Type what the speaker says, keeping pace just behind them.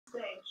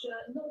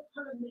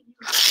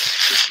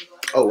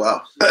Oh,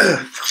 wow.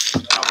 Oh,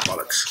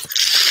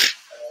 bollocks.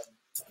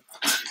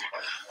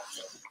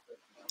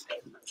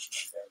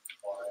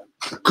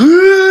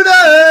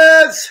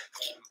 Goodness!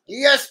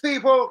 Yes,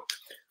 people.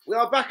 We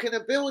are back in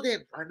the building.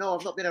 I know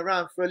I've not been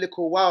around for a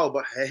little while,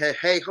 but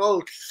hey,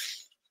 ho.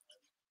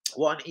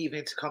 What an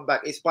evening to come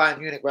back. It's Bayern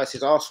Munich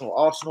versus Arsenal.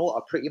 Arsenal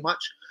are pretty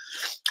much,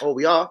 or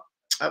we are,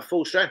 at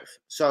full strength.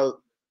 So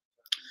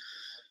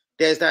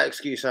there's that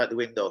excuse out the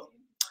window.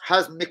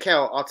 Has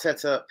Mikel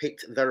Arteta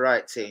picked the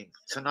right team?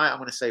 Tonight, I'm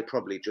going to say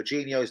probably.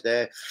 Jorginho's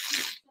there.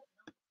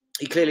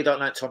 He clearly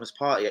don't like Thomas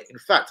Partey. In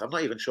fact, I'm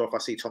not even sure if I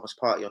see Thomas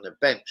Partey on the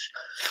bench.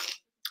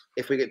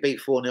 If we get beat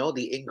 4-0,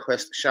 the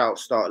inquest shall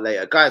start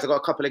later. Guys, I've got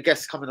a couple of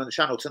guests coming on the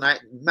channel tonight.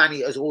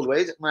 Manny, as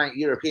always, my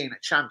European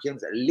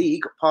Champions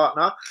League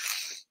partner.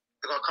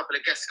 I've got a couple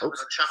of guests coming on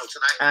the channel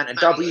tonight. And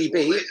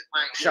WB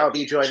shall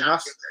be joining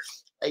us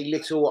a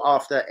little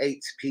after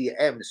 8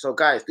 p.m. So,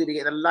 guys, do be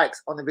getting the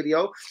likes on the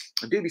video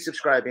and do be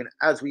subscribing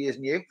as we is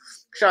new.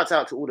 Shout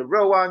out to all the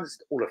real ones,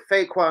 all the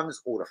fake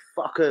ones, all the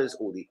fuckers,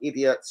 all the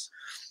idiots.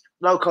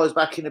 Loco's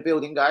back in the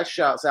building, guys.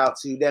 Shouts out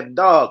to them,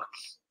 dog.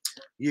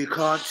 You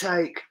can't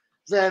take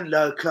them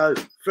loco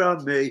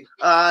from me.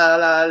 Ah,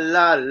 la,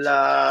 la,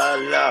 la,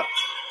 la.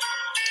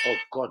 Oh,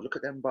 God, look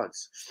at them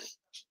buds.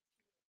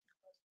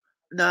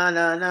 Na,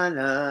 na, na,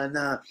 na,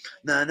 na.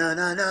 Na, na,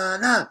 na, na,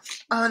 na.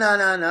 Oh, na,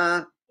 na,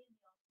 na.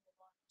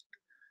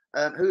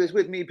 Who is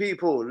with me,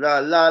 people? La,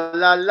 la,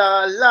 la,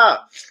 la,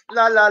 la.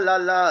 La, la, la,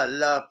 la,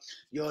 la.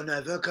 You're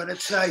never going to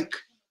take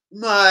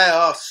my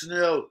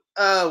Arsenal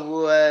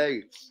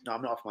away. No,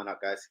 I'm not off my nut,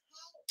 guys.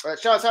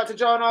 Shouts out to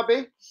John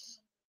RB.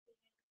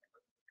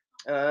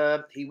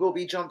 He will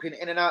be jumping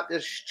in and out the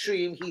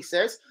stream, he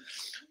says.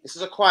 This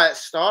is a quiet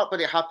start,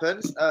 but it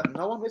happens.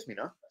 No one with me,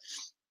 no?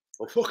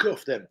 Well, fuck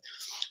off then.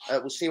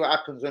 We'll see what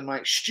happens when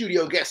my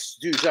studio guests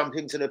do jump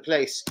into the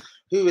place.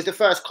 Who was the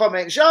first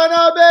comment?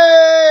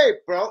 Janabe!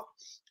 Bro,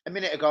 a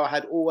minute ago I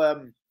had all,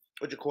 what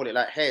do you call it,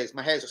 like hairs.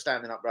 My hairs are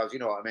standing up, bros. You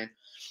know what I mean?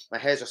 My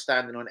hairs are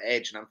standing on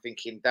edge, and I'm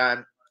thinking,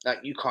 Dan, like,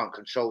 you can't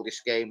control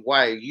this game.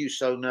 Why are you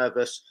so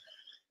nervous?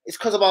 It's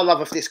because of our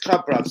love of this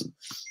club, bros.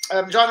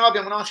 John Harvey,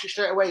 I'm going to ask you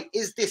straight away,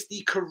 is this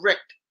the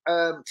correct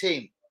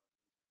team?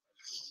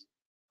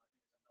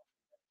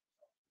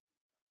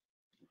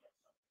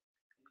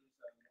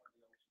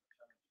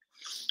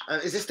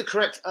 Is this the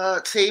correct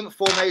team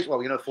formation?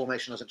 Well, you know,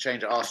 formation doesn't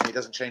change at Arsenal. It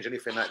doesn't change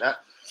anything like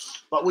that.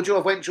 But would you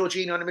have went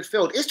Jorginho in the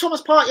midfield? Is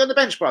Thomas Partey on the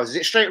bench, bros? Is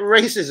it straight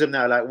racism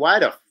now? Like, why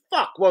the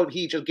fuck won't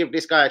he just give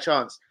this guy a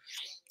chance?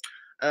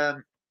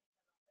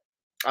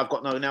 I've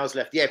got no nails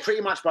left. Yeah,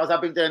 pretty much, bros. I've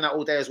been doing that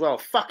all day as well.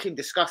 Fucking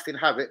disgusting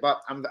habit,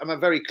 but I'm a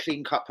very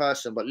clean-cut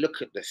person. But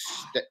look at this.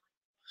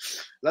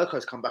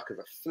 Loco's come back with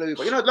a flu.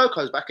 But you know,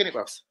 Loco's back in it,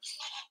 bros.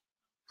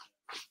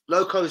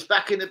 Loco's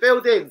back in the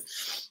building.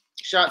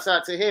 Shouts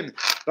out to him.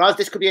 But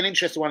this could be an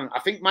interesting one. I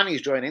think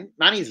Manny's joining.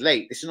 Manny's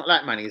late. This is not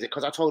like Manny, is it?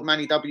 Because I told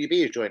Manny WB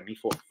is joining. He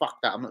thought, fuck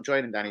that. I'm not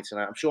joining Danny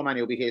tonight. I'm sure Manny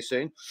will be here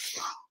soon.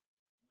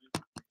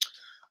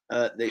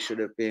 They should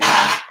have been.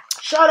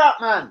 Shut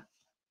up, man.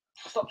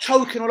 Stop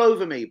choking all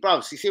over me. Bro,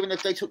 you see when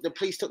the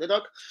police took the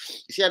dog?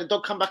 You see how the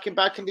dog come back in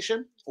bad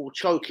condition? All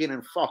choking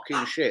and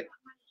fucking shit.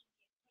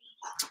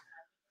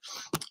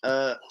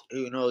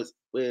 Who knows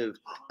with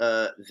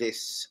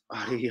this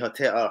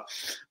Arteta.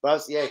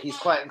 But yeah, he's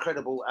quite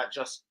incredible at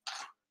just,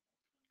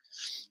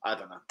 I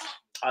don't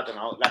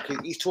know.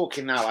 Like, he's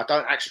talking now. I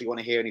don't actually want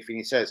to hear anything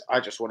he says. I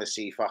just want to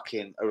see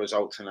fucking a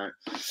result tonight.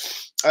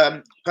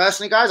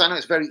 Personally, guys, I know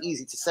it's very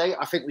easy to say.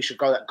 I think we should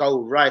go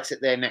right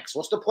at their necks.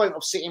 What's the point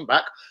of sitting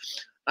back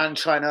and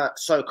trying to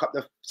soak up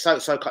the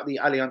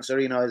Allianz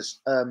Arena's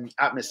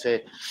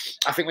atmosphere?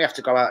 I think we have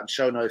to go out and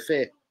show no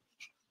fear.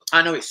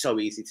 I know it's so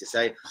easy to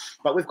say,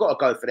 but we've got to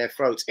go for their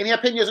throats. Any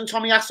opinions on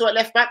Tommy Asso at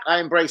left back? I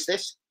embrace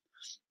this.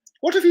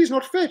 What if he's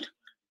not fit?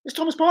 Is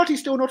Thomas Partey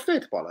still not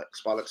fit?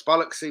 Bollocks, bollocks,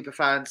 bollocks, super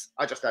fans.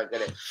 I just don't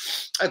get it.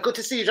 Good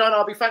to see you, John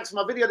RB. Thanks for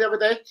my video the other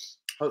day.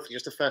 Hopefully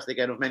just the first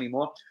again of many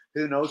more.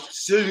 Who knows?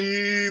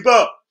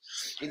 Saliba.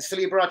 In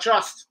Saliba I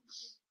trust.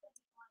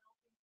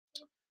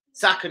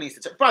 Saka needs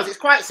to... Bros, it's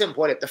quite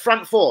simple, isn't it? The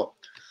front four.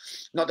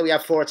 Not that we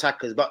have four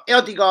attackers, but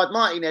Odegaard,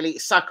 Martinelli,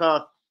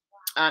 Saka,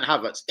 and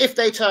Havertz. If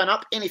they turn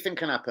up, anything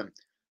can happen.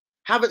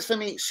 Havertz, for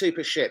me,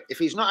 super shit. If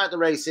he's not at the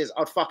races,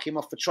 I'd fuck him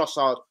off for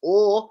Trossard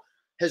or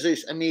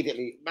Jesus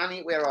immediately.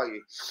 Manny, where are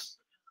you?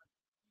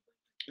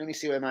 Let me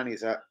see where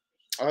Manny's at.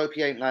 I hope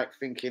he ain't like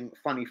thinking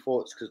funny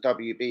thoughts because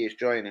WB is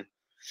joining.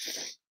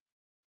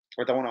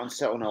 I don't want to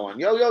unsettle no one.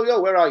 Yo, yo, yo,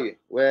 where are you?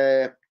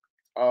 Where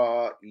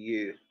are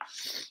you?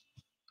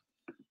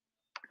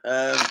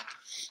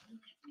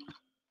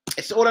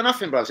 It's all or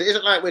nothing, bros. It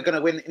isn't like we're going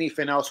to win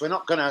anything else. We're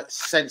not going to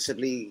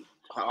sensibly...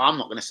 I'm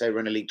not going to say we're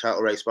in a league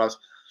title race, bros.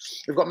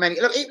 We've got many...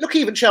 Look,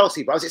 even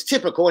Chelsea, bros. It's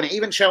typical, isn't it?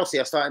 Even Chelsea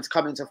are starting to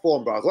come into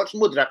form, bros. Watch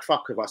Mudrak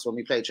fuck with us when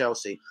we play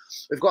Chelsea.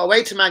 We've got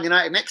away to Man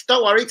United next.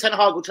 Don't worry, Ten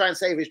Hag will try and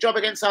save his job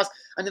against us.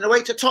 And then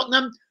away to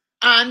Tottenham.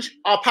 And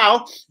our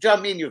pal, do you know what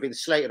I mean? You've been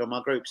slated on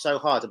my group so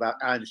hard about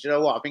Ange. Do you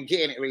know what? I've been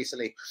getting it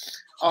recently.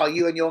 Oh,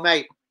 you and your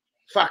mate.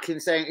 fucking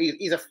saying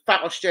he's a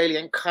fat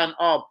Australian cunt.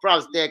 Oh,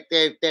 bruz, they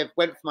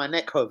went for my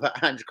neck over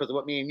Ange because of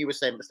what me and you were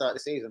saying at the start of the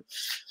season.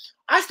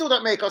 I still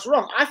don't make us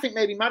wrong. I think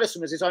maybe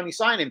Maddison was his only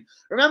signing.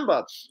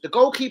 Remember, the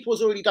goalkeeper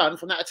was already done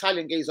from that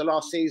Italian geezer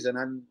last season,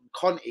 and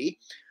Conti,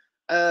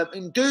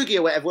 in Doogie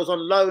or whatever, was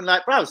on loan.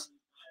 Like, bruz,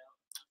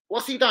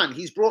 what's he done?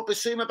 He's brought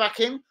Basuma back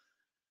in.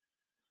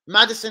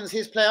 Maddison's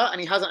his player, and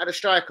he hasn't had a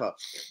striker.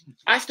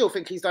 I still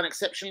think he's done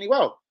exceptionally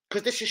well.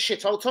 Because this is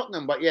shit old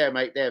Tottenham. But yeah,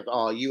 mate,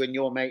 you and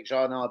your mate,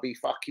 Jean Arby,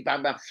 fuck you,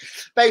 bam, bam.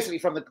 Basically,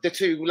 from the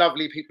two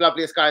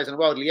loveliest guys in the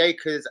world, Lee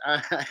Akers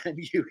and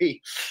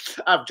Yui,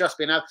 have just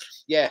been out.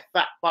 Yeah,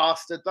 fat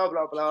bastard, blah,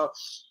 blah, blah.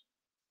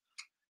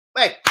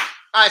 Wait,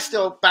 I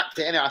still backed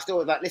it, innit? I still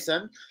was like,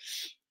 listen,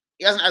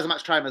 he hasn't had as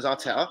much time as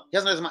Arteta. He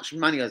hasn't had as much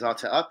money as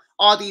Arteta.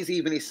 Are these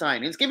even his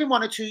signings? Give him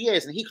 1 or 2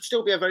 years, and he could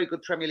still be a very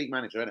good Premier League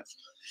manager, innit?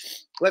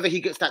 Whether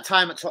he gets that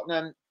time at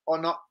Tottenham or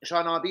not,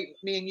 Jean Arby,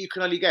 me and you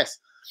can only guess.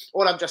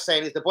 All I'm just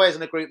saying is the boys in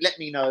the group let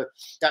me know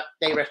that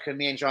they reckon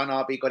me and Jean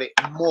Arby got it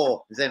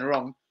more than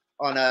wrong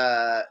on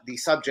the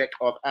subject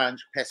of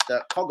Ange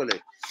Postecoglou.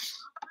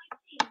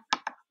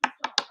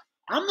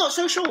 I'm not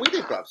so sure we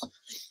did, bruvs.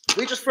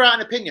 We just threw out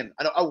an opinion.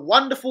 A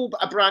wonderful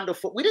brand of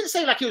football. We didn't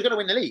say like he was going to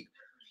win the league.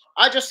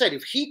 I just said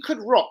if he could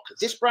rock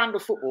this brand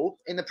of football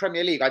in the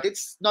Premier League, I did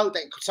know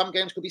that some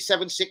games could be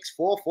 7-6,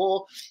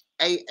 4-4,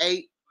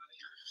 8-8,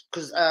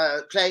 because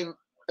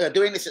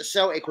doing this at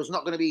Celtic was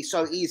not going to be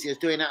so easy as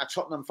doing that at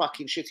Tottenham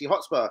fucking shitty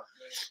Hotspur.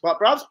 But,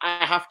 bruvs,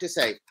 I have to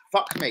say,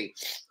 fuck me.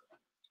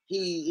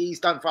 He's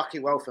done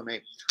fucking well for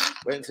me.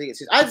 Wait until he gets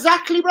his...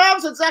 Exactly,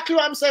 bruvs, exactly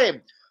what I'm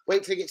saying.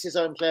 Wait till he gets his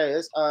own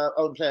players.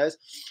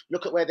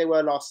 Look at where they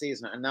were last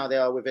season, and now they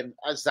are within...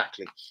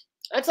 Exactly,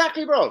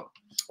 bro.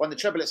 Won the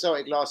treble at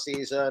Celtic last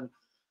season.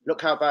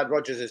 Look how bad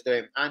Rodgers is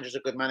doing. Andrew's a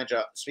good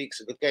manager.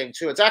 Speaks a good game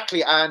too.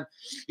 Exactly. And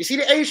you see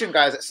the Asian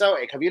guys at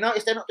Celtic. Have you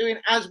noticed they're not doing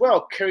as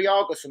well?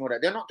 Kyrgios and all that.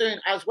 They're not doing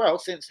as well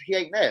since he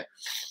ain't there.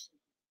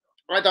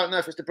 I don't know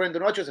if it's the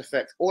Brendan Rodgers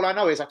effect. All I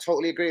know is I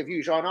totally agree with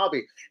you, Jean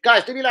Arby.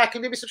 Guys, do be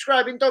liking, do be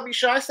subscribing. Don't be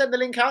shy. Send the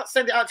link out.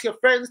 Send it out to your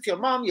friends, to your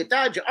mum, your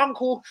dad, your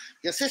uncle,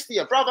 your sister,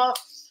 your brother.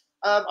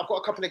 I've got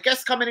a couple of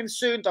guests coming in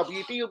soon.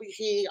 WB will be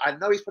here. I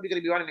know he's probably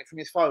going to be running it from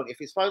his phone. If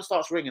his phone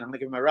starts ringing, I'm going to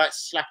give him a right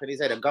slap in his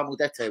head. A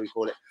gamudete, we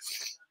call it.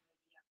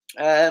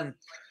 And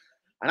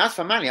as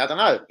for Manny, I don't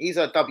know. He's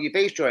a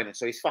WB's joining,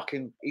 so he's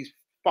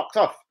fucked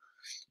off.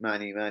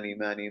 Manny. But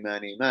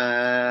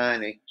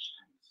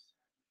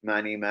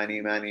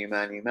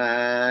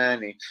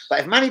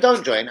if Manny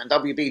don't join and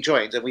WB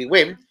joins and we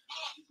win,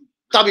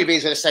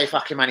 WB's going to say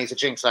fucking Manny's a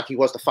jinx like he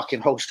was the fucking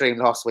whole stream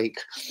last week.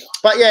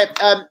 But yeah,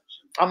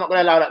 I'm not going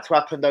to allow that to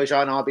happen though,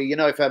 Jean Arby. You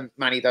know, if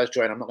Manny does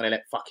join, I'm not going to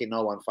let fucking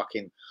no one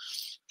fucking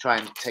try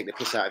and take the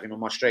piss out of him on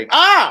my stream.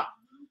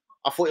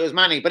 I thought it was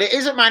Manny, but it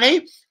isn't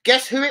Manny.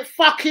 Guess who it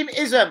fucking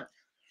isn't?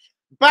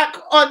 Back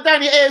on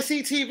Danny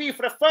AFC TV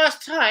for the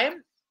first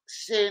time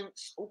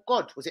since, oh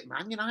God, was it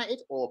Man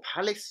United or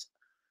Palace?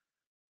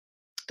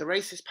 The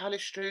racist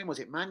Palace stream, was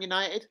it Man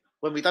United?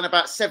 When we done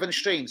about 7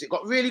 streams. It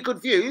got really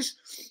good views,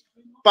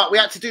 but we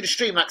had to do the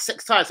stream like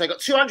 6 times. So I got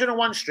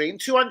 201 stream,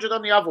 200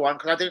 on the other one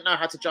because I didn't know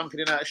how to jump in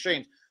and out of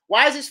streams.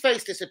 Why has his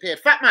face disappeared?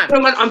 Fat man. No,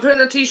 man, I'm putting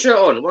a t-shirt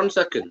on. 1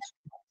 second.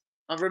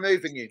 I'm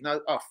removing you. No,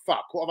 oh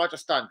fuck! What have I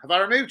just done? Have I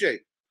removed you?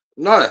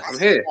 No, I'm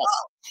here.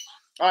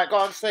 All right, go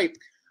on, sleep.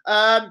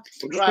 Right.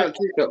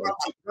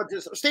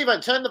 Stephen,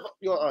 turn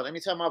let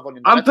me turn my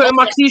volume. I'm putting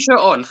my t-shirt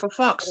on. For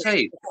fuck's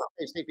sake.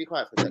 Steve, be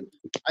quiet for a second.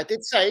 I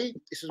did say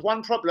this is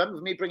one problem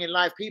with me bringing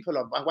live people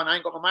on when I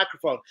ain't got my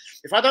microphone.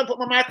 If I don't put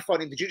my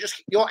microphone in,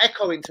 you're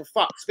echoing to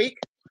fuck. Speak.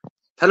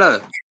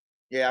 Hello.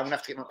 Yeah, I'm gonna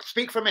have to get my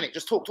speak for a minute.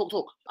 Just talk.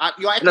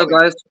 You're echoing. Hello,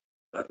 guys.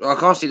 I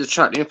can't see the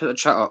chat. Let me put the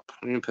chat up.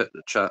 Let me put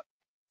the chat.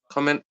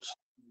 Comments.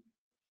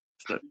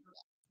 If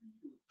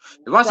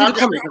I see the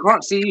comments, I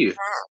can't see you.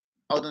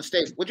 Hold on,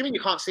 Steve. What do you mean you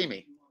can't see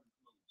me?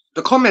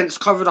 The comments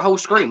cover the whole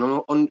screen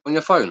on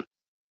your phone.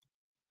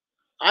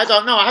 I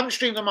don't know. I haven't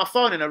streamed on my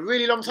phone in a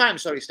really long time.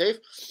 Sorry, Steve.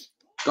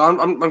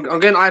 I'm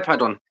getting an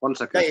iPad on. 1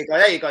 second.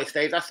 There you go,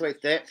 Steve. That's the way to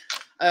do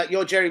it.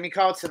 You're Jeremy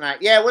Carl tonight.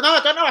 Yeah, well, no,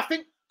 I don't know. I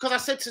think because I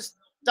said to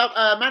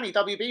Manny,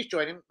 WB's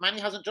joining. Manny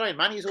hasn't joined.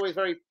 Manny's always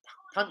very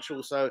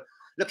punctual, so...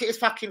 Look at his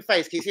fucking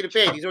face. Can you see the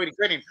beard? He's already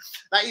grinning.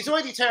 Like, he's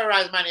already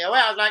terrorized Manny away.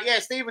 I was like, yeah,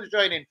 Stephen's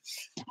joining.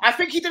 I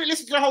think he didn't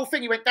listen to the whole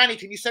thing. He went, Danny,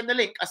 can you send the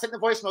link? I sent the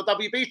voicemail.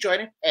 WB's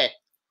joining.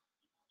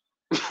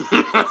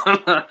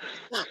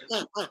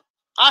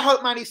 I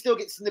hope Manny still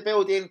gets in the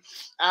building.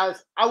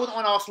 As I wouldn't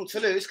want Arsenal to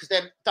lose because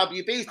then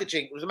WB's the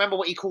jinx. Remember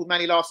what he called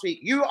Manny last week?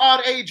 You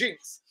are a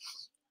jinx.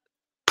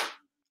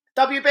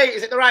 WB,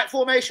 is it the right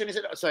formation? Is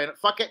it? Sorry,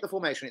 forget the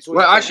formation. It's all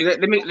well, actually, let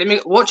me.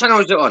 What channel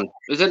is it on?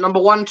 Is it number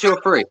 1, 2,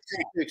 or 3?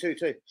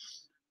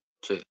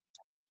 Two.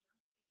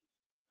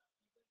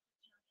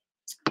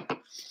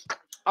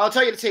 I'll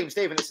tell you the team,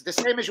 Stephen. It's the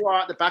same as you are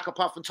at the back,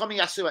 apart from Tommy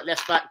Yasu at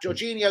left back.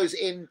 Jorginho's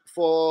in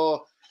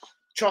for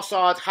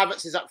Trossard.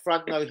 Havertz is up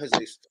front. No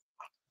Jesus.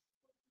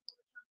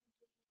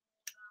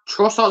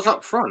 Trossard's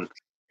up front.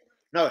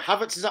 No,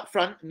 Havertz is up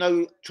front.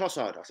 No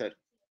Trossard. I said.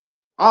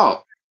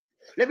 Oh.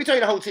 Let me tell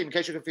you the whole team in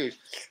case you're confused.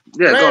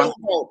 Yeah, go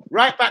on.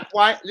 Right back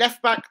White,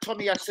 left back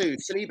Tomiyasu,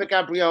 Saliba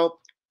Gabriel,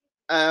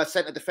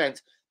 centre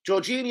defence.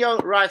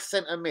 Jorginho, right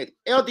centre mid.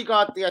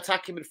 Odegaard, the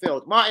attacking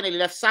midfield. Martinelli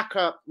left,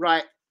 Saka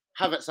right,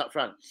 Havertz up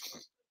front.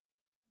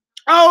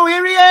 Oh,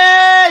 here he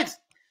is!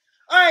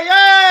 Hey,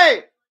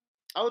 hey!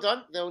 Hold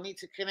on, they'll need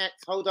to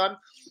connect. Hold on.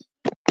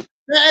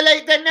 Better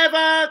late than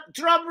never.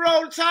 Drum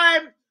roll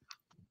time.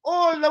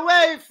 All the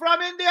way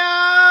from India.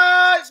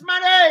 It's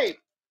Manny.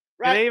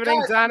 Right, good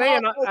evening, Danny.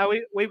 And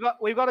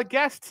we've got a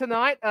guest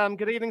tonight.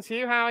 Good evening to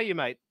you. How are you,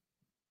 mate?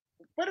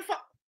 Where the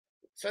fuck?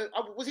 So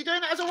was he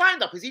doing that as a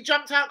wind up? Has he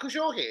jumped out because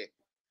you're here?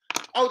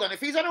 Hold on. If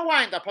he's on a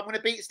wind up, I'm going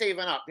to beat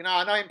Stephen up. You know,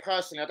 I know him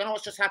personally. I don't know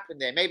what's just happened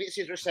there. Maybe it's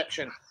his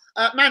reception.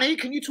 Manny,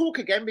 can you talk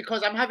again?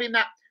 Because I'm having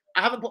that.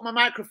 I haven't put my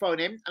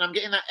microphone in and I'm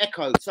getting that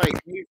echo. Sorry,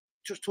 can you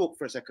just talk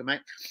for a second, mate?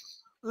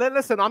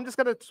 Listen, I'm just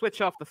going to switch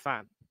off the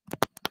fan.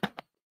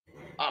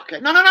 Okay.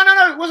 No.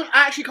 It wasn't.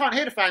 I actually can't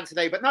hear the fan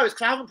today, but no, it's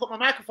because I haven't put my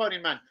microphone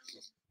in, man.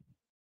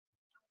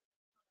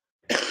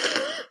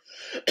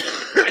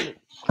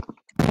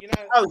 You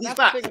know, he's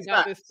back.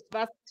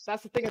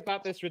 That's the thing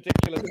about this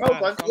ridiculous.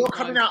 Hold on, you're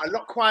coming out a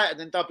lot quieter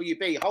than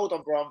WB. Hold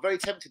on, bro. I'm very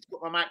tempted to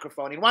put my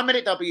microphone in. 1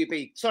 minute,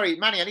 WB. Sorry,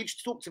 Manny, I need you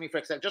to talk to me for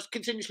a second. Just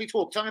continuously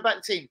talk. Tell me about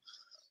the team.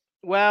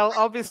 Well,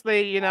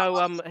 obviously, you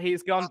know,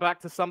 he's gone back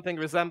to something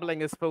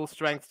resembling his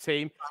full-strength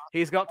team.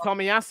 He's got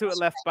Tomiyasu at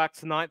left back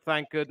tonight,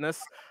 thank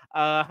goodness.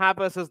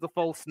 Havertz as the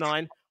false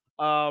 9.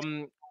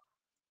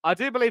 I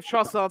do believe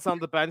Trossard's on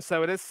the bench,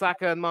 so it is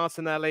Saka and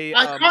Martinelli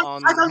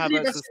on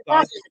Havertz's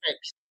side.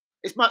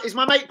 Is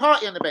my mate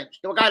Party on the bench?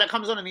 The guy that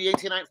comes on in the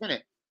 89th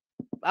minute?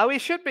 Oh, he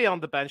should be on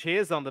the bench. He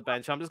is on the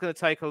bench. I'm just going to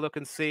take a look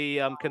and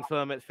see,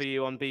 confirm it for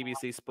you on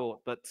BBC Sport.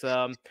 But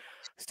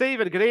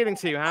Stephen, good evening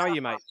to you. How are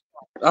you, mate?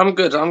 I'm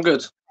good. I'm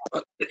good.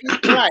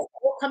 Right,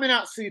 you're coming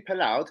out super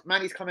loud.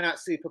 Manny's coming out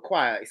super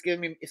quiet. It's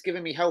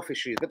giving me health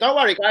issues. But don't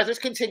worry, guys. Let's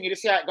continue to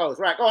see how it goes.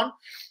 Right, go on.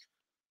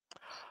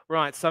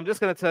 Right, so I'm just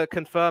going to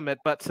confirm it,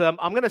 but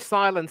I'm going to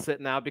silence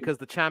it now because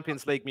the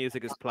Champions League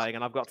music is playing,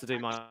 and I've got to do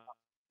my.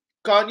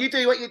 Go on, you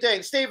do what you're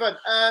doing, Stephen.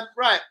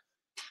 Right,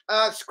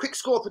 quick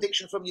score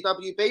prediction from you,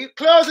 WB.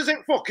 Klaus is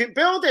in fucking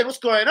building. What's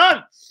going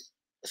on?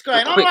 What's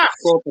going on? Quick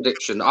score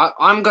prediction.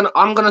 I'm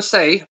gonna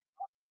say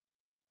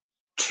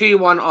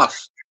 2-1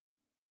 us.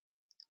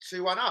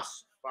 2-1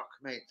 us. Fuck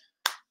me.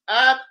 Do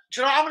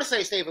you know what I'm going to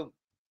say, Stephen?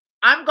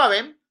 I'm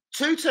going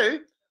 2-2,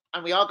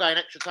 and we are going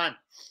extra time.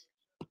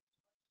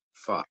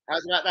 Fuck.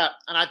 How's about that?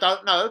 And I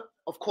don't know.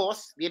 Of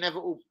course, the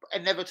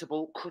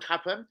inevitable could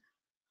happen.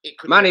 It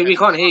could. Manny, we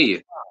can't hear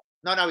you.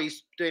 No,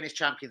 he's doing his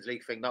Champions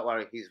League thing. Don't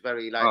worry. He's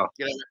very,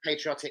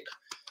 patriotic.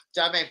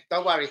 Do you know what I mean?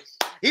 Don't worry.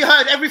 He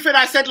heard everything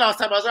I said last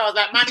time. I was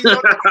like, Manny's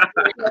on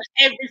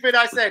everything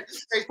I said. So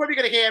he's probably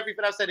going to hear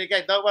everything I've said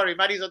again. Don't worry.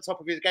 Manny's on top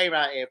of his game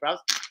out here, bro.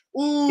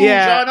 Ooh,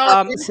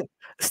 yeah.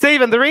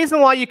 Stephen, the reason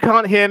why you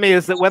can't hear me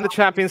is that when the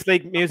Champions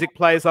League music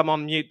plays, I'm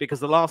on mute because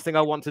the last thing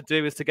I want to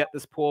do is to get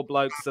this poor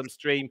bloke some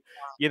stream,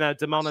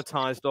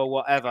 demonetized or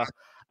whatever.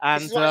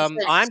 And I love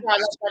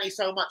Manny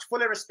so much.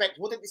 Full of respect.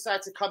 Wouldn't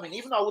decide to come in,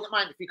 even though I wouldn't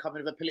mind if he come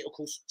in with a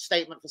political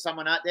statement for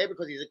someone out there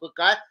because he's a good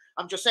guy.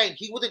 I'm just saying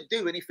he wouldn't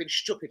do anything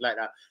stupid like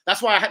that.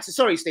 That's why I had to,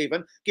 sorry,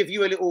 Stephen, give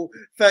you a little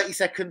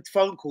 30-second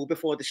phone call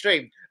before the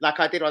stream,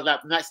 like I did. I was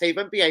like,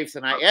 Stephen, behave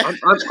tonight, yeah.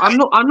 I'm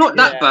not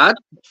that bad.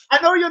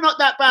 I know you're not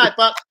that bad,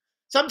 but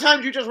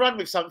sometimes you just run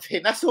with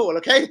something. That's all,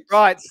 okay?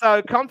 Right.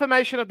 So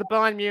confirmation of the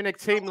Bayern Munich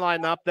team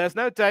lineup. There's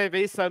no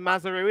Davies, so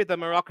Mazraoui, the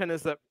Moroccan,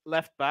 is at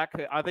left back.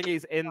 I think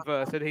he's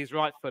inverted. He's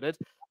right-footed.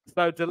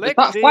 So De Ligt, is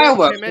that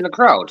fireworks in the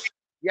crowd?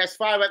 Yes,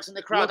 fireworks in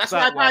the crowd. That's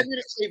why Bayern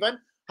Munich, Stephen,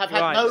 have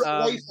had no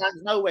away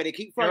fans nowhere. They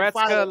keep throwing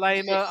fireworks.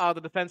 Lema are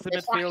the defensive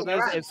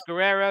midfielders. It's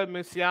Guerrero,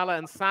 Musiala,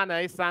 and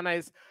Sané.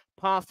 Sané's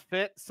past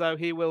fit, so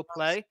he will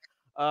play.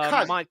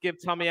 Might give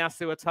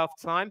Tomiyasu a tough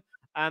time.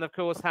 And, of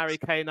course, Harry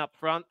Kane up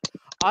front.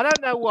 I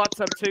don't know what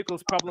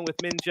Tuchel's problem with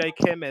Min Jae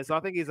Kim is. I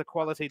think he's a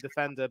quality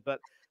defender, but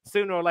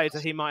sooner or later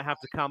he might have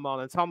to come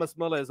on. And Thomas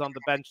Muller is on the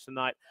bench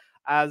tonight,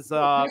 as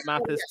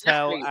Mathis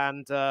Tel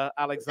and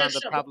Alexander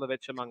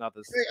Pavlovic, among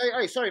others.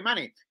 Hey, sorry,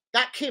 Manny.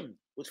 That Kim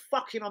was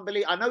fucking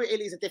unbelievable. I know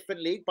Italy's a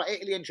different league, but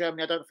Italy and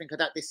Germany I don't think are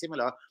that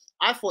dissimilar.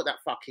 I thought that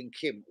fucking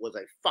Kim was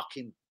a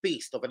fucking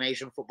beast of an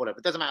Asian footballer. But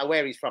it doesn't matter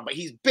where he's from, but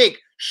he's big,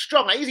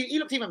 strong. Like, he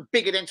looked even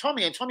bigger than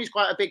Tommy, and Tommy's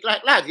quite a big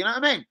lad, you know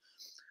what I mean?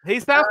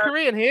 He's South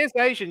Korean. He is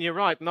Asian. You're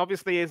right, and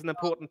obviously is an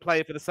important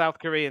player for the South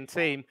Korean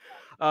team.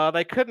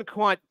 They couldn't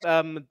quite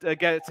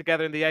get it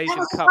together in the Asian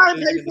Cup. How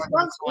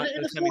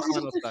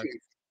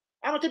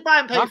much did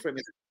Bayern pay for him?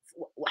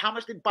 How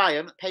much did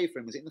Bayern pay for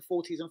him? Was it in the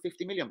 40s and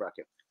 50 million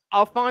bracket?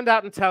 I'll find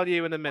out and tell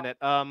you in a minute.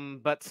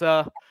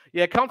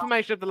 Yeah,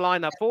 confirmation of the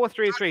lineup: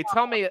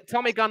 4-3-3.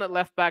 Tommy Gunn at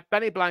left back,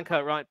 Benny Blanco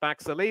at right back,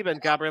 Saliba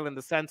and Gabriel in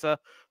the centre,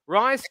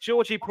 Rice,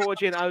 Georgie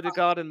Porgy and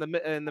Odegaard in the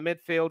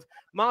midfield,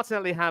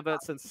 Martinelli,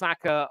 Havertz and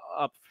Saka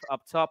up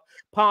top.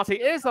 Partey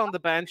is on the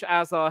bench,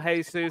 as are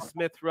Jesus,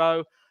 Smith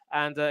Rowe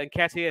and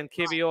Nketiah and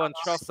Kivior and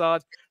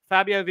Trossard.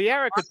 Fabio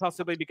Vieira could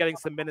possibly be getting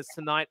some minutes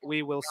tonight.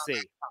 We will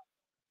see.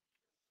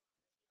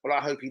 Well,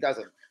 I hope he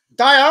doesn't.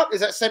 Dyer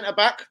is at centre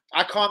back.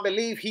 I can't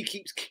believe he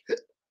keeps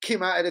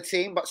Kim out of the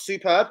team, but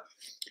superb.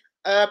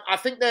 I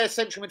think their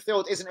central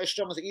midfield isn't as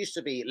strong as it used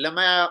to be.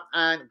 Lemaire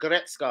and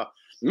Goretzka.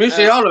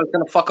 Musiala is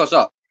going to fuck us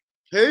up.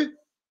 Who?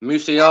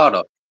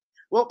 Musiala.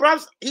 Well,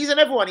 Bravs, he's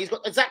another one. He's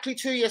got exactly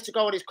 2 years to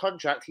go on his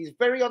contract. He's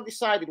very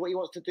undecided what he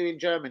wants to do in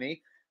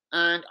Germany.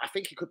 And I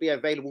think he could be an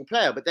available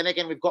player. But then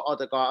again, we've got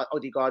Odegaard,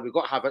 we've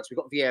got Havertz, we've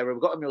got Vieira,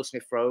 we've got Emil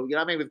Smith-Rowe. You know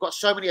what I mean? We've got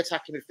so many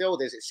attacking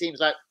midfielders. It seems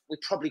like we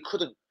probably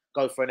couldn't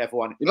go for another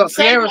one. You've got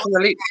Vieira from the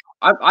league.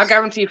 I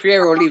guarantee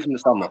Vieira will leave in the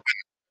summer.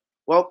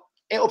 Well,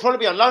 it'll probably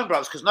be on loan,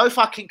 bros, because no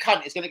fucking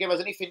cunt is going to give us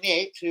anything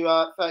near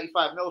to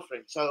 35 mil for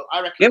him. So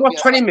I reckon... Give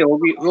us 20 mil.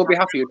 We'll be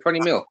happy with 20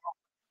 mil.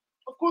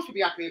 Of course we'll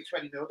be happy with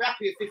 20 mil. We'll be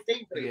happy with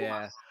 15 for the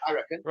one, I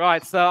reckon.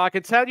 Right, so I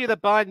can tell you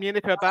that Bayern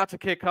Munich are about to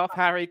kick off.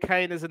 Harry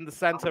Kane is in the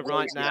centre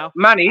right now.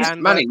 Manny,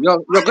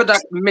 you're good at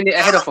a minute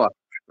ahead of us.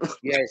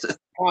 Yes.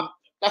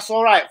 That's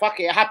all right. Fuck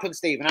it. It happens,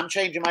 Stephen. I'm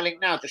changing my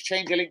link now. Just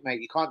change your link, mate.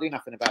 You can't do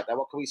nothing about that.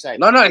 What can we say?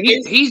 No,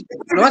 he's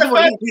no matter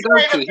what he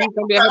goes to, he's going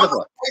to be ahead of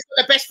us. It's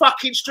the best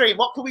fucking stream.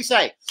 What can we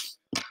say?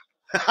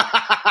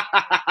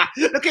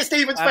 Look at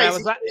Stephen's face.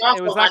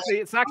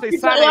 It's actually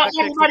Saturday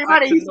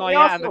that kicks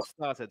off and it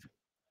started.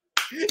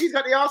 He's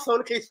got the arsehole.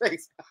 Look at his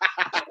face.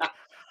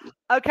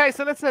 Okay,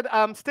 so listen,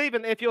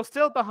 Stephen, if you're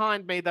still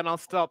behind me, then I'll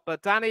stop.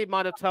 But Danny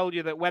might have told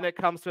you that when it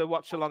comes to a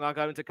watch-along, I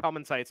go into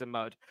commentator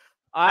mode.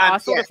 I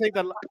sort of think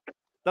that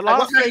the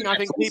last thing I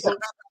think people...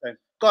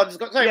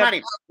 Sorry,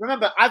 Manny.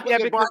 Remember, I've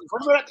got when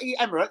we're at the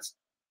Emirates,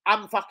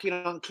 I'm fucking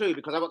on Clue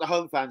because I've got the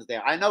home fans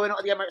there. I know we're not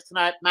at the Emirates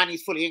tonight.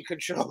 Manny's fully in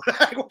control.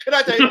 What can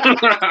I do?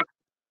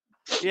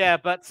 Yeah,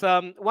 but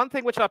one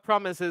thing which I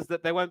promise is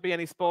that there won't be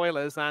any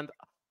spoilers. And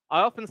I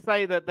often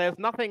say that there's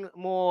nothing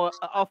more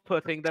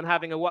off-putting than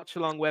having a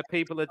watch-along where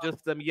people are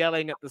just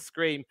yelling at the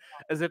screen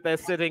as if they're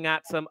sitting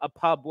at a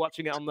pub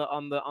watching it on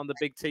the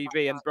big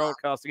TV and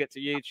broadcasting it to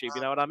YouTube.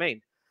 You know what I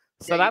mean?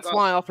 So that's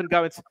why I often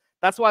go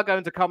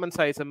into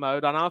commentator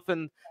mode, and I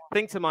often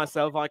think to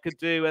myself I could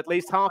do at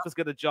least half as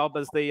good a job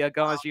as the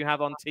guys you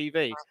have on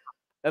TV,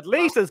 at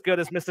least as good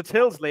as Mr.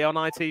 Tilsley on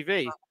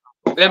ITV.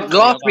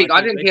 Last week, I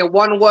didn't hear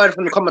one word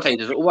from the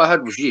commentators. All I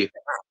heard was you.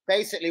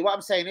 Basically, what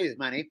I'm saying is,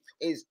 Manny,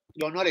 is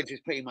your knowledge is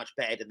pretty much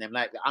better than them.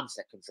 Like, I'm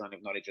second to none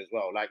of knowledge as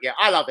well. Like, yeah,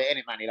 I love it,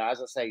 innit, Manny? Like,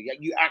 as I say,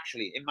 you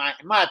actually, in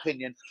my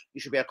opinion, you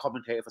should be a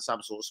commentator for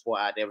some sort of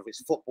sport out there. If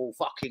it's football,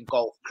 fucking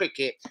golf,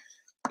 cricket,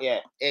 yeah,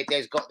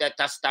 there's got that.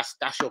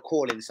 That's your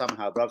calling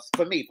somehow, bro.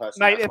 For me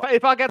personally, mate,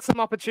 if I get some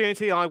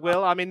opportunity, I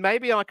will. I mean,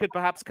 maybe I could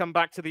perhaps come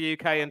back to the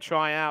UK and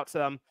try out.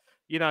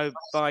 You know,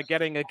 by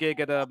getting a gig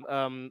at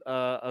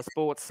a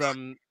sports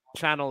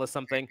channel or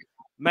something.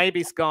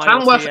 Maybe Sky.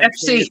 Tamworth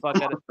FC. If I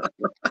get it.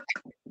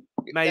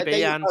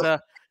 Maybe, and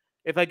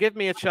if they give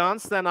me a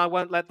chance, then I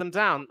won't let them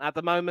down. At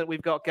the moment,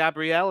 we've got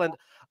Gabrielle. And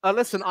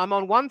listen, I'm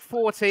on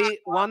 140,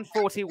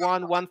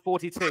 141,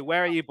 142.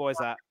 Where are you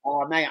boys at?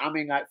 Oh, mate, I'm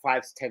in like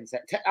 5 to 10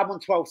 seconds. I'm on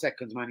 12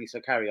 seconds, Manny,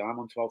 so carry on. I'm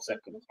on 12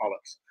 seconds.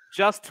 Bollocks.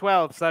 Just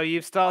 12. So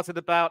you've started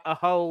about a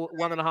whole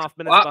 1.5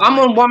 minutes. I'm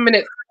on 1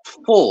 minute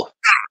 4.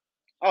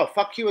 Oh,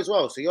 fuck you as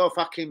well. So you're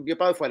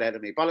both well ahead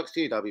of me. Bollocks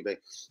to you, WB.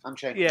 I'm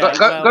changing. Yeah,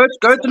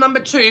 go to number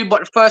 2,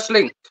 but first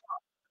link.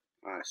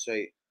 All right,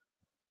 sweet.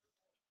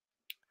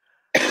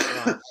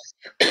 Right.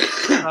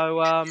 So,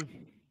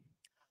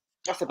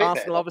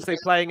 Arsenal obviously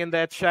playing in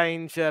their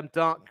change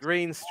dark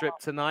green strip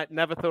tonight.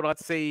 Never thought I'd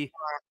see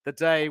the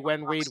day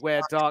when we'd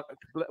wear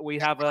we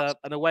have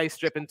an away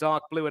strip in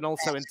dark blue and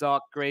also in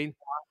dark green.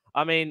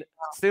 I mean,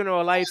 sooner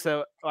or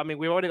later, I mean,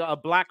 we've already got a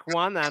black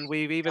one and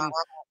we've even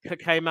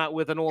came out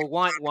with an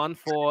all-white one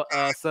for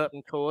a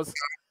certain cause.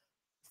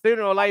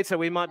 Sooner or later,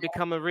 we might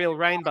become a real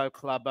rainbow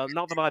club.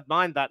 Not that I'd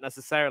mind that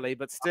necessarily,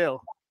 but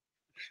still.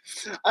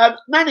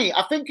 Manny,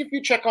 I think if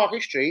you check our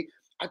history,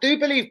 I do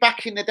believe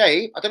back in the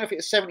day, I don't know if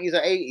it's the 70s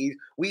or 80s,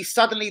 we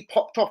suddenly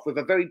popped off with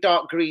a very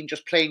dark green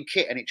just plain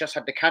kit and it just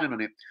had the cannon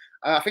on it.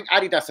 I think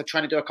Adidas are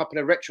trying to do a couple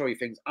of retro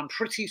things. I'm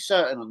pretty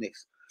certain on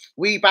this.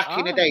 We back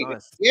in the day.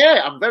 Nice.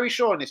 Yeah, I'm very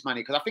sure on this,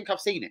 Manny, because I think I've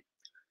seen it.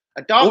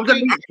 A dark all the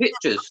leaked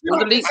pictures. All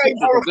the leaked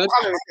pictures are good.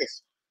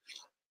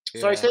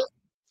 Yeah. Sorry, Steve?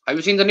 Have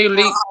you seen the new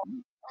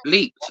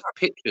leaked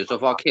pictures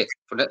of our kit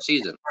for that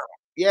season?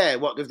 Yeah,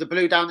 what, with the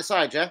blue down the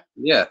side, yeah?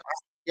 Yeah.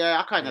 Yeah,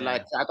 I kind of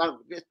like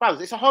it.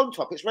 It's a home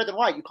top. It's red and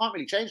white. You can't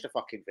really change the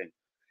fucking thing.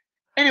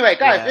 Anyway,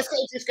 guys, let's get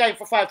into this game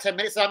for 5-10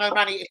 minutes. I know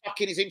Manny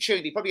fucking is in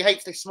tune. He probably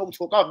hates this small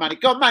talk. Go on, Manny.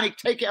 Go on, Manny.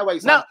 Take it away,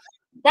 son. No.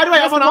 By the way,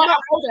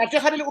 I've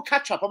just had a little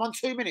catch up. I'm on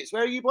 2 minutes.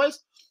 Where are you, boys?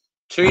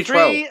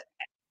 3:12.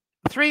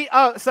 3.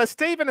 Oh, so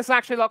Stephen is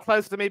actually a lot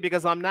closer to me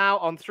because I'm now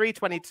on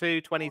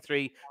 3:22,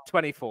 23,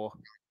 24.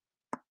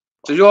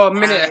 So you're a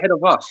minute ahead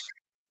of us.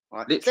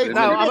 Literally,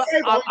 no,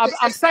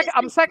 I'm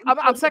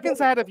seconds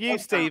ahead of you,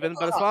 Stephen.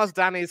 But as far as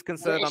Danny is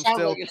concerned, I'm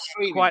still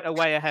quite a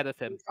way ahead of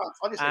him,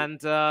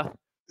 and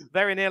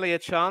very nearly a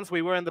chance.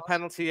 We were in the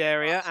penalty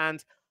area,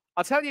 and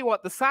I'll tell you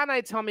what, the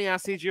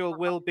Sané-Tomiyasu duel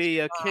will be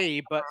a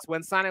key. But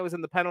when Sané was in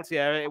the penalty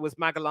area, it was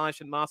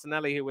Magalhaes and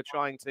Martinelli who were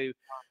trying to,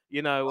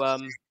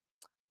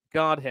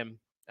 guard him.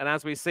 And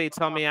as we see,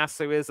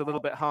 Tomiyasu is a little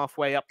bit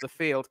halfway up the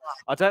field.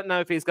 I don't know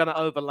if he's going to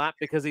overlap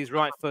because he's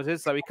right-footed,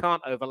 so he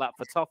can't overlap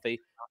for Toffee.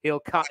 He'll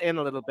cut in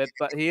a little bit,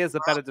 but he is a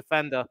better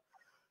defender.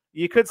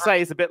 You could say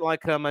he's a bit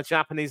like a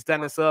Japanese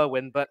Dennis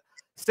Irwin, but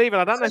Stephen,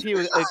 I don't know if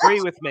you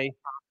agree with me.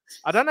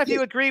 I don't know if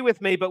you agree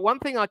with me, but one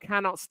thing I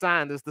cannot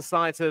stand is the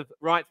sight of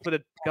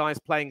right-footed guys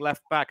playing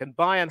left back. And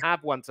Bayern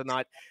have one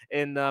tonight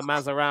in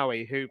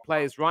Mazraoui, who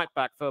plays right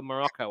back for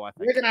Morocco, I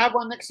think. We're going to have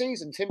one next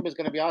season. Timber's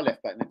going to be our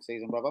left back next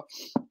season, brother.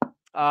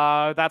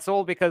 That's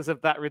all because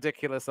of that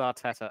ridiculous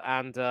Arteta.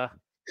 And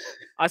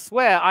I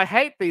swear, I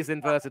hate these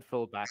inverted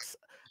fullbacks.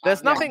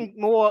 There's nothing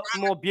more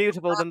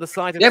beautiful than the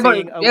sight of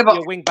seeing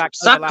your wing back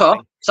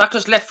overlapping.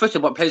 Saka's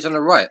left-footed, but plays on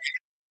the right.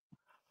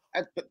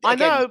 I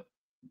know.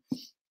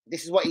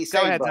 This is what he's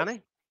saying. Go ahead, bro.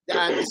 Danny.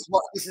 And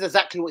this is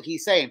exactly what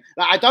he's saying.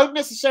 Like, I don't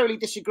necessarily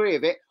disagree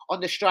with it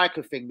on the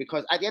striker thing,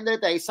 because at the end of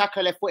the day,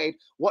 Saka left-footed.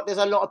 What does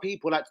a lot of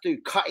people like to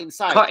do? Cut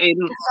inside. Cut in.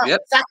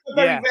 Yep. Saka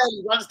very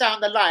rarely runs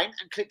down the line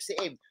and clips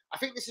it in. I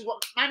think this is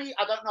what Manny,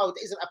 I don't know,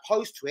 isn't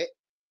opposed to it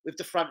with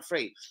the front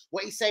three.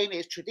 What he's saying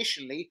is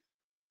traditionally,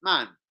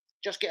 man,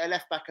 just get a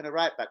left back and a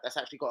right back that's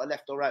actually got a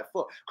left or right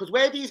foot. Because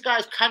where these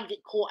guys can get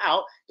caught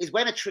out is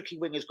when a tricky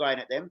winger's going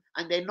at them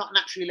and they're not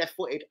naturally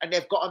left-footed and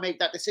they've got to make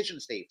that decision,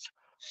 Steve.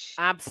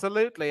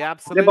 Absolutely. Yeah,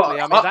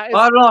 but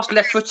our last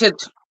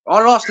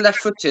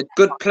left-footed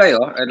good player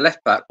and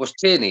left back was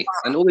Tierney,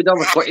 and all he done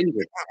was got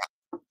injured.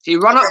 So he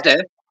run up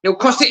there, he'll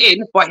cross it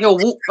in, but he'll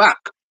walk back.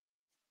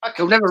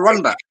 He'll never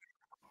run back.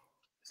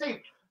 Steve,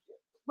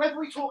 whether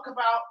we talk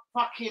about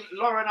fucking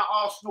Lauren at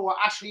Arsenal or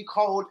Ashley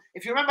Cole,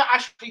 if you remember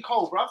Ashley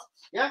Cole, bruv,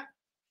 yeah?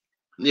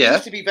 He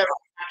used to be very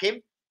like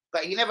him,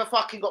 but he never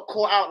fucking got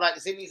caught out like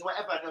Zinnies or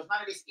whatever. There was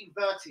none of this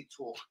inverted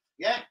talk.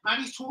 Yeah, man,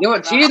 he's talking. Yeah,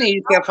 but Tierney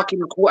used to get fucking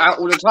caught out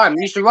all the time.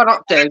 He used to run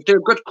up there, do a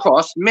good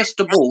cross, miss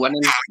the ball, and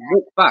then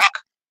walk back.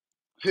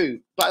 Who?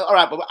 But all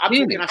right, but I'm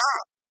talking.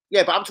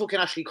 Yeah, but I'm talking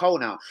Ashley Cole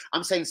now.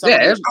 I'm saying someone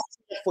who's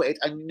left-footed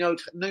and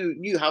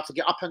knew how to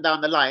get up and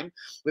down the line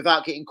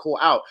without getting caught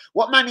out.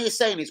 What Manny is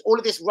saying is all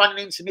of this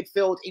running into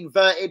midfield,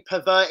 inverted,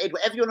 perverted,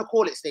 whatever you want to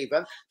call it,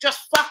 Stephen,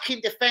 just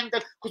fucking defend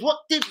them. Because what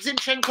did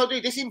Zinchenko do?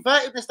 This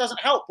invertedness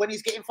doesn't help when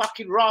he's getting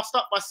fucking rasped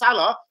up by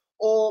Salah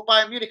or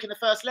by Munich in the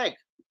first leg,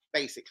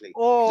 basically.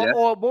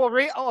 Or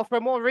for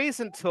more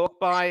recent talk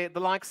by the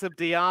likes of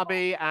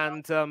Diaby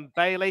and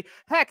Bailey.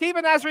 Heck,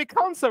 even Azri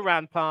Konsa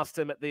ran past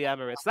him at the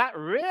Emirates. That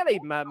really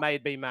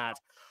made me mad.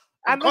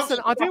 And listen,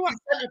 I do want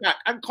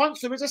and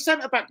Konsa is a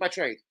centre back by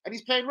trade, and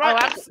he's playing right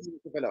back.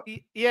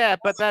 Yeah,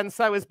 but then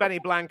so is Benny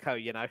Blanco,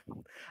 you know.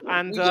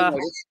 And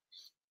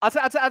I'll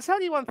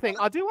tell you one thing.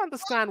 I do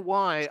understand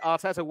why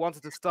Arteta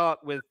wanted to start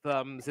with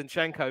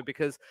Zinchenko,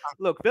 because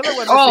look, Villa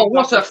were missing.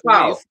 What a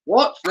foul!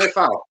 What? No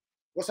foul.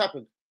 What's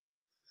happened?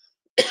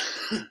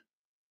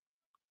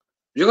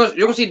 You're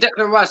gonna see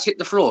Declan Rice hit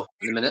the floor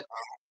in a minute.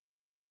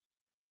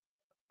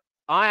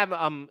 I'm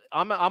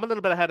a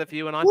little bit ahead of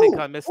you, and I think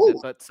I missed it,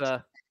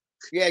 but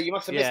yeah, you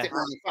must have missed it,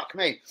 man. Fuck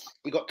me.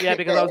 You got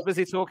because I was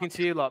busy talking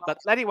to you lot. But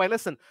anyway,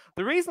 listen,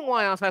 the reason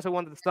why Arteta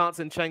wanted to start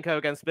Zinchenko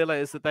against Villa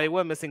is that they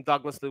were missing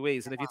Douglas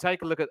Luiz. And if you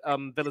take a look at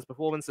Villa's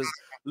performances,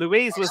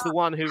 Luiz was the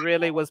one who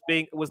really was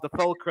the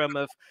fulcrum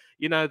of,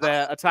 you know,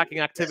 their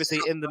attacking activity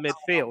in the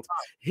midfield.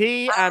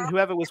 He and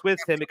whoever was with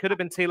him, it could have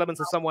been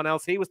Tielemans or someone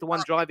else, he was the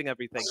one driving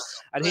everything,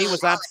 and he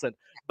was absent.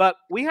 But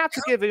we have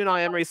to give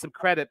Unai Emery some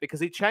credit because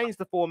he changed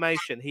the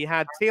formation. He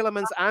had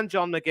Tielemans and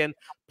John McGinn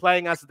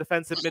playing as the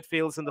defensive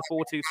midfielders in the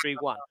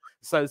 4-2-3-1.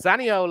 So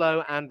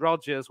Zaniolo and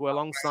Rodgers were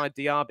alongside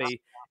Diaby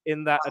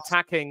in that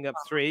attacking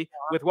three,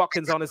 with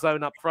Watkins on his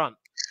own up front.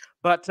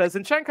 But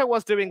Zinchenko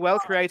was doing well,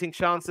 creating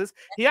chances.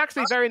 He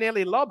actually very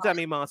nearly lobbed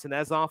Emi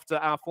Martinez after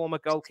our former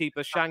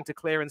goalkeeper shanked a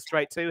clearance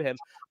straight to him.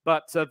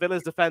 But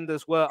Villa's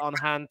defenders were on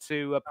hand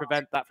to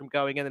prevent that from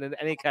going in. And in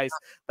any case,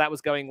 that was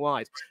going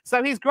wide.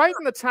 So he's great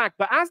in attack.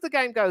 But as the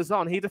game goes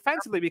on, he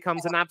defensively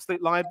becomes an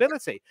absolute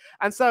liability.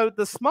 And so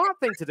the smart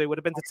thing to do would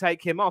have been to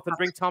take him off and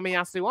bring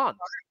Tomiyasu on.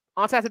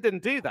 Arteta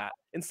didn't do that.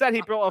 Instead,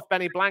 he brought off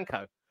Benny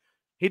Blanco.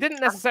 He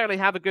didn't necessarily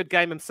have a good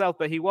game himself,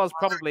 but he was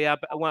probably our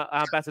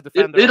better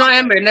defender. Unai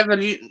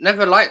Emery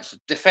never liked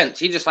defense.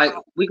 He just like,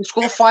 we can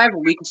score 5 or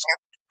we can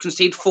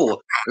concede 4. As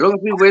long as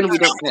we win, we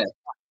don't care.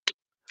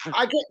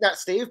 I get that,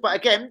 Steve, but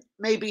again,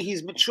 maybe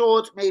he's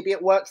matured. Maybe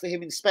it works for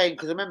him in Spain,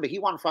 because remember, he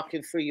won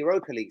fucking 3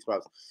 Europa Leagues, bro.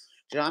 Do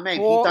you know what I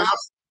mean? He done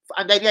us,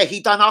 and then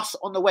he done us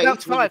on the way. No,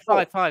 5.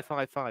 Yeah,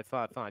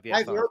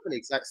 5 Europa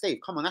Leagues, like Steve.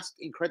 Come on, that's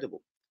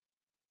incredible.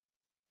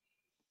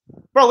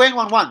 Bro, we ain't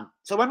won 1.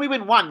 So when we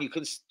win 1, you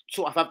can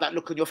sort of have that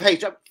look on your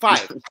face.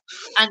 5.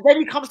 And then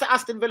he comes to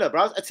Aston Villa,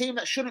 bro. A team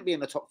that shouldn't be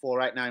in the top 4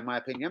 right now, in my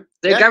opinion.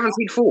 They're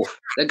guaranteed 4th.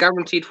 They're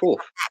guaranteed 4th.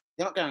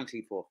 They're not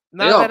guaranteed 4th.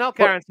 No, they're not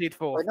guaranteed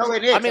 4th. No,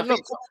 it is. I mean, look,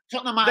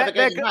 Tottenham might have a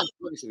game in hand,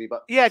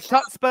 but yeah,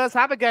 Spurs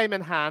have a game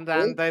in hand,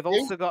 and they've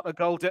also got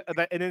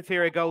an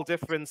inferior goal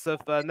difference of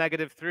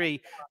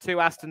 -3 to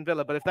Aston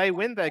Villa. But if they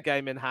win their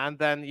game in hand,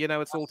 then you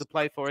know it's all to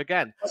play for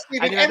again.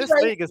 And you know this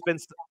league has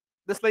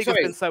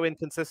been so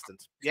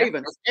inconsistent.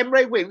 Stephen, if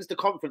Emre wins the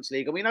Conference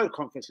League, and we know the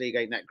Conference League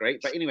ain't that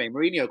great, but anyway,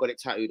 Mourinho got it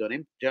tattooed on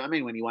him. Do you know what I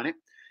mean? When he won it,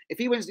 if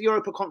he wins the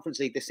Europa Conference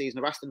League this season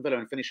of Aston Villa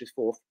and finishes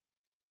 4th,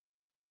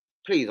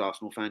 please,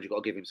 Arsenal fans, you've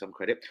got to give him some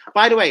credit.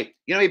 By the way,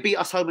 you know he beat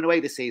us home and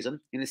away this season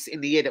in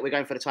the year that we're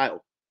going for the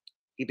title.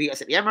 He beat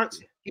us at the Emirates.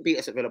 He beat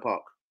us at Villa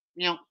Park.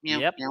 Meow, meow,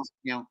 Yep. meow,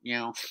 meow,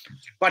 meow.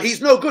 But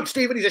he's no good,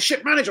 Stephen. He's a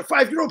shit manager.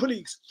 5 Europa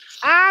Leagues.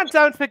 And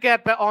don't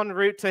forget that en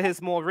route to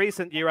his more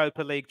recent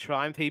Europa League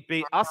triumph, he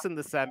beat us in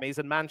the semis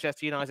and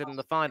Manchester United in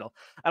the final.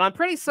 And I'm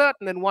pretty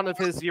certain in one of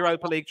his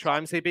Europa League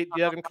triumphs, he beat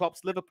Jurgen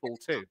Klopp's Liverpool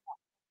too.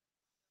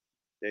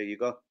 There you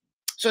go.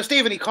 So,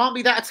 Stephen, he can't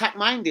be that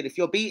attack-minded if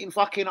you're beating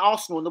fucking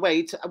Arsenal on the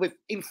way with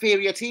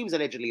inferior teams,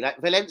 allegedly,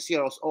 like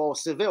Valencia or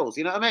Seville.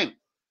 You know what I mean?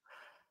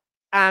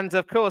 And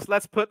of course,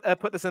 let's put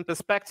this in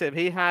perspective.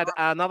 He had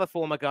another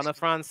former gunner,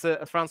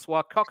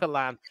 Francois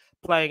Coquelin,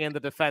 playing in the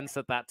defence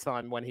at that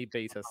time when he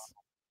beat us.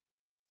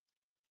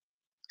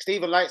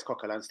 Stephen likes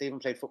Coquelin. Stephen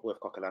played football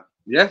with Coquelin.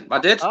 Yeah, I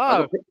did.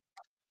 Oh.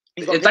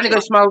 If Danny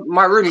goes to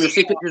my room, you'll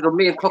see pictures of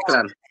me and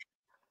Coquelin.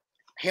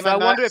 So I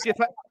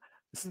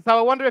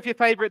wonder if your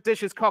favourite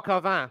dish is coq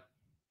au vin.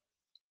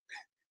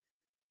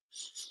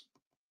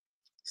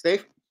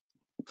 Steve?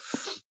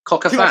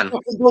 Coq au vin.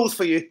 Balls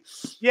for you.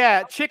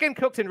 Yeah, chicken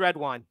cooked in red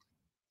wine.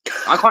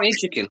 I can't eat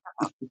chicken.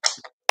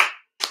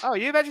 Oh,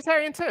 you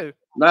vegetarian too?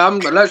 No, I'm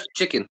allergic to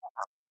chicken.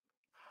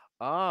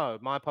 Oh,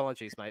 my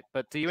apologies, mate.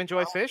 But do you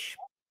enjoy fish?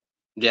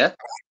 Yeah.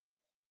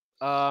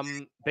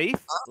 Beef,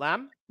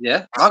 lamb?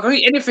 Yeah. I can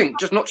eat anything,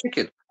 just not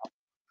chicken.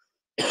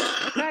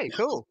 Okay,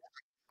 cool.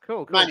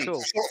 Cool.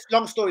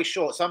 Long story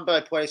short, some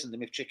bird poisoned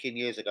him with chicken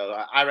years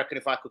ago. I reckon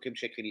if I cook him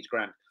chicken, he's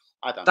grand.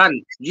 I don't.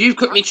 Dan, you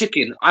cooked me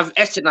chicken. I've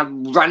ate it and I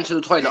ran to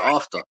the toilet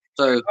after.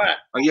 So, right.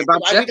 Are you a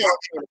bad chef?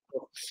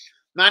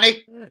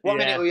 Manny, what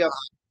minute were you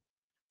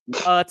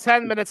on?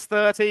 10 minutes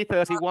 30,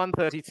 31,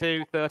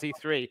 32,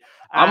 33.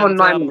 I'm on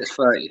 9 minutes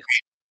 30.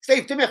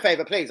 Steve, do me a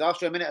favour, please. I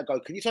asked you a minute ago.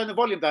 Can you turn the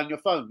volume down on your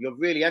phone? You're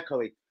really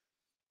echoey.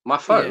 My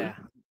phone? Yeah.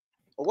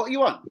 Or what are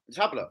you on? The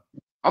tablet?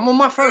 I'm on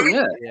my phone,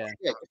 yeah.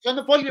 Turn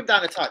the volume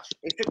down a touch.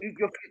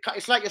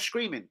 It's like you're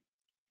screaming.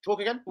 Talk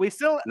again. We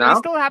still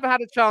haven't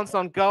had a chance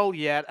on goal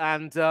yet,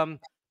 and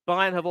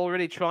Bayern have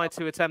already tried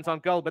to attempt on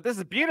goal. But this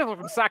is beautiful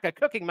from Saka,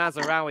 cooking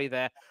Mazraoui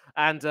there.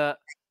 And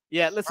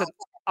yeah, listen,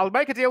 I'll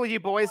make a deal with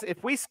you boys.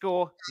 If we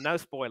score, no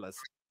spoilers.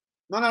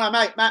 No,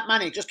 mate,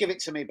 Manny, just give it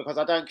to me because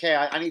I don't care.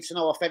 I need to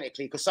know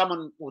authentically because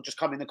someone will just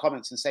come in the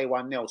comments and say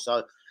 1-0.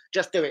 So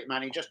just do it,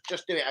 Manny. Just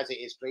do it as it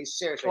is, please.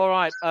 Seriously. All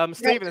right,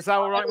 Stephen, is that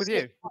all right with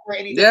you?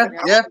 Yeah.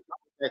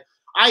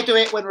 I do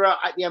it when we're at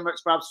the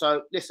Emirates, bruv.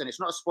 So listen, it's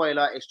not a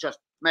spoiler. It's just,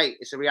 mate,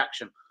 it's a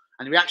reaction,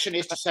 and the reaction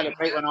is to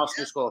celebrate when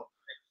Arsenal score.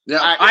 Yeah,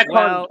 I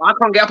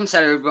can't get up and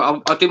celebrate,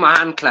 but I'll do my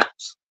hand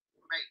claps.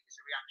 Mate, it's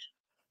a reaction.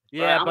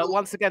 Yeah, but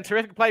once again,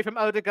 terrific play from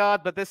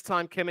Odegaard, but this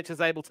time Kimmich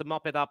is able to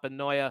mop it up and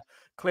Neuer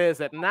clears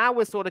it. Now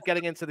we're sort of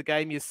getting into the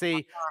game. You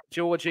see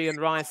Georgie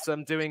and Rice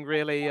doing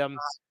really,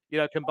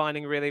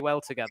 combining really well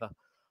together.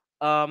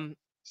 The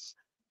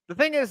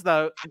thing is,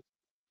 though,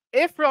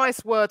 if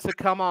Rice were to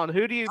come on,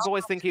 who do you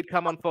boys think he'd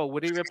come on for?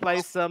 Would he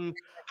replace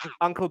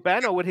Uncle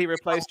Ben or would he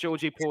replace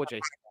Georgie Porgy?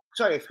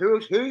 Sorry, if who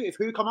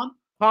come on?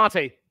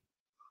 Partey.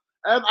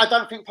 I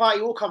don't think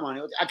Partey will come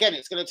on. Again,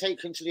 it's going to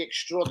take him to the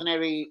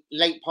extraordinary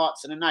late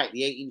parts of the night,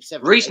 the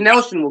 1870s. Reece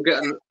Nelson will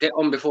get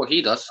on before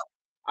he does.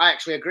 I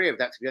actually agree with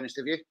that, to be honest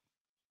with you.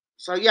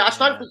 So, yeah, I just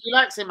don't think he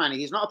likes him, Manny.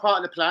 He's not a part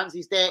of the plans.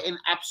 He's there in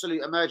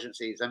absolute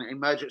emergencies and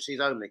emergencies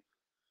only.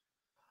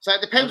 So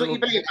it depends what you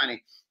believe,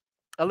 Manny.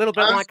 A little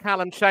bit like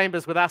Callum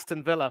Chambers with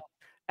Aston Villa.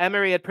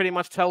 Emery had pretty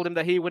much told him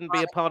that he wouldn't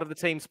be a part of the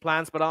team's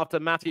plans, but after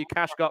Matthew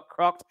Cash got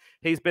crocked,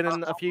 he's been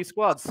in a few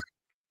squads.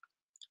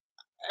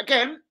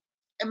 Again,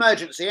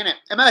 emergency, innit?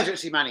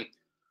 Emergency, Manny.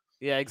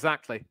 Yeah,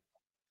 exactly.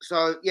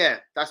 So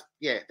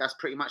that's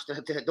pretty much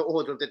the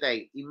order of the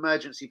day.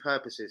 Emergency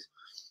purposes.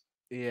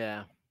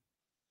 Yeah.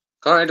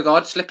 Go ahead,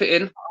 Odegaard, slip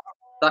it in.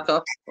 Back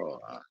up.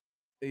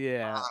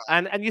 Yeah,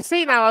 and you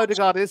see now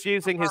Odegaard is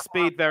using his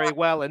speed very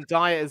well, and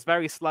Dyer is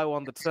very slow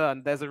on the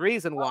turn. There's a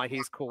reason why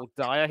he's called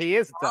Dyer. He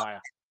is Dyer.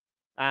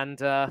 And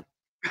there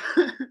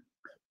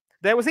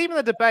was even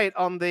a debate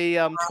on the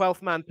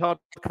 12th Man podcast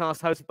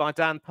hosted by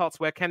Dan Potts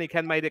where Kenny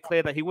Ken made it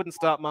clear that he wouldn't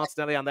start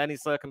Martinelli under any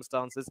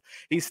circumstances.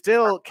 He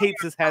still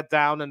keeps his head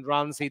down and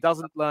runs. He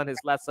doesn't learn his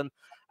lesson.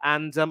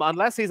 And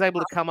unless he's able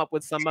to come up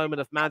with some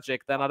moment of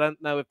magic, then I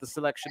don't know if the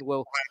selection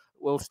will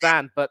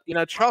stand. But,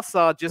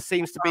 Trossard just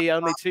seems to be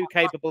only too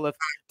capable of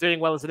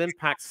doing well as an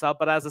impact sub,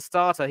 but as a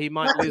starter, he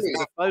might lose a bit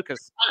of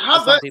focus.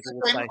 Some people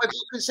will say. Whether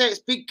you can say it's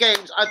big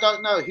games, I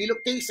don't know. He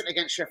looked decent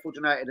against Sheffield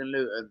United and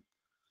Luton.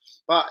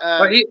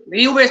 But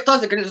he always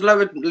does against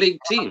lower league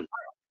team.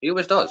 He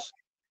always does.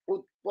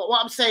 Well,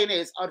 what I'm saying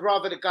is, I'd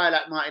rather the guy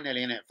like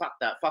Martinelli, innit? Fuck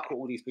that. Fuck what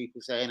all these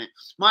people say, innit?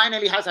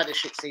 Martinelli has had a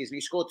shit season.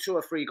 He scored 2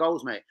 or 3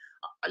 goals, mate.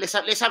 Let's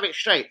have it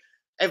straight.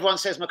 Everyone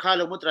says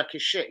Mykhailo Mudryk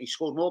is shit. He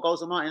scored more goals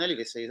than Martinelli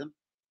this season.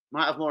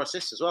 Might have more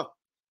assists as well.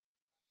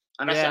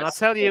 And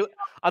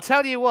I'll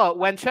tell you what.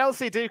 When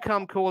Chelsea do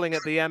come calling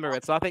at the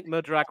Emirates, I think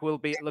Mudryk will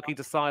be looking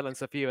to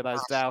silence a few of those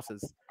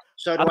doubters.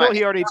 So I thought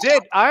he already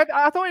did.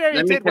 I thought he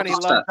already did when he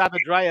loved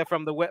Papadrea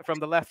from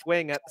the left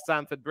wing at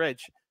Stamford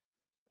Bridge.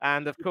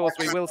 And of course,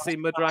 we will see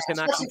Mudryk in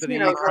action for the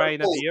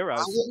Ukraine at the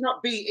Euros. He would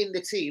not be in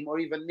the team or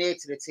even near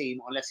to the team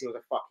unless he was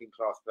a fucking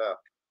class player.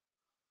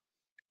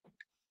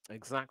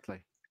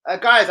 Exactly.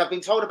 Guys, I've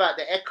been told about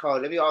the echo.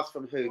 Let me ask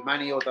from who?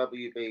 Manny or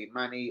WB?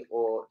 Manny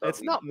or WB?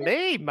 It's not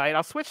me, mate.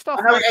 I switched off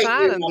my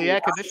fan and the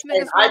air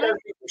conditioning is running. I don't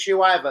think it's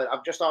you either.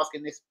 I'm just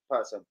asking this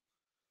person.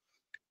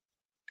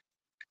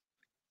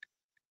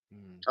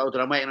 Hold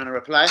on, I'm waiting on a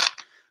reply.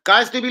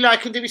 Guys, do be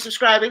liking, do be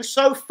subscribing.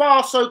 So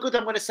far, so good,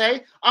 I'm going to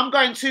say. I'm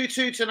going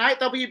 2-2 tonight.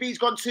 WB's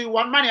gone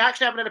 2-1. Manny, I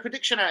actually haven't had a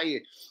prediction out of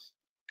you.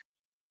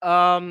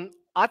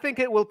 I think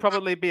it will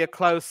probably be a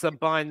close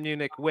Bayern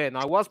Munich win.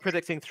 I was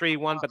predicting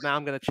 3-1, but now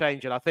I'm going to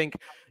change it. I think,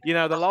 you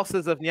know, the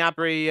losses of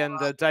Gnabry and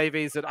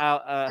Davies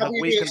have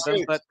weakened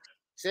them. But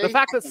the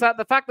fact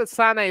that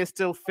Sané is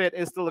still fit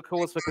is still a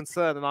cause for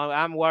concern. And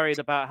I am worried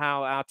about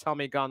how our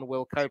Tommy gun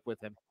will cope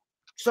with him.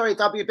 Sorry,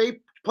 WB.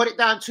 Put it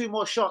down 2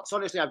 more shots.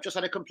 Honestly, I've just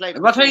had a complaint.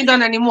 If I turn you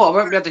down anymore, I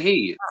won't be able to hear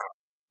you.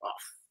 Oh,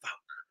 fuck.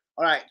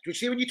 All right. Do you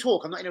see when you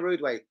talk? I'm not in a rude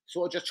way.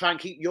 Sort of just try and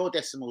keep your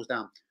decimals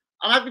down.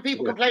 I'm having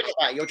people complain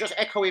about it. You're just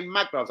echoing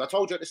mad, bros. I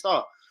told you at the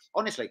start.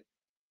 Honestly.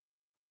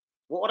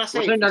 What would I say?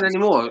 I'll turn it down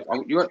anymore.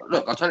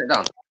 Look, I'll turn it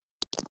down.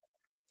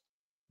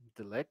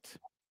 Delete.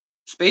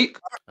 Speak.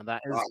 And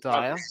that is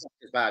dial.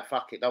 It's bad.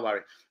 Fuck it. Don't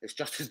worry. It's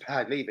just as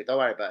bad. Leave it. Don't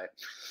worry about it.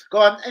 Go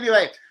on.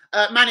 Anyway,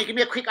 Manny, give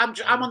me a quick.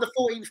 I'm on the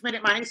 14th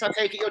minute, Manny, so I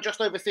take it you're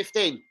just over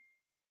 15.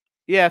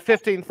 Yeah,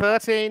 15,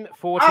 13,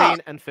 14,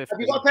 and 15.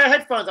 Have you got a pair of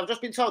headphones? I've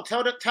just been told.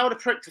 Tell the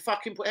prick to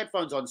fucking put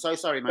headphones on. So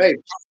sorry, man. Hey,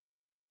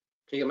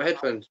 can you get my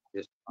headphones?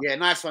 Yes. Yeah,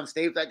 nice one,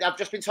 Steve. I've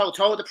just been told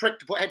the prick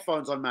to put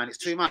headphones on, man. It's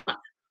too much. I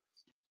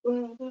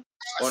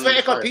swear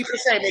to God, people are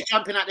saying they're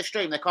jumping out the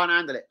stream. They can't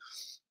handle it.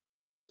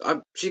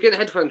 She's getting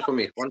headphones from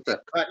me. 1 sec.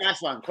 All right,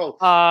 nice one. Cool.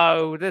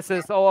 Oh, this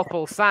is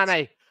awful.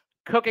 Sané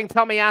cooking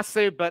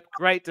Tomiyasu, but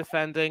great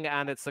defending,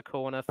 and it's a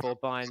corner for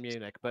Bayern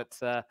Munich. But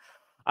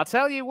I'll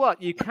tell you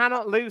what, you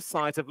cannot lose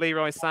sight of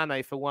Leroy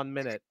Sané for 1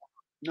 minute.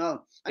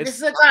 No. And this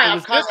is a guy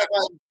I've kind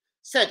of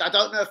said, I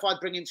don't know if I'd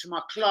bring him to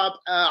my club.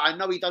 I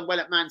know he done well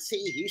at Man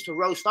City. He used to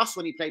roast us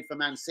when he played for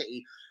Man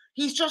City.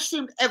 He's just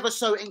seemed ever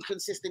so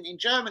inconsistent in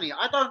Germany.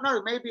 I don't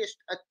know. Maybe it's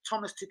a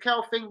Thomas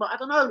Tuchel thing, but I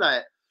don't know,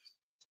 like.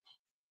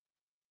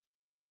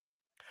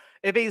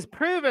 If he's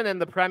proven in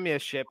the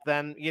Premiership,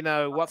 then, you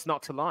know, what's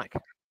not to like?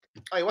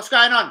 Hey, what's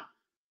going on?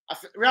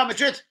 Real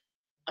Madrid.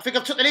 I think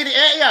I've took the lead at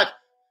Etihad.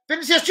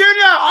 Vinicius Jr.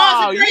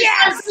 Oh,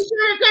 yes!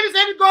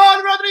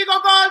 Goal, Rodrigo,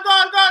 goal,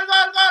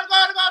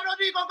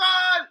 Rodrigo,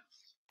 goal.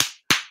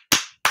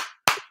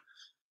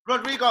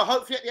 Rodrigo,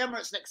 hopefully at the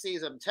Emirates next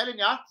season. I'm telling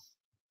ya.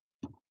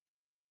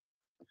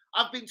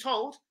 I've been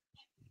told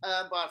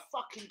by a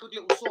fucking good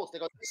little source. They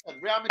got this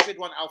one. Real Madrid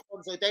want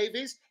Alphonso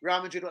Davies.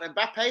 Real Madrid want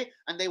Mbappe.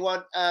 And they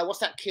want, what's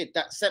that kid,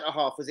 that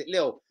centre-half? Was it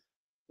Lille?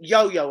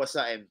 Yo-Yo or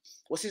something.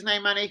 What's his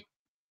name, Manny?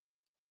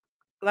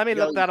 Let me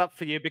look that up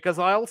for you, because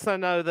I also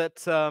know that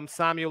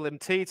Samuel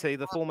Umtiti,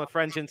 the former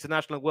French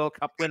International World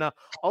Cup winner,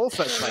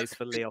 also plays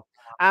for Lille,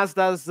 as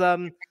does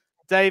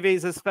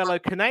Davies' fellow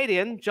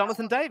Canadian,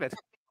 Jonathan David.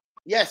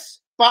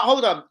 Yes, but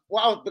hold on.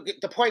 Well,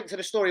 the point to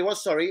the story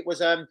was,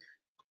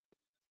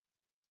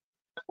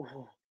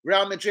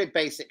 Real Madrid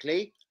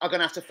basically are going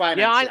to have to finance.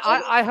 Yeah,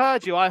 I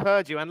heard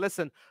you. And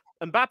listen,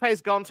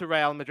 Mbappe's gone to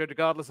Real Madrid,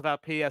 regardless of how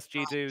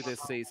PSG do this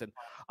season.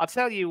 I'll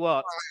tell you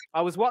what,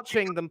 I was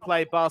watching them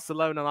play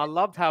Barcelona, and I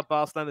loved how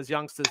Barcelona's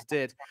youngsters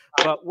did.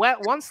 But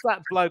once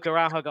that bloke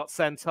Araujo got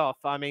sent off,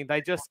 I mean,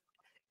 they just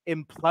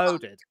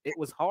imploded. It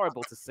was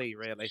horrible to see,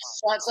 really.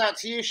 Shouts out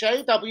to you,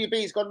 Shay.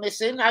 WB's gone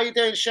missing. How you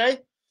doing, Shay?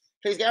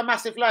 Please get a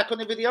massive like on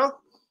the video.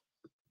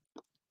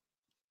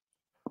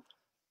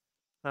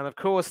 And of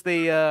course,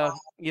 the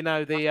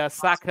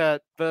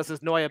Saka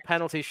versus Neuer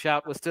penalty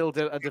shout was still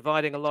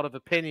dividing a lot of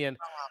opinion.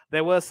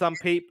 There were some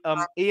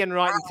people, Ian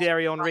Wright and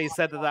Thierry Henry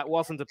said that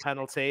wasn't a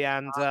penalty,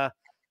 and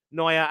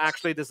Neuer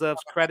actually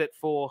deserves credit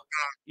for,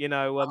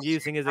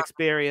 using his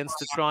experience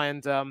to try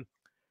and,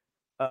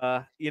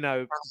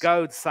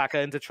 goad Saka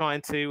into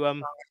trying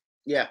to,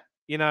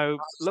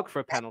 look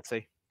for a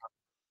penalty.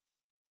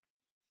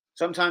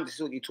 Sometimes this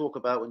is what you talk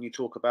about when you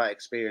talk about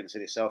experience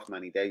in itself,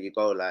 Manny. There you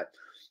go, like.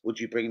 Would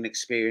you bring an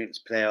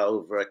experienced player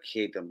over a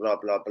kid and blah,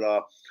 blah,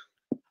 blah?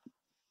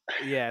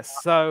 Yes.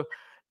 So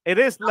it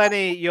is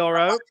Lenny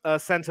Yoro,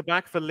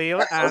 centre-back for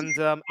Lille. And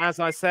as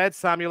I said,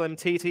 Samuel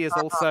Umtiti is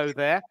also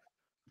there,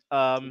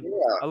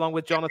 along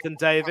with Jonathan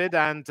David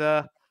and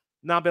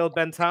Nabil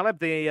Bentaleb,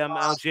 the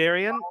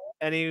Algerian.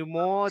 Any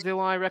more do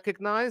I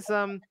recognise?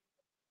 Thiago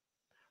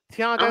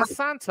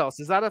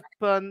Santos. Is that a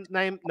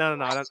name? No,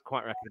 I don't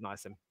quite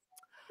recognise him.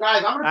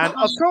 Guys,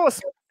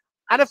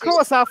 And of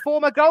course, our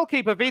former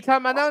goalkeeper, Vito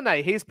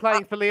Manone, he's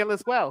playing for Lille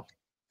as well.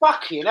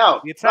 Fuck you know.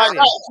 Right,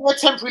 for a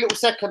temporary little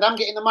second, I'm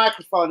getting the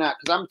microphone out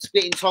because I'm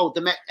getting told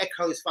the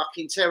echo is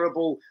fucking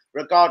terrible,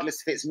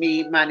 regardless if it's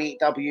me, Manny,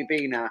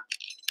 WB now.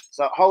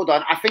 So hold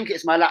on. I think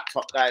it's my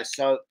laptop, guys.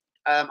 So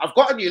I've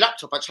got a new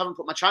laptop. I just haven't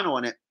put my channel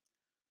on it.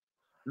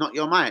 Not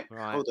your mic.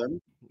 Right. Hold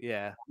on.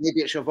 Yeah.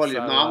 Maybe it's your volume.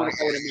 So, No, I'm going to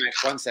go with the mic.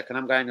 1 second.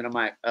 I'm going to the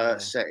mic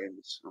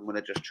settings. I'm going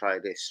to just try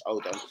this.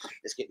 Hold on.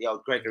 Let's get the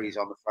old Gregory's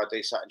on before I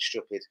do something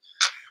stupid.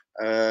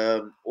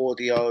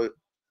 Audio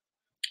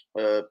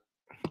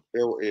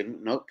built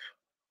in. Nope.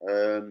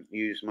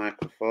 Use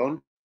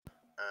microphone.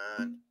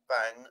 And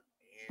bang.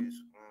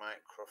 Use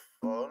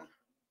microphone.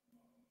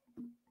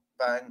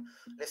 Bang.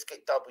 Let's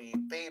get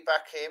WB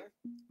back in.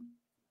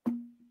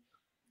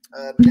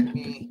 Let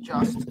me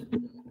just.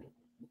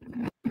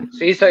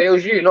 See, so it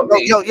was you, not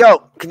me. Yo.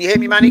 Can you hear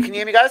me, Manny? Can you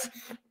hear me, guys?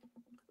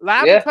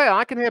 Loud and clear.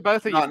 I can hear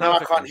both of you. No,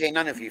 I can't hear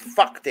none of you.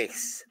 Fuck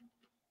this.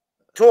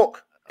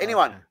 Talk.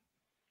 Anyone? Okay.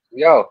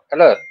 Yo,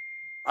 hello.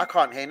 I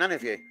can't hear none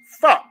of you.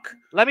 Fuck.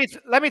 Let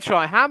me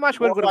try. How much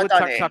wood would a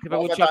woodchuck chuck if a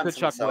woodchuck could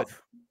chuck wood?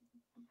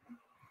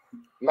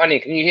 Manny,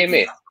 can you hear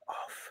me?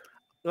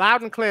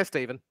 Loud and clear,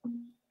 Stephen.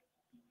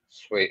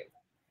 Sweet.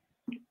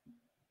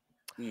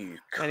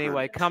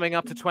 Anyway, coming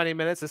up to 20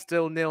 minutes, it's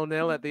still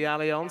 0-0 at the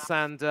Allianz,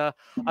 and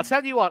I'll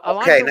tell you what, I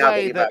like the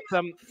way that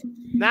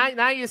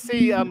now you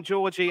see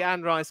Georgie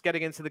and Rice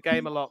getting into the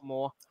game a lot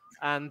more,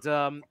 and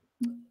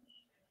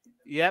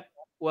yep,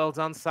 well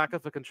done, Saka,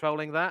 for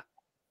controlling that.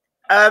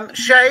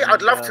 Shay,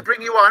 I'd love to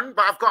bring you on,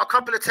 but I've got a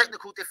couple of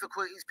technical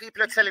difficulties.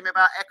 People are telling me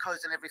about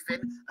echoes and everything,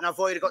 and I've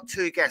already got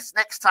 2 guests.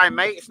 Next time,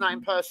 mate, it's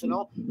nothing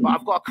personal, but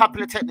I've got a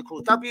couple of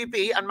technicals.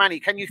 WB and Manny,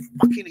 can you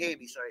fucking hear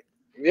me? Sorry.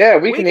 Yeah,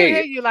 we can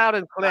hear you loud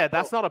and clear.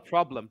 That's not a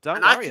problem.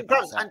 Don't worry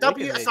about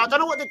that. So I don't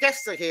know what the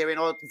guests are hearing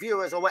or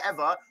viewers or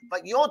whatever,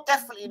 but you're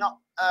definitely not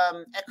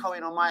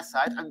echoing on my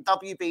side, and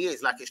WB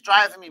is. Like, it's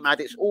driving me mad.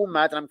 It's all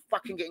mad, and I'm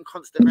fucking getting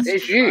constant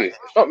messages. It's you. It's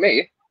not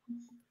me.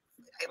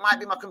 It might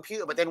be my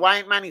computer, but then why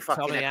ain't Manny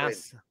fucking echoing?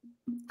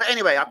 But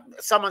anyway,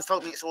 someone's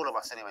told me it's all of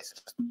us anyway, so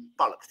just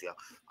bollocks to you.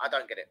 I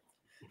don't get it.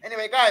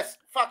 Anyway, guys,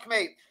 fuck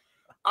me.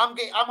 I'm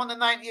on the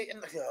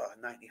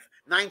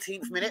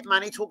 19th minute.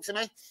 Manny, talk to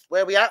me.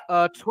 Where are we at?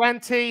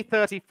 20,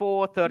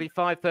 34,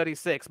 35,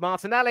 36.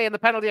 Martinelli in the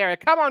penalty area.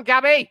 Come on,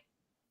 Gabby.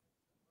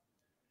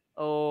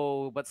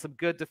 Oh, but some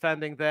good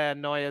defending there.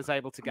 Neuer's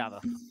able to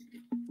gather.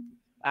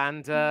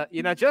 And,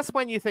 you know, just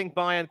when you think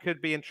Bayern could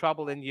be in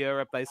trouble in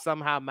Europe, they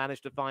somehow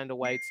managed to find a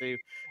way to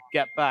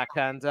get back.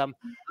 And,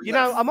 you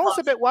know, I'm also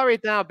a bit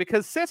worried now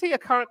because City are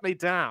currently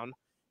down.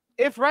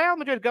 If Real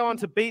Madrid go on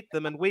to beat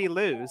them and we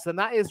lose, then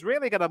that is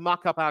really going to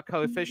muck up our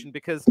coefficient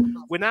because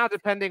we're now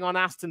depending on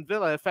Aston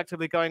Villa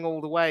effectively going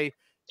all the way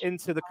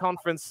into the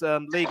Conference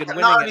League and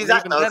winning it. Even then,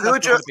 that's not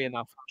going to be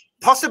enough.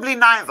 Possibly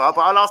neither, but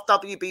I'll ask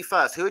WB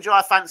first. Who would you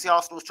fancy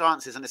Arsenal's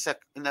chances in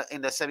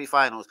the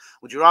semi-finals?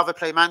 Would you rather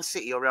play Man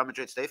City or Real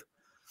Madrid, Steve?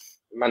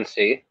 Man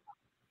City.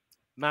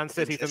 Man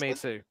City for me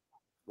too.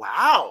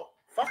 Wow,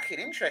 fucking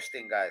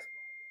interesting, guys.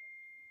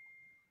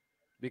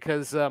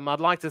 Because I'd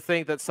like to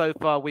think that so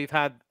far we've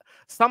had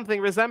something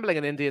resembling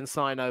an Indian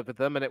sign over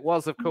them, and it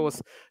was, of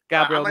course,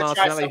 Gabriel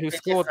Martinelli who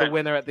scored the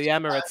winner at the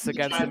Emirates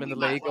against them in the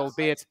league,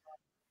 albeit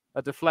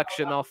a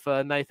deflection off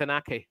Nathan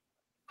Ake.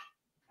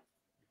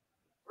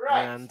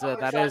 Right. And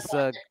that is...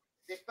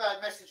 This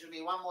bird messaged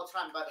me one more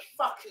time about the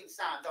fucking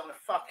sound.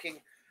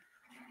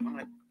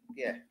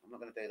 Yeah, I'm not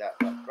going to do that.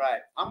 But,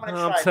 right,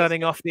 I'm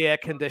turning off the air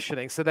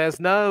conditioning, so there's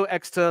no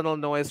external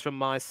noise from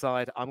my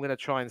side. I'm going to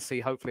try and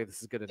see. Hopefully,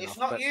 this is good enough. It's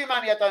not you,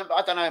 Manny. I don't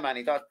know,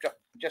 Manny. I don't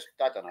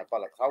know.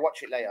 Bollocks. I'll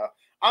watch it later.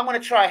 I'm going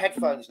to try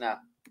headphones now.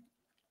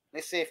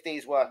 Let's see if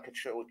these work. A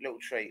little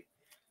treat.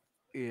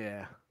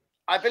 Yeah.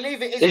 I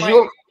believe it is.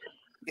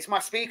 It's my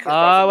speaker.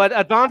 Oh,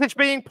 advantage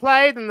being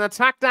played and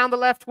attack down the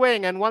left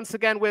wing, and once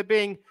again we're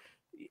being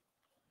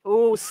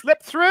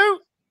slipped through.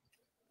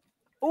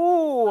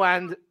 Oh,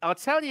 and I'll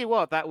tell you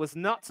what, that was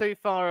not too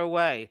far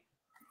away.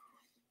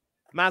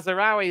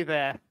 Mazraoui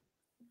there,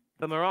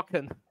 the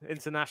Moroccan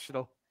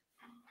international.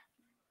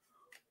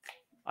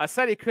 I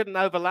said he couldn't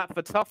overlap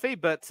for Toffee,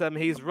 but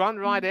he's run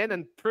right in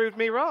and proved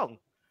me wrong.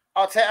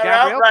 I'll take her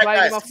Gabriel out. Right, playing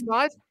guys. him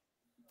offside.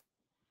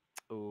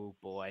 Oh,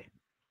 boy.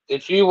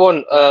 Did you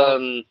want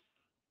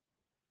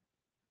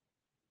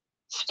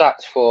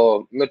stats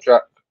for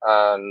Mudryk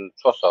and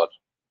Trossard?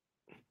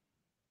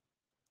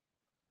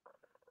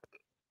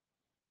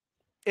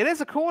 It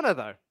is a corner,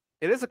 though.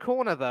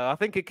 I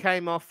think it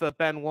came off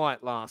Ben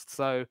White last.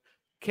 So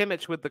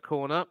Kimmich with the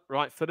corner,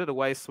 right-footed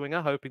away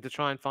swinger, hoping to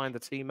try and find the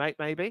teammate,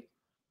 maybe.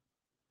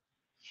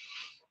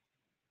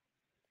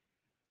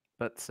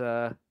 But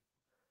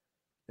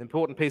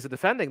important piece of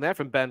defending there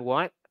from Ben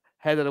White.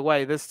 Headed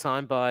away this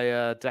time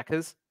by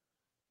Deckers.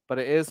 But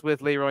it is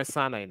with Leroy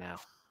Sané now.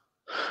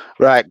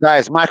 Right,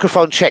 guys,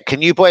 microphone check.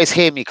 Can you boys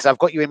hear me? Because I've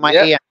got you in my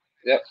ear.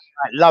 Yep.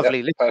 Right, lovely.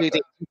 Yep, Let's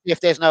see if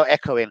there's no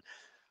echoing.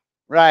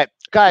 Right,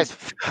 guys,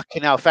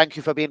 fucking hell, thank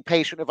you for being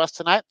patient with us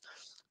tonight.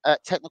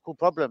 Technical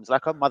problems,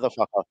 like a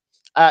motherfucker.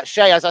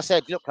 Shay, as I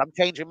said, look, I'm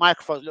changing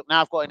microphones. Look,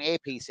 now I've got an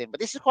earpiece in. But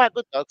this is quite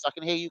good, though, because I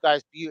can hear you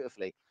guys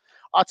beautifully.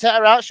 I'll tell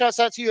her out. Shouts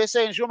out to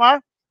USA and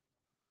Jumar.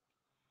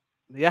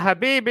 Ya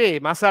Habibi,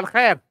 Masal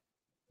Khair.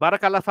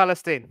 Barakallah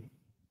Palestine.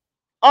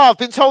 Oh, I've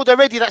been told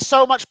already. That's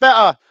so much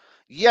better.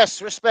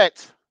 Yes,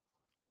 respect.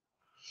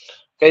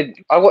 Okay,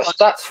 I got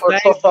stats for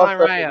Trossard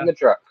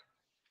versus Mudryk.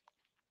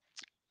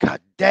 God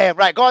damn.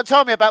 Right, go on,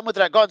 tell me about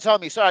Mudrak. Go on, tell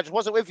me. Sorry, I just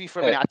wasn't with you for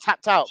a minute. I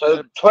tapped out.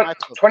 So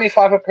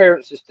 25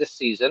 appearances this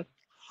season,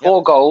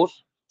 4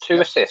 goals,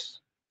 2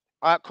 assists.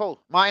 All right,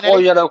 cool.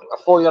 Martinelli?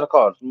 4 yellow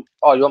cards.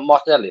 Oh, you want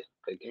Martinelli?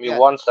 Okay, give me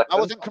 1 second. I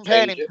wasn't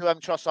comparing him to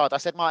Trossard. I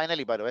said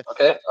Martinelli, by the way.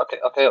 Okay.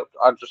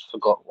 I just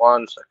forgot.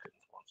 1 second.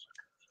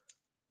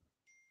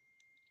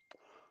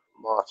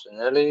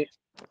 Martinelli.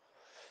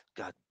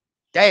 God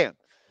damn.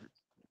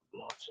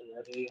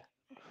 Martinelli.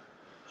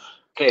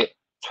 Okay,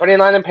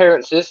 29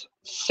 appearances,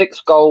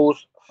 6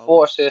 goals,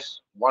 4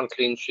 assists, 1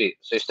 clean sheet.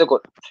 So he's still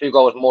got 2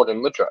 goals more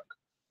than Mudrak.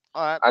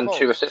 All right, and cool.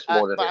 2 assists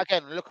more than him. But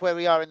again, look where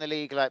we are in the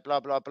league. Like blah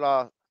blah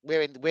blah.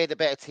 We're the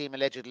better team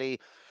allegedly.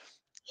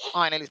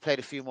 Martinelli's played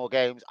a few more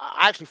games.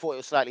 I actually thought it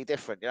was slightly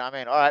different. You know what I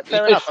mean? All right,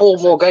 fair enough. He played 4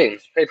 more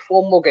games. Played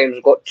 4 more games.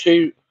 Got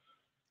 2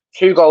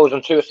 goals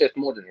and 2 assists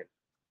more than him.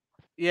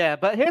 Yeah,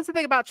 but here's the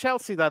thing about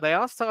Chelsea, though. They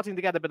are starting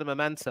to get a bit of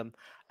momentum,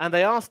 and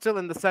they are still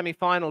in the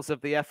semi-finals of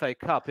the FA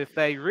Cup. If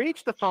they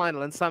reach the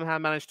final and somehow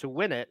manage to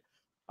win it,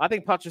 I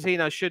think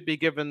Pochettino should be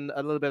given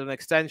a little bit of an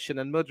extension,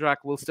 and Mudrak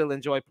will still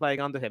enjoy playing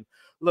under him.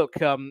 Look,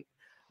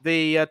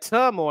 the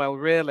turmoil,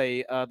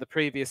 really, the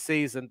previous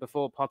season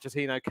before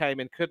Pochettino came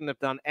in couldn't have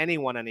done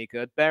anyone any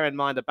good. Bear in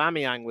mind,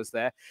 Aubameyang was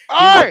there. He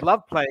would have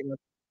loved playing.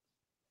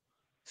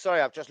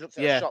 Sorry, I've just looked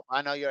at the shop.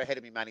 I know you're ahead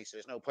of me, Manny, so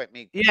there's no point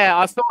me. Yeah,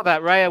 I saw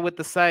that Raya with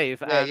the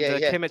save, and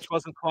Kimmich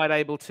wasn't quite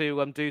able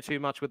to do too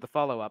much with the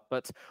follow-up.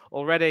 But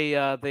already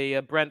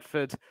the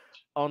Brentford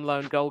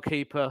on-loan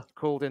goalkeeper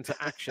called into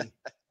action.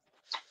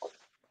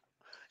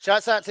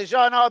 Shouts out to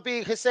Jean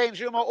RB, Hussein,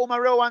 Juma, all my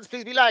real ones.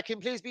 Please be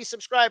liking, please be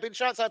subscribing.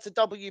 Shouts out to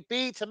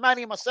WB, to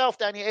Manny, myself,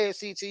 Danny,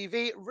 AFC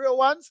TV, real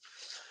ones.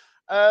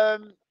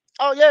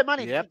 Oh yeah,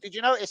 Manny, did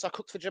you notice I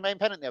cooked for Jermaine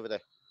Pennant the other day?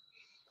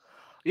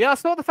 Yeah, I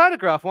saw the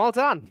photograph. Well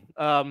done.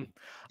 I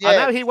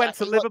know he went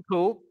to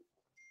Liverpool.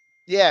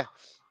 Yeah,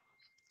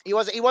 he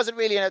wasn't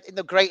really in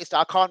the greatest.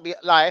 I can't be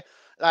lie.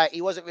 Like,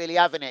 he wasn't really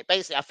having it.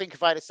 Basically, I think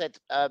if I'd have said,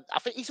 I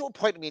think he sort of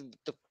pointed me in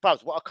the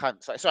bros. What a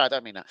cunt! Sorry, I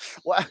don't mean that.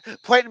 What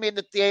pointed me in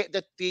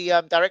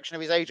the direction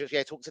of his agents.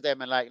 Yeah, talk to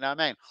them and like, you know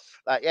what I mean?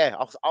 Like, yeah,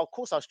 of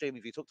course I'll stream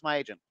with you. Talk to my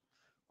agent.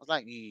 I was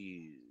like,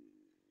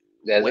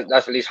 yeah,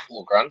 that's at least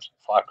 4 grand,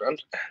 5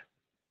 grand.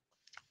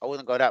 I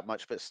wouldn't go that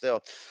much, but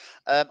still.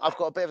 I've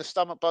got a bit of a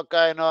stomach bug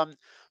going on,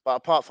 but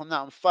apart from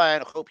that, I'm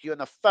fine. I hope you and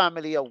the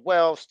family are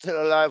well,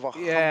 still alive.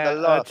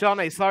 Yeah,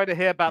 Johnny, sorry to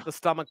hear about the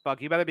stomach bug.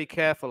 You better be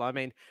careful. I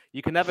mean,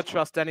 you can never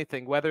trust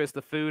anything, whether it's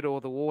the food or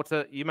the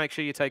water. You make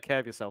sure you take care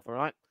of yourself, all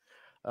right?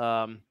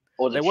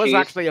 There was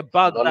actually a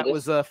bug that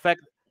was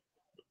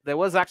There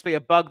was actually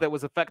a bug that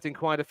was affecting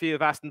quite a few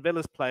of Aston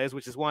Villa's players,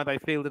 which is why they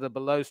fielded a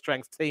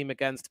below-strength team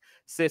against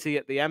City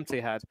at the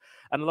Etihad.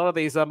 And a lot of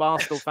these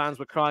Arsenal fans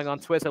were crying on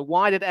Twitter,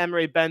 why did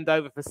Emery bend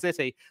over for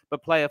City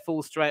but play a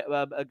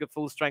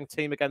full-strength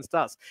team against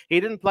us?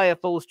 He didn't play a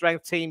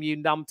full-strength team, you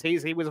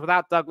numpties. He was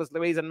without Douglas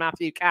Luiz and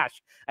Matthew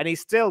Cash, and he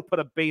still put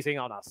a beating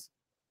on us.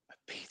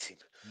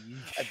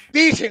 A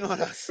beating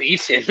on us.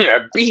 Beating.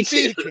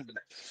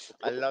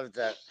 I love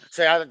that.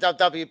 So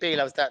WB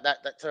loves that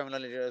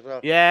terminology as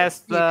well.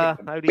 Yes,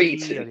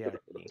 beating.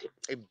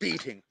 A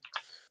beating.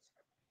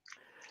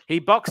 He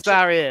boxed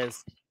our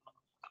ears.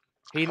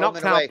 He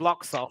knocked our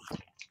blocks off.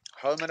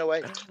 Home and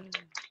away.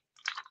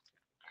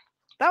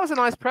 That was a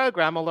nice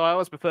program, although I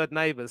always preferred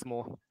Neighbours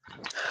more.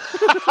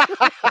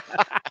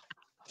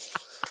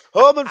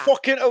 Home and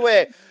fucking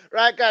away.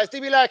 Right, guys, do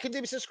be liking,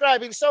 do be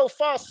subscribing. So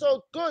far,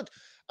 so good.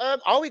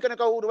 Are we going to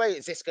go all the way?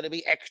 Is this going to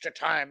be extra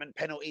time and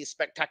penalties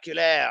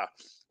spectacular?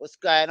 What's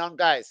going on,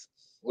 guys?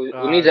 We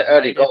need an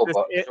early goal,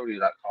 but it's already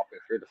like halfway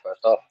through the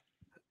first half.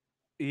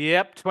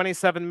 Yep,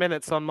 27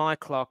 minutes on my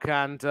clock.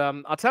 And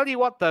I'll tell you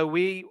what, though,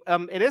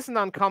 it isn't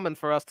uncommon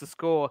for us to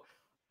score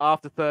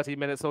after 30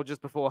 minutes or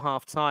just before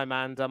half-time.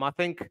 And I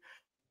think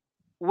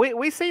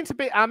we seem to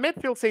be, our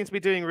midfield seems to be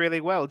doing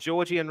really well.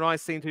 Georgie and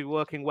Rice seem to be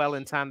working well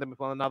in tandem with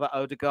one another.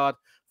 Odegaard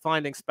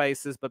finding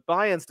spaces, but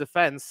Bayern's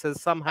defense has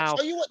somehow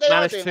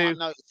managed to. I'm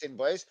noticing,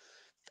 boys.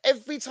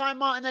 Every time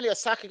Martinelli or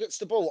Saka gets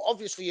the ball,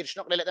 obviously you're just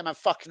not going to let them have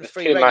fucking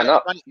free rein.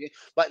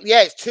 But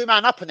yeah, it's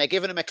 2-man up, and they're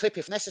giving him a clip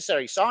if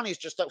necessary. Sane's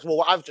just, well,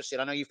 what I've just seen,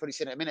 I know you've probably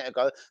seen it a minute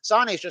ago.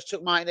 Sane's just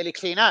took Martinelli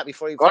clean out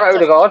before he. Got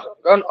Odegaard.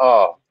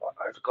 Oh,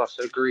 Odegaard's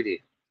so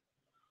greedy.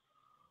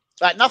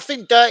 Like,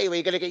 nothing dirty where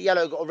you're going to get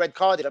yellow or red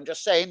carded. I'm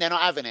just saying they're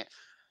not having it.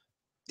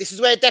 This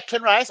is where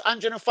Declan Rice,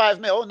 105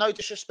 mil, no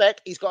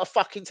disrespect, he's got to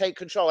fucking take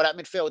control of that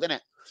midfield, isn't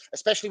it?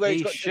 Especially where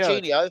he's got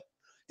Jorginho.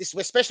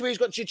 Especially where he's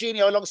got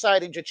Jorginho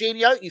alongside him.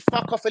 Jorginho, you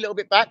fuck off a little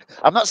bit back.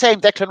 I'm not saying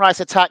Declan Rice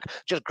attack.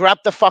 Just grab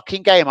the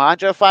fucking game.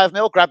 105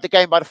 mil, grab the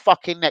game by the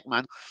fucking neck,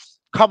 man.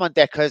 Come on,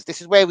 Deckers.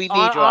 This is where we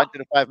need your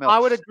 105 mil. I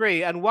would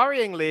agree. And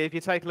worryingly, if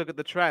you take a look at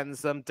the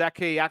trends,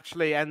 Decky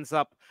actually ends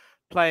up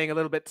playing a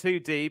little bit too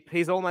deep.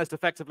 He's almost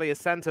effectively a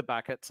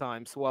centre-back at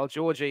times, while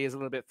Georgie is a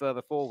little bit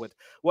further forward.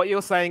 What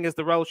you're saying is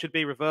the role should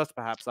be reversed,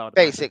 perhaps, I would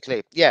basically,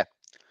 imagine. Yeah.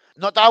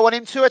 Not that I want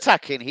him to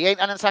attacking. He ain't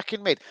an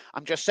attacking mid.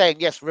 I'm just saying,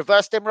 yes,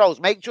 reverse them roles.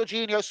 Make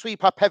Jorginho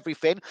sweep up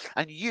everything,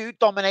 and you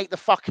dominate the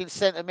fucking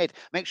centre mid.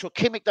 Make sure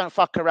Kimmich don't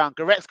fuck around.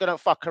 Goretzka don't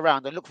fuck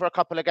around, and look for a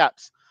couple of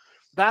gaps.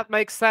 That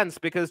makes sense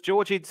because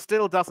Georgie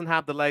still doesn't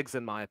have the legs,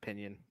 in my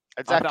opinion.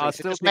 Exactly. I So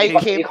still just think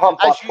make he him,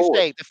 as you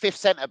say, the 5th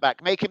centre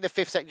back. Make him the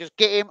 5th centre. Just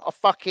get him a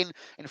fucking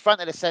in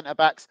front of the centre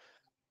backs.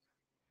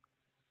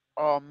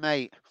 Oh,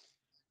 mate.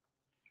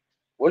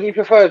 Would you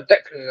prefer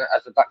Declan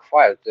as a back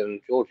 5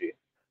 than Georgie?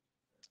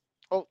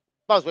 Oh,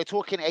 Buzz, we're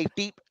talking a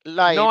deep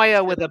line.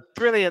 Neuer with a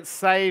brilliant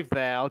save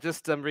there. I'll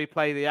just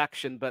replay the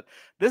action. But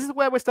this is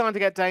where we're starting to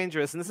get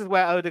dangerous. And this is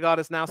where Odegaard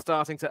is now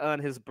starting to earn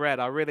his bread.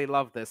 I really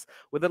love this.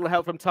 With a little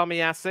help from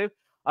Tomiyasu.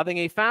 I think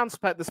he found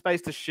the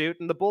space to shoot.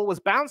 And the ball was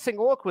bouncing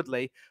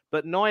awkwardly.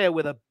 But Neuer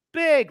with a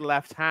big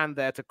left hand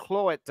there to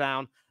claw it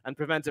down and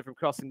prevent it from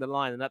crossing the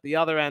line. And at the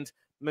other end,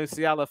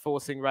 Musiala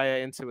forcing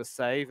Raya into a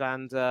save.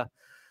 And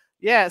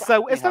yeah,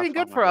 so it's looking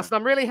good for us, and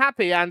I'm really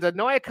happy. And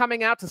Neuer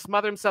coming out to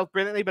smother himself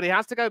brilliantly, but he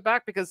has to go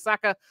back because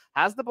Saka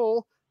has the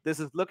ball. This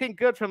is looking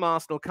good from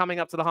Arsenal coming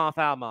up to the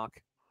half-hour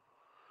mark.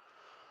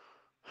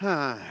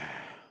 Sorry,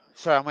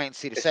 I'm waiting to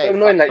see the save. It's so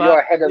annoying that you're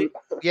ahead of...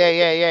 Yeah,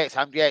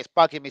 it's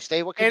bugging me,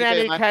 Steve. What can you do, man?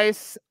 In any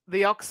case,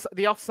 the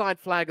offside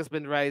flag has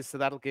been raised, so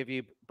that'll give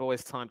you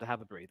boys time to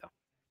have a breather.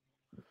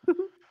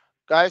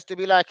 Guys, do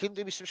we like him?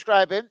 Do we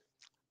subscribe him?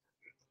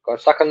 Got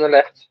Saka on the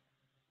left.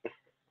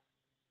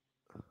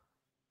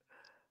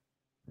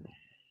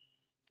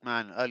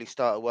 Man, early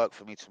start of work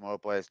for me tomorrow,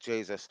 boys.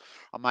 Jesus.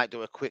 I might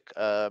do a quick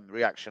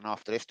reaction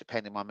after this,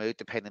 depending my mood,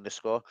 depending the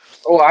score.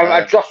 Oh,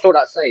 I just saw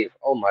that save.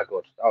 Oh, my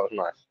God. That was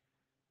nice.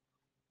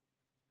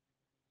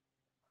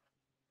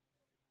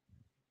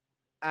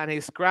 And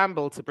he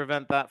scrambled to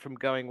prevent that from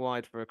going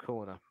wide for a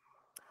corner.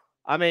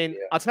 I mean,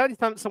 I'll tell you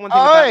something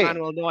about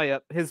Manuel Neuer.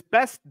 His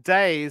best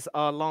days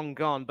are long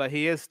gone, but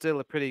he is still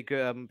a pretty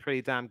good,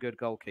 pretty damn good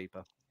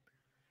goalkeeper.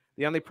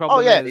 The only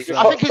problem is...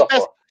 I think his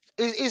best...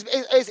 His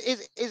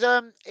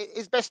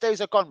best days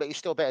are gone, but he's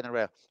still better than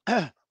Real.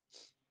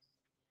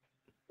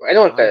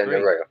 Anyone's better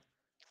than Real.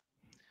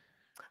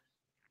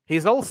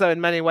 He's also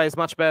in many ways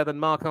much better than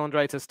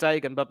Marc-Andre ter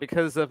Stegen, but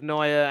because of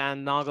Neuer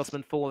and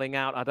Nagelsmann falling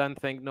out, I don't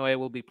think Neuer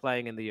will be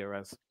playing in the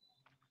Euros.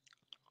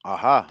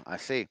 Aha, I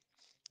see.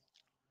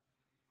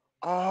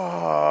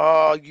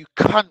 Oh, you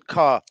cunt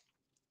car.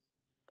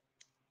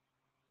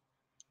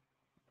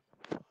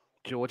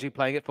 Georgie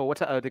playing it forward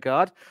to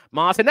Odegaard.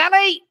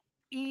 Martinelli!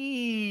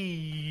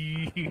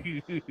 That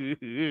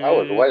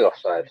was way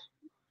offside.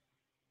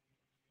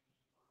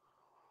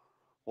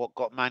 What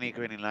got Manny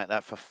grinning like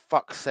that, for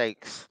fuck's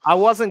sakes? I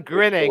wasn't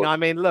grinning. I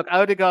mean, look,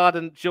 Odegaard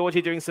and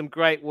Georgie doing some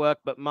great work,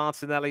 but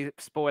Martinelli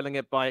spoiling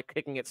it by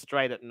kicking it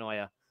straight at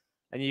Neuer.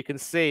 And you can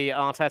see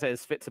Arteta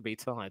is fit to be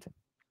tied.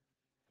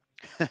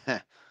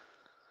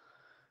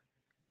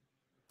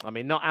 I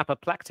mean, not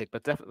apoplectic,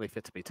 but definitely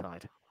fit to be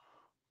tied.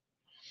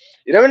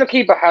 You know when the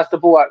keeper has the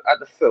ball at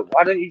the foot,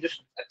 why don't you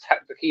just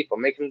attack the keeper,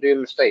 make him do a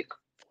mistake?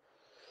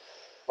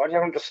 Why do you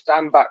have him just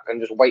stand back and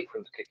just wait for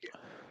him to kick you?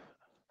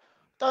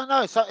 Don't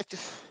know. So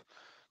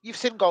you've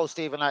seen goals,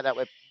 Stephen, like that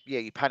where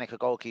you panic a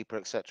goalkeeper,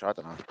 etc. I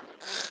don't know.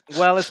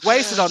 Well, it's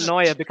wasted on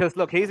Neuer because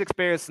look, he's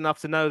experienced enough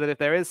to know that if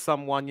there is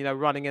someone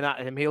running in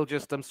at him, he'll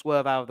just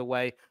swerve out of the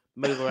way,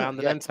 move around,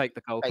 and then take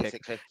the goal kick.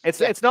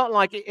 It's not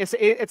like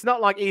it's not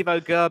like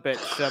Ivo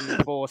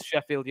Grbić for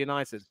Sheffield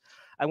United.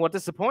 And what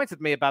disappointed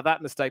me about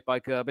that mistake by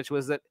Grbić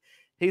was that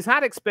he's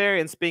had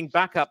experience being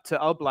back up to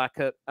Oblak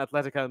at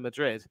Atletico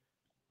Madrid.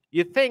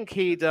 You'd think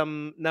he'd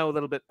know a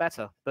little bit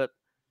better, but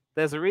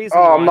there's a reason.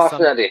 Oh,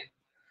 Martinelli!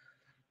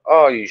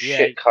 Oh, you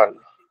shit cunt!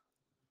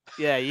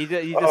 Yeah, you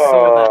just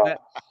saw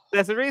that.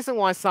 There's a reason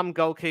why some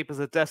goalkeepers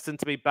are destined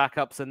to be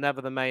backups and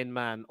never the main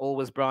man.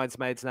 Always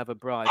bridesmaids, never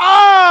brides.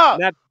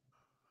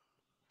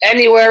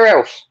 Anywhere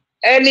else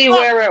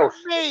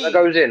that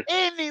goes in.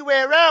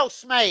 Anywhere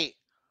else, mate.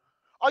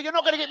 Oh, you're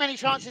not going to get many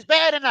chances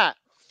better than that.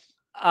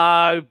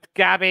 Oh,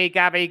 Gabby,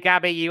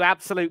 you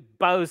absolute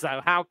bozo.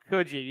 How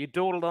could you? You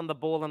dawdled on the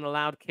ball and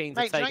allowed Keane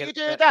to take it. You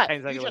do that.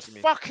 You just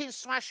fucking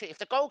smash it. If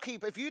the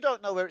goalkeeper, if you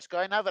don't know where it's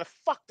going, how the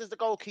fuck does the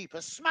goalkeeper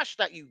smash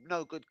that, you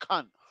no good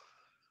cunt?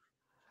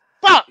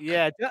 Fuck!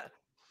 Yeah,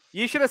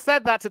 you should have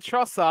said that to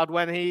Trossard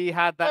when he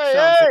had that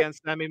chance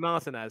against Emi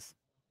Martinez.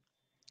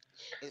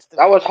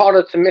 That was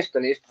harder to miss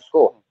than it is to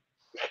score.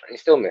 He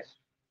still missed.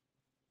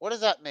 What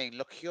does that mean?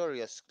 Look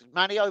curious.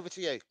 Manny, over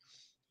to you.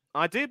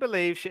 I do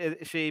believe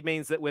she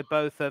means that we're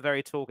both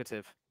very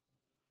talkative.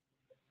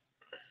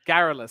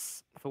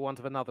 Garrulous, for want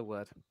of another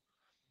word.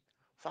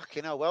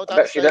 Fucking hell, well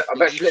done.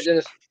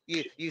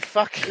 You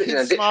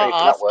fucking smart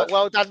ass, but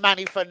well done,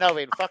 Manny, for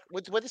knowing.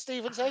 What did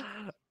Stephen say?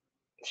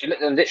 She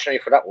looked in the dictionary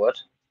for that word.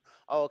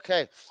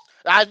 Okay.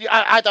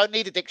 I don't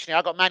need a dictionary.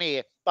 I got Manny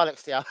here.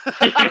 Bollocks to you.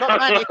 I got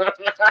Manny.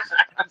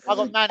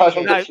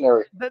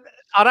 No,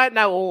 I don't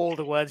know all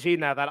the words. You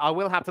know that. I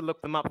will have to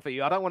look them up for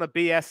you. I don't want to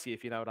BS you,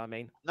 if you know what I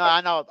mean. No, I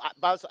know.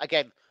 But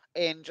again,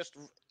 you're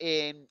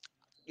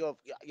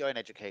an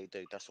educated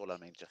dude. That's all I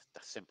mean. Just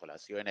as simple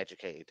as you're an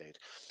educated dude.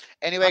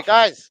 Anyway,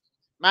 guys,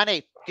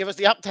 Manny, give us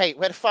the update.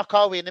 Where the fuck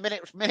are we in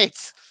the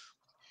minutes?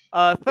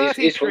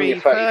 33,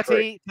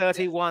 30,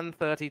 31,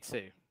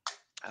 32.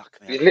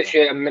 He's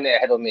literally a minute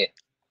ahead of me.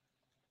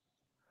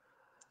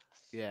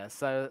 Yeah,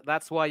 so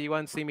that's why you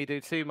won't see me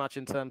do too much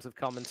in terms of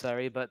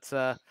commentary. But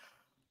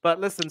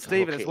listen,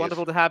 Stephen, it's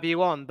wonderful to have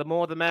you on. The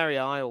more the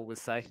merrier, I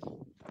always say.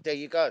 There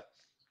you go.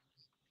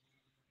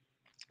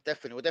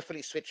 Definitely, we'll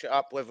definitely switch it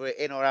up, whether we're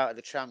in or out of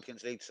the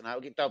Champions League tonight.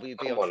 We'll get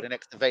WB on for the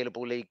next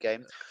available league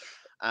game.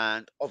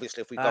 And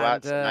obviously, if we go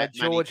out tonight,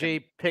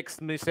 Georgie picks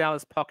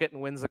Musiala's pocket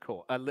and wins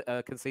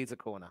concedes a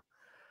corner.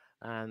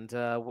 And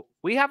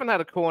we haven't had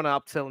a corner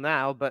up till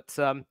now, but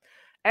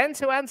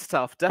end-to-end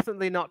stuff,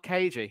 definitely not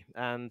cagey.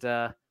 And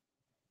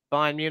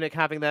Bayern Munich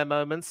having their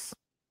moments,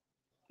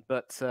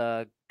 but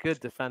good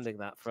defending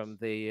that from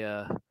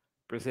the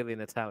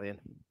Brazilian-Italian.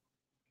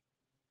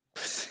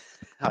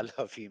 I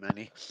love you,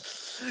 Manny.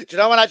 Do you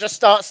know when I just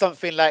start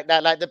something like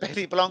that, like the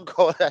Benny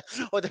Blanco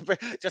or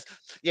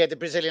the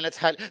Brazilian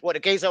Italian? What, the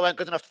Gezo weren't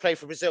good enough to play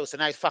for Brazil, so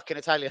now he's fucking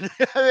Italian.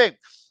 I mean,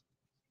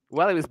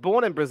 well, he was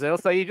born in Brazil,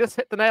 so you just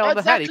hit the nail on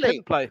the head. He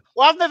couldn't play.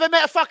 Well, I've never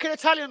met a fucking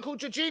Italian called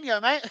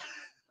Jorginho, mate.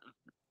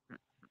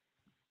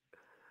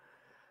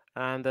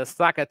 And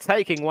Saka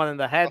taking one in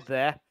the head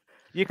there.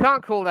 You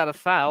can't call that a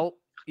foul.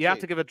 You have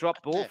to give a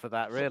drop ball for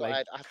that, really.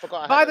 I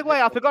forgot. By the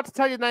way, I forgot to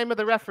tell you the name of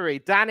the referee,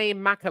 Danny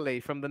Macaulay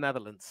from the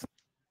Netherlands.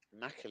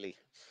 Macaulay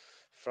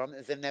from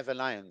the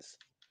Netherlands.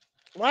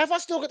 Why have I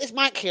still got this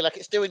mic here like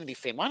it's doing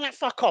anything? Why not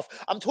fuck off?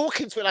 I'm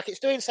talking to it like it's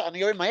doing something.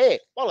 You're in my ear.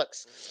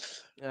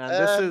 Bollocks. And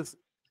this is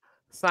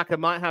Saka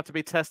might have to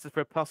be tested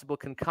for a possible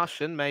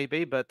concussion,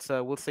 maybe, but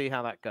we'll see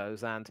how that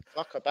goes. And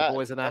the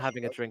boys are now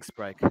having a drinks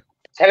break.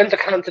 Tell him to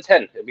count to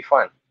 10. It'll be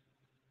fine.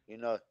 You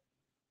know.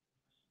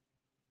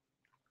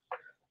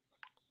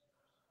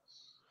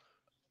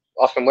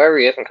 Ask him where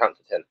he is and count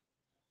to 10.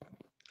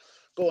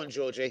 Go on,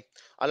 Georgie.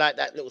 I like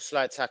that little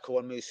slide tackle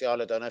on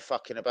Musiala. Don't know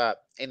fucking about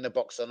in the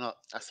box or not.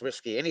 That's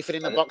risky. Anything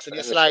in the box when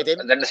you're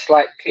sliding. And then the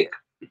slight kick.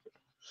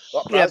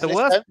 Yeah,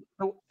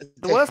 the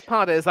worst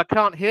part is I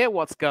can't hear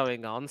what's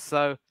going on.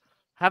 So,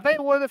 have they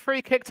awarded a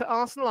free kick to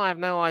Arsenal? I have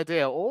no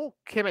idea. All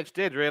Kimmich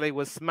did really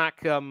was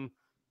smack him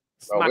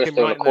right in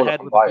the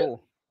head with the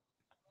ball.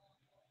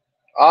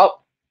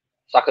 Oh,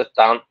 Saka's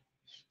down.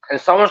 Can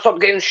someone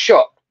stop getting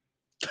shot?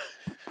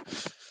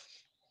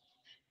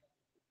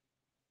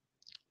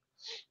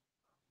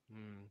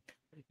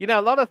 You know,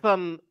 a lot of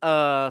some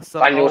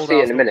and you'll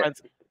see in a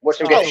minute.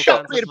 Watch him get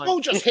shot. The ball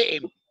just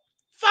hit him.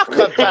 Fuck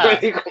a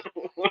man.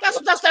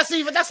 That's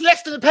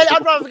less than the pellet.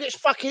 I'd rather get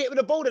fucking hit with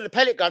a ball than a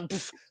pellet gun.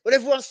 But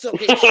everyone's still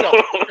getting shot.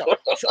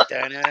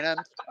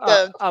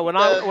 When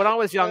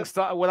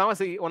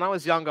I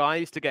was younger, I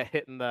used to get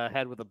hit in the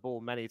head with a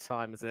ball many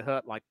times. It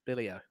hurt like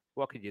bilio.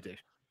 What could you do?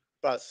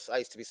 But I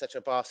used to be such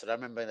a bastard. I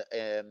remember,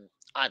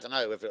 I don't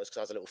know whether it was because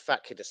I was a little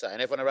fat kid or something.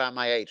 Everyone around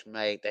my age,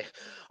 mate, I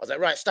was like,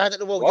 right, stand at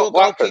the wall. What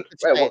happened?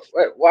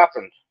 What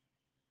happened?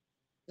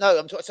 No,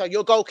 I'm talking. So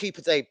your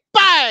goalkeeper today,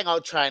 bang! I'll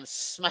try and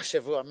smash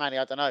everyone, Manny.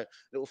 I don't know,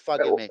 little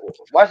thug in me.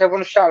 Why is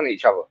everyone shouting at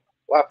each other?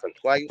 What happened?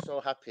 Why are you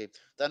so happy?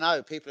 Don't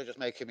know. People are just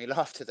making me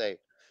laugh today,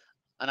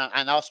 and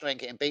Arsenal ain't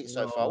getting beat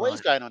so far. What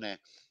is going on here?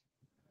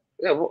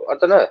 Yeah, well, I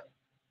don't know.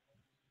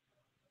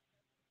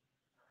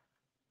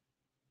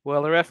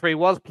 Well, the referee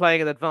was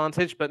playing an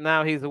advantage, but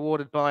now he's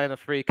awarded Bayern a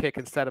free kick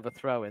instead of a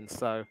throw-in.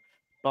 So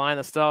Bayern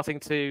are starting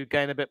to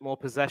gain a bit more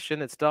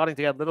possession. It's starting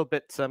to get a little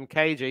bit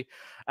cagey.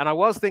 And I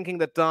was thinking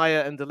that Dyer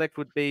and De Ligt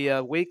would be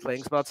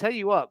weaklings, but I'll tell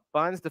you what,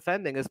 Bayern's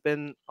defending has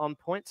been on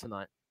point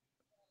tonight.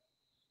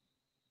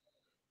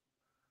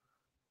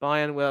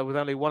 Bayern with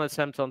only one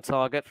attempt on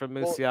target from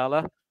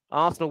Musiala.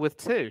 Arsenal with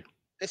 2.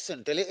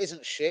 Listen, De Ligt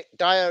isn't shit.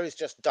 Dyer is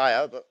just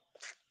Dyer, but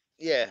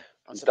yeah.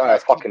 Dyer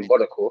fucking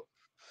Bodacore.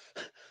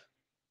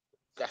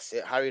 That's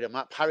it. Hurry them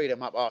up,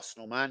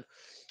 Arsenal, man.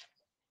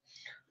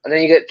 And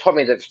then you get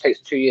Tommy that just takes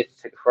 2 years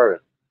to take a throw in.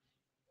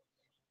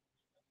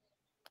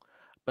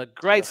 But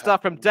great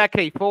stuff from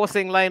Decky,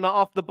 forcing Lema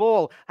off the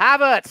ball.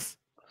 Havertz!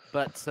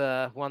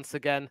 But once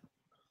again,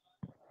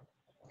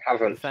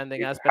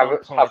 defending has been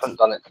Havertz haven't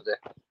done it today.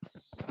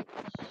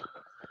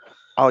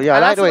 Oh, yeah, I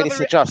like the way this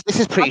adjusts. This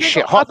is pretty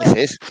shit hot, this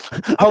is.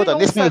 Hold on,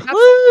 this move.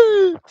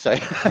 Woo! Sorry.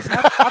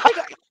 I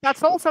think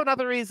that's also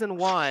another reason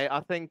why I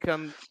think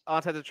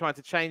Arteta tried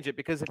to change it,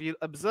 because if you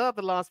observe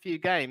the last few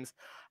games,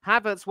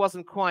 Havertz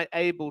wasn't quite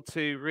able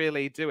to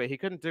really do it. He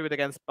couldn't do it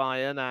against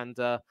Bayern and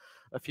a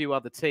few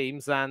other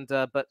teams.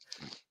 But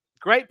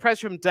great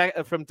pressure from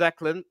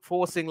Declan,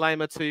 forcing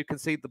Lema to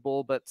concede the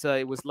ball. But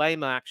it was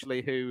Lema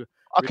actually who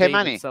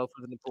redeemed himself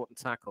with an important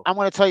tackle. I'm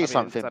going to tell you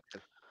something. Do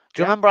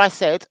you remember I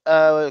said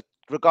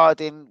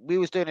regarding, we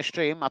was doing a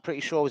stream, I'm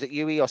pretty sure was it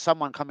UE or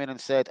someone come in and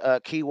said,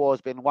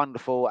 Kiwar's been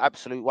wonderful,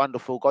 absolute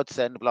wonderful,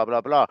 godsend, blah, blah,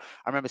 blah.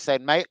 I remember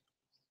saying, mate,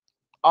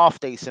 half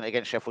decent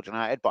against Sheffield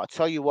United, but I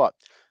tell you what,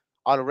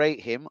 I'll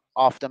rate him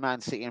after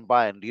Man City and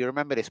Bayern. Do you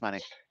remember this, Manny?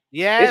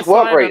 Yes,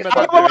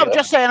 I'm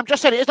just saying,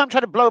 it isn't I'm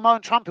trying to blow my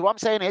own trumpet. What I'm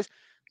saying is,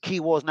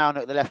 Kiwar's now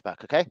at the left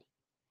back, okay?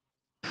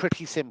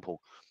 Pretty simple.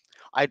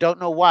 I don't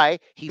know why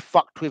he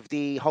fucked with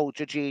the whole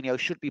Jorginho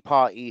should be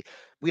party.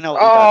 We know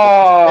what he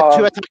does.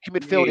 2 attacking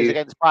midfielders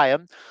against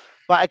Bayern.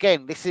 But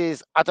again, this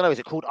is, I don't know, is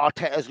it called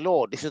Arteta's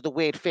Law? This is the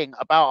weird thing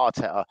about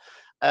Arteta.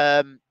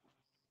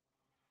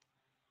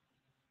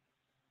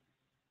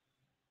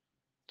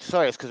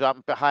 Sorry, it's because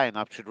I'm behind.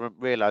 I should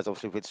realise,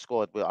 obviously, if we'd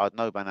scored, I'd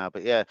know by now.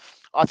 But yeah,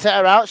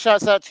 Arteta out.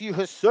 Shouts out to you,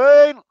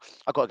 Hussein.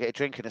 I got to get a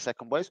drink in a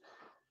second, boys.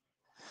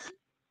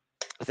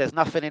 Because there's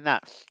nothing in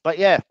that. But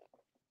yeah,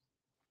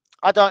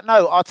 I don't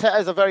know.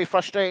 Arteta's a very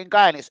frustrating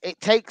guy, and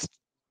it takes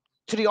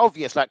to the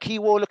obvious, like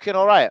Keywall looking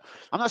all right.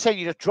 I'm not saying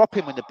you just drop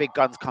him when the big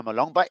guns come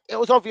along, but it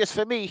was obvious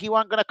for me he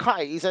wasn't going to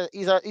cut it.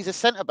 He's a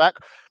centre back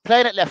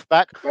playing at left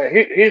back.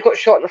 Wait, who's got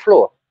shot on the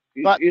floor?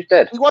 Who's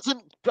dead? He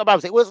wasn't.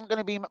 It wasn't going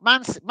to be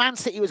Man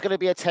City was going to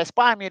be a test.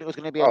 Bayern Munich was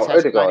going to be a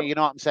test. Odegaard. You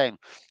know what I'm saying?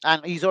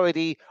 And I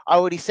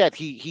already said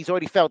he's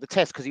already failed the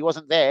test because he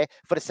wasn't there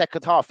for the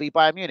second half for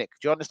Bayern Munich.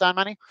 Do you understand,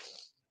 Manny?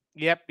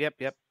 Yep.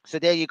 So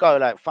there you go.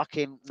 Like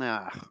fucking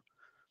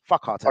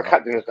fuck Arteta. Our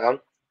captain is down.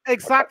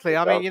 Exactly.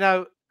 I mean,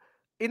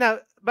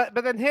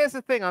 but then here's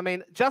the thing. I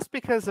mean, just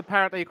because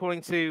apparently,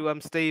 according to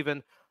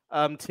Stephen,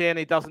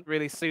 Tierney doesn't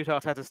really suit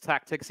Arteta's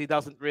tactics. He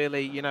doesn't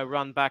really,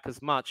 run back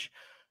as much.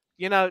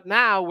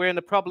 Now we're in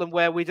a problem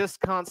where we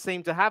just can't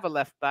seem to have a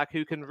left back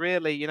who can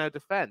really,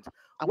 defend.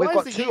 And we've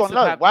got two on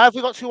loan. Why have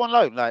we got two on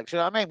loan? Like, do you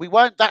know what I mean? We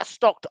weren't that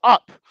stocked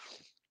up.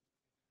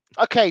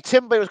 Okay,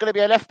 Timber was going to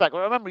be a left back, but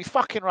remember he's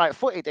fucking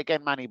right-footed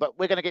again, Manny. But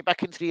we're going to get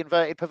back into the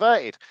inverted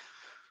perverted.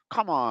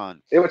 Come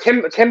on. Yeah,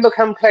 Timber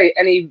can play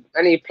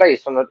any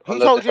place on the. Who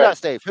told you that,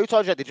 Steve? Who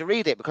told you that? Did you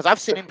read it? Because I've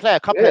seen him play a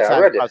couple of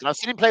times. I've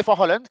seen him play for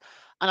Holland,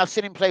 and I've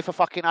seen him play for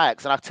fucking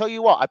Ajax. And I tell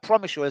you what, I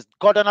promise you, as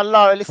God and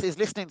Allah is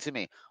listening to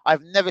me,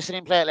 I've never seen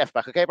him play at left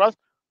back. Okay, bros?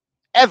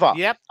 Ever.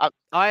 Yep.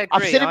 I agree.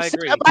 I've seen him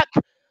centre back.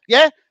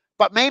 Yeah.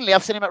 But mainly,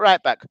 I've seen him at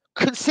right back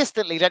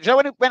consistently. Do you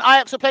know when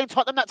Ajax were playing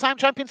Tottenham that time,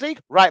 Champions League?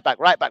 Right back.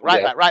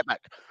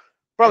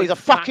 Bro, he's a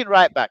fucking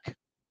right back.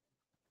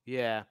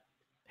 Yeah.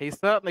 He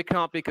certainly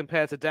can't be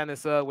compared to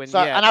Dennis Irwin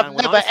yet. And I've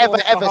never,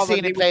 ever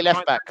seen him play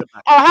left back.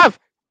 I have.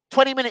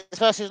 20 minutes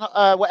versus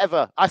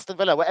Aston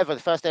Villa, the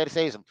first day of the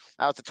season.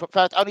 That was the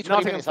first, only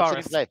 20 minutes I've seen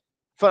him play.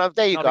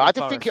 There you go. I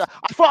didn't think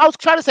I thought I was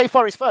trying to say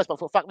Forest first, but I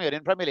thought, fuck me, I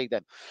didn't Premier League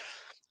then.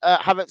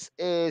 Havertz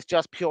is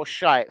just pure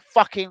shite.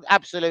 Fucking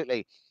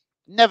absolutely.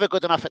 Never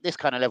good enough at this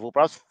kind of level,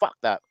 bros. Fuck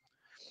that.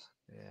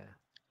 Yeah.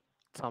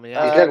 Tommy, he's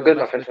never good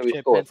enough until he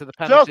scored.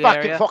 Just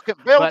back in fucking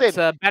building.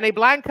 But, Benny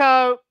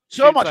Blanco.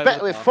 So much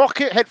better with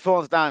fucking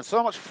headphones down.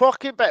 So much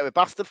fucking better with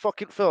bastard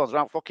fucking phones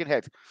around fucking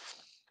head.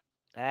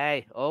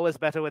 Hey, always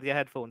better with your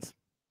headphones.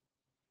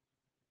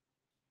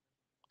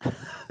 Why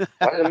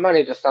does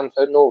Manny just sound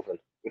so northern?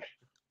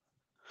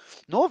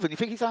 Northern? You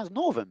think he sounds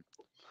northern?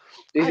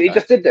 He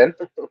just did then.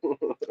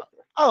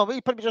 Oh,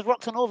 he probably just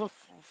rocked an over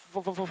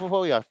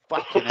for you.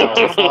 Fucking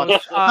hell.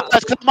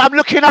 I'm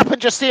looking up and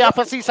just see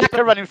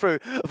Saka running through.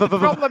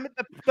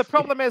 The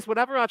problem is,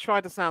 whenever I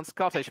try to sound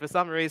Scottish, for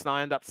some reason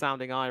I end up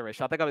sounding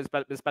Irish. I think I've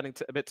been spending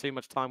a bit too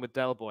much time with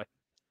Del Boy.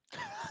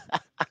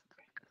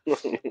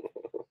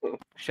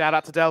 Shout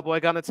out to Del Boy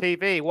Gunner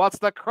TV. What's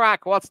the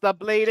crack? What's the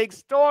bleeding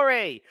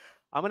story?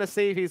 I'm going to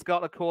see if he's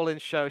got a call-in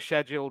show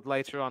scheduled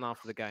later on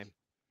after the game.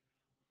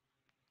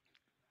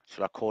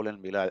 Should I call in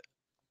and be like,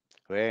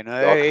 when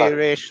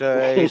Irish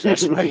eyes are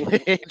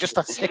smiling, just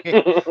start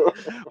singing.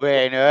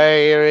 When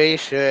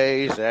Irish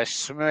eyes are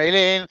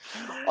smiling.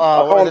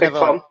 Oh, what was it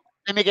ever?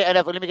 Let me get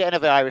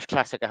another Irish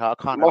classic. I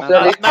can't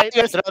remember.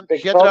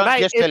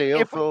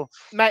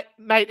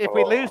 Mate, if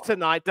we lose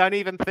tonight, don't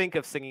even think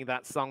of singing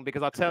that song,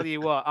 because I tell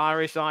you what,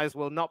 Irish eyes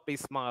will not be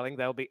smiling;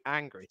 they'll be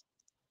angry.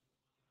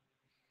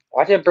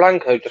 Why did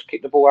Blanco just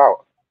kick the ball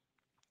out?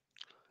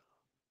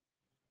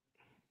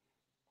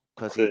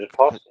 Because he just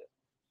passed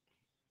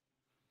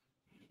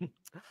it.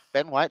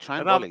 Ben White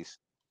trying volleys.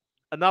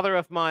 Another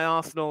of my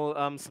Arsenal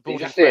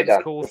supporting friends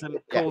calls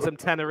him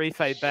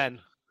Tenerife Ben.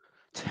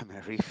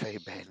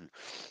 Tenerife Ben.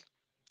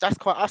 That's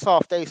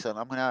half decent.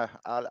 I'll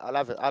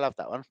have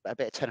that one. A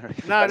bit of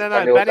Tenerife. No.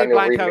 Benny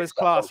Blanco is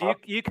class.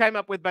 You came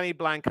up with Benny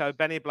Blanco.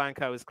 Benny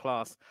Blanco is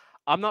class.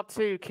 I'm not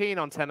too keen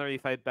on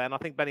Tenerife Ben. I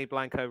think Benny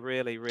Blanco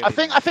really. I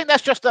think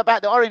that's just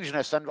about the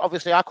orangeness, and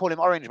obviously I call him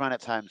Orange Man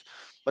at times.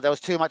 But there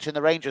was too much in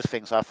the Rangers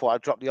thing, so I thought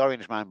I'd drop the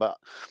Orange Man. But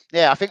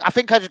yeah, I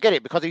think I just get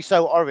it because he's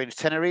so orange.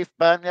 Tenerife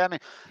Ben. Yeah, I mean,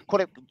 call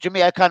it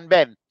Jamaican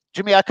Ben.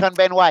 Jamaican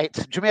Ben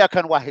White.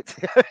 Jamaican White.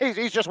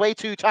 he's just way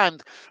too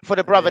tanned for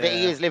the brother that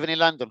he is living in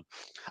London.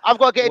 I've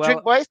got to get a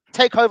drink, boys.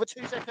 Take over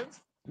 2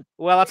 seconds.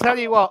 Well, I'll tell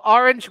you what.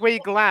 Orange, we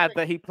glad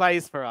that he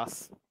plays for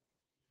us.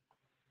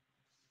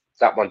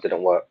 That one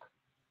didn't work.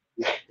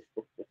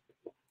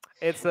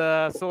 It's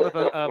a sort of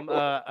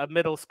a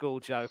middle school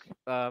joke.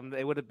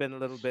 It would have been a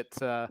little bit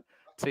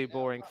too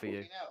boring for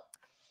you.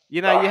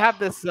 You have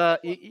this.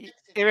 It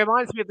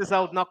reminds me of this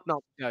old knock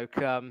knock joke.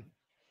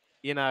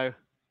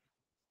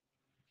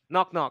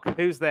 Knock knock.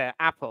 Who's there?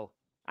 Apple.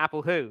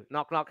 Apple who?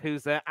 Knock knock.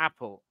 Who's there?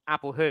 Apple.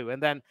 Apple who?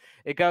 And then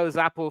it goes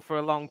Apple for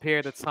a long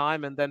period of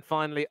time, and then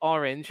finally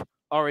Orange.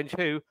 Orange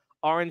who?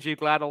 Orange. You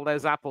glad all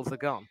those apples are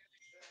gone?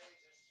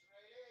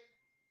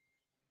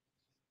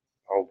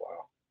 Oh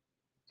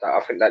wow.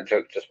 I think that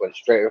joke just went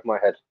straight over my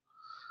head.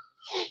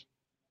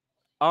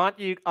 Aren't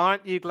you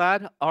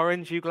glad?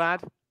 Orange, you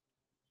glad?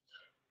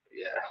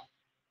 Yeah.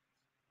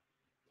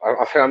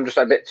 I think I'm just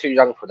a bit too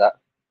young for that.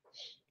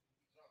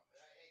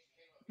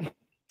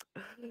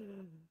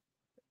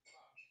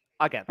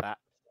 I get that.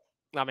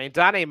 I mean,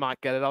 Danny might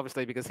get it,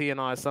 obviously, because he and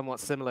I are somewhat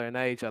similar in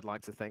age, I'd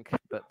like to think.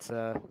 But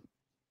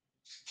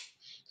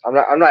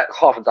I'm like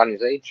half of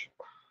Danny's age.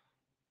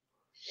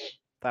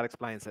 that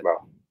explains it.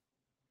 Well,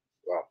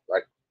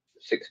 like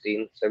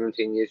 16,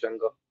 17 years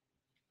younger.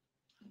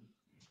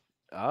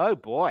 Oh,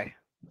 boy.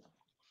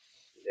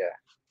 Yeah.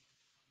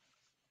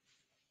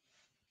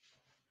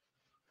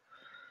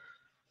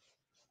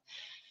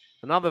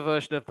 Another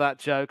version of that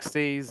joke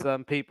sees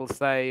people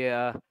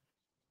say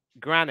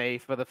granny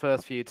for the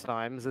first few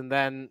times, and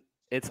then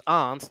it's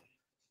aunt,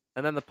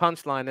 and then the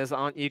punchline is,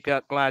 aren't you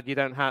glad you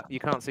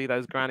can't see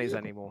those grannies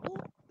anymore?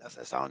 That's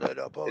the sound of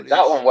the police.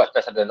 That one works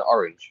better than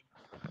orange.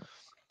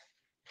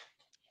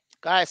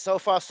 Guys, so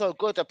far so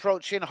good.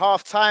 Approaching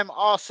half-time.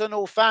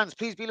 Arsenal fans,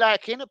 please be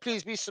liking,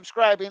 please be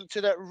subscribing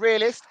to The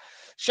Realist.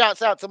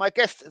 Shouts out to my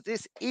guests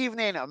this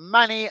evening,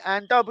 Manny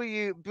and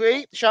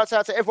WB. Shouts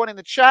out to everyone in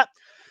the chat.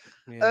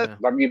 Yeah.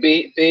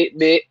 WB.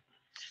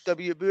 Could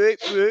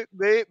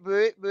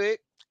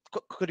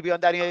it be on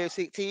Danny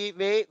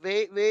TV?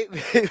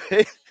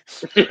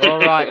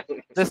 All right.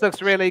 This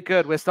looks really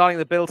good. We're starting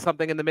to build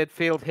something in the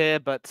midfield here,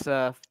 but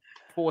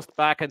forced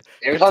back. And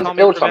can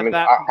Tommy prevent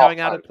that from going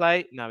out of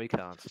play? No, he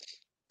can't.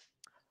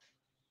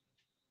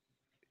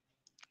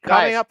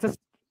 Coming up to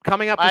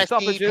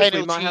stoppages,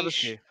 we might have a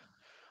few.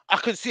 I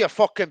can see a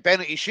fucking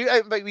penalty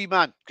shootout, baby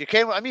man. You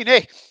care what I mean,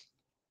 eh?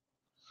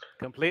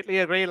 Completely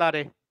agree,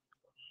 laddie.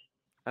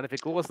 And if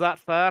it goes that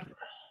far,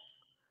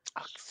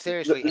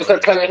 seriously. Look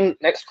at Chloe's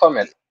next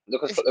comment.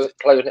 Look at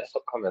Chloe's next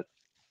comment.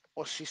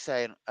 What's she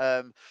saying?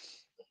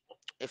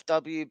 If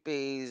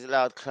WB's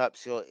loud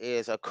claps, your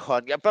ears are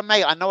con. Yeah, but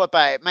mate, I know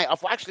about it, mate.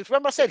 I've actually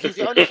remember I said he's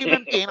the only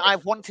human being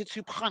I've wanted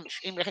to punch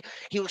in.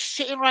 He was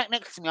sitting right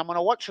next to me. I'm on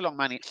a watch along,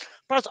 man.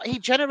 But he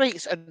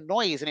generates a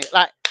noise, and it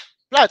like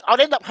blood. I'd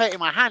end up hurting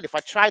my hand if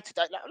I tried to.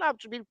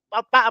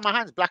 I'll batter my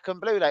hands black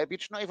and blue. Like it'd be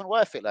just not even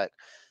worth it. Like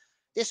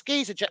this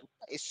geezer,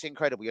 it's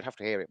incredible. You'd have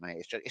to hear it,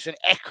 mate. It's an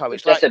echo.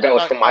 It's like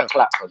decibels from my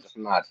clap. I'm just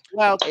mad.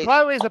 Well,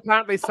 Chloe's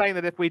apparently saying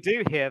that if we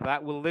do hear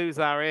that, we'll lose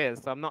our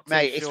ears. So I'm not too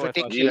mate, sure. It's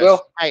ridiculous.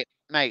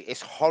 Mate,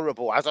 it's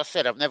horrible. As I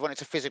said, I've never wanted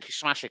to physically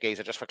smash a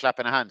geezer just for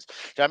clapping the hands. Do you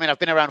know what I mean? I've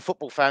been around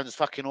football fans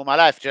fucking all my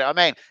life. Do you know what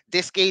I mean?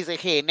 This geezer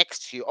here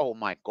next to you, oh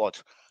my God.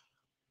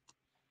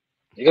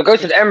 You can go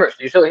to the Emirates,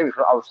 you still hear me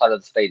from outside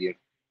of the stadium.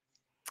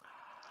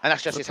 And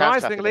that's just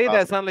surprisingly,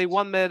 there's only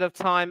 1 minute of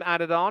time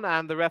added on,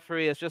 and the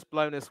referee has just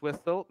blown his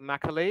whistle,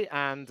 Macaulay,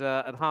 and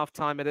at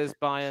half-time it is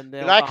Bayern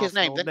 0. You like his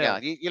name,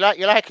 didn't you? You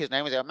like his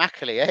name, was it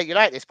Macaulay? Yeah, you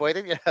like this boy,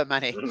 didn't you,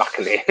 Manny?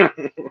 Macaulay.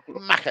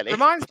 Macaulay.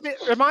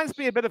 Reminds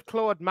me a bit of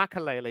Claude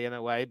Macaulay in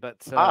a way, but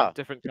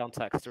different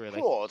context, really.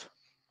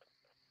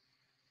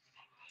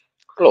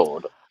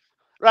 Claude.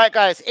 Right,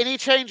 guys. Any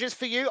changes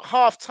for you?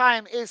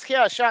 Half-time is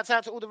here. Shouts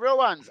out to all the real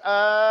ones.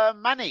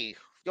 Manny,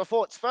 your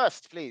thoughts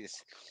first,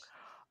 please.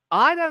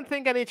 I don't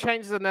think any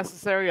changes are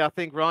necessary. I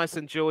think Rice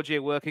and Georgie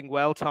are working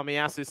well.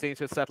 Tomiyasu seems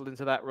to have settled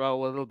into that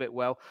role a little bit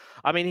well.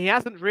 I mean, he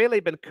hasn't really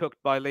been cooked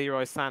by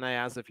Leroy Sané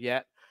as of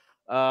yet.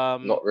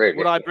 Not really.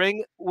 Would I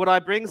bring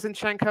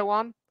Zinchenko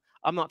on?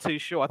 I'm not too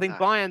sure. I think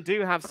Bayern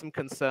do have some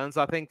concerns.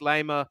 I think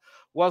Lema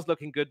was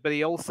looking good, but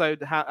he also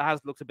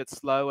has looked a bit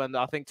slow, and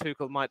I think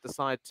Tuchel might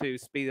decide to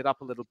speed it up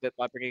a little bit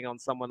by bringing on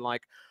someone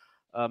like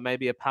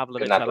maybe a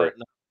Pavlovic. I don't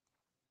know.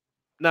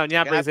 No,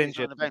 Gnabry is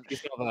injured.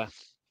 He's not there.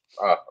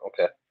 Oh,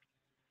 okay.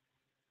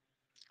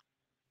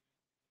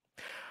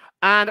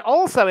 And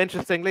also,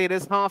 interestingly, it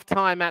is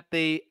half-time at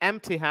the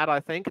Etihad,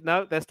 I think.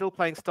 No, they're still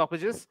playing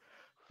stoppages.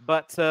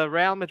 But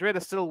Real Madrid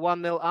are still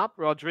 1-0 up,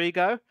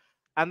 Rodrigo.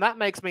 And that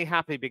makes me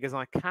happy because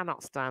I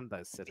cannot stand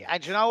those cities.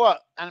 And you know what?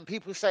 And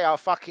people say, oh,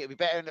 fuck it, it'd be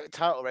better in the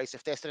title race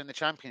if they're still in the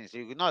Champions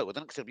League. No, well,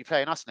 because they'll be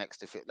playing us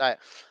next. Fuck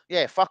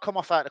them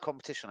off out of the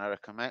competition, I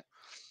reckon, mate.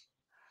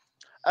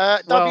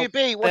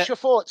 WB, what's your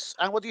thoughts?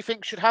 And what do you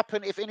think should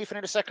happen, if anything,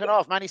 in the second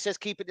half? Manny says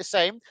keep it the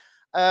same.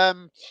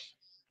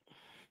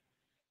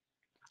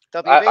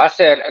 I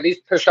said at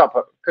least push up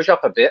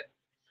a bit.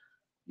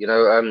 You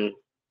know,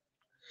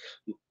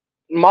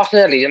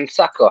 Martinelli and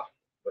Saka,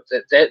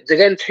 they're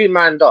getting too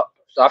manned up.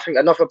 So I think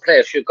another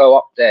player should go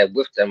up there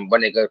with them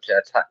when they go to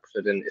attack. So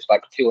then it's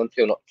like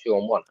 2-on-2, not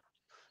 2-on-1.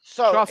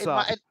 So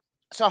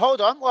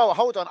hold on. Well,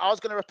 hold on. I was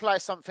going to reply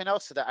something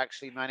else to that,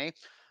 actually, Manny.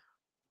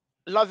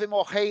 Love him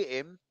or hate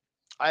him,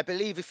 I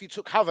believe if you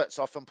took Havertz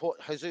off and put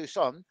Jesus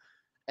on,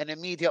 an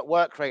immediate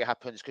work rate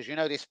happens, because you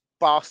know this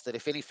bastard,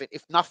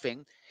 if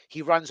nothing,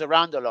 he runs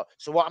around a lot.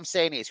 So what I'm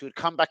saying is he would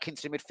come back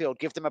into the midfield,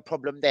 give them a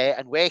problem there,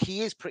 and where he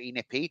is pretty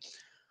nippy,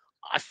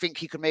 I think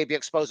he could maybe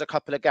expose a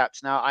couple of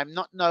gaps. Now, I'm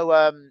not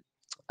no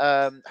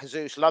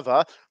Jesus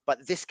lover,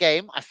 but this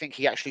game, I think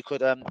he actually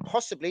could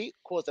possibly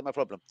cause them a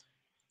problem.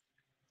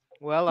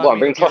 Well,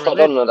 bring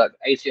Trossard on at that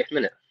 80th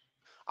minute.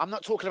 I'm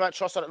not talking about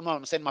Trossard at the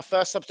moment. I'm saying my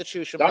first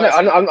substitution.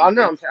 I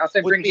know. I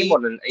said bring him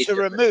on in 80th to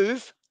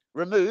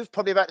remove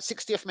probably about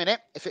 60th minute,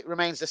 if it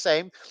remains the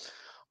same.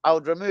 I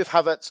would remove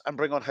Havertz and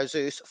bring on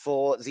Jesus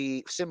for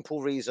the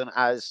simple reason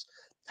as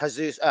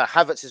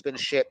Havertz has been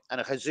shit,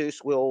 and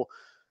Jesus will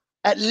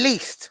at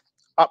least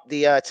up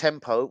the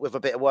tempo with a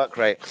bit of work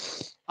rate.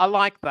 I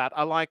like that.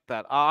 I like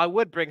that. I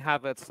would bring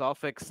Havertz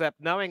off,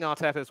 except knowing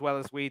Arteta as well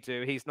as we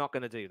do, he's not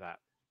going to do that.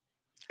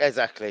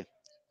 Exactly.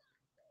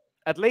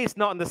 At least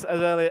not in this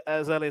as early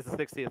as the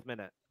 60th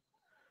minute.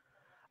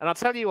 And I'll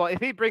tell you what,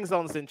 if he brings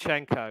on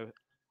Zinchenko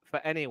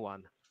for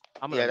anyone,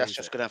 I'm gonna that's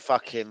just gonna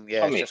fucking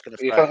it's just gonna.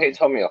 You can't take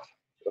Tommy off.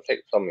 You'll take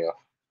Tommy off.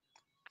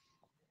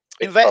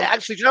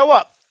 Actually, do you know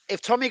what?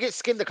 If Tommy gets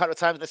skinned a couple of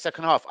times in the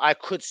second half, I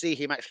could see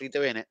him actually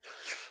doing it.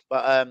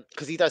 But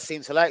because he does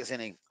seem to like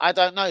Zinni. I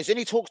don't know.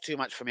 Zinni talks too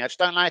much for me. I just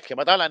don't like him.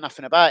 I don't like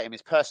nothing about him.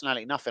 His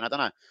personality, nothing. I don't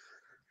know.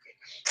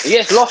 He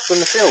gets lost on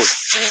the field.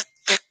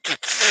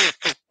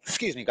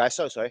 Excuse me, guys.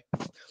 So sorry.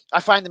 I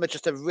find him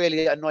just a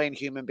really annoying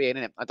human being,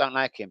 innit? I don't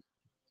like him.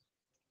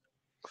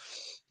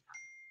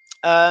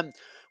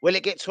 Will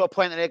it get to a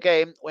point in the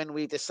game when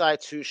we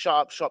decide to shut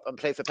up shop and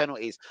play for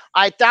penalties?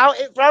 I doubt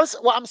it, bros.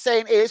 What I'm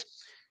saying is,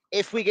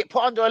 if we get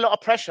put under a lot of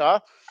pressure,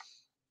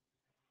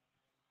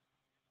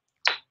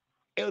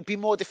 it would be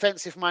more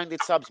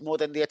defensive-minded subs more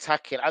than the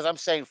attacking. As I'm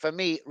saying, for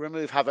me,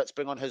 remove Havertz,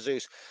 bring on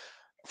Jesus,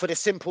 for the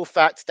simple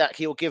fact that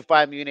he'll give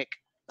Bayern Munich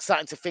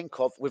something to think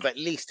of with at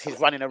least his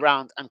running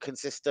around and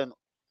consistent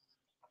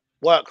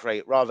work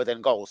rate rather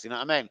than goals. You know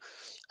what I mean?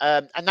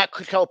 And that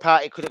could help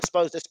out. It could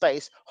expose the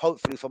space,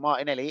 hopefully, for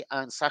Martinelli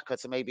and Saka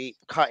to maybe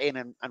cut in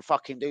and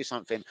fucking do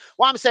something.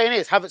 What I'm saying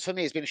is, Havertz for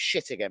me has been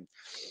shit again.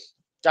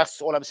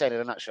 That's all I'm saying in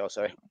a nutshell.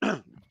 Sorry.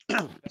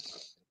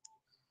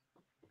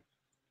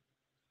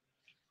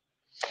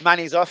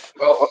 Manny's off.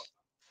 Well,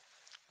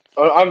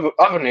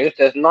 other news,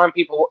 there's 9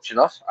 people watching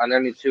us and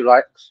only 2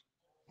 likes.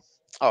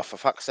 Oh, for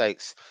fuck's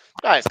sakes.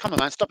 Guys, come on,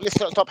 man. Stop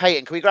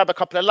hating. Can we grab a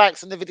couple of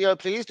likes on the video,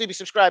 please? Do be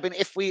subscribing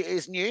if we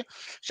is new.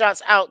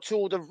 Shouts out to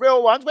all the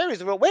real ones. Where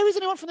is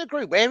anyone from the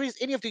group? Where is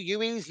any of the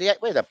UEs?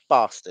 Where are the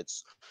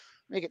bastards?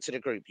 Let me get to the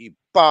group. You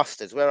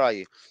bastards. Where are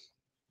you?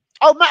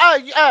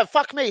 Oh,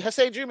 fuck me.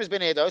 Hussein Juma's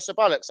been here, though, so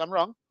bollocks. I'm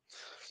wrong.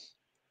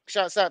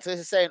 Shouts out to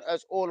Hussein,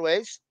 as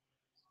always.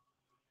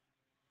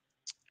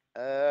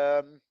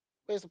 Where's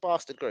the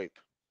bastard group?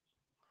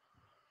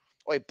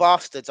 Oi,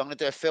 bastards. I'm going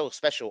to do a Phil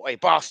special. Oi,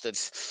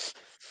 bastards.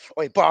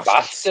 Oi, bastards.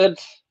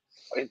 Bastards.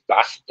 Oi,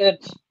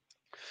 bastards.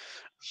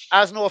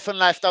 As Northern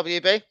Life,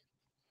 WB?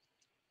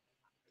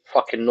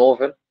 Fucking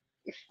Northern.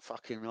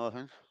 Fucking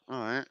Northern. All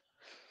right.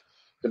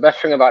 The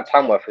best thing about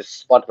Tamworth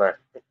is Spudman.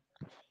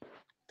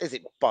 Is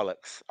it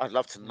bollocks? I'd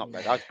love to knock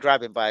that. I'd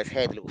grab him by his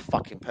head, little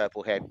fucking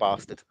purple-haired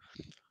bastard.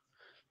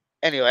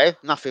 Anyway,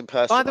 nothing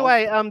personal. By the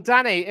way,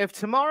 Danny, if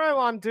tomorrow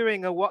I'm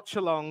doing a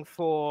watch-along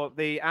for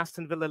the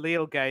Aston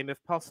Villa-Lille game,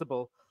 if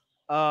possible,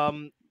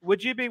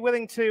 would you be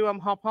willing to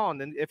hop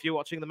on if you're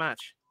watching the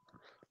match?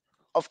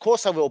 Of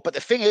course I will. But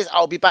the thing is,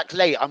 I'll be back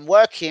late. I'm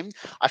working.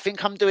 I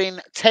think I'm doing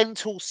 10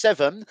 till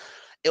 7.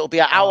 It'll be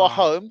an hour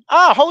home.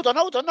 Hold on.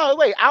 No,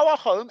 wait. Hour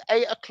home,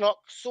 8 o'clock,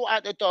 sort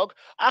out the dog.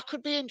 I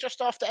could be in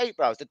just after 8,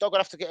 bros. The dog would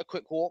have to get a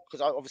quick walk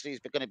because obviously he's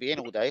going to be in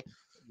all day.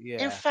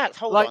 Yeah. In fact,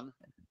 hold on.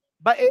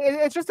 But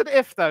it's just an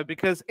if, though,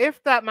 because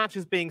if that match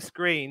is being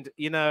screened,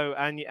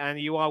 and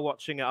you are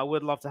watching it, I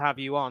would love to have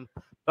you on.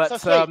 But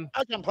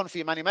I'll jump on for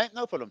you, Manny, mate.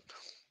 No problem.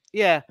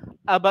 Yeah,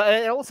 but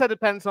it also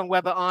depends on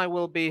whether I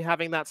will be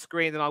having that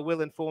screened, and I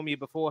will inform you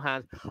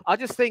beforehand. I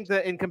just think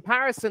that in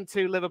comparison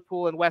to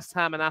Liverpool and West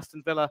Ham and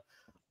Aston Villa,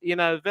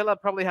 Villa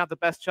probably have the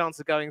best chance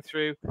of going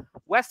through.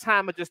 West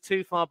Ham are just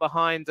too far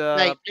behind.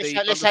 Mate,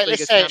 let's say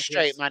it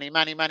straight,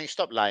 Manny.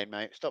 Stop lying,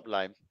 mate. Stop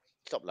lying.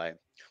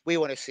 We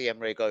want to see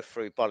Emery go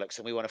through, bollocks,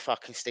 and we want to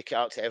fucking stick it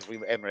out to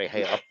every Emery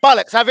hater.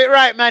 Bollocks, have it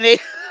right, Manny.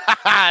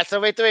 So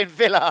we're doing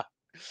Villa.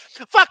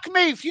 Fuck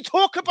me, if you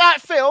talk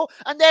about Phil,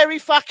 and there he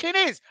fucking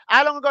is.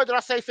 How long ago did I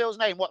say Phil's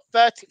name? What,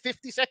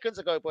 50 seconds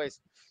ago, boys?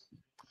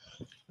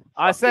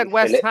 I said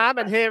West Ham,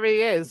 and here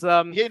he is.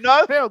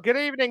 Phil, good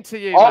evening to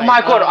you. Oh, mate.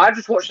 My God, I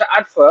just watched the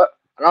advert,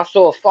 and I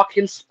saw a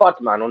fucking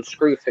Spudman on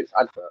Screwfix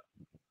advert.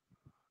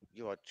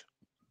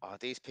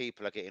 These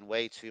people are getting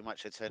way too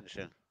much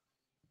attention.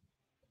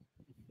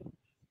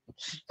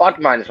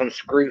 Spudman is on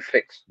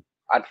Screwfix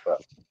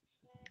advert.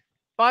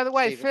 By the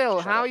way, Steven, Phil,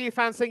 how are you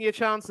fancying your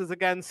chances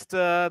against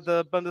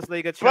the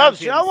Bundesliga champions?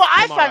 Bro, you know what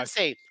I tomorrow?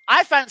 fancy?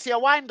 I fancy a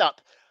wind-up.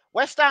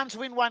 West Ham to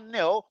win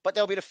 1-0, but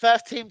they'll be the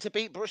first team to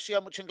beat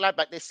Borussia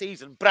Mönchengladbach this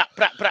season. Brat.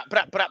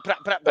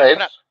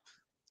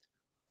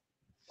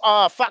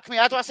 Oh, fuck me.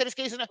 How do I say this,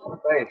 geezer?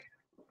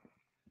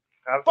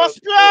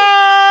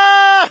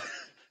 Bospla!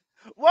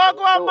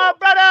 Wagwan, my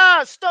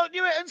brother! Stoke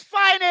Newton's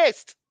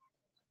finest!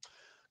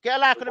 Get a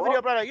like on the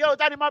video, brother. Yo,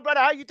 Danny, my brother,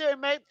 how you doing,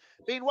 mate?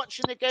 Been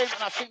watching the game,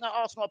 and I think that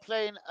Arsenal are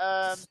playing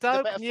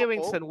Stoke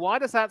Newington. Football. Why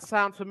does that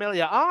sound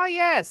familiar? Ah,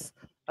 yes.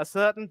 A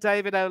certain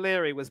David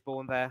O'Leary was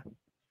born there.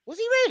 Was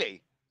he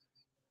really?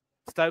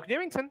 Stoke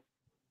Newington.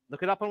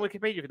 Look it up on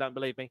Wikipedia if you don't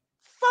believe me.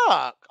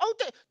 Fuck. Oh,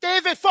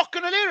 David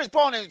fucking O'Leary was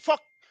born in...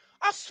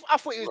 I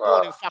thought he was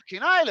born in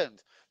fucking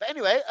Ireland. But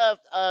anyway,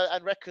 I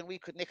reckon we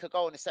could nick a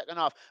goal in the second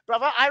half.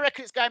 Brother, I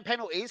reckon it's going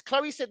penalties.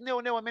 Chloe said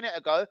 0-0 a minute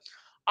ago.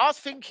 I was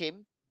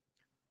thinking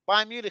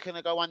Bayern Munich are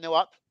going to go 1-0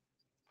 up.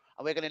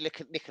 And we're going to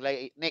nick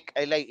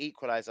a late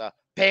equaliser.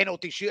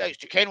 Penalty shootouts,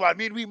 do you ken what I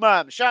mean? We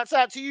mum. Shouts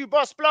out to you,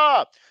 boss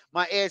blah.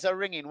 My ears are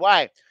ringing.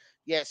 Why?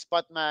 Yes,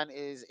 Spudman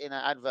is in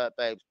an advert,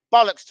 babe.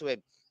 Bollocks to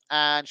him.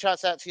 And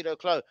shouts out to you,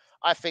 Chloe.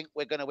 I think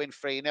we're going to win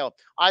 3-0.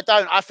 I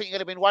don't. I think you're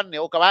going to win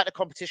 1-0. Go out of the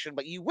competition,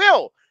 but you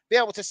will be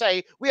able to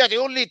say we are the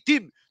only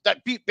team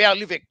that beat Bayern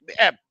Munich.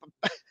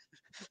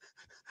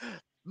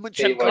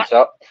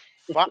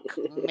 Fuck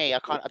me. I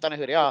don't know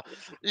who they are.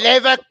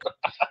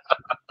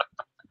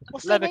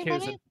 What's their name,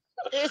 Manny?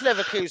 It is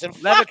Leverkusen.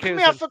 Fuck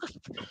me.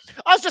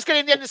 I was just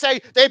getting the end to say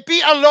they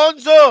beat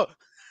Alonso.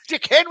 Do you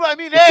ken what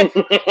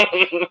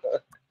I mean?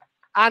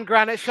 And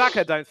Granit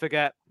Xhaka, don't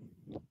forget.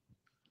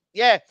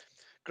 Yeah.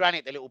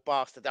 Granit, the little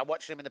bastard. I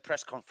watched him in the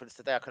press conference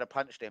today. I could have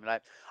punched him.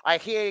 Like, I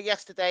hear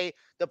yesterday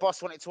the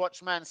boss wanted to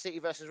watch Man City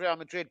versus Real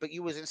Madrid, but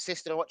you was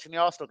insisting on watching the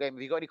Arsenal game.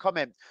 Have you got any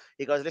comment?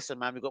 He goes, listen,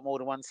 man, we've got more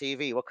than one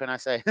TV. What can I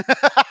say?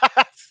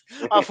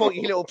 I thought,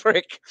 you little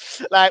prick.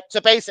 Like, so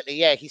basically,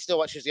 yeah, he still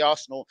watches the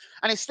Arsenal,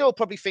 and he's still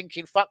probably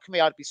thinking, fuck me,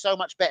 I'd be so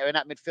much better in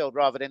that midfield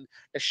rather than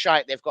the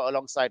shite they've got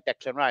alongside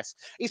Declan Rice.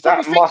 He's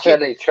probably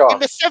thinking, in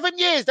the 7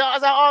 years that I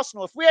was at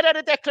Arsenal, if we had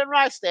a Declan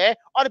Rice there,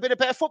 I'd have been a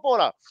better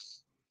footballer.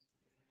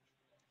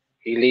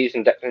 He leaves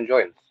and Declan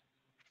joins.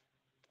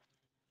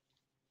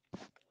 Do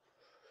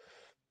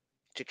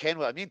you ken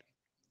what I mean?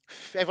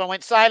 Everyone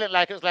went silent,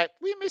 like it was like,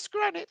 we miss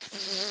Granit.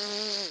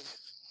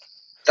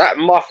 That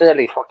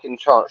Martinelli fucking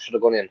chance should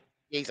have gone in.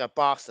 He's a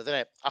bastard, isn't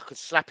it? I could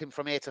slap him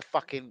from here to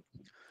fucking.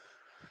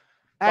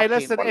 Hey,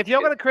 listen, if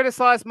you're going to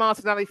criticize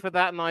Martinelli for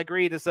that, and I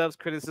agree he deserves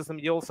criticism,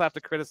 you also have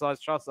to criticize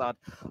Trossard.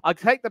 I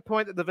take the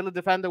point that the Villa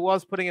defender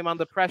was putting him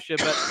under pressure,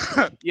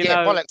 but you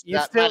know,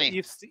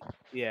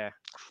 yeah.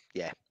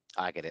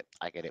 I get it.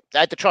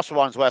 The Trossard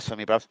one's worse for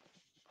me, bro.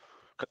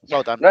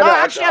 Well done. No,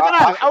 actually, I don't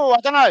know. I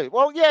don't know.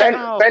 Well,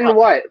 yeah.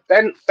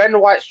 Ben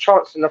White's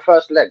chance in the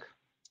first leg.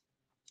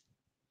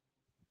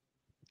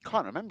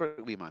 Can't remember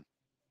it, wee man.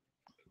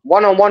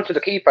 1-on-1 to the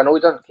keeper, and all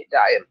he done is kick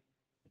that at him.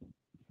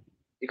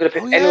 He could have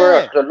picked anywhere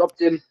else. Could have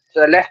lobbed him to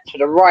the left, to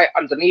the right,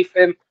 underneath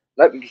him.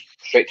 Nope,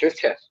 straight to his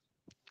chest.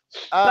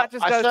 That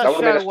just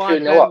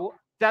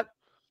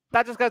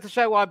goes to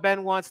show why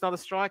Ben White's not a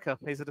striker.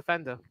 He's a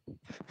defender.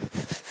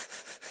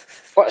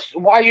 But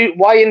why are you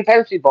in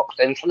penalty box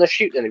then trying to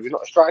shoot then if you're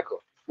not a striker?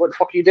 What the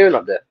fuck are you doing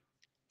up there?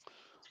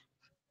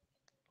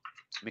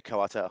 Mikel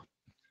Arteta.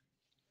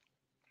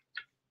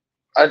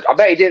 I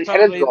bet he didn't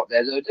tell him to go up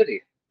there though, did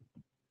he?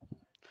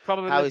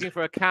 Probably looking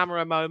for a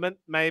camera moment,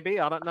 maybe.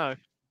 I don't know.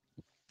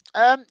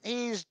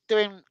 He's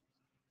doing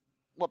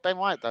what Ben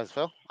White does,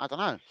 Phil. I don't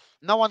know.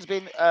 No one's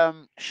been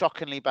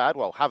shockingly bad.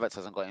 Well, Havertz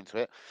hasn't got into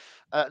it.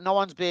 No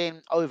one's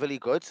been overly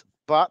good,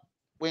 but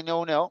we're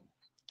 0-0.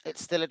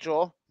 It's still a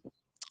draw.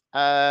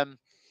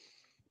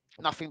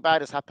 Nothing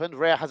bad has happened.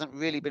 Rhea hasn't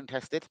really been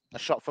tested. A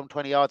shot from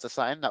 20 yards or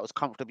something that was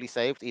comfortably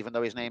saved, even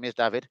though his name is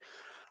David.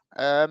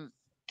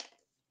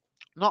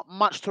 Not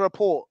much to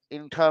report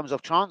in terms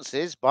of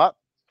chances, but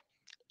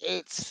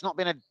it's not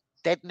been a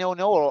dead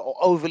 0-0 or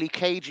overly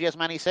cagey, as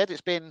Manny said.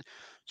 It's been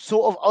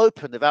sort of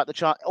open without the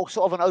chance, or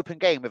sort of an open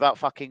game without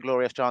fucking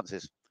glorious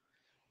chances.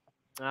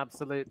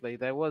 Absolutely.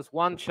 There was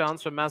one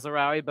chance from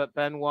Mazraoui, but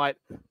Ben White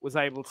was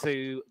able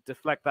to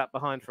deflect that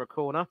behind for a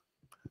corner.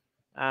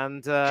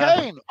 And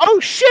Kane! Oh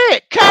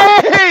shit!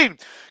 Kane!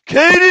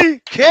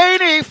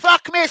 Kaney!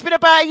 Fuck me! It's been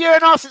about a year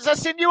and a half since I've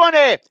seen you on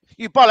here.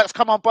 You bollocks!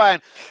 Come on,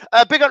 Bayern.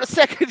 Big up the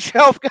second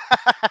shelf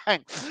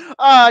gang.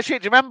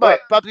 Shit! Do you remember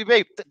Bubby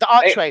B? The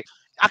archway.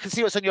 I can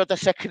see what's on the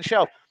second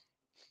shelf.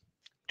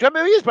 Do you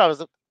remember who he is,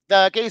 brothers?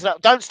 The geezer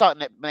that don't start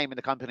naming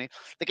the company.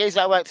 The geezer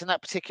that worked in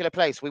that particular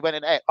place. We went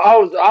in it.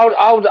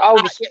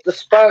 The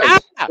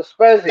Spurs. The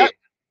Spursy.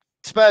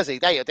 Spursy,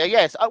 there you go.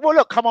 Yes. Well,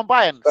 look, come on,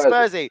 Bayern.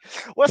 Spursy.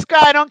 What's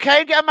going on,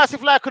 Kane? Get a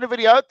massive like on the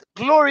video.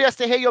 Glorious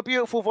to hear your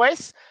beautiful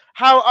voice.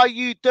 How are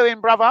you doing,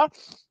 brother?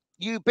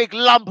 You big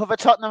lump of a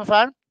Tottenham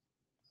fan.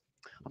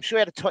 I'm sure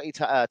he had a Totti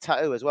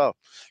tattoo as well.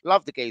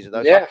 Love the geezer,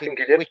 though. Yeah, I think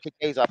he did. Wicked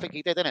geezer. I think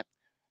he did, didn't it?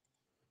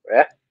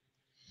 Yeah.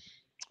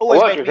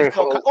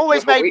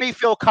 Always made me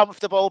feel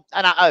comfortable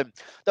and at home.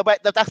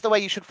 That's the way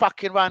you should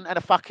fucking run a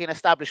fucking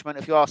establishment,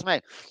 if you ask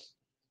me.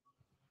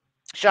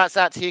 Shouts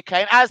out to you,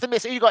 Kane. How's the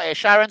miss? Who you got here?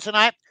 Sharon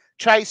tonight,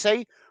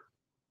 Tracy,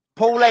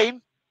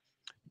 Pauline,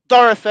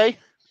 Dorothy.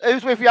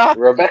 Who's with you?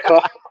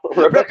 Rebecca.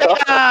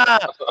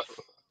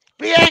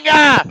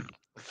 Bienga.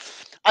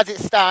 As it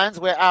stands,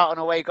 we're out on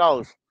away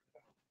goals.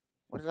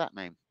 What does that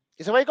mean?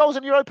 Is away goals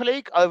in Europa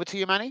League? Over to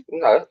you, Manny.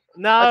 No,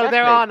 exactly.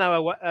 There are no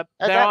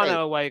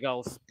away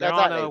goals. There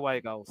are no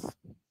away goals.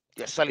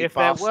 If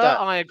there were,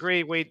 I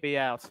agree, we'd be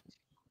out.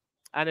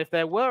 And if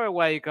there were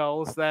away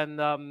goals, then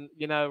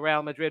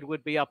Real Madrid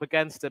would be up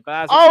against it.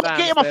 But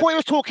get him! I thought he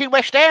was talking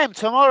West Ham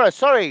tomorrow.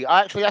 Sorry,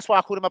 that's why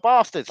I called him a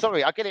bastard.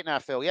 Sorry, I get it now,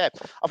 Phil. Yeah,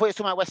 I thought he was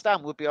talking about West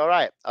Ham would be all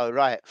right. Oh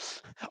right,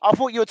 I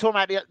thought you were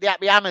talking about the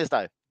Happy Hammers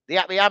though. The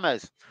Happy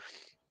Hammers.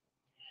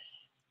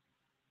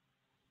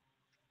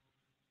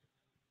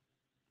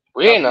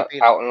 We ain't out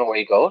on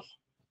away goals.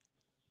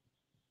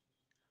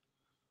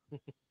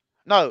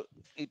 No,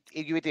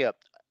 you idiot.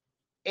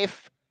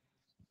 If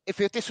if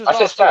this was as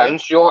it last year,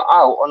 stands, you're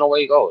out on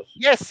away goals.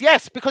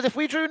 Yes, because if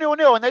we drew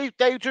 0-0 and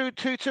they drew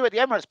 2-2 at the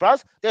Emirates,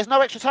 bruv, there's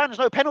no extra time, there's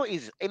no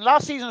penalties. In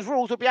last season's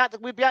rules, we'd be out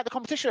the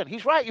competition.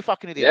 He's right, you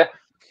fucking idiot.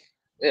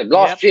 Yeah.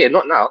 Last year,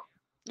 not now.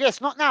 Yes,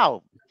 not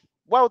now.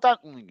 Well done,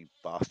 you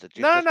bastard.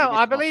 No.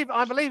 I believe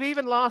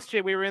even last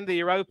year we were in the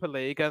Europa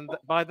League, and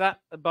by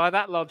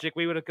that logic,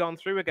 we would have gone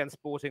through against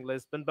Sporting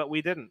Lisbon, but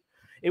we didn't.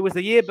 It was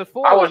the year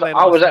before. I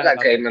was at that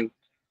game, and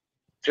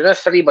do you know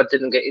Saliba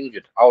didn't get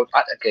injured? I was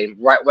at the game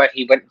right where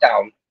he went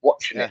down,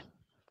 watching it.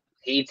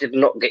 He did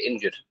not get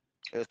injured.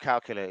 It was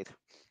calculated.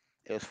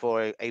 It was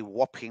for a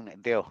whopping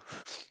deal.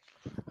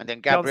 And then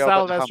Gabriel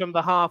Gonçalves from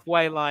the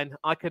halfway line.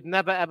 I could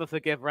never ever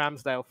forgive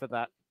Ramsdale for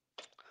that.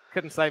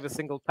 Couldn't save a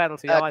single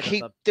penalty either.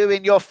 Keep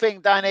doing your thing,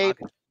 Danny.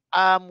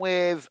 I'm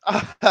with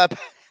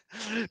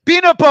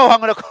Binobo, I'm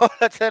going to call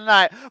her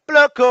tonight.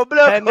 Bloco.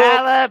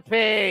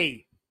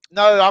 Penelope.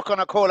 No, I'm going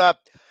to call her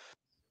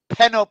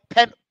Penal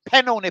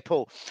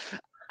Nipple.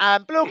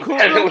 And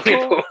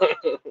Bloco.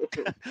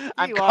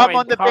 And come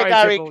on the big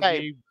Harry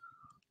Kane.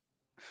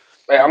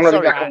 Wait, I'm going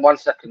to be back in 1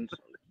 second.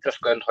 Just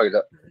go and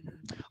toilet.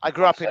 I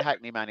grew up in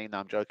Hackney, Manny. No,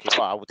 I'm joking.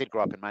 Well, I did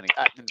grow up in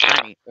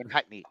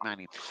Hackney,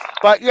 Manny.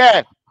 But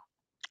yeah.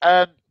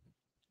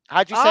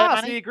 How'd you say it,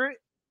 Manny? So you agree?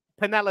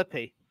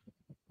 Penelope.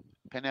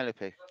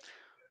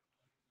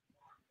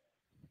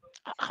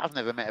 I've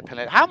never met a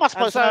Penelope. How am I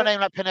supposed to know a name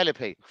like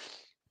Penelope?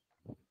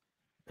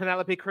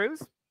 Penelope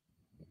Cruz?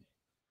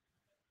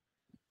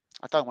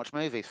 I don't watch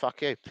movies.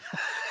 Fuck you.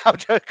 I'm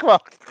joking.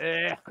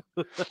 Yeah.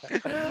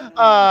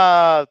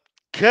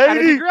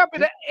 Katie.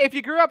 And if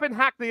you grew up in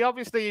Hackney,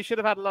 obviously you should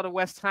have had a lot of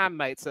West Ham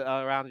mates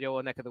around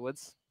your neck of the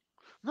woods.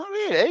 Not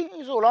really. It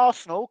was all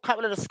Arsenal.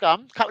 Couple of the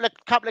scum. Couple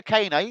of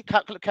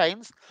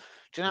Canes.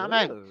 Do you know what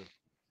I mean?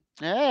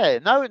 Yeah.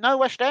 No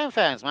West Ham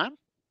fans, man.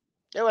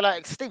 They were like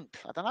extinct.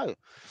 I don't know.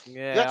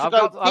 Yeah. You have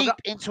to go deep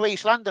into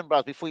East London,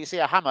 bros, before you see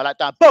a hammer like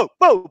that. Boo,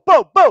 boo,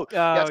 boo, boo. You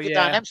have to get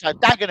down them side,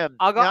 Dagenham.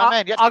 I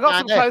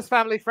got some close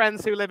family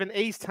friends who live in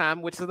East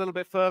Ham, which is a little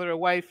bit further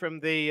away from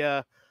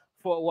the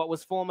for what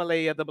was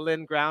formerly the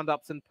Berlin ground,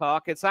 Upton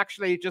Park. It's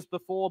actually just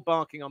before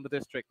Barking on the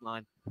District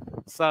line.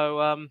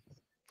 So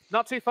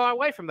not too far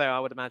away from there, I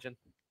would imagine.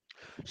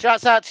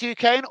 Shouts out to you,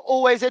 Kane.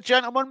 Always a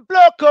gentleman.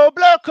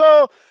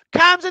 Bloco.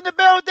 Cam's in the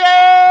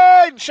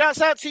building.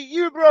 Shouts out to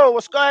you, bro.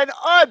 What's going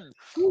on?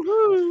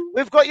 Woohoo.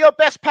 We've got your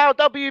best pal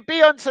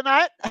WB on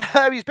tonight.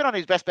 He's been on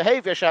his best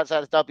behavior. Shouts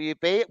out to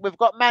WB. We've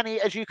got Manny,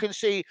 as you can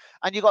see,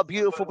 and you got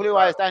beautiful blue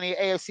eyes, Danny,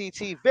 AFC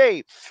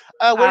TV.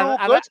 We're all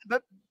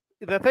good.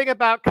 The thing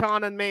about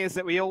Khan and me is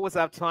that we always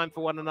have time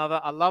for one another.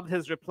 I loved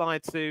his reply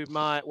to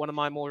one of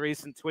my more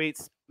recent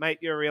tweets. Mate,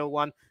 you're a real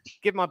one.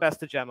 Give my best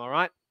to Gem, all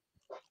right?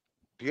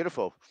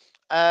 Beautiful.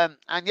 And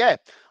yeah,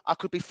 I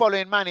could be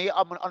following Manny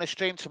on a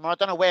stream tomorrow. I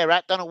don't know where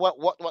at, don't know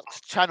what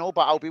channel,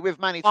 but I'll be with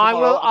Manny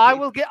tomorrow. I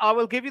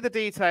will give you the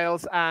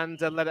details and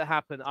let it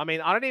happen. I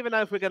mean, I don't even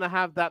know if we're going to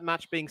have that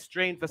match being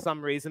streamed for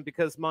some reason,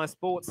 because my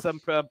sports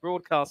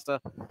broadcaster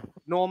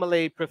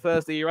normally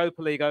prefers the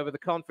Europa League over the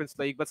Conference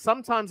League. But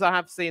sometimes I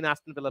have seen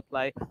Aston Villa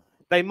play.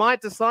 They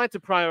might decide to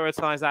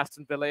prioritize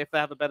Aston Villa if they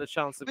have a better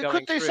chance of going through.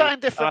 We could do something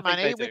different,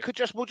 Manny.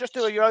 We'll just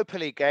do a Europa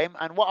League game,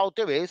 and what I'll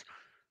do is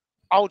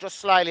I'll just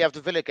slyly have the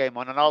Villa game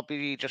on, and I'll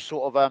be just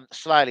sort of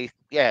slyly,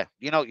 yeah,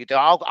 you know what you do.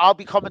 I'll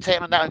be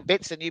commentating on that in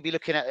bits, and you'll be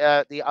looking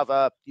at the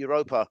other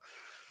Europa.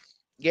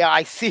 Yeah,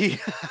 I see.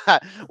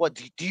 What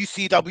do you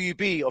see?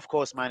 WB, of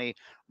course, Manny.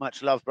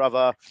 Much love,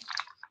 brother.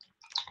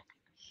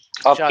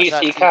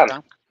 PC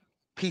can.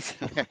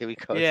 PC. Here we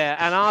go. Yeah,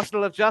 and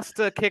Arsenal have just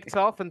kicked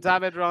off, and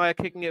David Raya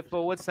kicking it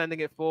forward, sending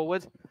it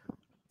forward.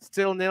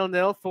 Still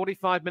 0-0.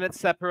 45 minutes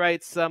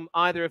separates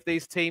either of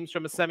these teams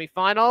from a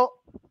semi-final.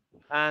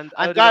 And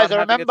guys,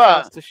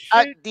 remember,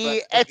 at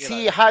the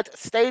Etihad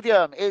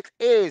Stadium, it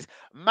is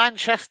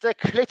Manchester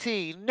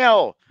City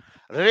 0,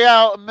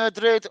 Real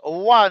Madrid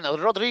 1.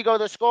 Rodrigo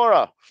the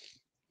scorer.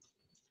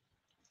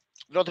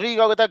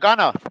 Rodrigo the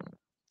gunner.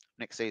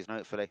 Next season,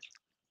 hopefully.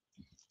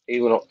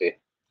 He will not be.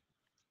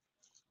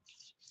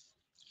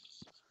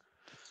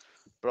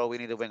 Bro, we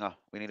need a winger.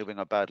 We need a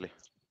winger badly.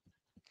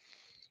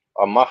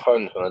 Oh, my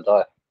phone's going to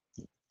die.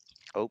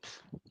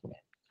 Oops.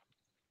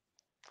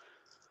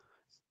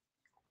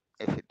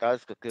 If it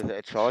does, give it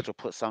a charge or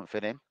put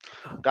something in.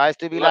 Guys,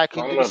 do be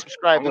liking, do be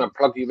subscribing. I'm going to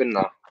plug you in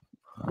now.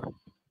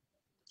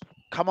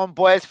 Come on,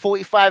 boys.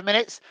 45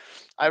 minutes.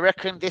 I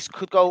reckon this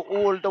could go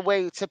all the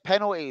way to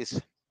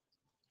penalties.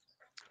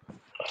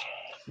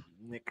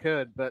 It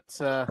could, but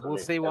we'll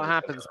see what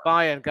happens.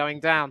 Bayern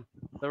going down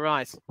the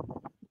right.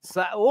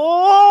 So,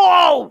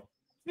 oh!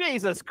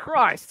 Jesus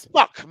Christ.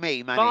 Fuck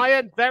me, man.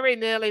 Bayern very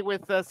nearly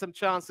with some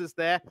chances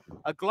there.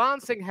 A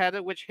glancing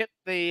header which hit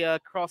the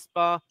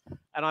crossbar.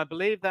 And I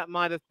believe that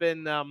might have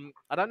been,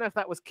 I don't know if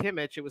that was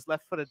Kimmich. It was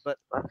left-footed, but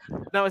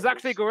no, it was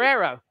actually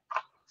Guerrero.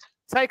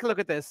 Take a look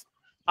at this.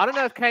 I don't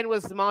know if Kane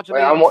was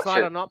marginally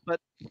offside or not, but...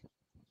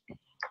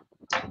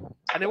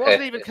 And it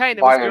wasn't even Kane.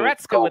 It was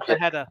Goretzka with the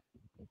header.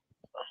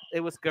 It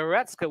was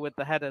Goretzka with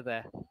the header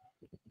there.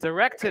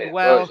 Directed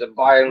well.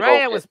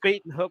 Raya was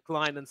beaten hook,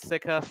 line, and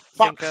sinker.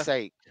 Fuck's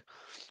sake.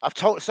 I've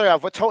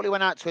totally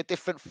went out to a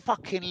different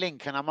fucking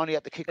link, and I'm only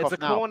at the kickoff now.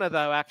 It's a corner,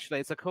 though.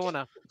 Actually, it's a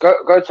corner.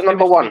 Go to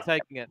number one.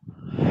 Taking it.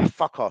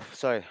 Fuck off.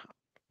 Sorry.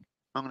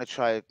 I'm going to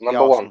try the Number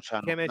Arsenal one.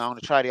 channel. Kimmich. No, I'm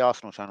going to try the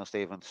Arsenal channel,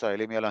 Stephen. Sorry,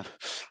 leave me alone.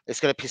 It's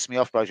going to piss me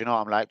off, bro. You know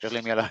what I'm like? Just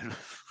leave me alone.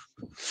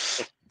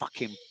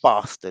 Fucking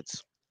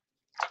bastards.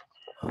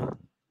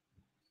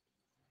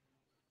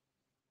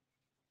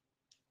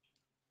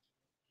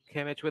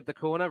 Kimmich with the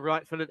corner,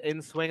 right-footed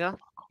in-swinger.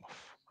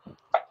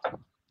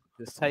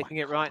 Just taking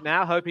it right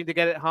now, hoping to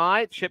get it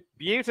high. Chipped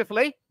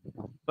beautifully,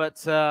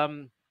 but I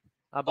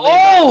believe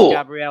that was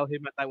Gabriel who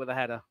met that with a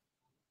header.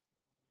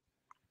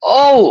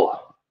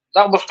 Oh,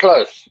 that was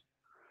close.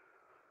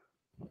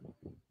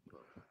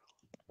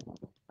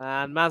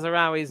 And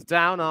Mazraoui's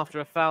down after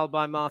a foul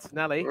by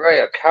Martinelli.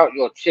 Raya, count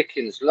your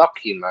chickens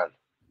lucky, man.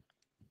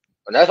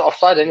 And that's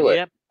offside anyway.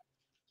 Yep.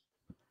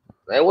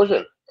 It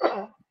wasn't.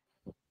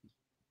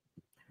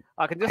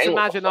 I can just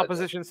imagine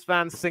opposition's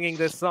fans singing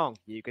this song.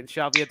 You can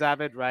shove your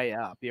David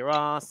Raya up your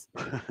ass.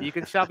 You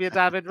can shove your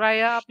David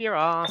Raya up your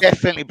ass.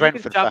 Definitely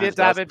Brentford You can shove your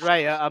fans, David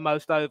Raya, a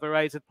most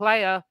overrated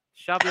player.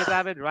 Shove your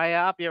David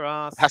Raya up your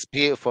ass. That's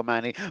beautiful,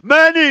 Manny.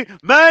 Manny!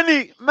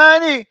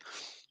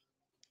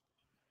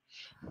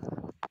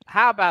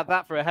 How about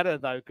that for a header,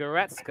 though?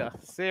 Goretzka,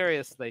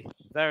 seriously.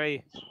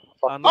 Very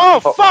unlucky. Oh,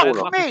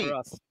 fuck me!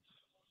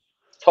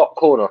 Top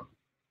corner.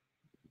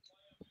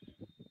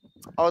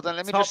 Hold on,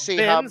 let me Top just see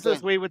bins, how I'm doing.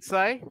 as we would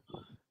say.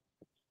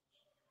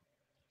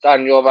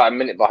 Dan, you're about a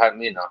minute behind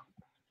me now.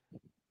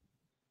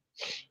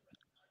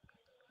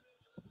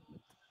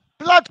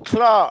 Blood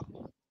clot!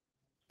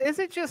 Is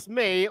it just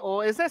me,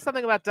 or is there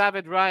something about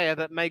David Raya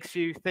that makes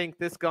you think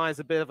this guy's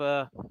a bit of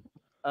a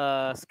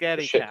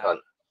scaredy cat?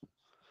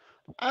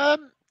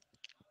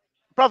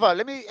 Brother,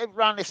 let me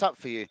round this up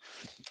for you.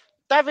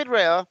 David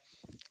Raya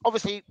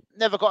obviously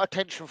never got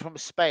attention from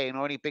Spain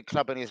or any big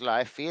club in his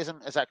life. He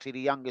isn't exactly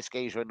the youngest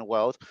geezer in the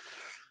world.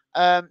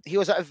 He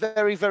was at a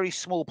very, very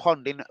small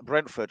pond in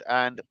Brentford.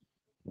 And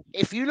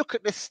if you look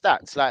at the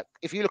stats, like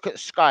if you look at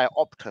Sky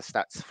Opta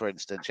stats, for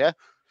instance, yeah,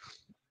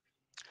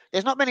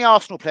 there's not many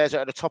Arsenal players that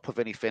are at the top of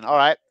anything. All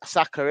right,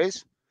 Saka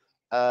is.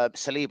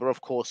 Saliba,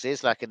 of course,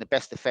 is like in the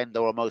best defender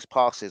or most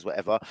passes,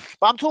 whatever.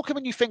 But I'm talking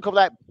when you think of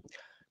like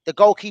the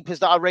goalkeepers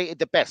that are rated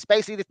the best.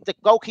 Basically, the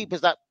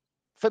goalkeepers that,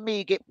 for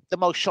me, get the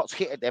most shots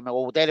hit at them,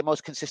 or they're the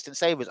most consistent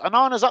savers.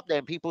 Onana's up there,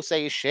 and people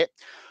say he's shit.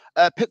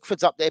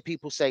 Pickford's up there,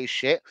 people say he's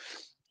shit.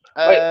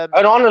 Wait,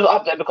 Onana's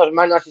up there because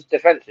Man United's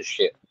defense is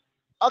shit.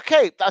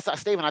 Okay, that's that,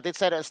 Stephen. I did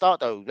say that at the start,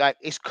 though. Like,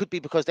 it could be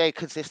because they're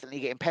consistently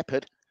getting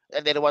peppered,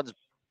 and they're the ones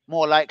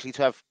more likely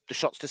to have the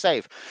shots to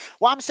save.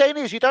 What I'm saying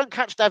is, you don't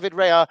catch David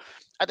Raya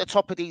at the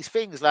top of these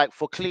things, like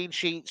for clean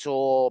sheets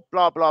or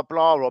blah blah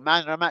blah, or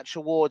man of the match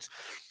awards.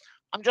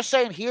 I'm just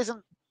saying he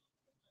isn't.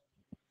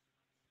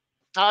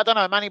 I don't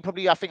know, Manny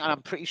probably, I think, and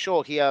I'm pretty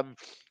sure he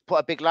put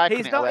a big like on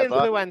it. He's not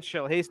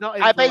influential. He's not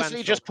influential. I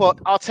basically just put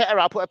Arteta out.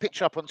 I put a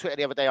picture up on Twitter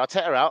the other day.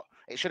 Arteta out.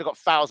 It should have got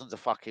thousands of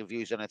fucking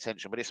views and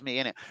attention, but it's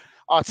me, innit?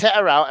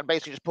 Arteta out, and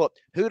basically just put,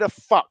 who the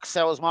fuck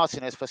sells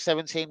Martinez for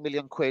 17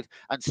 million quid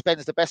and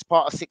spends the best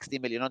part of 60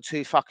 million on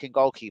two fucking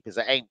goalkeepers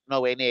that ain't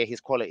nowhere near his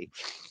quality?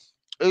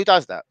 Who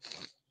does that?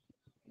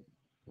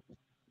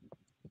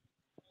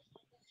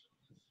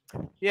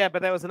 Yeah,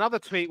 but there was another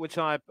tweet which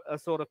I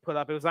sort of put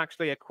up. It was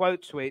actually a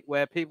quote tweet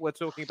where people were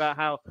talking about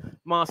how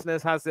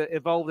Martinez has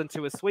evolved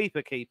into a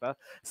sweeper keeper.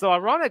 So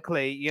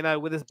ironically, you know,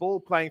 with his ball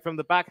playing from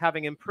the back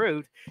having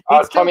improved,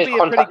 he'd still be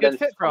a pretty good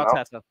fit for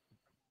Arteta.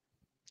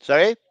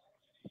 Sorry?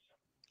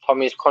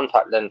 Tommy's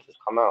contact lens has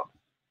come out.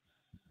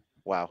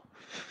 Wow.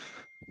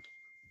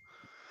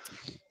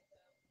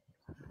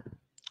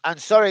 And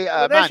sorry,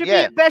 well,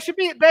 there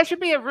should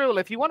be a rule.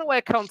 If you want to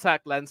wear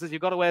contact lenses,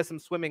 you've got to wear some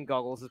swimming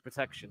goggles as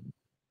protection.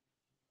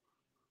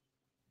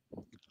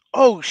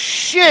 Oh,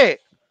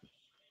 shit.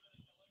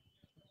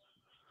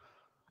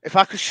 If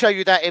I could show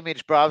you that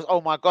image, bros.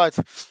 Oh, my God.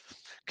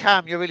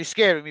 Cam, you're really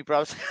scaring me,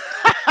 bros.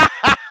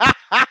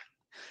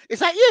 Is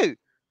that you?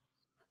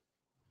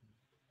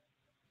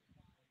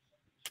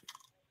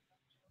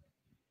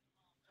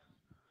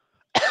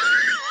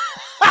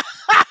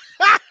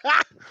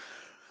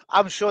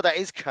 I'm sure that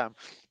is Cam.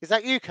 Is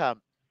that you, Cam?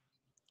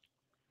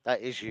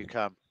 That is you,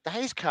 Cam. That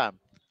is Cam.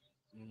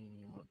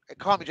 It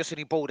can't be just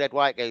any bald-head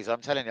white gazer,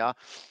 I'm telling you.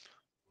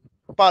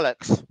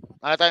 Bollocks. And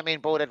I don't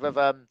mean bald-head with...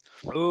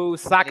 Ooh,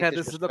 Saka,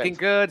 this is looking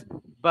good.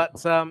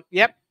 But,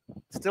 yep,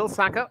 still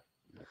Saka.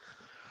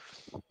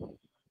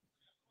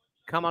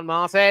 Come on,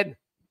 Martin.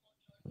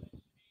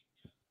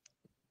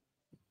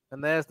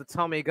 And there's the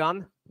Tommy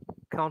gun.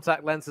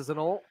 Contact lenses and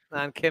all.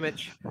 And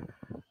Kimmich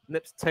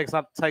takes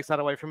that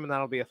away from him, and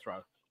that'll be a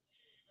throw.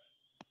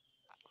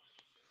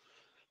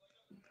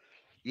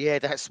 Yeah,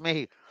 that's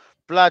me.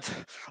 blood.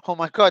 Oh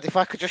my god! If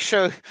I could just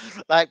show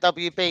like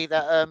WB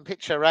that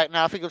picture right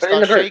now, I think it'll Put it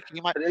in start the group.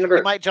 shaking. Put it in the group.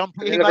 He might jump.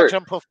 Put it He in the might group.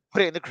 jump off.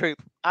 Put it in the group.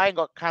 I ain't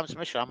got Cam's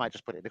permission. I might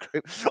just put it in the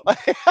group.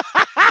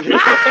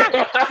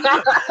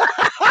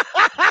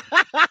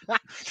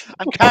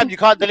 And Cam, you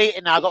can't delete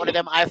it now. I got one of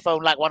them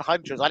iPhone like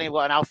 100s. I ain't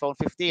got an iPhone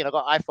 15. I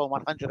got iPhone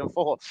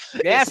 104.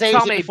 Yes, saves it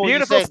Tommy, before you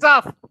beautiful send.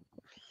 stuff.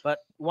 But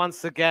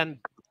once again,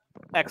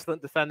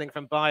 excellent defending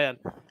from Bayern.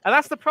 And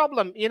that's the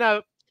problem, you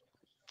know,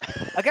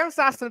 against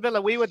Aston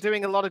Villa, we were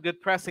doing a lot of good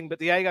pressing, but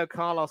Diego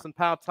Carlos and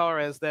Pau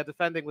Torres, their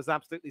defending was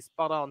absolutely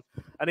spot on.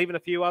 And even a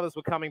few others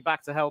were coming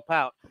back to help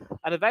out.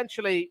 And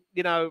eventually,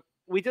 you know,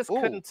 we just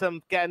couldn't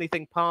get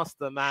anything past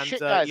them. And, Shit,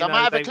 guys, you I know,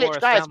 might have a they wore glitch.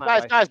 us down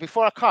that way. Guys,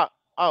 before I cut.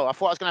 Oh, I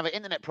thought I was going to have an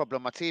internet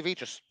problem. My TV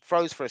just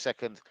froze for a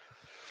second.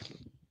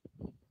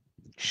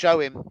 Show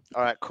him.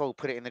 All right, cool.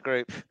 Put it in the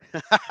group.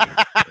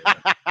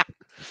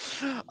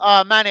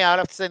 Oh, Manny, I'll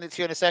have to send it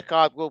to you in a sec.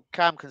 Well,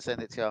 Cam can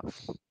send it to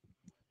you.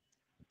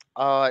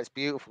 Oh, it's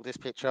beautiful, this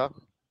picture.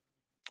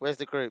 Where's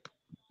the group?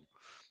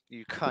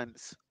 You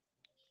cunts.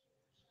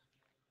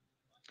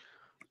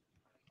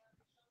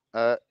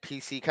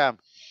 PC Cam.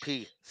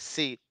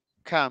 PC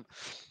Cam.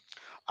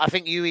 I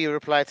think you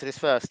replied to this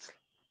first.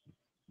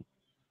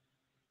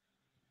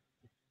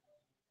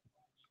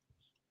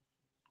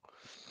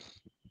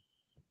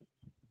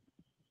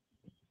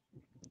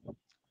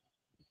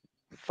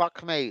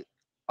 Fuck me.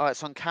 Oh,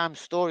 it's on Cam's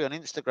story on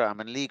Instagram,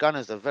 and Lee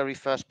Gunner's the very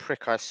first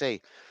prick I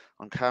see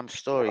on Cam's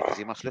story because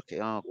he must look at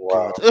it. Oh,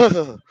 Wow.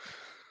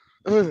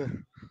 God.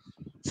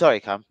 Sorry,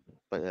 Cam,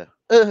 but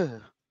yeah.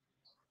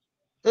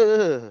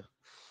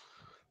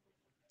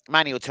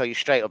 Manny will tell you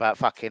straight about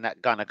fucking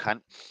that Gunner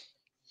cunt.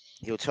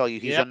 He'll tell you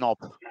he's a knob.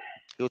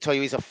 He'll tell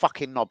you he's a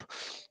fucking knob.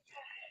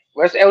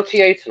 Where's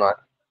LTA tonight?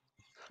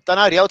 Don't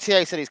know. The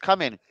LTA said he's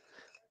coming.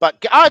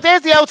 But, oh,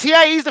 there's the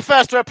LTA. He's the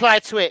first to reply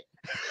to it.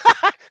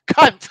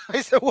 Cunt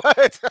is the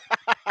word.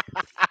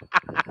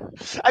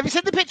 Have you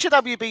seen the picture,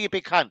 WB, you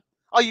big cunt?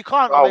 Oh, you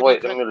can't. Oh,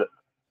 wait, let me look.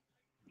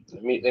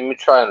 Let me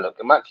try and look.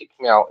 It might kick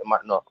me out. It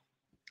might not.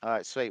 All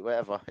right, sweet,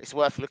 whatever. It's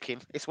worth looking.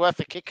 It's worth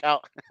a kick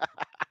out.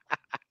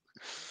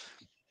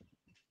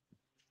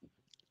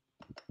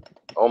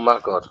 Oh, my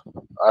God.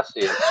 I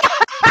see it.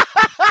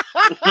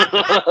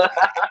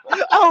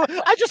 Oh,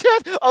 I just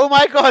heard, oh,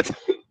 my God.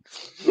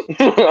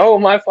 Oh,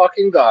 my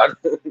fucking God.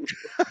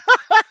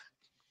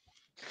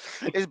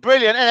 It's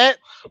brilliant, isn't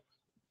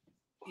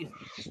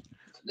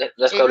it?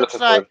 Let's go looking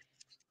for it.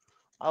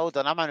 Hold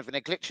on, I'm having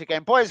a glitch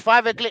again. Boys, if I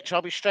have a glitch,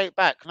 I'll be straight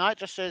back. No, it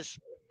just says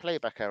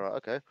playback error.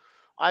 Okay.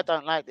 I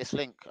don't like this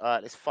link. All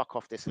right, let's fuck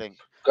off this link.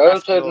 Go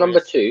to number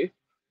 2.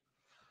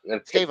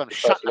 Stephen,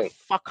 shut the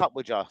fuck up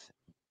with you.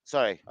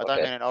 Sorry, I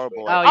don't mean an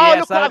horrible way. Oh,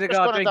 yes,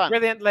 Odegaard doing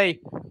brilliantly.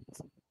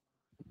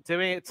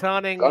 Doing it,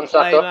 turning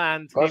Lema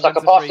and Saka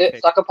pass it.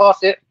 Saka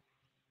pass it.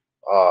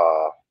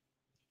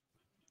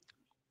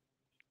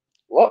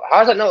 What?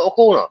 How's that not a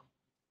corner?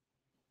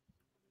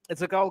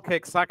 It's a goal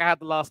kick. Saka had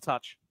the last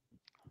touch.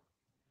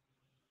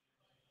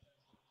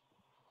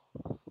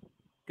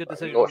 Good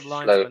decision from the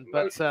linesman.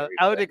 But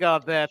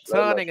Odegaard there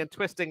turning and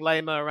twisting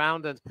Lema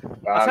around. And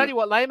I'll tell you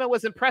what, Lema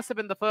was impressive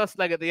in the first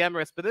leg at the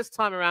Emirates, but this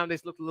time around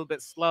he's looked a little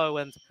bit slow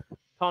and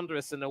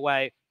ponderous in a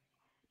way.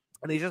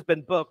 And he's just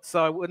been booked,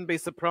 so I wouldn't be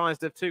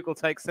surprised if Tuchel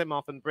takes him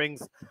off and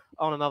brings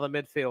on another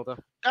midfielder.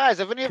 Guys,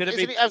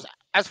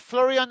 has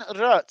Florian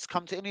Wirtz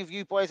come to any of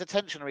you boys'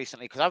 attention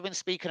recently? Because I've been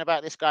speaking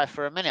about this guy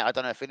for a minute. I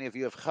don't know if any of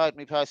you have heard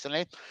me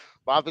personally,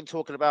 but I've been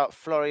talking about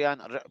Florian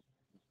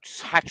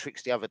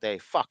hat-tricks the other day.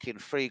 Fucking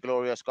 3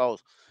 glorious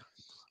goals.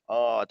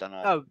 Oh, I don't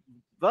know. Oh,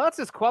 Wirtz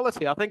is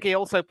quality. I think he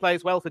also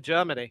plays well for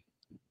Germany.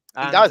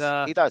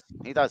 And,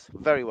 he does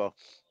very well.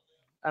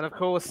 And of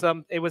course,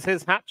 it was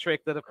his hat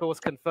trick that, of course,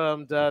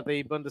 confirmed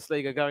the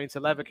Bundesliga going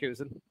to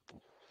Leverkusen.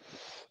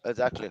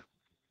 Exactly.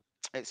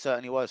 It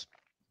certainly was.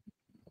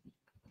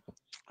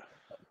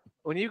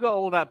 When you got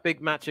all that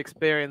big match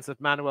experience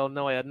of Manuel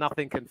Neuer,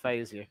 nothing can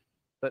faze you.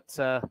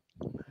 But,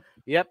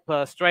 yep,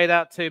 straight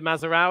out to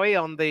Mazraoui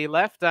on the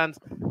left. And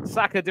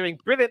Saka doing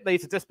brilliantly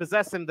to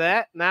dispossess him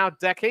there. Now,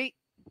 Decky.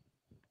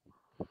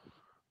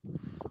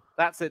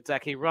 That's it,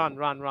 Decky. Run,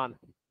 run, run.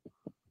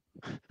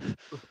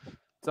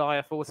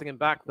 Dyer forcing him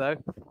back, though.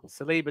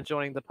 Saliba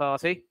joining the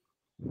party.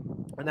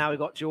 And now we've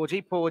got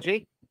Georgie,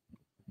 Porgy.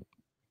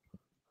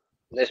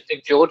 There's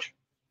Big George.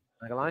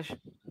 Magalhaes.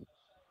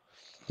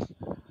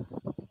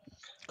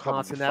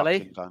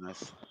 Martinelli.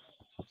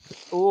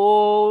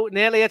 Oh,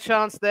 nearly a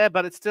chance there,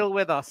 but it's still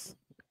with us.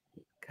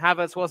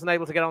 Havertz wasn't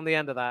able to get on the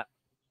end of that.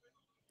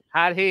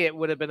 Had he, it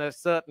would have been a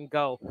certain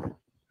goal.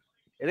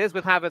 It is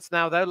with Havertz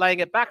now, though, laying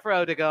it back for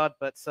Odegaard,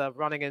 but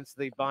running into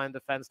the Bayern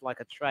defense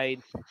like a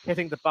train,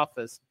 hitting the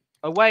buffers.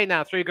 Away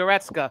now through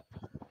Goretzka.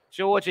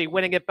 Georgie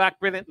winning it back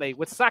brilliantly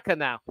with Saka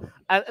now.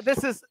 And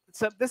this is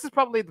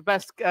probably the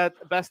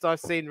best I've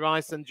seen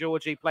Rice and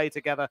Georgie play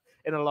together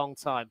in a long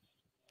time.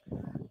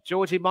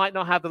 Georgie might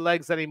not have the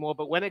legs anymore,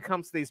 but when it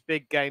comes to these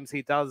big games,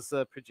 he does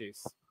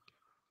produce.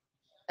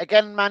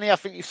 Again, Manny, I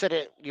think you said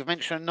it. You've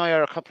mentioned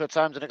Neuer a couple of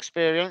times in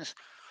experience.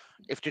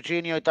 If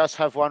Jorginho does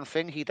have one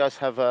thing, he does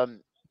have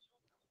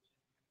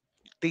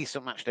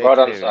Decent match day Well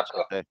done, experience.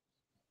 Saka.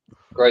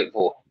 Great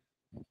ball.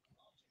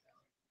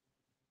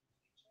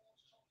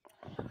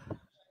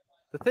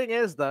 The thing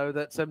is, though,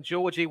 that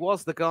Georgie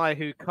was the guy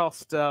who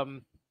cost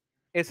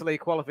Italy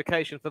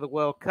qualification for the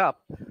World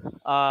Cup.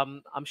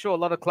 I'm sure a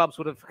lot of clubs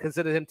would have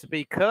considered him to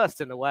be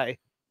cursed in a way.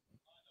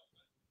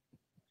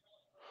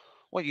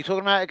 What are you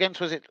talking about against?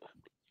 Was it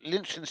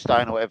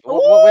Liechtenstein or whatever?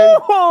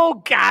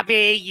 Oh,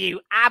 Gabby, you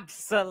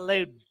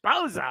absolute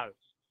bozo!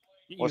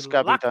 What's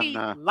Gabby done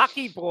now?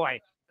 Lucky boy.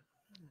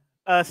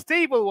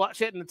 Steve will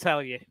watch it and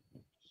tell you.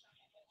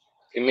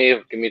 Give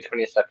me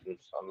 20 seconds.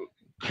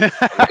 I'm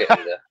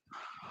getting there.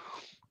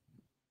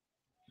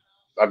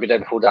 I'll be there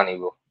before Danny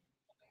will.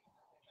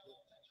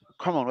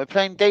 Come on, we're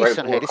playing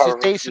decent here. This is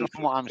decent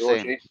from what I'm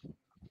seeing.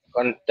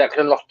 And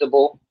Declan lost the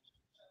ball.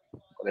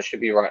 Well, it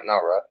should be right now,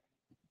 right?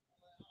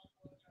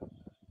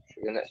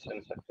 Should be the next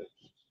 10 seconds.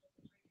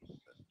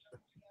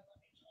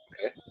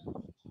 Okay.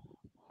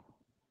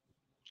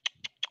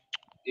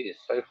 He is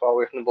so far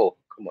away from the ball.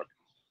 Come on.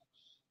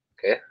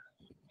 Okay.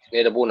 He's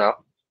near the ball now.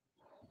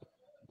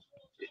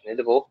 He's near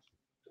the ball.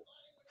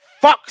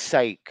 Fuck's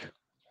sake.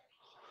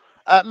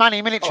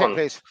 Manny, minute check,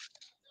 please.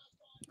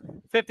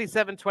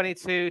 57,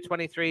 22,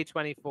 23,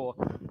 24.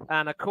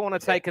 And a corner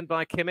taken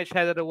by Kimmich,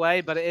 headed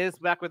away, but it is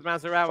back with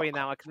Mazraoui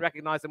now. I can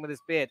recognize him with his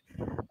beard.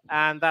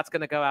 And that's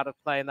going to go out of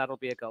play, and that'll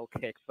be a goal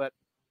kick. But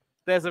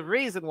there's a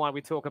reason why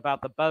we talk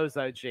about the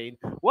bozo gene.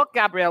 What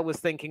Gabriel was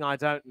thinking, I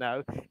don't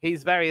know.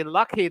 He's very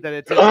lucky that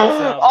it didn't...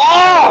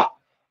 Oh!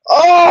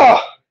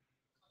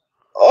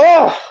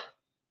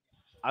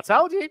 I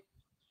told you.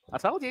 I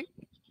told you.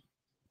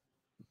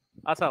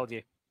 I told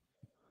you.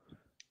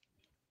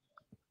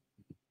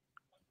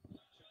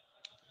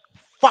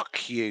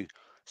 Fuck you.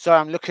 So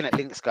I'm looking at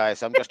links,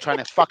 guys. I'm just trying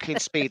to fucking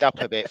speed up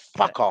a bit.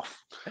 Fuck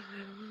off.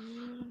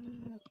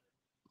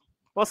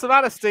 What's the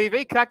matter,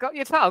 Stevie? Crack up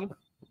your tongue.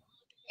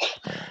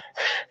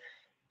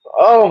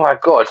 Oh my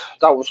god,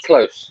 that was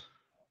close.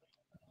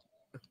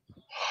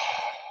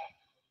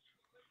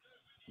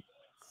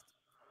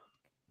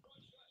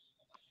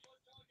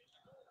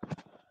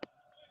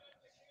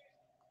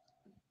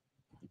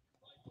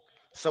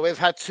 So we've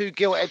had 2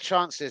 gilt-edged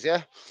chances,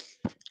 yeah?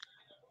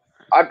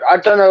 I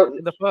don't know.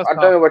 I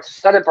don't know whether to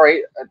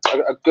celebrate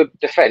a good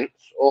defense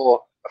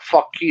or a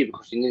fuck you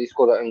because he nearly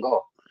scored that own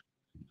goal.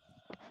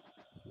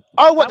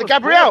 Oh, what, the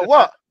Gabriel?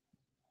 What?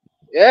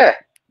 Yeah.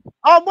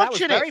 Oh, I'm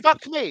watching it.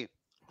 Fuck me.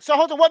 So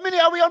hold on. What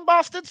minute are we on,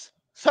 bastards?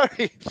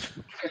 Sorry.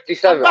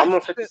 57. I'm on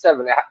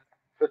 57.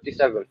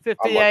 57.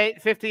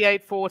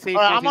 58, 40.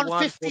 Right, I'm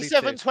on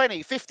 57,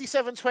 20.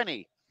 57,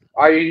 20.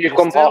 Oh, you've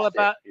gone past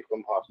it. You've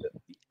gone past it.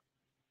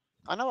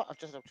 I know. I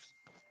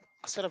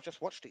said I've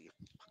just watched it.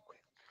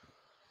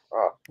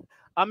 Oh.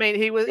 I mean,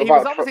 he was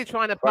obviously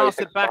trying to pass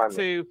it back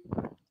to.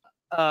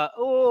 Kai,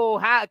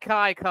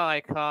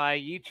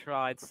 you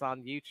tried,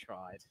 son. You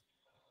tried.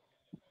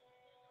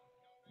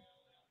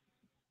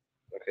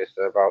 Okay,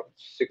 so about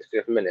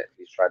 60th minute,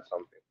 he's tried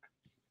something.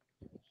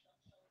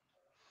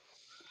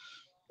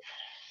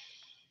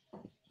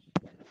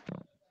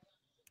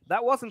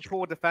 That wasn't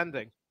poor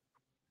defending.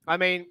 I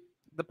mean,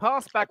 the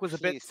pass back was a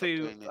bit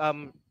too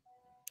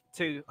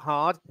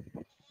hard.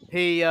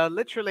 He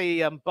literally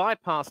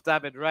bypassed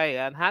David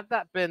Raya, and had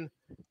that been,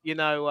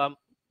 a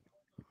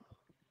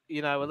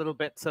little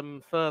bit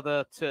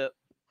further to,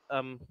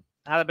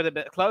 had been a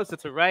bit closer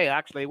to Raya,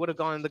 actually, it would have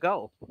gone in the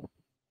goal.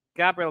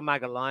 Gabriel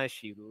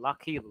Magalhaes, you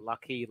lucky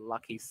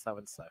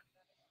so-and-so.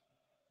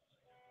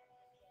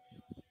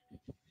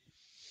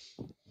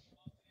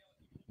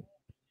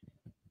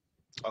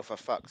 Oh, for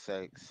fuck's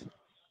sakes.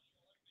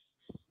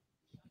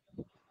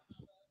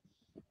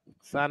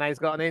 Sané's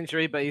got an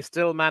injury, but he's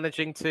still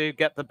managing to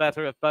get the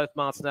better of both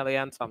Martinelli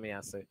and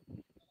Tomiyasu.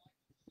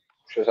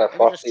 Let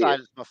me just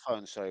silence my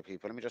phone, sorry,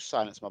 people. Let me just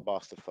silence my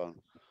bastard phone.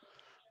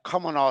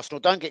 Come on,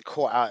 Arsenal. Don't get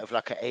caught out of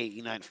like an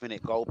 89th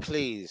minute goal,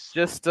 please.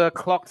 Just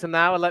clocked an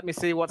hour. Let me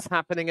see what's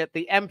happening at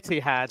the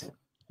Etihad.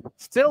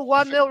 Still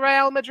 1-0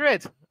 Real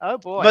Madrid. Oh,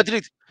 boy.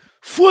 Madrid.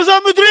 Forza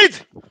Madrid!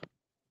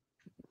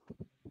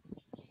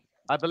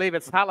 I believe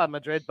it's Hala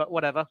Madrid, but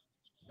whatever.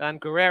 And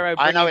Guerrero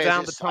bringing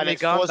down the Tommy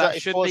gun.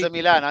 It's Forza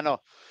Milan, I know.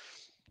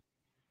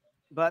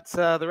 But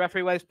the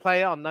referee waves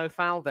play on. No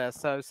foul there.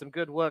 So some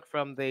good work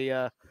from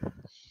the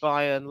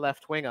Bayern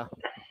left winger.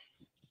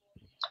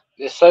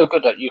 It's so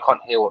good that you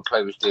can't hear what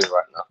Chloe's doing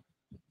right now.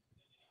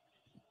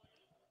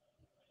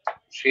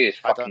 She is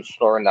fucking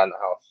snoring down the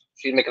house.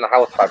 She's making a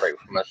house vibrate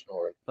from her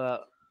snoring.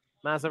 But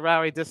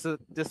Mazraoui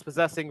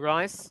dispossessing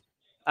Rice.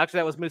 Actually,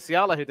 that was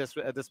Musiala who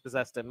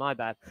dispossessed him. My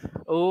bad.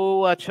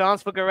 Oh, a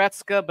chance for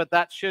Goretzka, but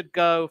that should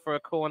go for a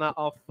corner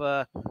off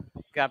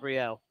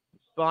Gabriel.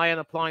 Bayern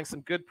applying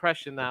some good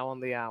pressure now on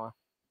the hour.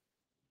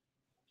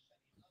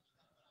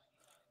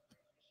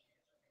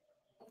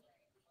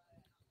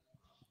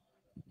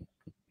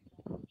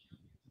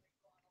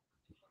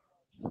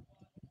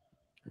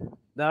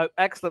 No,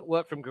 excellent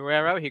work from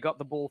Guerrero. He got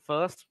the ball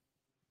first.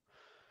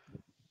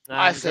 And,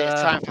 I say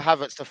it's time for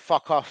Havertz to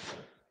fuck off.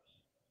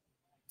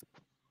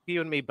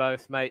 You and me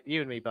both, mate.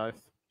 You and me both.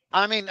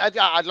 I mean,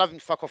 I'd love him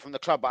to fuck off from the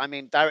club, but I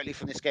mean, directly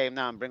from this game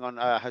now and bring on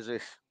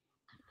Jesus.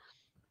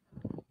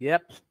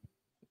 Yep.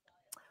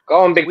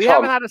 Go on, Big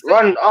Tom.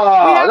 Run.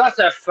 Oh, that's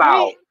a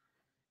foul.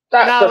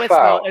 That's a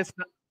foul.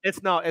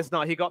 It's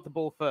not. He got the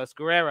ball first.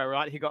 Guerrero,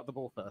 right? He got the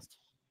ball first.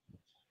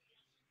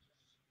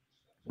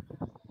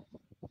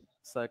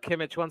 So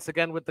Kimmich once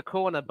again with the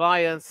corner.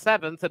 Bayern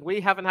 7th, and we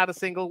haven't had a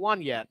single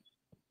one yet.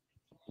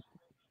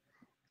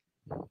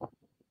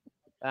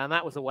 And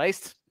that was a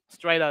waste.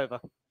 Straight over.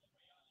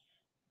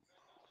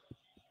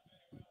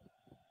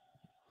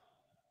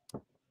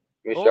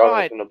 All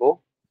right. On the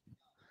ball.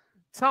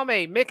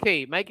 Tommy,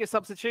 Mickey, make your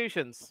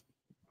substitutions.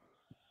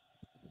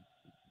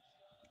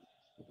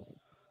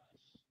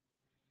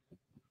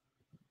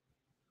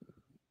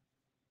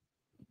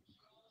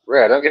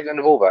 Rare, don't give them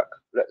the ball back.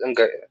 Let them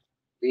get it.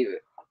 Leave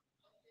it.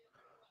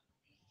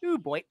 Ooh,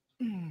 boy.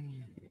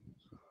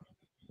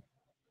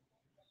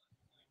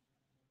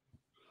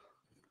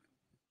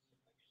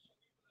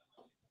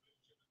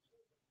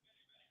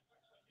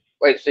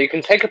 Wait, so you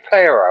can take a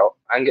player out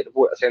and get the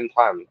ball at the same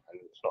time, and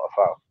it's not a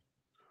foul?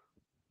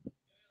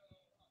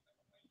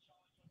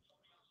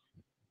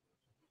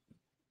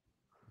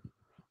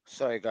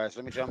 Sorry, guys.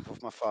 Let me jump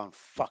off my phone.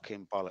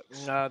 Fucking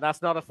bollocks. No,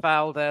 that's not a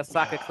foul there.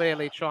 Saka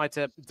clearly tried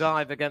to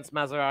dive against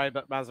Mazraoui,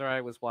 but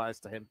Mazraoui was wise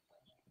to him.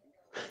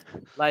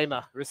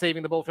 Lema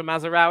receiving the ball from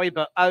Mazraoui,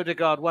 but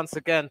Odegaard once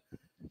again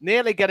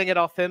nearly getting it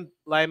off him.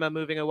 Lema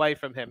moving away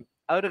from him.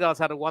 Odegaard's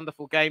had a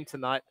wonderful game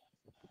tonight.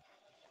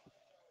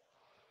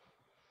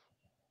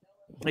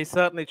 He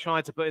certainly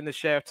tried to put in the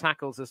share of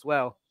tackles as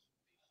well.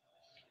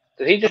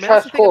 Did he just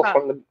try to score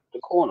from the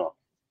corner?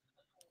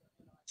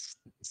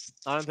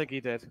 I don't think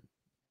he did.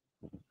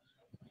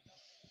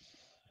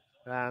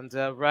 And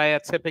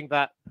Raya tipping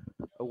that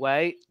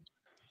away.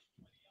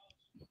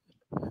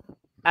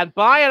 And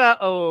Bayern,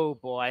 oh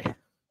boy.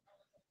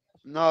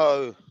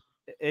 No.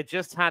 It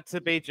just had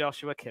to be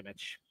Joshua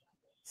Kimmich.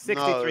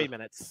 63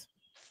 minutes.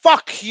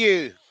 Fuck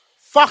you.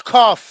 Fuck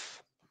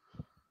off.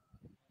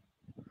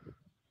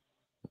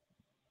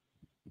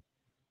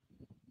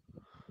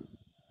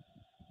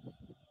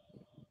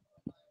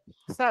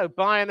 So,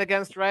 Bayern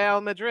against Real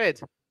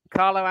Madrid.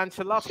 Carlo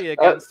Ancelotti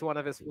against one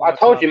of his I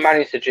told you,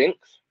 Manny's the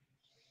jinx.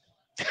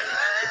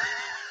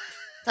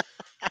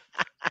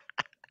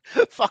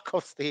 Fuck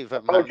off,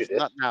 Stephen. Man.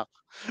 Not now.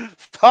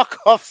 Fuck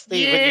off,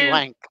 Stephen, you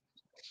wank.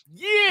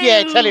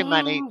 Yeah, tell him,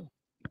 Manny.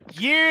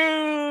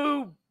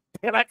 You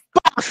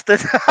bastard.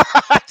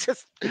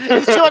 Just,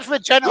 it's too much for a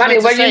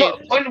gentleman Manny,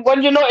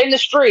 when you're not in the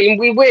stream,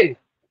 we win.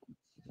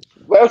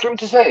 What else do you want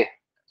to say?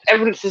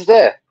 Evidence is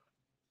there.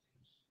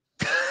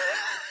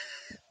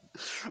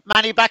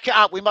 Manny, back it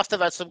up. We must have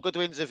had some good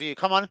wins of you.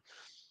 Come on.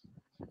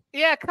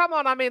 Yeah, come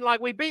on. I mean,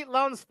 like, we beat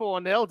Lens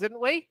 4-0, didn't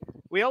we?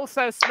 We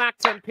also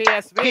smacked them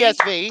PSV.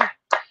 PSV.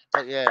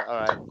 Oh, yeah, all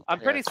right. I'm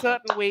pretty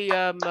certain we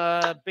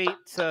beat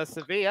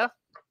Sevilla.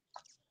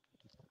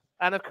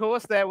 And, of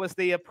course, there was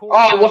the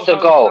what a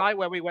goal.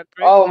 Where we went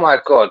through. Oh, my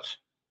God.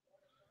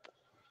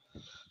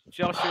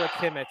 Joshua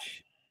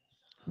Kimmich.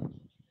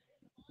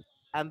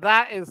 And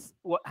that is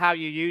how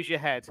you use your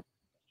head.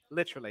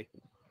 Literally.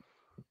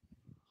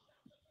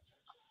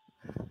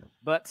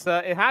 But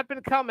it had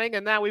been coming,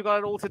 and now we've got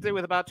it all to do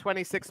with about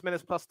 26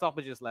 minutes plus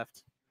stoppages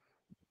left.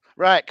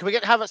 Right, can we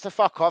get Havertz to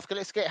fuck off?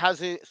 Let's get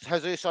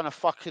Jesus on a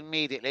fucking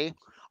immediately.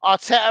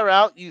 Arteta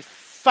out, you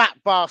fat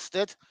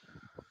bastard.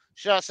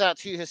 Shouts out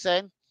to you,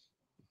 Hussein.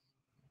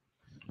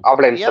 I'll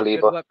blame Saliba.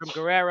 Good work from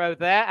Guerrero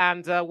there,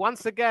 and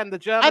once again, the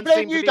Germans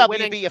seem to be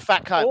winning. You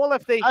fat cunt. All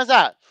of the. How's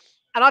that?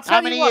 And I'll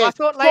tell you what, years? I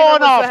thought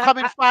 4.5,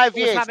 coming 5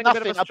 years, having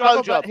nothing, a bit of a a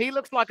struggle, blowjob. but he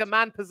looks like a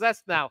man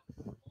possessed now.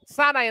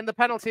 Sané in the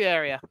penalty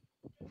area.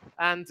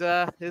 And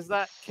is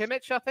that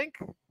Kimmich, I think?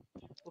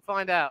 We'll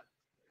find out.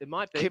 It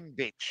might be.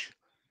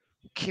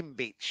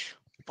 Kimmich.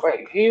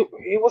 Wait, he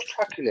was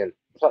tracking him.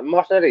 It's like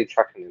Martinelli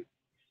tracking him.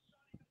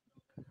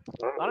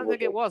 I don't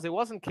think it was. It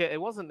wasn't. He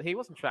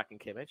wasn't tracking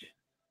Kimmich.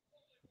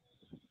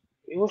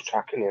 He was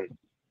tracking him.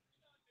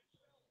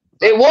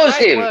 It was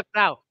him.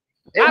 Now.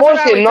 It was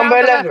him, number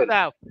 11.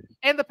 Now,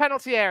 in the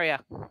penalty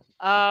area.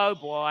 Oh,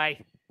 boy.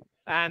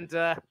 And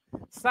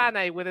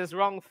Sané with his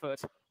wrong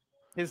foot.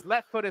 His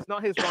left foot is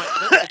not his right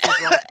foot, it's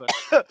his right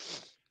foot.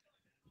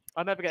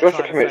 I'll never get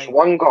Joshua Kimmich,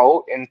 1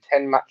 goal in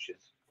 10 matches.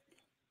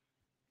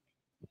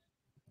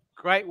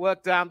 Great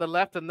work down the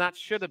left, and that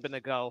should have been a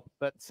goal,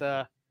 but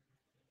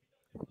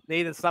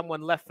needed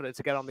someone left-footed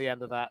to get on the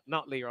end of that,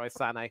 not Leroy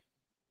Sané.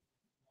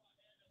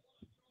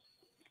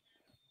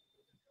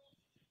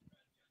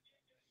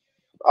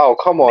 Oh,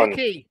 come on.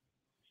 Mickey,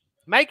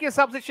 make your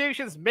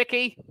substitutions,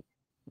 Mickey.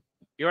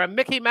 You're a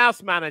Mickey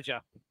Mouse manager.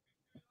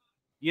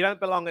 You don't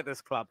belong at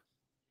this club.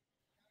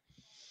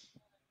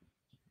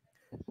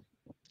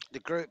 The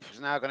group is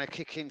now going to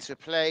kick into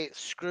play.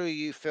 Screw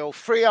you, Phil.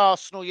 Free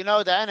Arsenal. You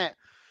know that, innit?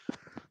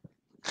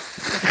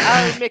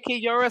 Oh, Mickey,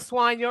 you're a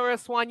swine. You're a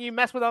swine. You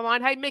mess with our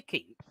mind. Hey,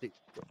 Mickey.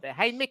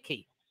 Hey,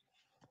 Mickey.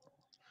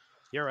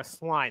 You're a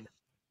swine.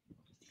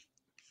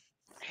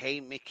 hey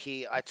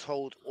Mickey, I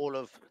told all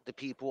of the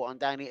people on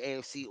Danny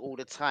AFC all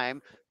the time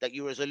that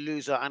you was a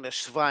loser and a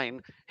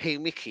swine. Hey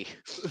Mickey.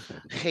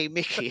 Hey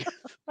Mickey.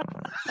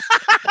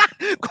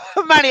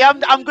 Manny,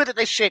 I'm good at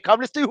this shit. Come,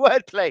 let's do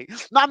wordplay.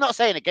 No, I'm not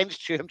saying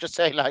against you. I'm just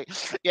saying, like,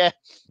 yeah.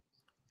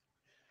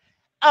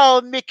 Oh,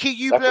 Mickey,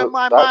 you blew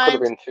my mind. That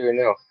could have been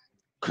 2-0.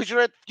 Because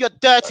you're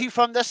dirty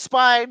from the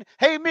spine.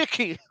 Hey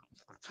Mickey.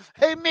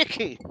 Hey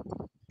Mickey.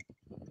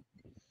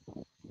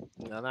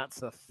 Now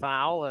that's a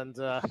foul and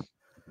the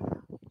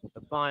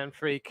Bayern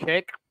free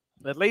kick.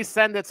 At least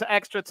send it to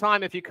extra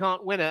time if you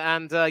can't win it.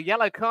 And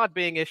yellow card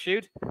being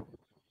issued.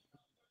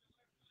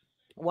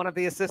 One of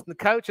the assistant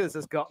coaches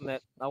has gotten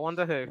it. I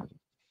wonder who.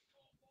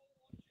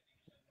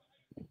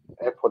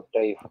 Airport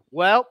Dave.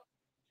 Well,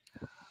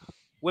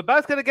 we're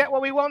both going to get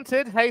what we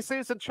wanted.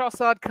 Jesus and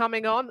Trossard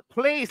coming on.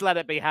 Please let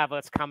it be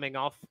Havertz coming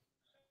off.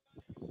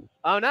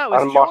 Oh, no,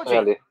 it's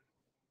Georgie.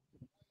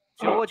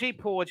 Georgie,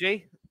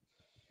 Porgy.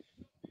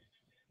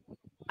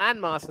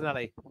 And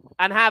Martinelli.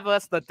 And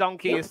Havertz, the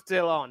donkey, is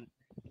still on.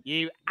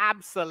 You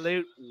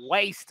absolute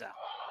waster.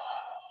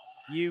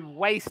 You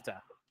waster.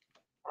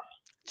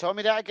 Tell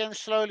me that again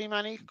slowly,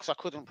 Manny, because I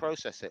couldn't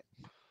process it.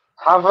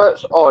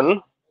 Havertz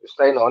on,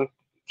 staying on.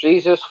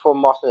 Jesus for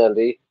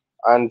Martinelli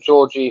and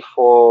Georgie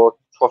for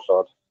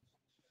Trossard.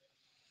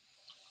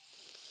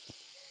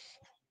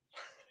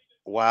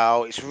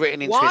 Wow, it's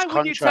written into his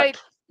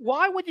contract.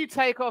 Why would you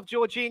take off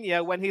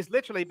Jorginho when he's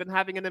literally been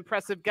having an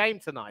impressive game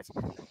tonight?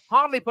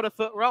 Hardly put a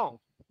foot wrong.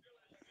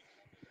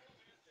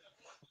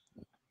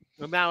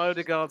 And now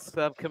Odegaard's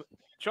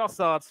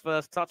Trossard's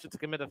first touch to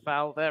commit a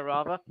foul there,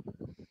 rather.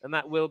 And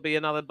that will be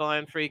another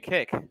Bayern free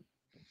kick.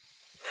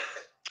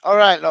 All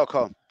right,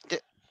 Loco.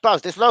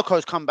 Buzz, this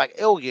Loco's come back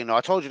ill, you know.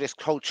 I told you this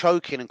whole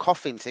choking and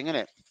coughing thing,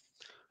 innit?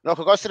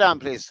 Loco, go sit down,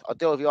 please. I'll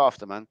deal with you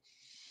after, man.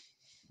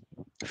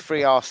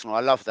 Free Arsenal. I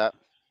love that.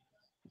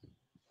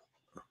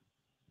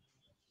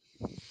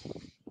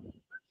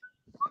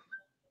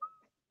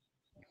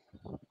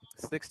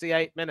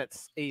 "68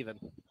 minutes even.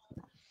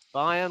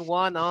 Bayern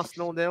 1,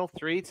 Arsenal 0,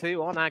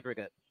 3-2 on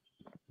aggregate.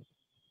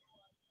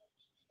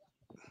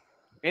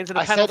 Into the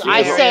penalty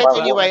I said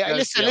anyway, area.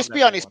 listen, let's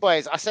be honest,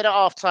 boys. I said at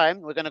half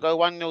time, we're going to go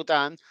 1-0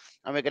 down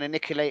and we're going to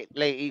nick a late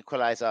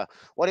equaliser.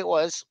 What it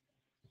was,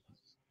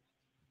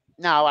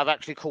 now I've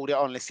actually called it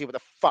on. Let's see what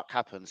the fuck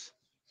happens.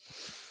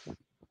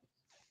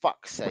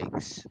 Fuck's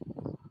sakes.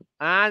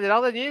 And in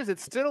other news,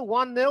 it's still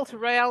 1-0 to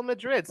Real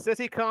Madrid.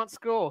 City can't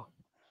score.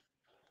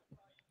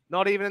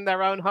 Not even in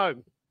their own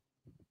home.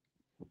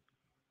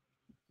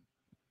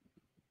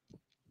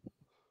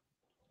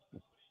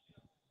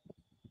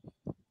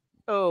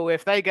 Oh,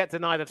 if they get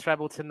denied a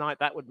treble tonight,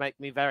 that would make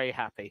me very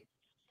happy.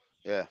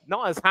 Yeah.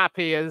 Not as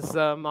happy as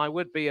I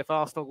would be if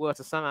Arsenal were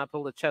to somehow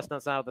pull the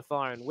chestnuts out of the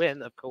fire and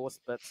win, of course.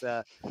 But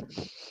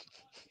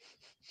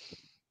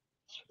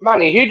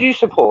Manny, who do you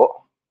support?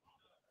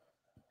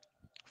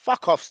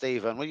 Fuck off,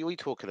 Stephen. What are we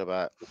talking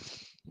about?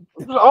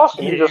 I was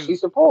asking you just you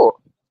support.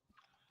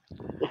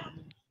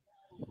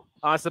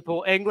 I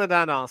support England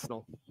and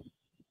Arsenal.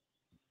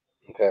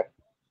 Okay.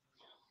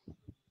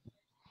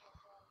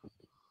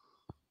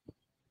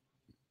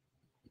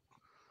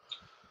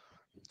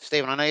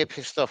 Stephen, I know you're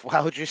pissed off.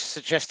 Why would you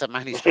suggest that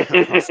Manny's no.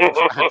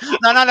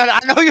 I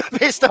know you're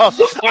pissed off.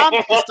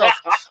 I'm pissed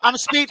off. I'm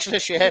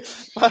speechless here.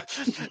 But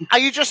are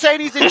you just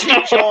saying he's a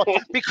chinch or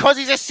because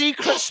he's a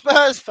secret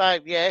Spurs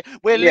fan? Yeah,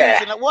 we're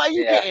losing. Like, what are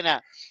you getting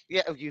at?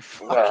 Yeah, you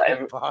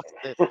fucking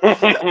bastard.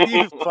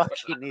 You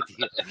fucking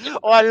idiot.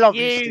 Oh, I love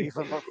you,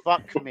 Stephen, but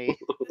fuck me.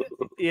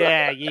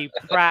 Yeah, you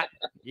prat,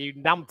 you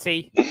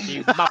numpty,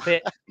 you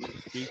muppet,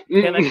 you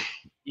pillock.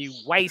 You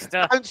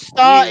waster. Don't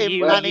start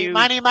him, Manny.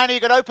 Manny, you're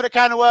going to open a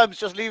can of worms.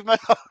 Just leave him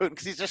alone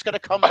because he's just going to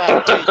come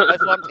back.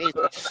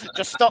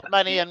 Just stop,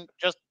 Manny, and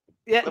just...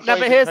 Yeah, no,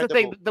 but here's the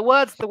thing. The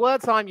words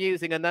I'm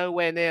using are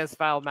nowhere near as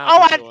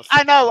foul-mouthed as yours.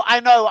 I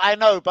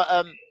know,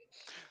 but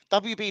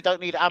WB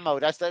don't need ammo.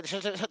 That's just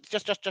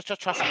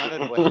trust me. I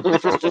know the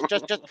word.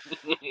 Just.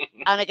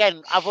 And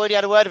again, I've already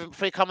had a word with him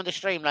before he come on the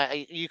stream. Like, are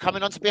you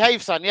coming on to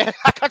behave, son? Yeah,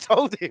 like I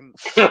told him.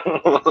 I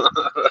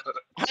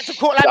had to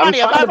call Manny.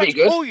 Have I ever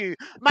called you,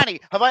 Manny?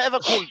 Have I ever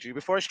called you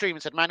before a stream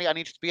and said, Manny, I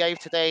need you to behave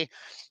today?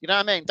 You know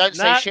what I mean? Don't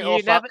say shit or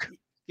fuck.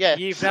 Yeah.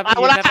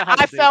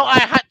 I felt I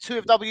had to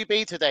with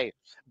WB today.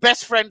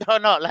 Best friend or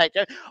not, like,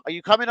 are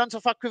you coming on to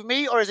fuck with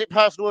me or is it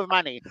personal with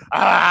Manny?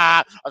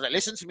 I was like,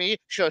 listen to me,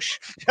 shush.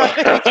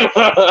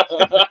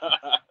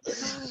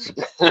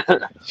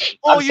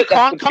 Oh, you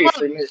can't come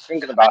on.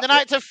 And then I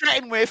had to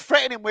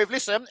threaten him with,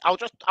 listen, I'll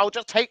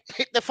just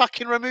hit the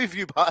fucking remove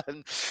you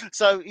button.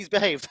 So he's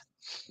behaved.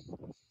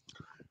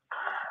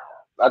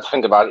 I'd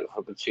think about it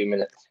for 2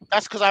 minutes.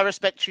 That's because I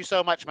respect you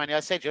so much, Manny. I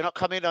said you're not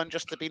coming on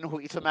just to be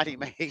naughty to Manny,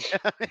 mate.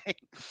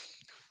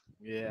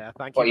 Yeah,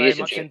 thank you very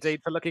much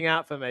indeed for looking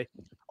out for me.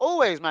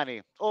 Always,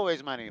 Manny.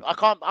 Always, Manny. I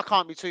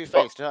can't be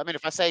two-faced. I mean,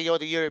 if I say you're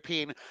the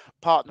European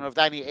partner of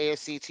Danny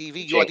AFC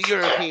TV, you're the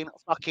European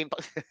fucking...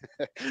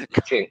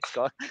 Jinx.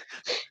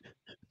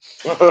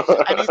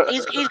 And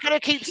he's going to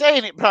keep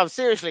saying it, bruv.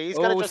 Seriously. He's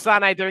going to just...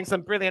 Sané doing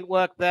some brilliant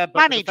work there.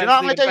 But Manny, do you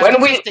know what I'm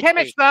going to do?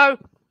 Kimmich, though.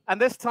 And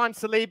this time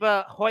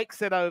Saliba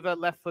hoiks it over,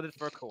 left-footed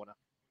for a corner.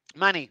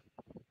 Manny,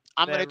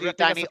 I'm going to do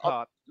Danny.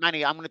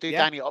 Manny, I'm going to do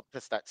Danny Opta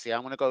stats here.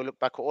 I'm going to go look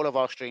back at all of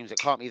our streams. It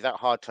can't be that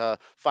hard to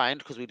find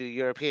because we do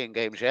European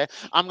games here.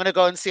 I'm going to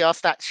go and see our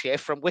stats here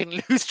from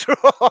win, lose,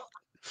 draw.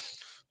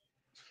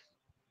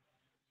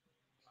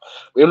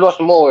 We've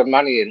lost more with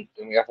Manny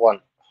than we have won.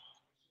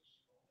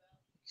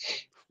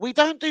 We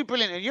don't do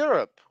brilliant in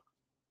Europe.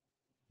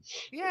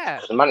 Yeah.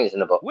 The money's in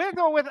the box.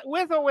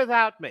 With or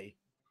without me.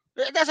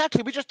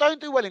 Exactly. We just don't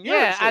do well in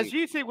Europe. Yeah, as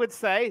you two would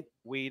say,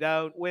 we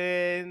don't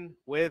win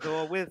with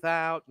or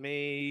without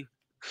me.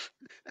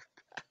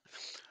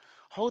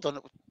 Hold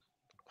on.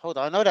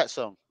 I know that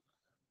song.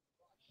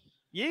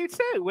 You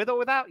too, with or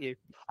without you.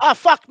 Ah,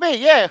 fuck me,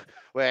 yeah.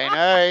 When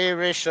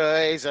Irish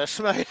is a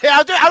smile.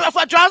 I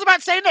was about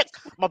to say next.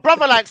 My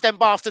brother likes them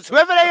bastards,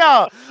 whoever they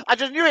are. I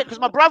just knew it because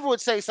my brother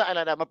would say something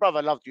like that. My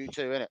brother loved you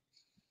too, innit?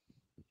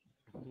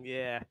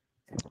 Yeah.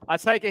 I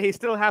take it he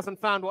still hasn't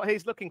found what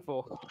he's looking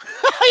for.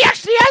 He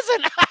actually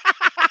hasn't.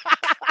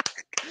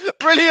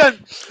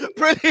 Brilliant.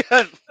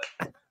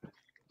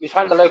 He's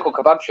found the local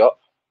kebab shop.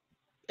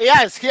 He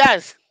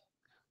has.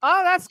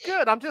 Oh, that's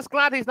good. I'm just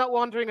glad he's not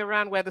wandering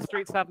around where the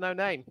streets have no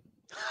name.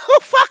 Oh,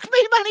 fuck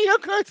me, Manny, you're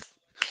good.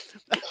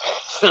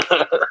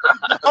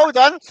 Hold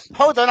on.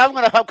 I'm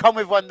going to come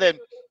with one then.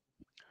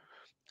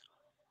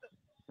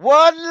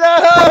 One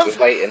love. Just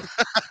waiting.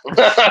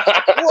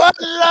 One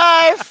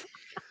life.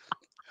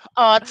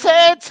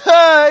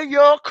 Arteta,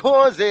 you're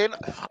causing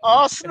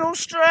Arsenal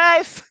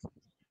strife.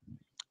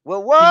 We're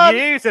one.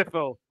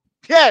 Beautiful.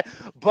 Yeah,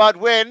 but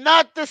we're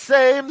not the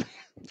same.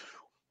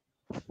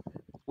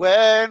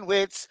 When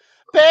it's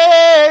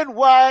Ben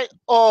White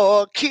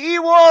or Key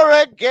War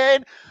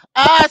again,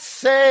 I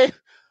say,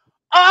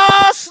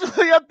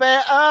 Arsenal, you're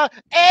better.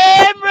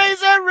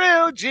 Emery's a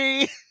real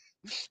G.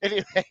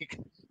 Anyway,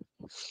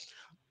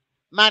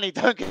 Manny,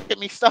 don't get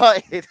me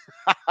started.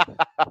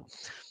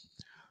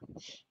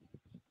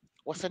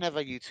 What's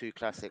another U2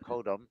 classic?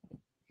 Hold on.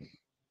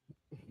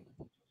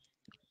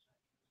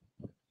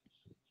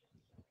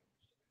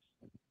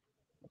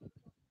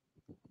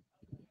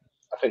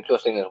 I think your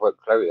singers won't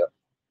Chloe up.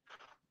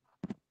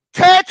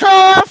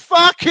 Teta,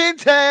 fucking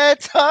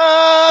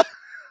Teta.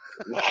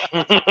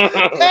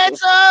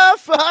 Teta,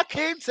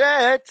 fucking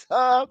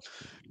Teta.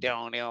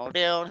 Down.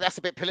 That's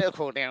a bit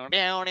political. Down.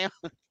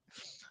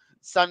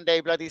 Sunday,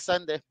 bloody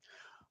Sunday.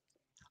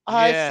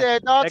 I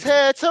said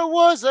Arteta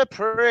was a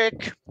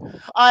prick.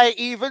 I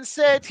even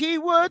said he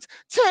would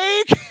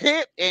take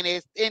it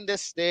in the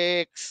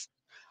sticks.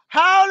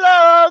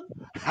 How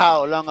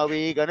long are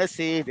we gonna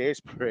see this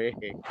prick?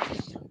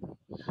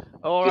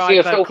 All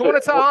right, then. Corner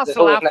to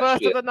Arsenal, our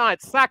first of the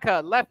night.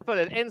 Saka,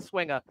 left-footed,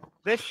 in-swinger.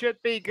 This should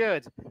be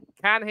good.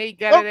 Can he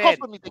get it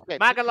in?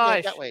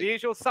 Magalhaes, the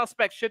usual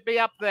suspect, should be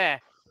up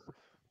there.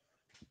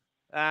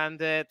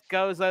 And it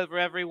goes over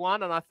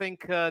everyone, and I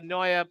think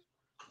Neuer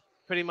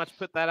pretty much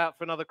put that out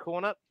for another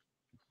corner.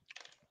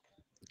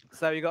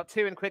 So you got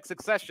two in quick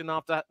succession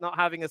after not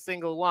having a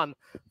single one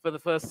for the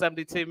first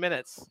 72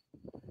 minutes.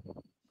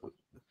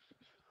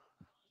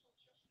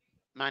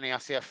 Manny, I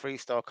see a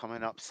freestyle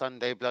coming up.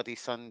 Sunday, bloody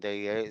Sunday.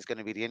 Yeah, it's going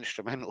to be the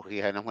instrumental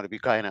here, and I'm going to be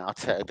going at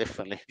Arteta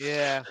differently.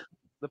 Yeah.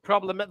 The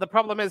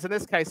problem is, in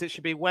this case, it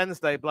should be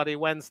Wednesday, bloody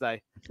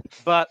Wednesday.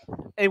 But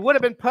it would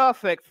have been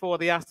perfect for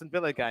the Aston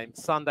Villa game.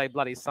 Sunday,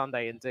 bloody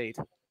Sunday, indeed.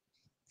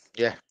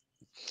 Yeah.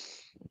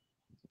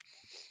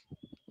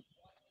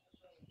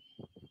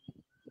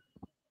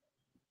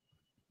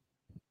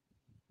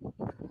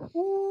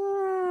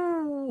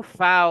 Ooh,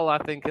 foul, I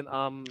think, in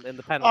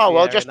the penalty. Oh,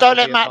 well, just don't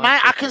let Man.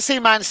 I can see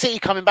Man City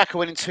coming back and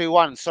winning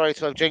 2-1. Sorry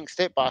to have jinxed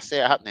it, but I see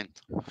it happening.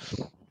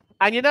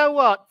 And you know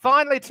what?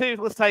 Finally,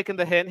 Tuchel's taken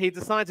the hint. He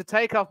decided to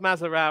take off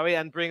Mazraoui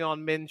and bring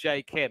on Min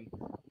Jae Kim.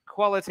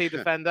 Quality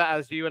defender,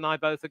 as you and I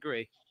both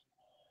agree.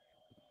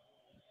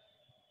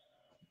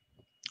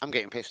 I'm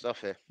getting pissed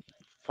off here.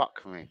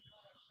 Fuck me.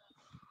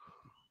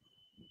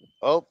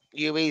 Oh,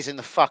 UE's in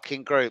the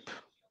fucking group.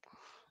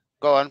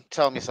 Go on,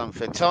 tell me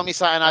something. Tell me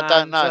something I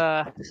don't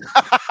know.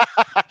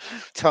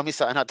 Tell me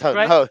something I don't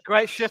know.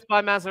 Great shift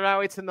by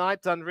Mazraoui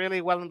tonight. Done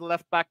really well in the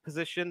left-back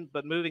position,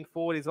 but moving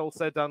forward, he's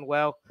also done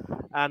well.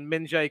 And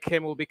Min Jae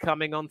Kim will be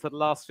coming on for the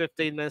last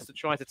 15 minutes to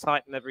try to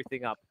tighten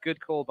everything up.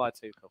 Good call by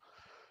Tuchel.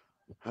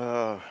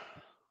 Oh.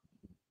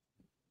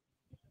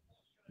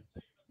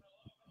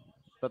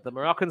 But the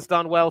Moroccan's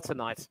done well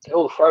tonight. They're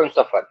all throwing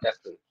stuff like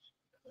Destin.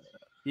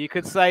 You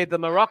could say the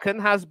Moroccan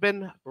has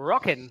been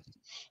rocking.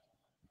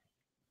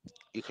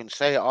 You can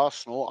say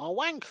Arsenal are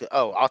wank.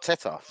 Oh,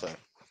 Arteta.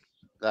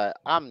 So,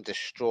 I'm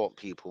distraught,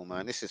 people,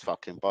 man. This is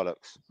fucking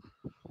bollocks.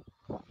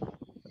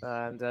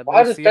 And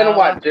why does Ben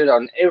White do that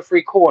on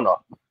every corner?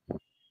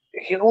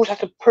 He always has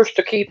to push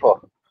the keeper.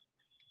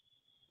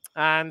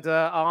 And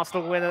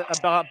Arsenal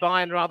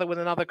Bayern win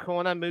another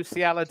corner.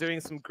 Musiala doing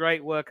some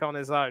great work on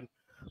his own.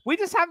 We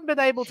just haven't been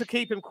able to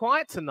keep him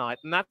quiet tonight,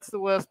 and that's the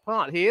worst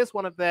part. He is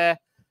one of their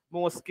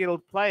more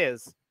skilled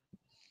players.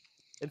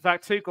 In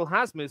fact, Tuchel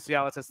has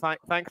Musiala to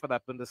thank for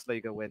that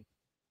Bundesliga win.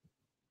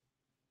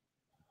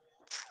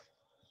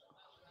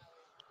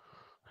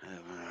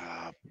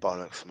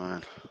 Bollocks,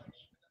 man.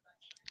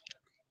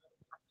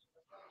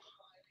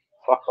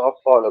 Fuck off,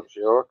 bollocks,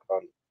 you're a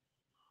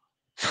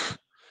cunt.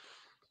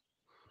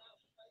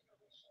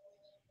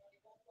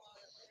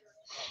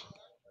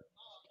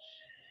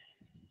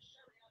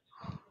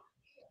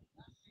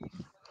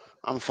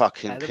 I'm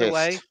fucking Out of the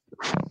way. pissed.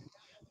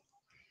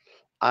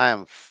 I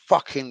am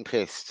fucking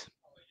pissed.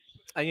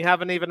 And you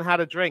haven't even had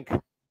a drink.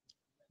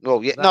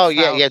 Well, yeah, no,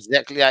 yeah,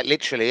 exactly, yeah,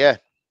 literally, yeah.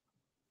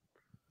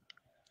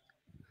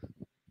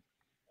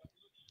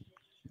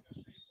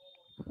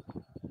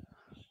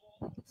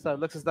 So it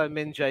looks as though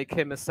Min Jae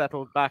Kim has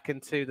settled back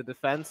into the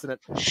defense. And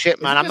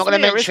shit, man, I'm not going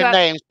to mention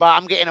names, but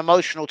I'm getting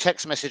emotional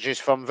text messages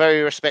from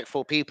very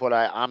respectful people.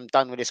 Like, I'm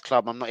done with this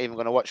club. I'm not even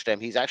going to watch them.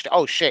 He's actually,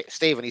 oh shit,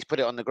 Stephen, he's put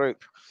it on the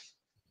group.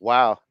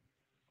 Wow.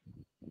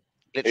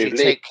 Literally,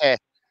 take care.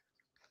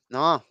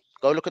 No,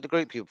 go look at the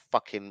group, you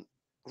fucking.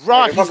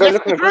 Right, he's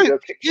left the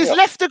group. He's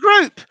left the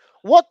group.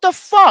 What the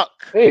fuck?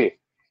 Hey.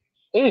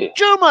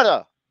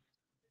 Jumada.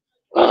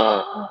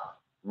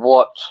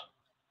 What?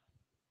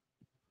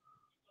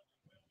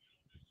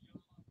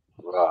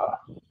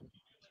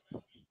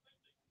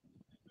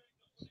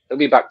 He'll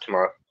be back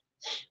tomorrow.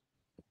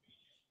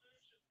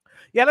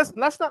 Yeah,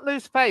 let's not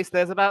lose face.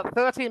 There's about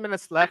 13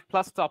 minutes left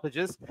plus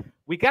stoppages.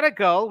 We get a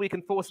goal. We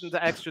can force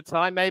into extra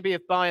time. Maybe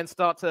if Bayern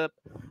start to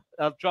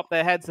drop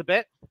their heads a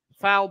bit.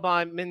 Foul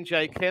by Min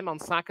Jae Kim on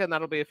Saka, and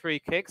that'll be a free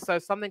kick. So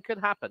something could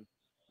happen.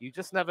 You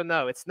just never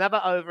know. It's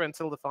never over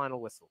until the final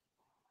whistle.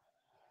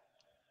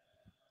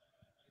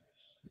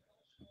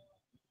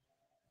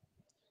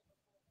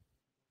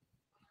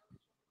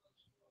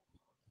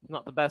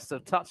 Not the best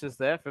of touches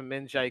there from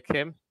Min Jae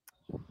Kim.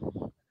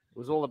 It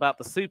was all about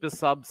the super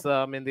subs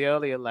in the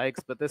earlier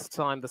legs, but this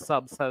time the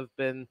subs have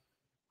been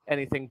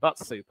anything but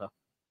super.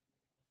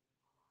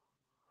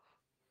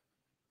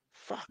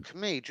 Fuck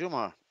me,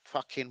 Juma.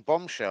 Fucking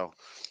bombshell.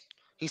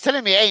 He's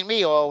telling me it ain't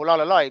me or la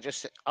la la.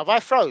 Just have I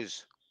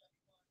froze?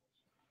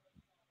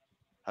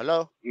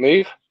 Hello?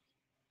 Move.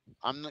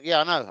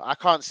 Yeah, I know. I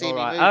can't see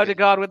me moving.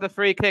 Odegaard with the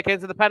free kick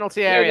into the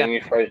penalty area.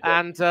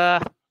 And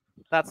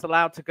that's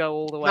allowed to go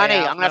all the way Manny,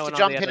 out. I'm going to have to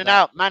jump in and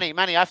out. Manny,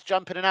 I have to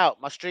jump in and out.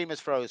 My stream is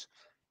froze.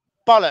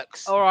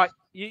 Bollocks. All right.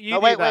 You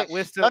wait.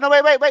 Still... No,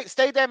 wait.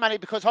 Stay there, Manny,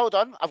 because hold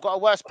on. I've got a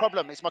worse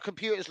problem. It's my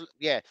computer's...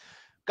 Yeah.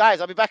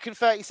 Guys, I'll be back in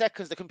 30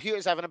 seconds. The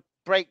computer's having a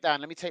breakdown.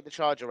 Let me take the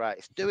charger out.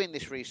 It's doing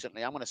this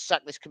recently. I'm going to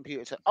sack this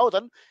computer. Hold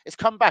on. It's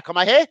come back. Am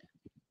I here?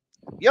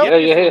 Yo, yeah,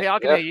 you're here. I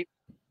can hear you.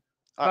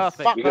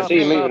 Perfect. You can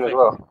see me as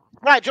well.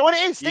 Right, do you know what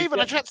it is, Stephen?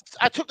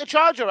 I took the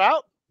charger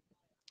out.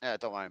 Yeah,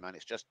 don't worry, man.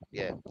 It's just,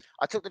 yeah.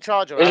 I took the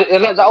charger out. Is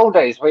it like the old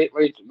days where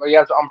you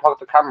have to unplug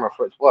the camera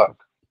for it to work?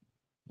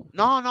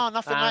 No,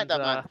 nothing like that,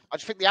 man. I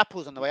just think the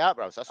apple's on the way out,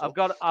 bro. That's all.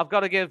 I've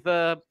got to give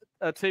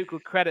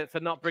Tuchel credit for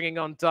not bringing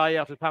on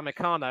Dayot with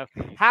Upamecano.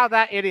 How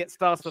that idiot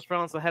starts for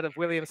France ahead of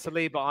William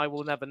Saliba, I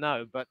will never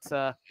know. But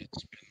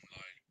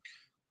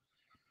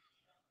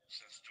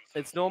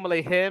it's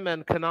normally him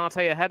and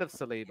Kanate ahead of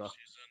Saliba.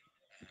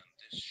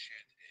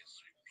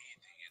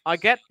 I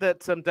get that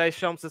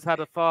Deschamps has had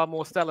a far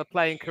more stellar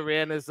playing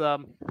career and is a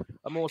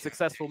more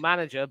successful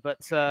manager, but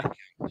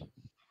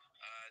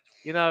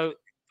you know.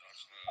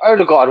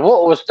 Oh God,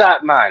 what was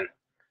that, man?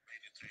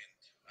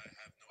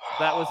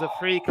 That was a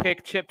free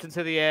kick chipped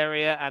into the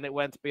area, and it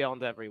went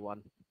beyond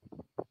everyone.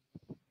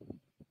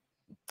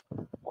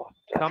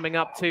 Coming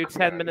up to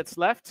 10 minutes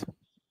left.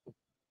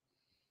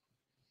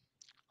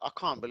 I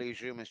can't believe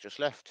Zuma's just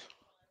left.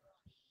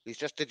 He's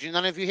just. Did you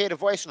none of you hear the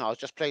voice note? I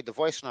just played the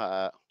voice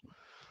note.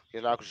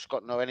 He's like, I've just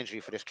got no energy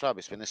for this club.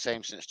 It's been the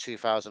same since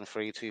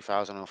 2003,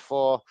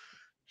 2004.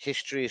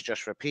 History is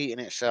just repeating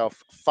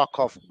itself. Fuck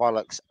off,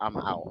 bollocks. I'm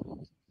out.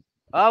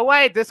 Oh,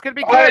 wait, this could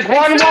be good. It's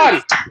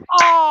 1-1.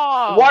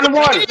 Oh!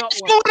 1-1.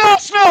 Scored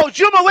Arsenal!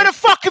 Juma, where the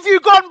fuck have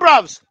you gone,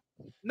 bruvs?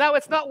 No,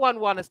 it's not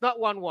 1-1. It's not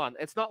 1-1.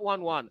 It's not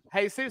 1-1.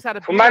 Jesus had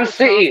a for Man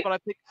City.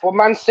 Chance, but for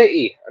Man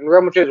City and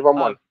Real Madrid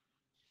 1-1.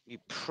 You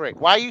prick.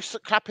 Why are you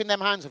clapping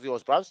them hands of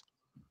yours, bruvs?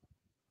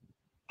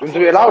 Do you want to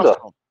be louder?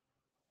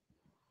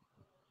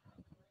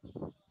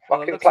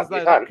 Well, it looks as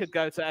though that could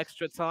go to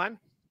extra time.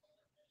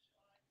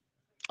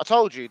 I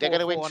told you, they're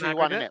going to win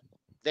 2-1 in it.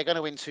 They're going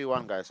to win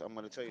 2-1, guys. I'm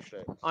going to tell you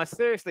straight. I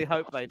seriously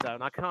hope they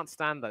don't. I can't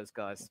stand those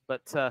guys.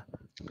 But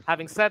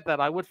having said that,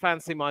 I would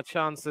fancy my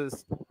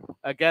chances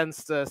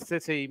against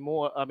City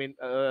more. I mean,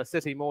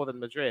 City more than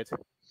Madrid.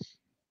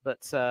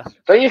 But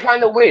don't you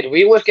find it weird?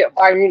 We always get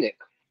Bayern Munich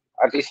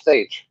at this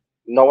stage.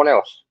 No one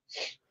else.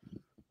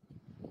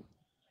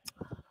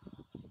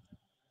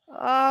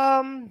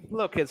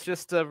 Look, it's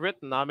just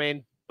written. I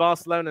mean,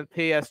 Barcelona and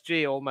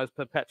PSG almost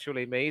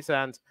perpetually meet,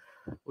 and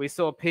we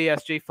saw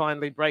PSG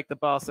finally break the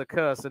Barca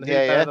curse, and who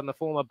better than the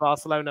former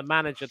Barcelona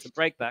manager to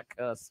break that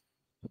curse?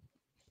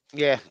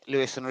 Yeah,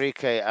 Luis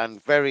Enrique,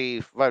 and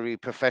very, very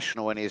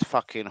professional in his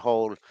fucking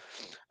whole.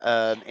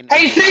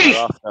 Hey, Steve,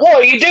 what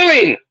are you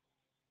doing?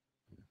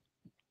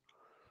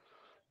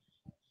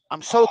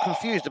 I'm so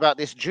confused about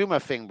this Juma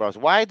thing, bros.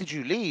 Why did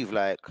you leave?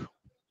 Like,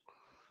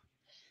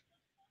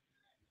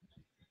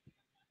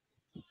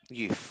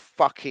 you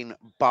fucking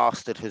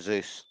bastard,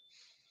 Jesus.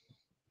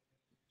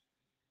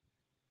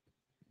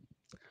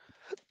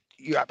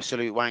 You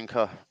absolute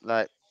wanker.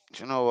 Like,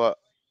 do you know what?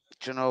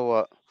 Do you know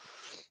what?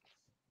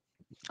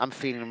 I'm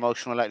feeling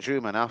emotional like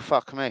Juma now.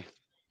 Fuck me.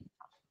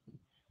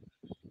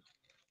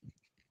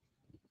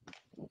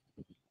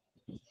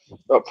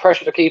 Look,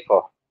 pressure the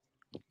keeper.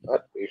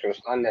 You should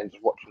stand there and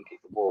just watch him kick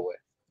the ball away.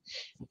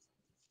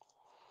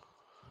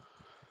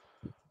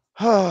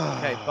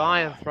 Okay,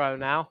 Bayern throw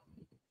now.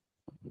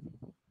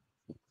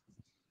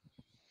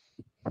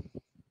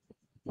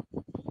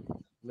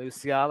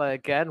 Musiala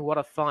again. What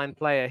a fine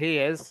player he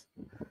is.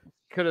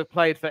 Could have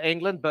played for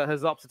England, but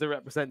has opted to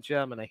represent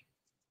Germany.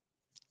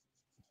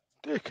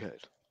 Dickhead.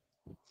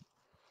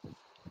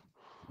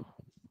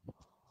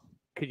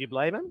 Could you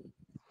blame him?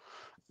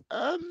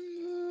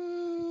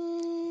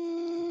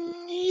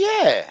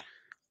 Yeah.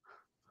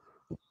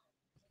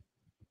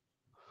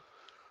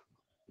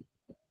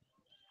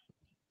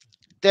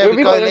 There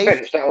we go, the Lee.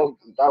 bench that'll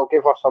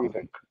give us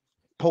something.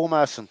 Paul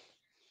Merson.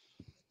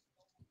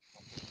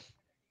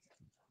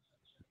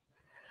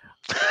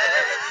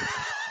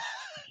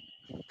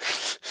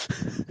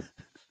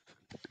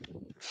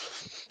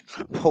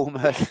 Paul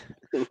Merson.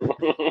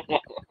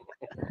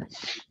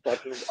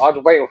 I'd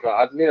wait for that.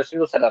 I'd need a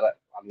single set of that.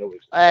 I know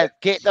it's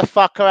get the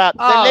fucker out.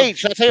 Oh, Lee,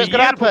 shall I tell you what's going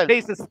to happen?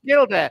 Piece of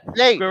skill there.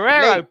 Lee,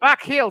 Guerrero,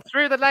 back heel,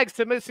 through the legs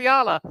to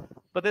Musiala.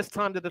 But this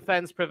time the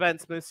defence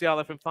prevents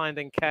Musiala from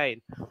finding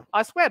Kane.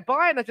 I swear,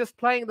 Bayern are just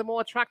playing the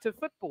more attractive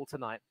football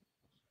tonight.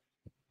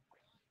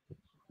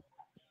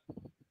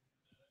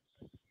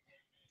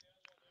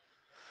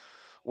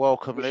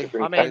 Welcome, Lee.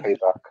 I mean,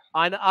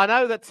 I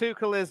know that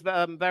Tuchel is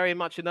very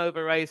much an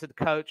overrated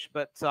coach,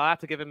 but I have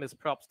to give him his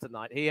props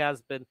tonight. He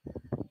has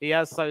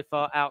so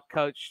far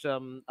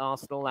outcoached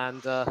Arsenal,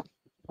 and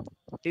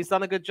he's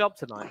done a good job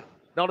tonight.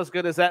 Not as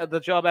good as the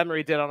job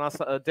Emery did on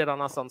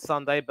us on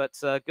Sunday, but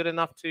good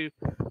enough to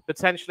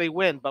potentially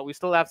win. But we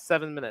still have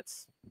 7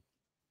 minutes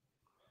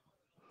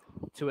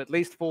to at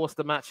least force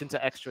the match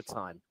into extra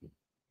time.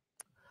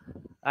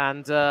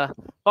 And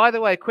by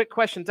the way, quick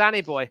question,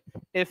 Danny boy.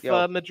 If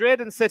Madrid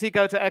and City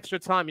go to extra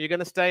time, you're going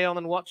to stay on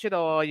and watch it,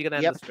 or are you going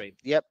to end the stream?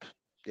 Yep.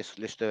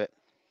 Let's do it.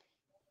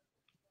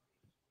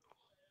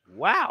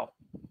 Wow.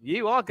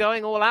 You are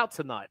going all out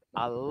tonight.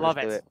 I love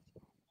it.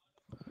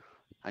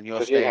 And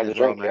you're staying as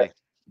well, man.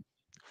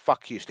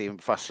 Fuck you, Stephen,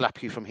 before I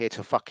slap you from here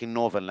to fucking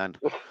Northern Land.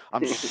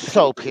 I'm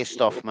so pissed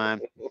off,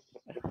 man.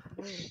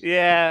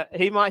 Yeah,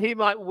 he might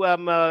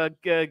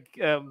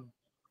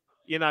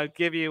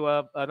give you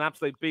an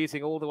absolute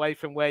beating all the way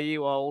from where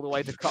you are, all the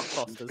way to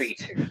Cockfosters.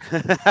 Beating.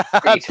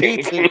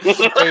 Beating.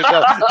 There you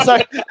go. So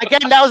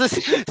again, that was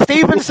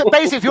Stephen.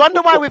 Basically, if you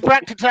wonder why we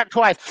practiced that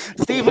twice,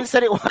 Stephen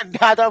said it one.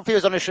 I don't feel it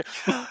was on a show.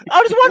 Oh,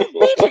 there's one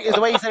beating. Is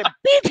the way he said it.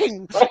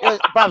 Beating.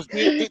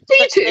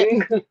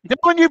 Beating.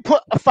 When you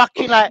put a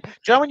fucking do you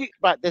know when you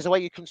there's a way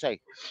you can say,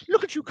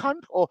 "Look at you,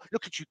 cunt," or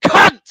 "Look at you,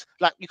 cunt."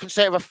 Like you can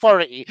say it with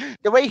authority.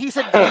 The way he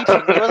said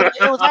beating,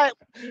 it was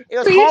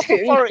half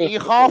authority,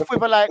 half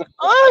with a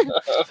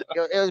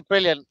it was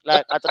brilliant.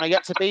 Like, I don't know, you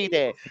had to be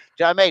there. Do you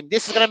know what I mean?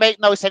 This is going to make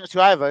no sense to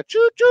you either.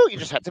 Choo choo, you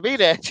just had to be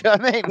there. Do you know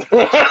what I mean?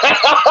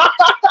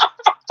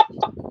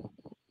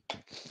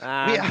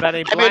 I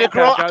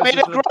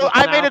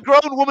made a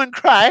grown woman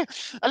cry.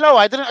 No,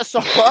 I didn't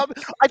stop up.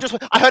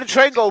 I heard a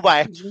train go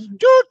by.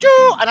 Choo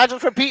choo, and I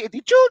just repeated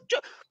the choo choo.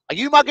 Are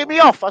you mugging me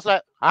off? I was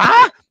like,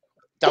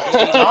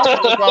 WB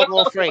laughed. World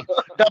War III.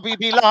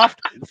 WB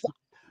laughed.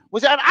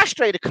 Was it an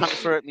ashtray to cunt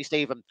through at me,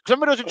 Stephen? Because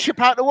remember there was a chip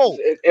out the wall?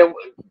 It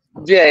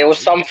was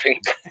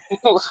something.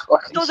 There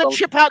was a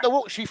chip out the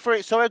wall. She threw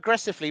it so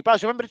aggressively.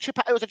 Buzz, remember the chip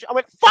out? I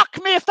went,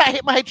 fuck me if that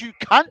hit my head, you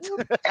cunt.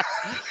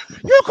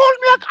 You called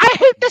me like, I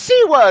hate the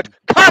C word.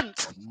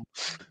 Cunt.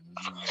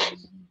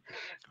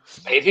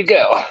 Baby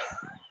girl.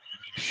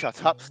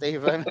 Shut up,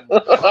 Stephen.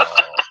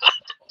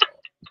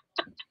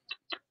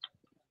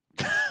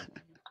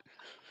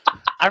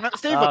 I remember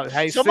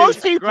Stephen. So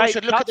most people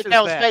should look at the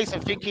girl's face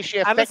and think is she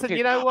affected. And listen,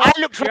 you know what?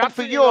 I looked around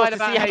for yours to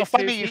see how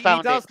funny you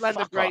found it. He does lend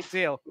a great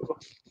deal.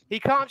 He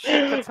can't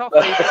shoot for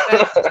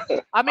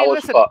Toffee. I mean,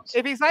 listen,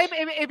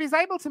 if he's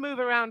able to move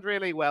around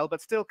really well, but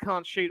still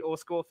can't shoot or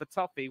score for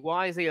Toffee,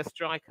 why is he a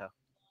striker?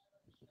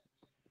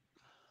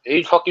 Who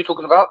the fuck are you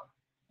talking about?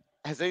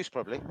 Jesus,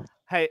 probably.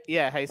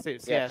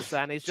 Jesus. Yes,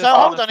 and he's just so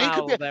hold on. He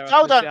could be.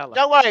 Hold on.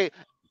 Don't worry.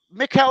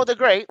 Mikel the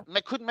Great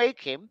could make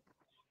him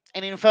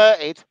an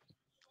inverted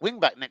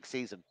wingback next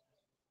season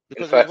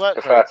because of his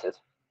work rate.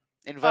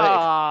 Inverted.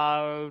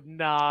 Oh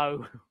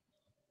no!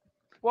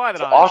 Why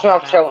did I? Arsenal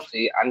have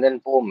Chelsea and then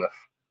Bournemouth.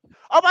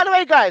 Oh, by the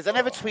way, guys,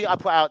 another tweet I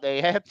put out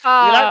there.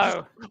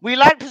 Yeah? We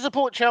like to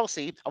support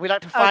Chelsea and we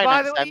like to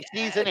finance them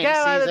season in,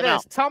 season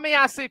out.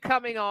 Tomiyasu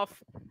coming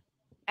off,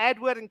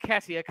 Edward and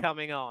Nketiah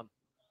coming on.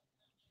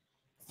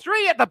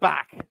 3 at the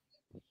back,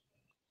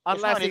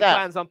 unless he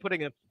plans on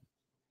putting him.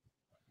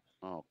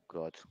 Oh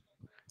God!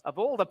 Of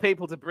all the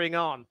people to bring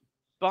on.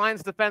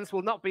 Bayern's defense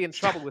will not be in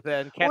trouble with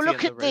their Well,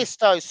 look at this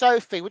though,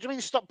 Sophie. What do you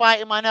mean stop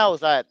biting my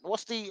nails? Like,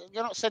 what's the?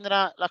 You're not sending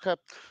out like a,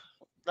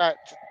 like.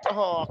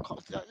 Oh,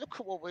 look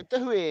at what we're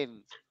doing.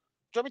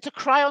 Do you want me to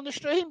cry on the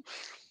stream?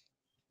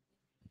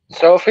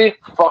 Sophie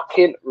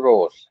fucking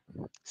Rose.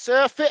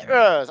 Sophie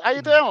Rose, how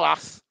you doing,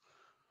 lass?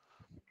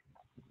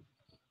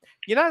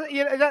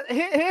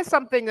 Here's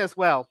something as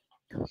well.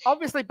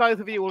 Obviously, both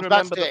of you will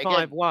remember the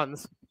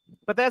 5-1s,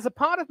 but there's a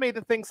part of me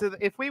that thinks that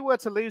if we were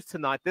to lose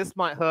tonight, this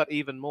might hurt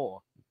even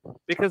more.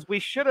 Because we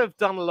should have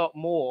done a lot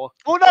more.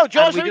 Well, no,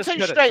 George, let me tell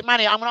you straight,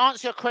 Manny. I'm going to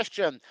answer your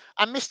question.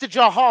 And Mr.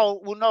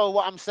 Jahal will know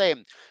what I'm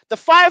saying. The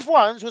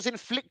 5-1s was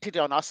inflicted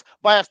on us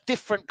by a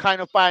different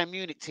kind of Bayern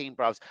Munich team,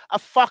 bros. A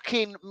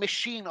fucking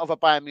machine of a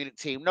Bayern Munich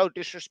team. No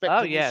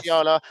disrespect to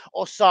Musiala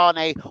or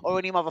Sane or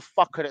any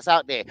motherfucker that's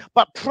out there.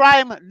 But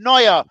prime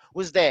Neuer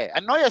was there.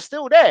 And Neuer's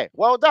still there.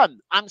 Well done.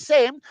 I'm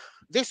saying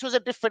this was a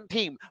different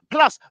team.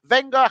 Plus,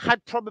 Wenger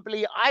had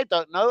probably, I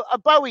don't know, a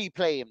Bowie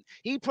playing.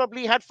 He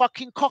probably had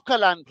fucking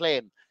Coquelin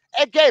playing.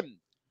 Again.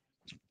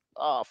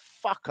 Oh,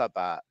 fuck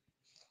about.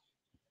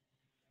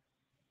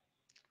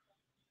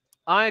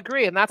 I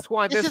agree, and that's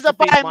why this is a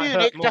Bayern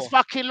Munich that's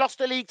fucking lost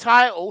the league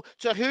title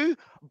to who?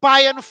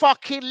 Bayern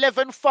fucking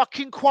Leven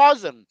fucking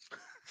Quasen.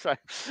 Sorry.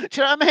 Do you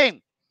know what I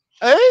mean?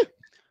 Who?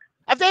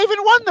 Have they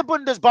even won the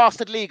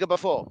Bundesliga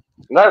before?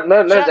 No,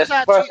 that's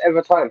the first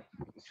ever time.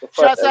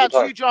 Shouts out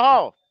to you,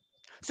 Jahal.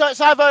 So it's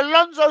either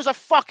Alonso's a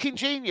fucking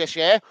genius,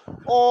 yeah?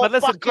 Or but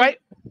listen, fucking... great.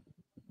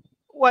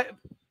 Wait,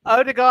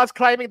 Odegaard's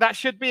claiming that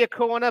should be a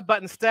corner,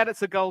 but instead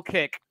it's a goal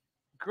kick.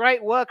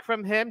 Great work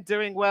from him,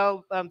 doing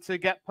well to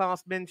get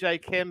past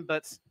Min-Jae Kim,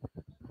 but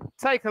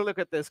take a look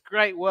at this.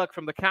 Great work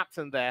from the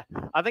captain there.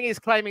 I think he's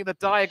claiming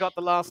that Neuer got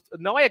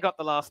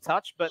the last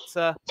touch, but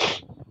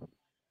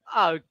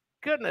oh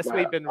goodness,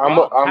 we've been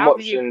robbed. I'm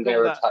watching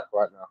their attack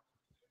right now.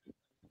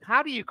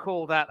 How do you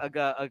call that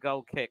a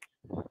goal kick?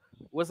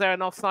 Was there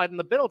an offside in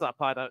the build-up?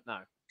 I don't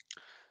know.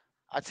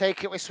 I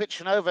take it we're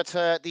switching over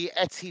to the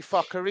Eti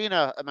Fuck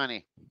Arena,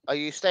 Manny. Are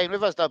you staying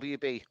with us,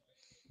 WB?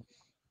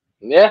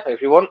 Yeah,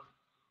 if you want.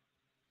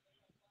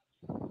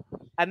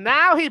 And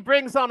now he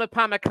brings on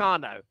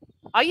Upamecano.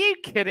 Are you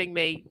kidding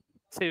me,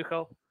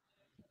 Tuchel?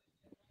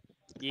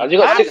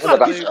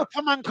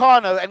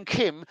 Upamecano and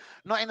Kim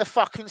not in the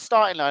fucking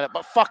starting lineup,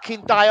 but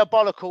fucking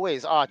diabolical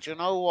is. Do you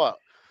know what?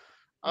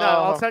 No,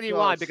 I'll tell you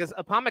why. Because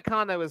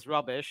Upamecano is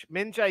rubbish.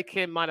 Min-Jae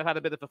Kim might have had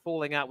a bit of a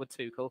falling out with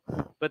Tuchel,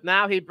 but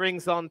now he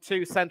brings on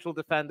 2 central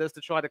defenders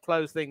to try to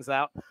close things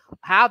out.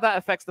 How that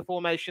affects the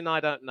formation, I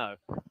don't know.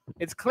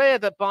 It's clear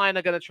that Bayern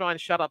are going to try and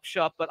shut up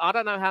shop, but I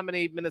don't know how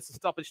many minutes of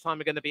stoppage time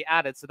are going to be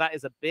added, so that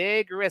is a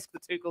big risk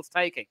that Tuchel's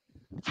taking.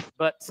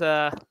 But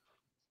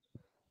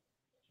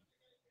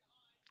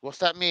what's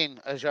that mean,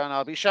 Jean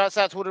Albi? Shouts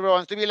out to all the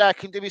ones. Do be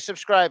liking, do be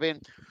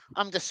subscribing.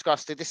 I'm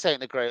disgusted. This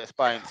ain't the greatest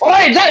Bayern.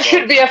 Oi, that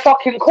should be a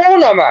fucking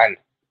corner, man.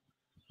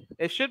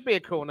 It should be a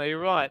corner. You're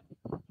right.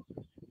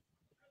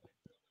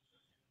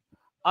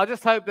 I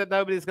just hope that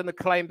nobody's going to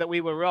claim that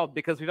we were robbed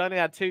because we've only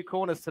had 2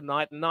 corners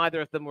tonight and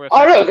neither of them were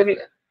effective. Oh, look.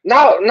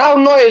 Now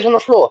Neuer's on the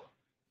floor.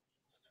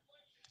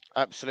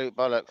 Absolute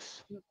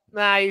bollocks.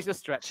 Nah, he's just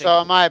stretching.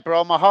 So am I,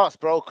 bro. My heart's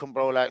broken,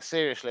 bro. Like,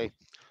 seriously.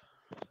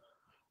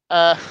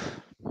 Stop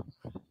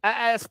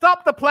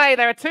the play.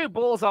 There are 2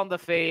 balls on the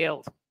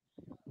field.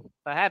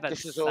 For heaven's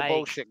sake. This is all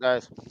bullshit,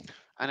 guys.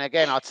 And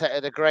again,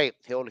 Arteta the Great.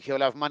 He'll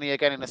have money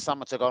again in the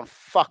summer to go and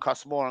fuck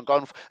us more and go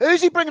and...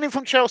 Who's he bringing in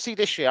from Chelsea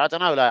this year? I don't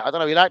know. I don't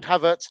know. He liked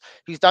Havertz.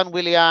 He's done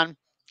Willian.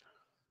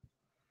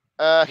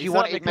 He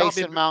wanted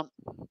Mason Mount.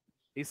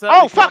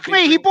 Oh, fuck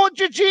me. He bought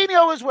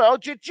Jorginho as well.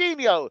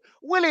 Jorginho.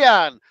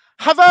 Willian.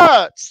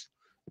 Havertz.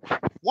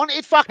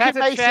 Wanted fucking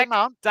Mason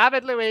Mount.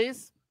 David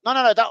Luiz.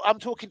 No. I'm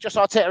talking just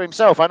Arteta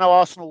himself. I know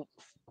Arsenal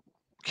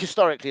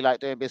historically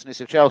like doing business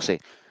with Chelsea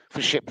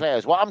for shit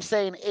players. What I'm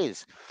saying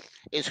is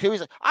who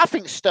is... I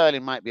think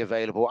Sterling might be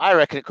available. I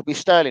reckon it could be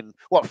Sterling.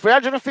 What,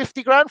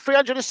 350 grand?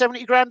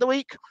 370 grand a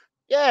week?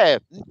 Yeah.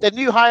 The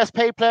new highest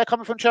paid player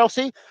coming from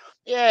Chelsea?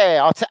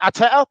 Yeah.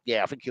 Arteta?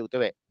 Yeah, I think he'll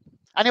do it.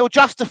 And he'll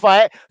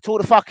justify it to all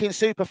the fucking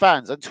super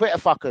fans and Twitter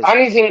fuckers. And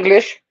he's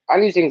English.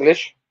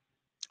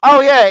 Oh,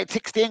 yeah. It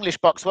ticks the English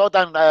box. Well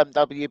done,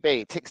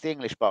 WB. It ticks the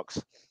English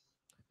box.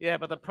 Yeah,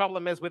 but the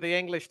problem is with the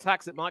English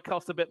tax, it might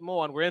cost a bit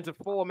more, and we're into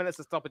 4 minutes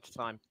of stoppage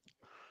time.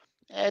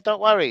 Yeah, don't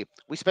worry.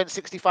 We spent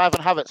 65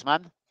 on Havertz,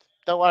 man.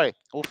 Don't worry.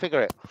 We'll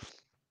figure it.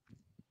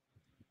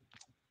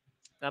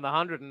 And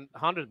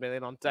 100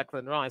 million on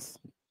Declan Rice.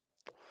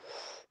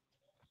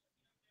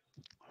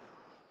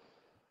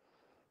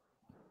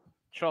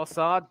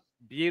 Trossard,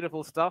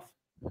 beautiful stuff.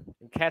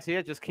 And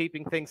Nketiah just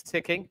keeping things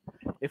ticking.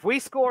 If we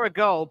score a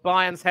goal,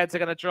 Bayern's heads are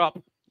going to drop.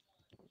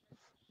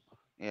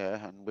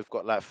 Yeah, and we've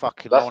got like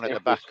fucking on at the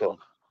back.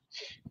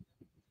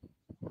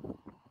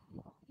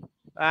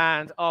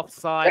 And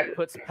offside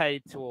puts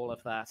paid to all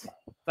of that.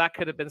 That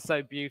could have been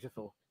so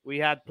beautiful. We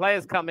had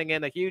players coming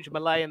in, a huge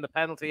melee in the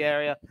penalty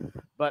area,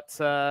 but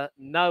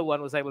no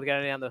one was able to get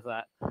any end of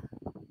that.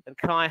 And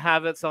Kai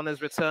Havertz on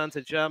his return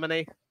to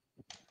Germany.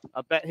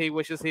 I bet he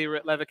wishes he were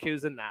at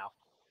Leverkusen now.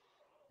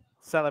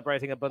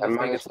 celebrating a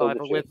Bundesliga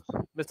title with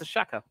Mr.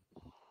 Xhaka.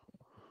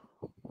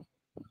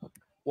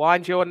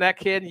 Wind your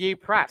neck in, you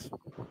Pratt.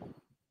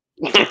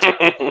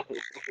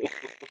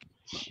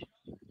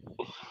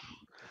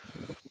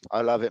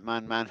 I love it,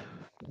 man.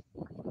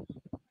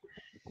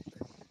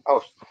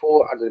 Oh,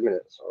 400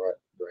 minutes. All right,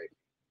 great.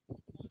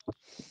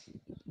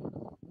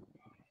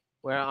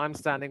 Where I'm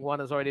standing, one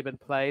has already been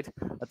played.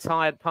 A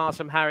tired pass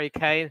from Harry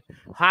Kane.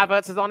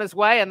 Havertz is on his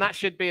way, and that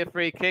should be a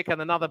free kick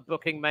and another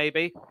booking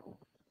maybe.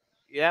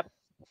 Yep.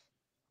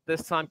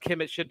 This time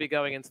Kimmich should be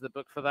going into the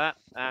book for that,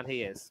 and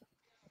he is.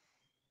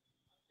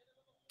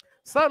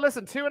 So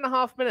listen,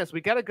 2.5 minutes.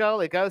 We get a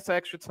goal. It goes to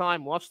extra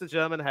time. Watch the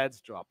German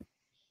heads drop.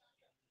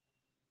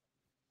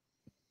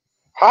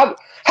 How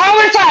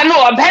is that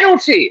not a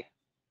penalty?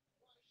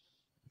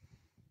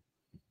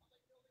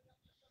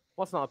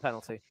 What's not a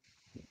penalty?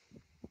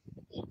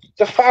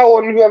 The foul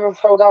on whoever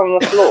fell down on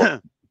the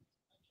floor.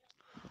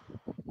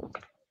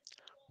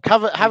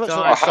 Havertz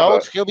not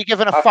sold. He'll be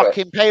given a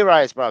fucking pay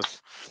rise,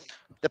 bros.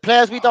 The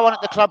players we don't want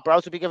at the club,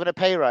 bros, will be given a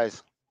pay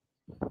rise.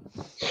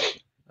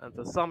 And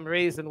for some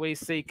reason, we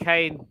see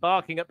Kane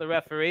barking at the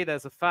referee.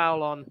 There's a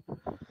foul on.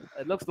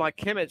 It looks like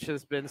Kimmich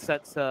has been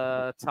set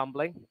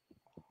tumbling.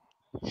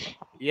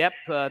 Yep,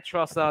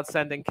 Trossard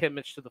sending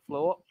Kimmich to the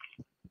floor.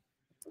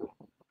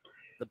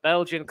 The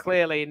Belgian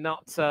clearly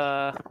not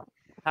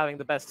having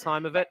the best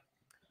time of it.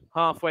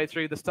 Halfway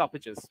through the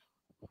stoppages.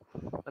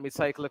 Let me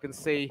take a look and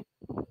see.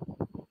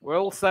 We're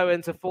also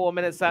into 4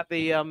 minutes at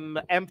the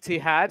empty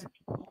had.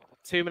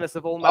 2 minutes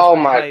of almost. Oh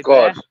my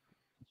God.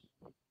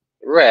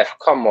 There. Ref,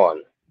 come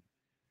on.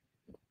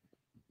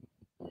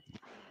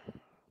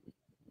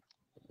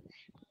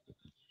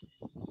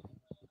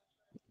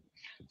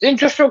 Didn't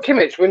Joshua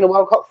Kimmich win the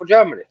World Cup for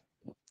Germany?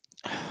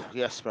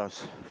 Yes,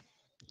 bros.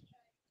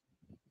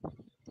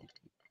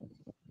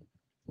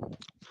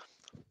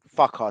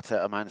 Fuck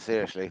Arteta, man.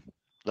 Seriously.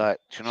 Like,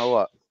 do you know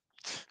what?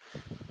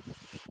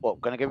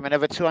 What, going to give him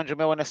another 200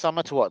 mil in the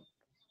summer to what?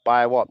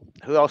 Buy what?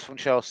 Who else from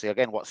Chelsea?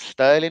 Again, what?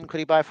 Sterling could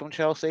he buy from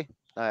Chelsea?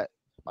 Like,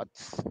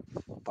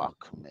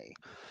 fuck me.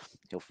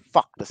 He'll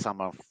fuck the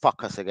summer and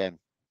fuck us again.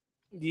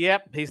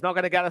 Yep, he's not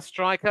going to get a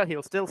striker.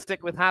 He'll still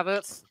stick with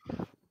Havertz.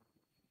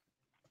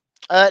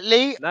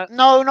 Lee,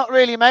 no, not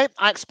really, mate.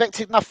 I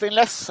expected nothing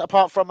less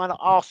apart from an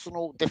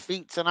Arsenal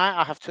defeat tonight,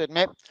 I have to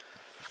admit.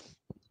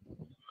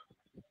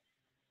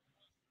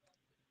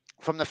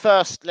 From the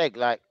first leg,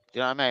 like, you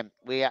know what I mean?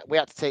 We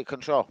had to take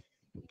control.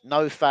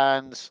 No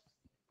fans,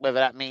 whether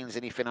that means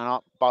anything or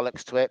not,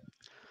 bollocks to it.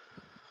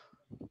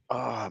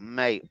 Oh,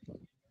 mate.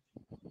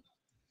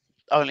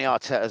 Only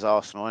Arteta's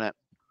Arsenal, innit?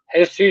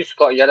 Jesus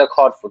got a yellow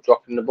card for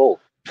dropping the ball.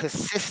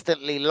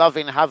 Persistently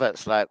loving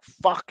Havertz, like,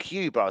 fuck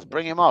you, bros.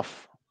 Bring him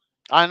off.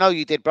 I know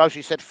you did, bros.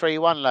 You said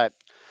 3-1, like.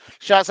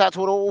 Shouts out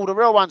to all the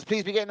real ones.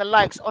 Please be getting the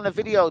likes on the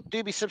video.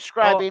 Do be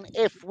subscribing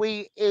if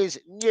we is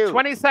new.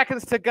 20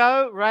 seconds to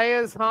go.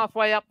 Reyes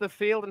halfway up the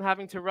field and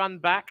having to run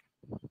back.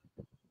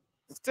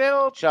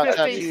 Still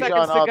 15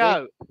 seconds to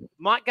go.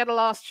 Might get a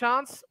last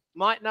chance.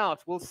 Might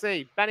not. We'll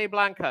see. Benny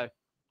Blanco.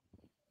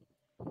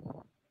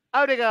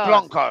 Odegaard.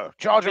 Blanco.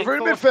 Charge of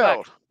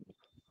midfield.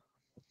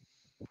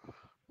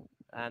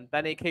 And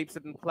Benny keeps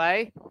it in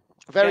play.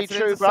 Very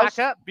true, bro.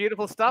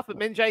 Beautiful stuff, but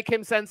Min Jae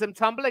Kim sends him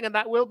tumbling, and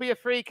that will be a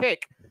free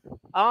kick.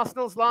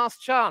 Arsenal's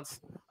last chance.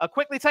 A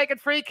quickly taken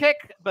free kick,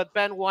 but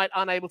Ben White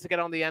unable to get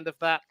on the end of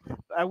that.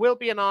 Will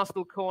be an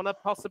Arsenal corner,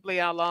 possibly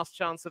our last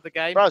chance of the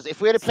game. Bros,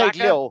 if we had played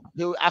Lille,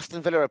 who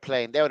Aston Villa are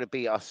playing, they would have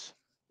beat us.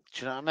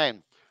 Do you know what I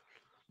mean?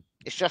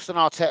 It's just an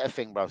Arteta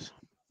thing, bros.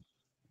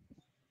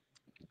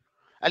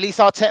 At least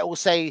Arteta will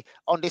say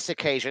on this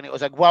occasion, it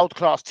was a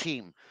world-class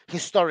team,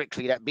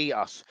 historically, that beat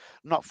us.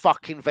 Not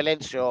fucking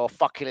Valencia or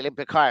fucking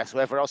Olympiacos,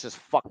 whoever else has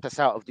fucked us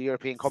out of the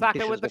European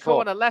competitions Saka with the before.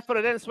 corner,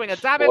 left-footed in swinger.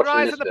 David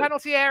Rise in the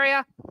penalty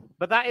area,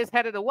 but that is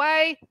headed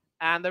away.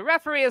 And the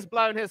referee has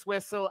blown his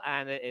whistle,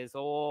 and it is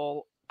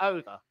all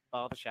over,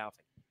 bar the shouting.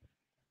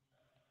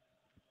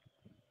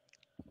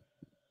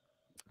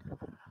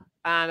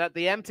 And at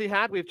the empty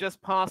had, we've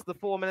just passed the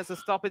 4 minutes of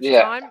stoppage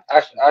time.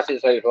 As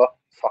it's over,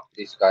 fuck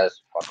these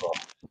guys, fuck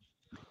off.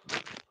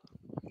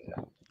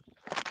 Yeah.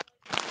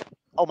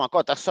 Oh my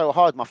God, that's so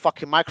hard. My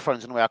fucking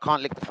microphone's in the way. I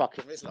can't lick the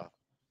fucking Rizzler.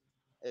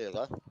 There you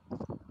go.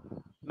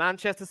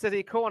 Manchester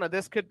City corner.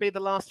 This could be the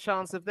last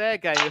chance of their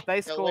game. If they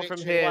score from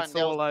here, it's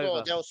all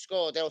over. They'll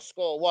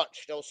score.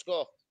 Watch, they'll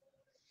score.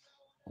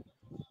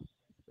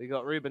 We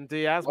got Ruben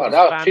Diaz. Well,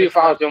 that was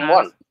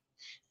 2001.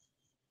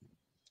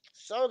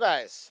 So,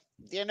 guys,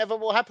 the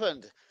inevitable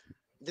happened.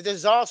 The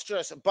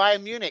disastrous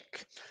Bayern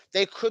Munich.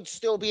 They could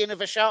still be in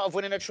the shout of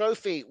winning a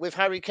trophy with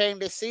Harry Kane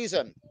this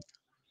season.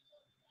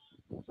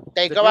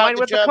 They go out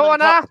with the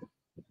corner.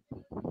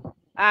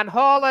 And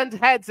Haaland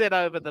heads it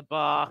over the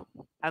bar.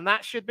 And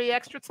that should be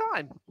extra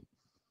time.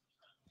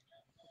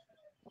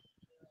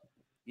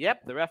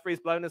 Yep, the referee's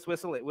blown his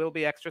whistle. It will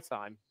be extra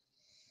time.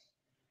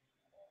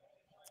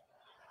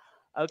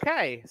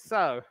 Okay,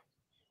 so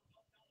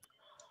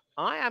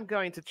I am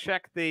going to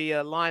check the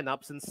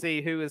lineups and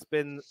see who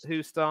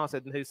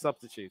started and who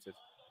substituted.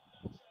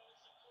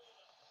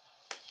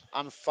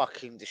 I'm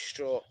fucking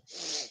distraught.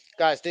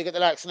 Guys, do get the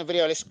likes on the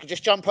video. Let's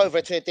just jump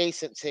over to a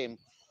decent team.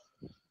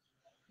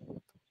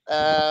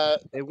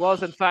 It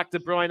was, in fact, De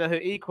Bruyne who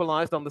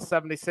equalised on the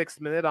 76th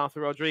minute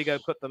after Rodrigo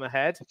put them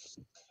ahead.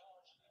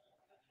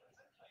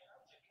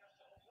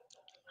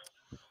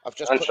 I've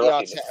just put the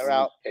Arteta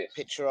out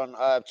picture on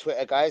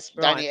Twitter, guys.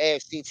 Right. Danny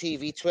AFC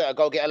TV Twitter.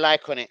 Go get a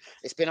like on it.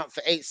 It's been up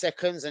for 8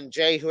 seconds, and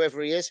Jay,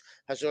 whoever he is,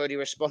 has already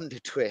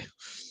responded to it.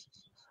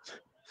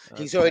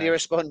 Okay. He's already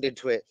responded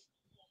to it.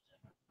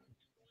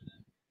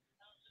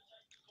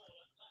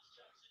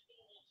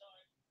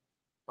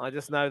 I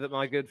just know that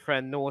my good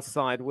friend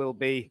Northside will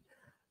be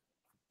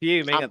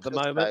fuming at the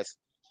moment. Guys.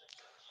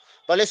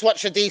 But let's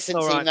watch a decent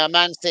team now,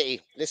 Man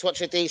City. Let's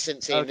watch a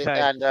decent team. Okay.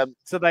 And,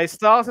 so they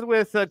started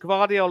with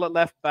Guardiola at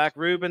left back,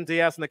 Ruben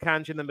Diaz and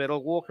Akanji in the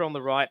middle, Walker on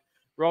the right,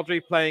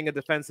 Rodri playing a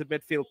defensive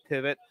midfield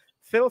pivot,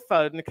 Phil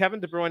Foden, Kevin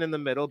De Bruyne in the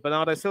middle,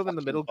 Bernardo Silva in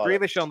the middle,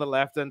 Grealish on the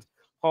left, and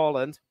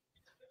Haaland.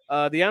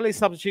 The only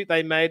substitute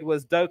they made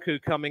was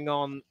Doku coming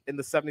on in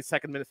the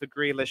 72nd minute for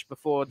Grealish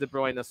before De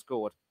Bruyne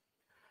scored.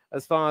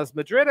 As far as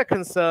Madrid are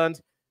concerned,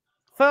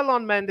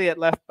 Ferland Mendy at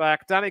left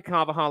back, Dani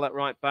Carvajal at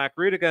right back,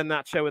 Rudiger and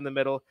Nacho in the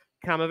middle,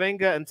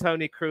 Camavinga and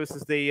Toni Kroos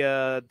as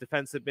the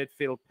defensive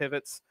midfield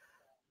pivots,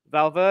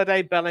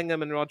 Valverde,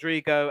 Bellingham and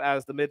Rodrigo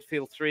as the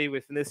midfield three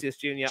with Vinicius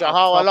Jr.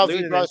 Jahal, I love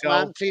you, bros,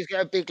 man. Please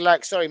get a big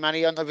like. Sorry,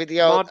 Manny, on the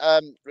video.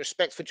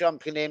 Respect for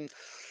jumping in.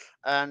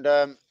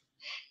 And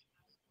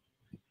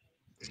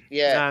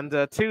yeah.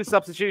 And 2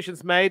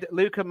 substitutions made.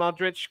 Luka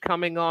Modric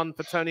coming on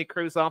for Toni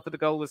Kroos after the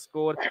goal was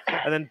scored.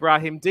 And then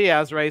Brahim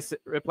Diaz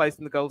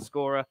replacing the goal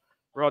scorer,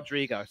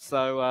 Rodrigo.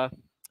 So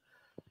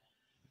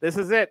this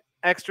is it.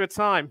 Extra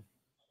time.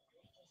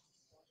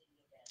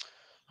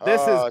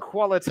 This is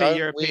quality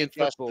European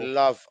football. Just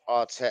love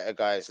Arteta,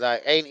 guys.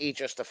 Like, ain't he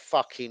just the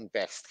fucking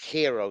best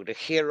hero, the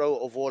hero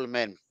of all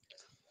men?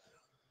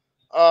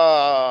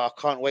 Oh,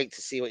 I can't wait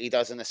to see what he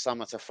does in the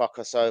summer to fuck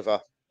us over.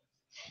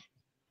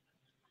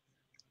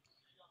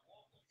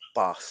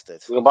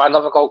 Bastard. We'll buy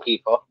another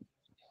goalkeeper.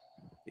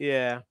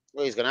 Yeah.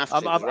 Well, he's going to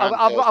have to.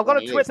 I've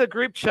got a Twitter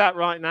group chat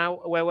right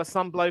now where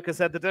some bloke has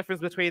said the difference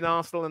between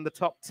Arsenal and the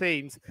top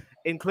teams,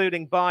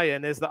 including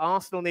Bayern, is that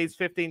Arsenal needs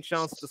 15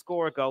 chances to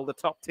score a goal. The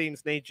top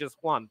teams need just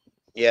 1.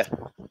 Yeah.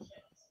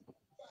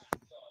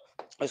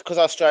 It's because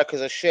our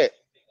strikers are shit.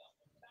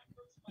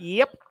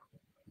 Yep.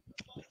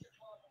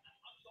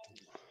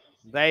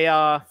 They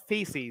are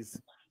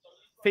feces,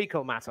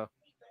 fecal matter,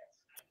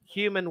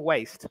 human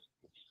waste,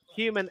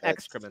 human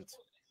excrement.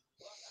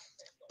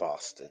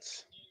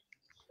 Bastards.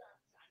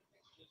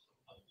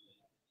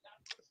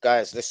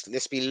 Guys,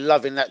 let's be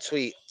loving that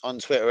tweet on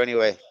Twitter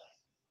anyway.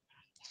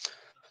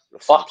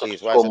 Please,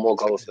 score more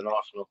goals than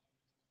Arsenal.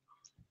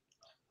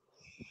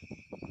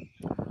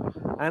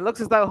 And it looks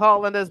as though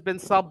Haaland has been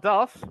subbed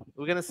off.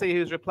 We're going to see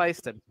who's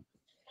replaced him.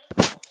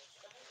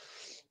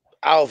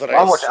 Alvarez.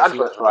 I'm watching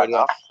adverts right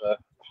now. So.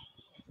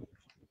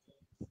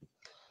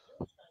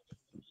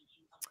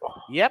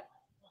 Yep,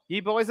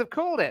 you boys have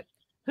called it.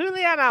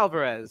 Julian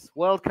Alvarez,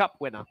 World Cup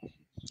winner.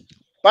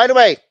 By the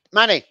way,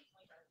 Manny.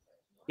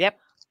 Yep.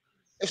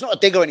 It's not a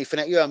dig or anything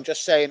at you. I'm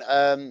just saying,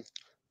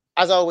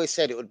 as I always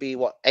said, it would be,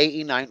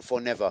 89th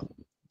or never.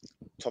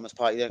 Thomas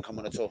Partey didn't come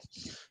on at all.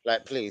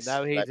 Like, please.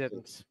 No, he like,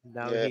 didn't.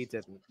 No, yeah. He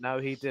didn't. No,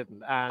 he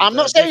didn't. And, I'm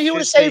not saying he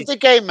would have saved the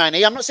game,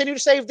 Manny. I'm not saying he would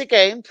have saved the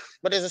game.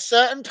 But there's a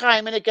certain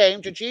time in a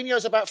game.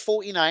 Jorginho's about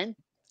 49.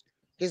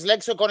 His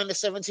legs were gone in the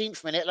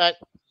 17th minute. Like,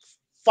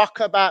 fuck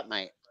about,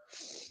 mate.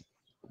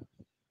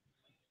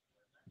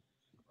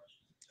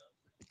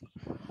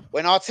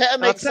 When Arteta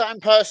makes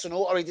something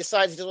personal or he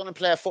decides he doesn't want to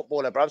play a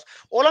footballer, bruv.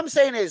 All I'm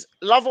saying is,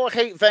 love or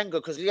hate Wenger,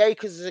 because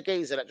Liakers is a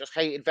geezer that just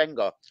hated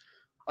Wenger.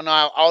 And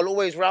I'll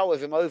always row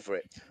with him over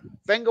it.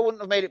 Wenger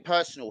wouldn't have made it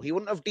personal. He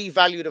wouldn't have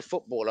devalued a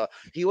footballer.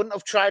 He wouldn't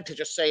have tried to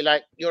just say,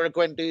 like, you're a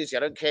Guendouzi. I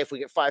don't care if we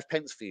get 5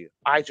 pence for you.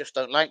 I just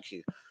don't like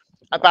you.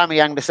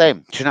 Aubameyang the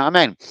same. Do you know what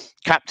I mean?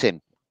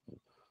 Captain.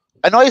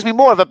 Annoys me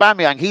more of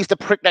Aubameyang. He's the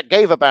prick that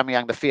gave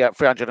Aubameyang the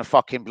 300 and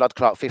fucking blood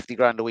clot 50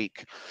 grand a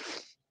week.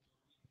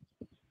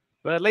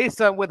 But at least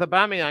with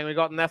Aubameyang, we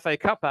got an FA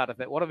Cup out of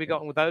it. What have we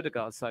gotten with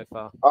Odegaard so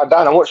far? Oh,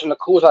 Dan, I'm watching the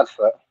calls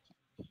advert.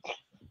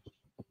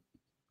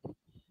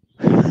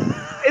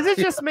 Is it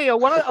just me,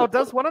 or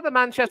does one of the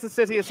Manchester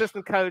City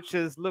assistant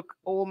coaches look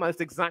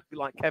almost exactly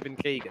like Kevin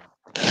Keegan?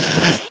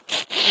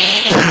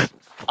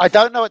 I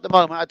don't know at the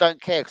moment. I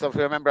don't care because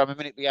obviously remember I'm a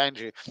minute behind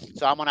you,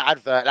 so I'm on an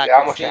advert. Like, yeah,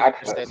 I'm watching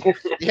adverts.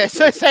 Yeah,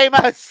 so same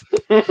as.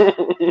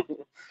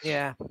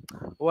 Yeah.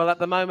 Well, at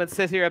the moment,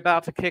 City are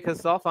about to kick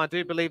us off. I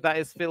do believe that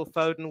is Phil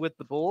Foden with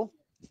the ball.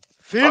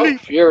 Fury,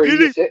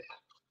 you sick.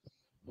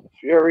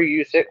 Fury,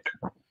 you sick.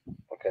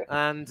 Okay.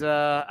 And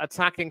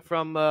attacking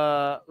from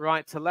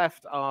right to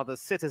left are the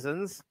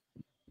Citizens.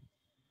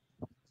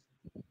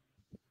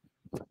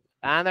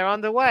 And they're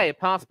underway.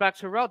 Pass back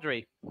to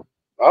Rodri.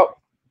 Oh,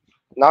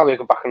 now we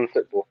go back in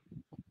football.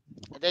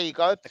 There you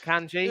go.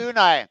 Akanji.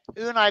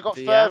 Unai got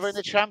further in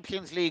the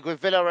Champions League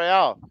with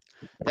Villarreal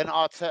than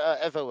Arteta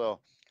ever will.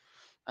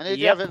 And who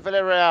do you have at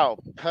Villarreal?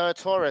 Per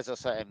Torres or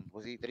something?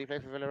 Did he play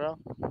for Villarreal?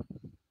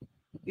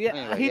 Yeah,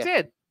 Anyway, he yeah.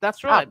 did.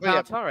 That's right,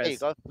 Pau Brilliant. There you Torres.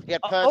 go. He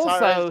had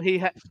Also,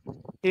 Torres.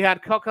 he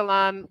had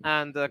Coquelin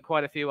and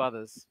quite a few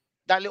others.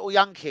 That little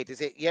young kid,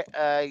 is it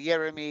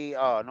Jeremy?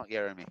 Oh, not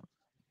Jeremy.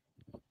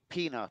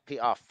 Pino.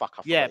 Oh, fuck,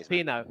 I forgot his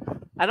name. Pino.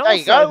 And There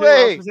you go, also, who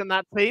else hey. was in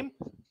that team?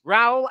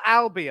 Raul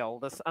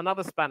Albiol,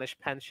 another Spanish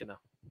pensioner.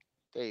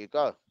 There you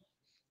go.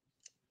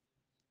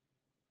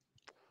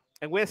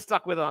 And we're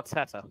stuck with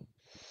Arteta.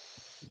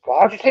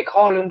 Why'd you take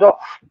Haaland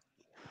off?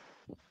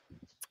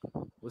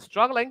 We're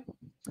struggling.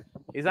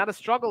 He's had a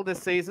struggle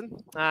this season.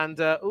 And,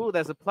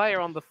 there's a player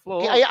on the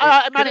floor.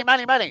 Yeah,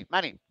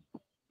 Manny.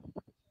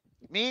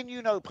 Me and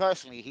you know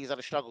personally he's had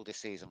a struggle this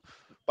season.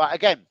 But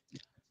again,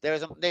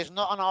 there's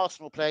not an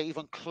Arsenal player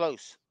even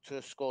close to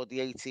have scored the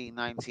 18,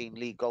 19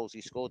 league goals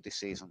he scored this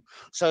season.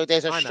 So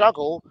there's a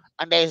struggle,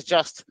 and there's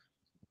just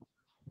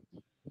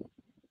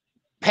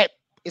Pep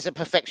is a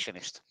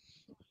perfectionist.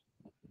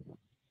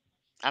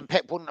 And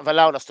Pep wouldn't have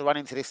allowed us to run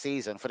into this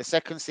season for the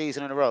second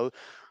season in a row.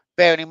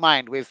 Bearing in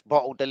mind we've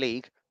bottled the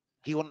league,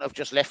 he wouldn't have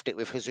just left it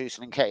with Jesus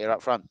and Nketiah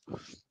up front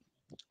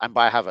and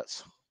by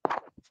Havertz.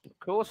 Of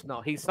course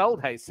not. He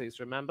sold Jesus,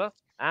 remember?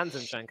 And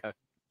Zinchenko.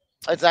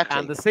 Exactly.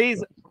 And the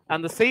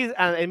season,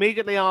 and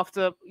immediately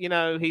after,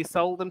 he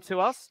sold them to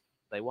us,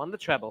 they won the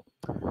treble.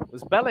 It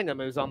was Bellingham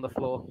who's on the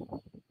floor.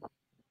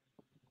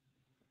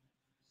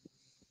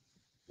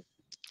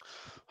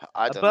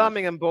 A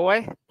Birmingham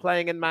boy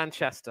playing in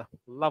Manchester.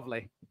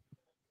 Lovely.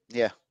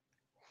 Yeah.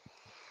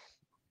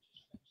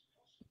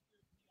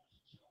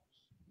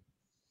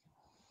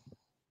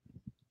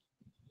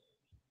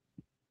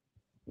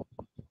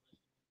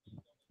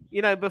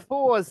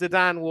 Before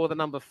Zidane wore the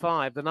number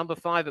 5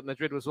 at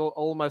Madrid was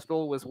almost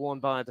always worn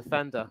by a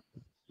defender.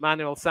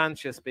 Manuel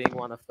Sanchez being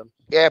one of them.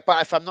 Yeah,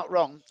 but if I'm not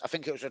wrong, I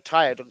think it was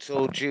retired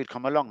until Jude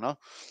come along, no?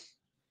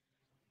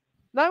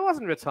 No, it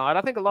wasn't retired.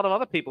 I think a lot of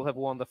other people have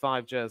worn the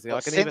 5 jersey.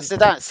 Since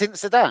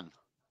Zidane?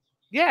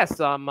 Yes,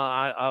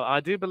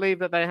 I do believe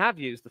that they have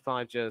used the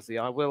 5 jersey.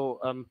 I will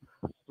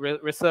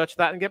research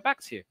that and get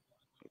back to you.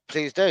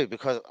 Please do,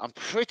 because I'm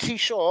pretty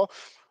sure,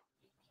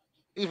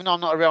 even though I'm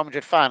not a Real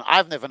Madrid fan,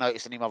 I've never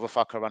noticed any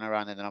motherfucker running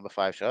around in the number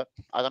 5 shirt.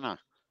 I don't know.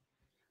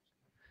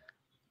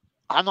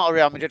 I'm not a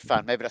Real Madrid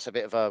fan. Maybe that's a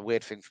bit of a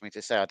weird thing for me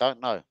to say. I don't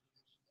know.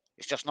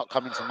 It's just not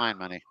coming to mind,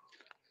 Manny.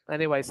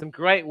 Anyway, some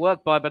great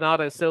work by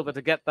Bernardo Silva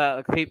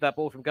to keep that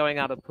ball from going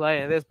out of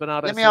play. And there's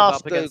Bernardo Let me Silva ask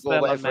up against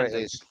Google whatever Mendy. it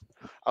is.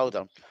 Hold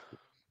on.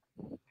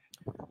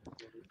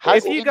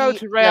 If you go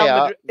to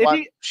Real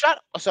Madrid, shut.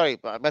 Oh, sorry,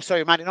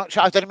 Manny. Not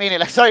shut. I didn't mean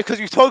it. Sorry, because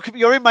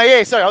you're in my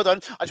ear. Sorry, hold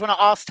on. I just want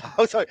to ask.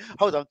 Oh, sorry,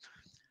 hold on.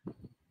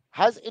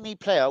 Has any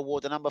player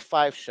wore the number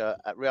 5 shirt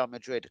at Real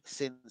Madrid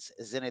since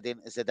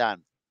Zinedine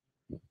Zidane?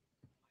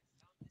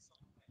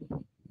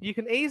 You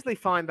can easily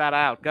find that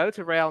out. Go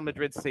to Real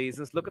Madrid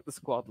seasons, look at the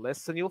squad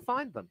lists, and you'll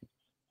find them.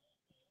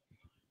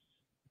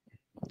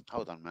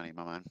 Hold on, Manny,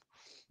 my man.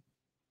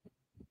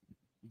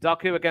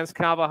 Doku against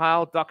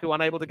Carvajal. Doku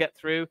unable to get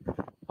through.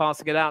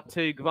 Passing it out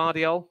to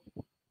Gvardiol.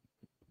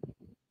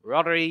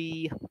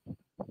 Rodri.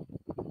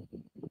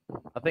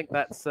 I think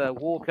that's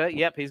Walker.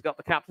 Yep, he's got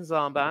the captain's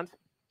armband.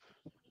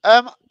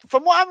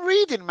 From what I'm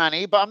reading,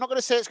 Manny, but I'm not going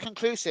to say it's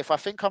conclusive. I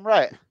think I'm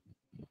right.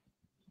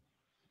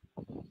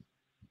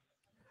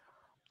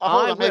 Oh,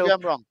 hold on, maybe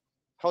I'm wrong.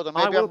 Hold on,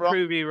 maybe I'm wrong. I will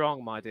prove you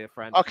wrong, my dear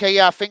friend. Okay,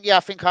 I think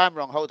I'm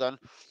wrong. Hold on.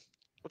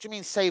 What do you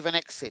mean save and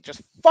exit?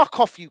 Just fuck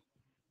off, you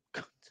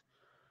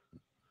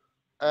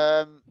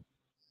cunt.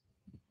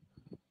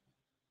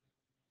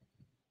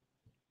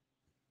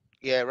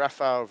 Yeah,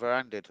 Rafael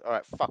Varane. All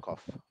right, fuck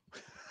off.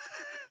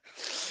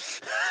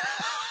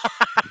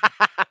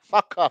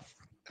 Fuck off.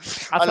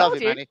 I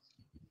love you, Manny.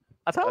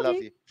 I love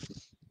you.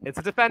 It's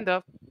a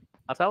defender.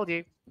 I told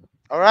you.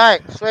 All right,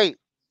 sweet.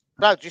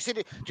 No, do you see?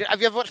 Have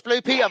you ever watched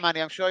Blue Peter,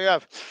 Manny? I'm sure you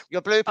have.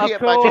 Your Blue Peter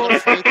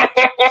badge.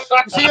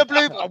 You see your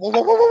blue?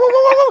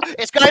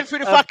 It's going through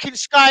the fucking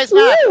skies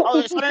now. Oh,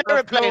 it's on an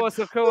aeroplane.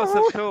 Of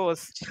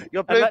course.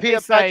 Your Blue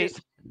Peter badge.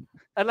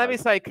 And let me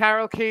say,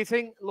 Carol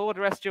Keating, Lord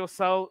rest your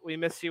soul. We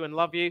miss you and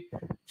love you.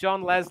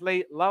 John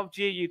Leslie, loved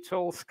you, you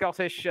tall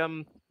Scottish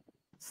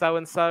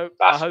so-and-so.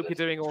 I hope you're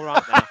doing all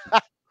right now.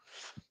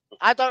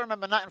 I don't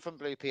remember nothing from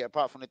Blue Peter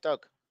apart from the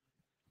dog.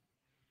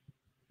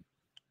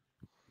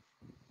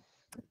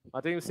 I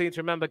do seem to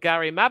remember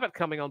Gary Mabbott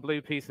coming on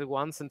Blue Peter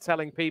once and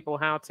telling people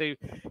how to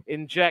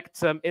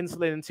inject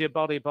insulin into your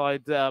body by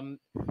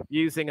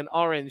using an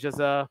orange as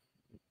a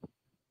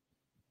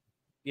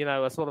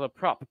sort of a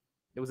prop.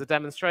 It was a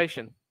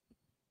demonstration.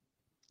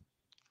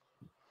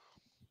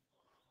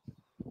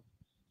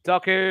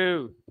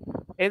 Doku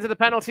into the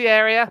penalty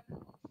area,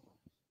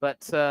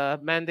 but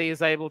Mendy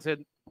is able to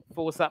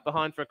force that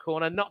behind for a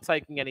corner, not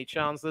taking any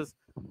chances.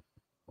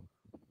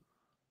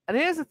 And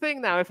here's the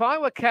thing now, if I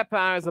were Kepa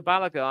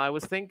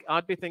Arrizabalaga,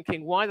 I'd be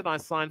thinking, why did I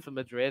sign for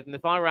Madrid? And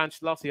if I were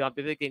Ancelotti, I'd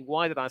be thinking,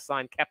 why did I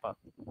sign Kepa?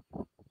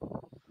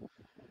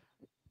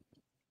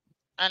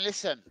 And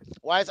listen,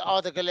 why is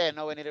Arda Güler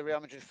nowhere near the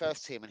Real Madrid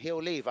first team? And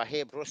he'll leave. I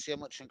hear Borussia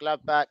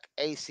Mönchengladbach,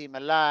 AC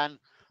Milan,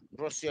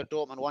 Borussia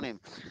Dortmund want him.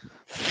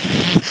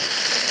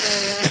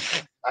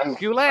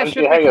 Goulet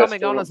should be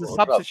coming on as a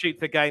substitute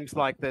for games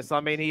like this. I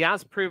mean, he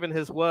has proven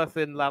his worth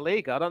in La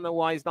Liga. I don't know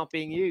why he's not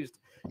being used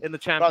in the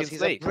Champions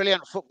League. He's a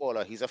brilliant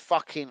footballer. He's a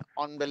fucking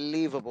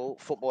unbelievable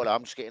footballer.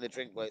 I'm just getting a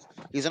drink, boys.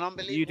 He's an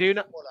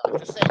unbelievable footballer. I'm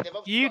just saying,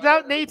 you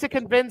don't need to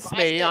convince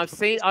me. I've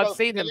seen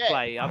him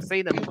play. I've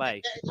seen him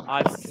play.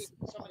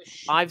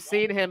 I've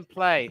seen him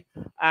play.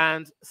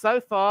 And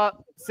so far,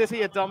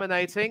 City are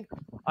dominating.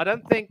 I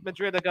don't think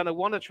Madrid are going to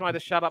want to try to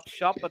shut up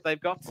shop, but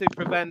they've got to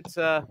prevent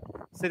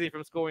City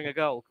from scoring a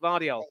goal.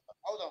 Gvardiol.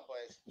 Hold on,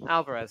 boys.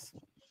 Alvarez.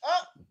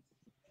 Oh!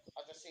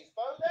 I just see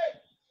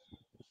Foden.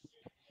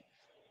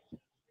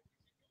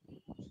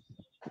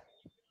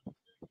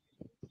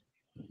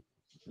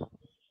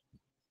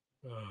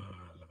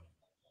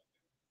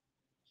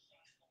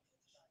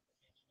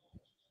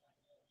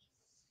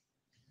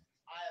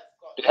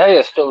 De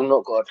Gea's still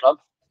not got a club.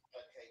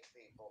 Okay,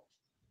 people.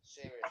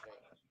 Seriously.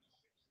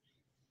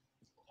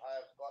 I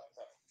have got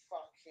the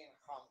fucking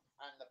hump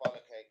and the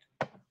boller cake.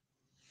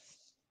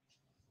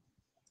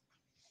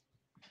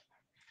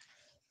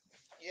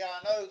 Yeah,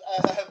 I know.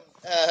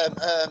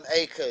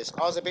 Acres.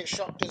 I was a bit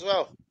shocked as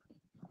well.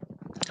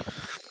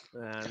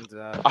 And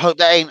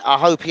I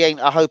hope he ain't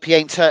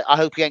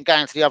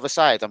going to the other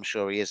side. I'm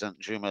sure he isn't.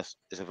 Juma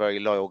is a very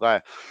loyal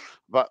guy,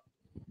 but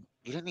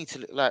you don't need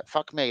to like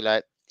fuck me.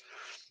 Like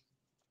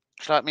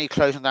it's like me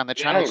closing down the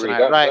channel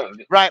tonight.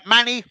 Right,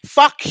 Manny.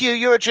 Fuck you.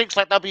 You're a jinx,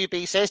 like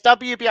WB says.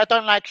 WB, I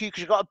don't like you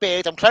because you got a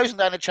beard. I'm closing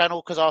down the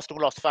channel because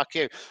Arsenal lost. Fuck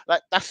you.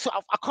 Like that's.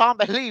 I can't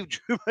believe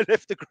Juma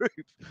left the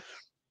group.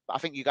 I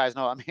think you guys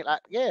know what I mean.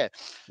 Like, yeah,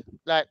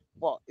 like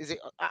what is it?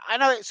 I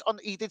know it's on.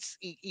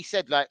 He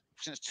said like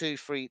since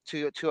 203,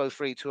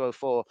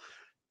 204,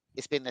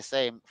 it's been the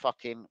same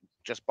fucking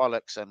just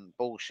bollocks and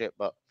bullshit.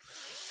 But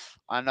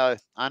I know,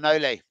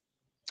 Lee.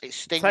 It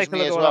stings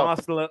me as well.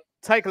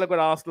 Take a look what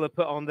Arsenal have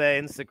put on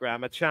their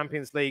Instagram: a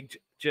Champions League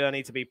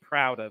journey to be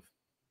proud of.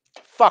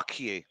 Fuck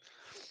you.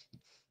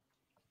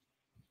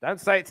 Don't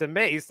say it to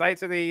me. Say it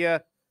to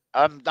the.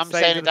 I'm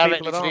saying it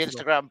directly to the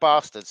Instagram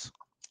bastards.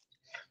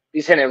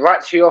 He's saying it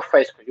right to your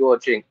face because you're a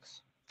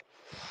jinx.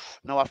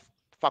 No,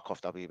 fuck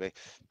off, WB.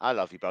 I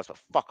love you, bros, but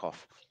fuck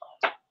off.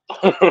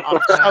 I'm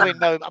so in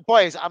no,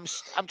 boys. I'm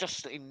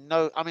just in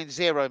no. I'm in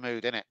zero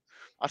mood, innit?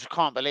 I just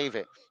can't believe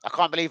it. I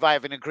can't believe I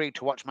even agreed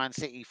to watch Man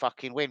City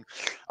fucking win.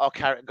 I'll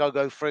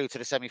go through to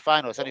the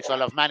semi-finals. Only because I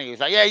love Manny. He's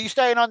like, yeah, you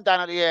staying on,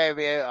 Dan?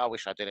 Yeah. I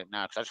wish I didn't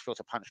now because I just feel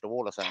to punch the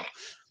wall or something.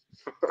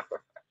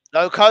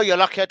 Loco, you're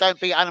lucky I don't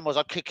beat animals.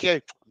 I'll kick you.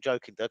 I'm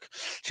joking, Doug.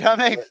 Do you know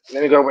what I mean?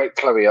 Let me go wake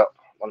Chloe up.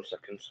 1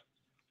 second.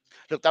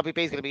 Look, WB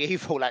is going to be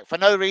evil. Like, for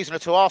no reason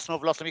at all, Arsenal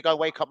have lost. Let me go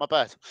wake up my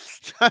bird.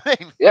 Do you know what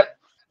I mean?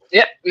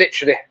 Yep,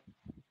 literally.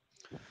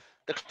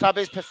 The club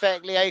is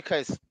perfectly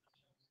acres.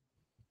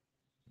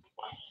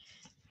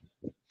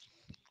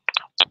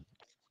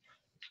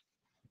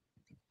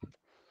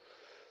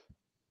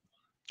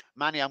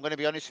 Manny, I'm going to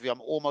be honest with you.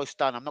 I'm almost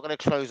done. I'm not going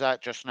to close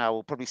out just now.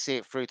 We'll probably see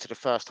it through to the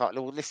first half.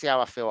 Let's see how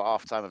I feel at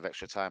half time of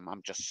extra time.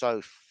 I'm just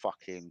so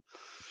fucking...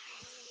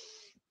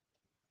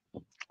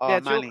 Oh, yeah,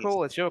 it's Manny. Your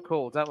call. It's your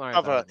call. Don't worry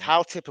about it.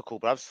 How typical,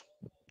 bruvs.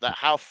 Like,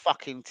 how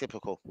fucking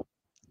typical.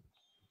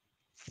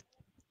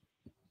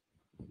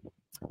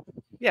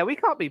 Yeah, we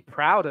can't be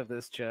proud of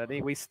this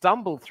journey. We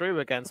stumbled through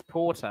against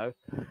Porto,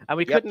 and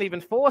we couldn't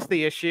even force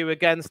the issue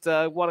against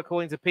what,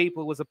 according to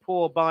people, was a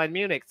poor Bayern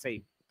Munich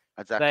team.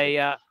 Exactly.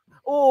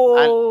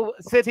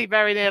 City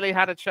very nearly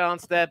had a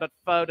chance there, but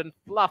Foden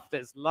fluffed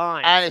his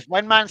line. And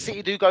when Man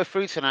City do go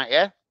through tonight,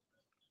 yeah,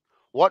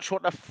 watch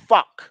what the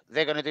fuck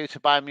they're going to do to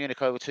Bayern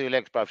Munich over 2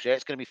 legs, bruv. Yeah,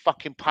 it's going to be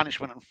fucking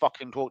punishment and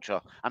fucking torture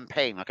and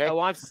pain, okay? Oh,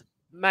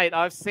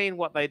 I've seen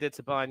what they did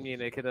to Bayern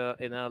Munich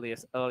in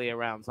earlier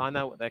rounds. I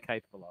know what they're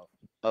capable of.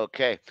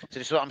 Okay, so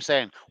this is what I'm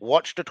saying.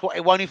 Watch the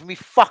it won't even be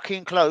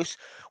fucking close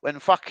when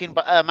fucking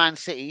Man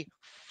City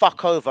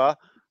fuck over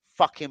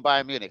fucking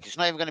Bayern Munich. It's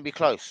not even going to be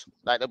close.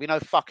 Like, there'll be no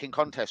fucking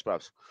contest,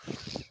 bros.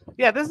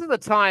 Yeah, this is a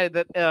tie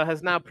that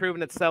has now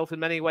proven itself in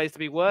many ways to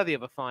be worthy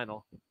of a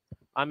final.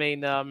 I mean,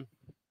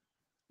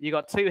 you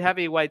got 2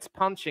 heavyweights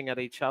punching at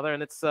each other,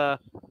 and it's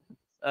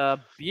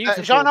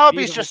beautiful. John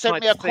Arby's just sent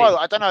me a quote.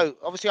 I don't know.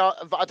 Obviously, I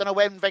don't know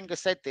when Wenger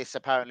said this,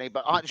 apparently,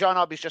 but John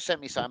Arby's just sent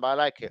me something, but I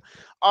like it.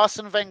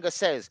 Arsene Wenger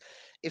says,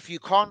 if you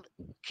can't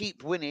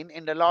keep winning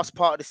in the last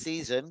part of the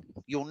season,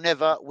 you'll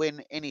never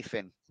win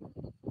anything.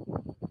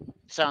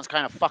 Sounds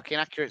kind of fucking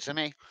accurate to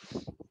me.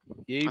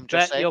 You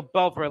bet your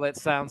bovril it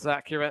sounds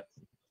accurate.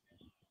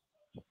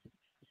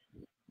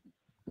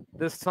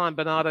 This time,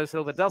 Bernardo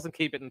Silva doesn't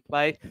keep it in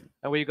play,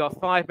 and we've got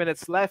 5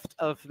 minutes left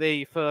of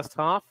the first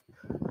half.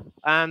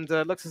 And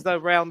looks as though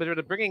Real Madrid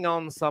are bringing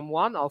on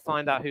someone. I'll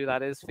find out who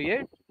that is for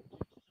you.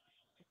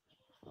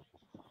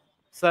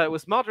 So it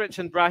was Modric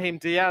and Brahim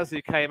Diaz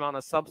who came on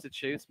as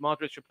substitutes.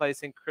 Modric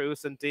replacing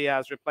Cruz and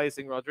Diaz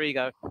replacing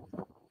Rodrigo.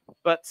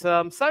 But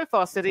so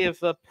far, City have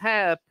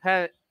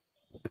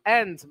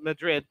penned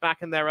Madrid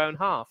back in their own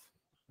half.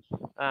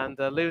 And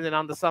Lunin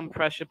under some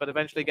pressure, but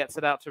eventually gets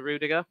it out to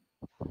Rudiger.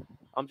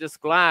 I'm just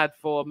glad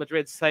for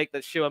Madrid's sake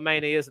that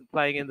Tchouaméni isn't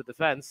playing in the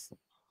defence.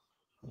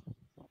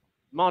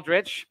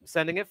 Modric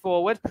sending it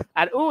forward.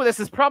 And, this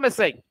is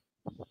promising.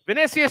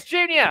 Vinicius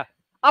Jr.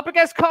 up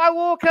against Kyle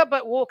Walker,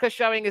 but Walker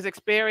showing his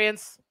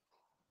experience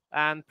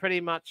and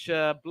pretty much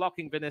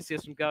blocking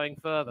Vinicius from going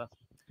further.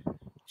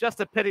 Just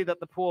a pity that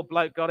the poor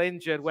bloke got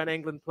injured when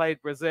England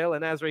played Brazil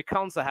and Ezri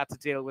Konsa had to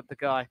deal with the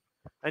guy.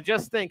 And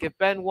just think, if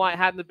Ben White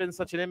hadn't been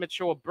such an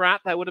immature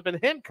brat, that would have been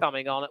him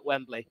coming on at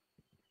Wembley.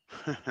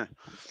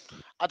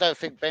 I don't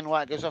think Ben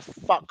White gives a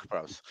fuck,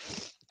 bros.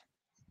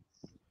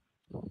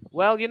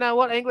 Well, you know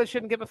what? England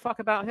shouldn't give a fuck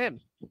about him.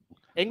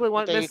 England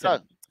won't miss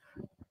him.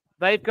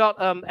 They've got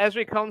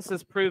Ezri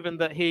Konsa's proven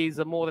that he's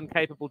a more than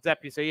capable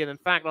deputy. And in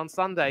fact, on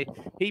Sunday,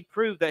 he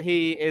proved that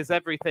he is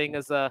everything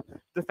as a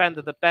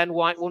defender that Ben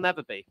White will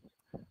never be.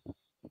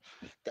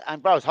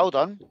 And bros, hold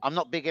on. I'm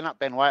not bigging up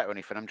Ben White or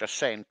anything. I'm just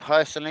saying,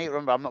 personally,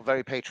 remember, I'm not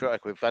very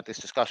patriotic. We've had this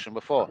discussion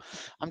before.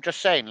 I'm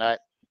just saying, like,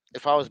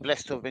 if I was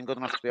blessed to have been good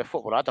enough to be a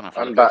footballer, I don't know if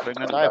I'd go for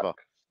England either.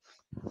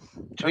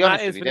 To be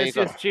honest with you,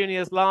 Vinicius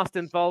Jr.'s last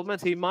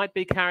involvement. He might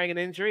be carrying an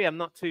injury. I'm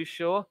not too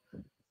sure.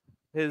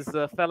 His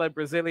fellow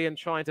Brazilian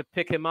trying to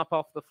pick him up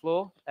off the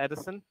floor,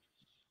 Edison.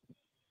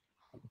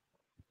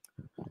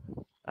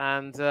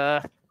 And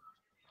let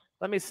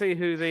me see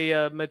who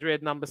the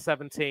Madrid number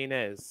 17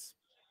 is.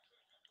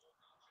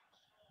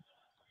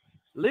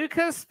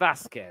 Lucas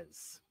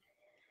Vazquez.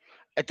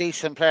 A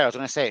decent player. I was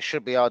going to say it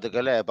should be Arda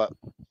Güler, but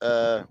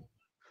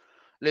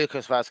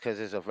Lucas Vazquez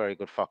is a very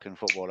good fucking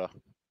footballer.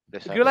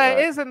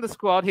 Güler is in the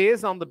squad. He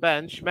is on the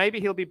bench.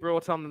 Maybe he'll be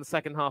brought on in the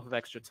second half of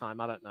extra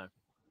time. I don't know.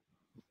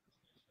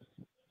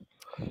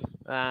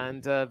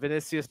 And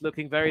Vinicius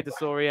looking very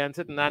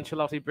disoriented, and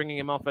Ancelotti bringing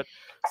him off at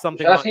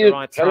something like the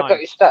right time. Look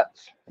at his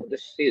stats for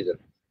this season.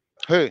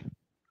 Who?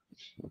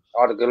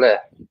 Arda Güler.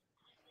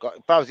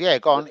 Yeah,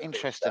 go on.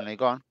 Interestingly,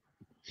 go on.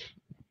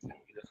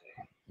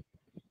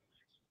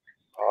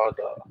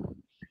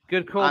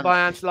 Good call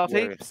by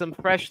Ancelotti. Some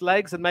fresh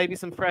legs and maybe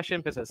some fresh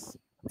impetus.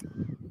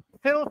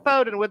 Phil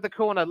Foden with the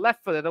corner,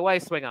 left-footed away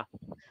swinger.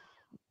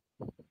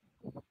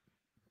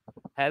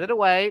 Headed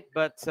away,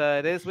 but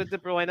it is with De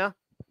Bruyne.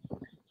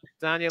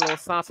 Daniel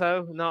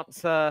Orsato not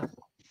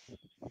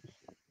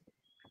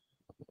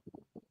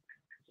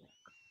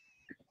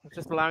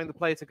just allowing the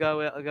play to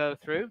go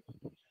through.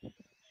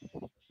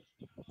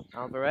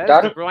 Alvarez,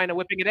 De Bruyne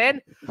whipping it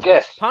in.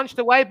 Yes. Punched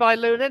away by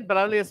Lunin, but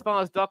only as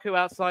far as Doku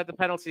outside the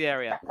penalty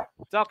area.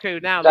 Doku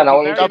now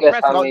looking very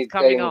impressive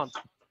coming on.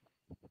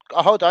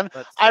 Oh, hold on.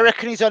 I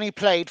reckon he's only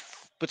played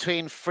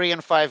between 3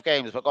 and 5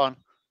 games, but go on.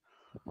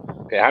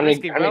 Okay, how many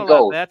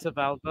goals? There to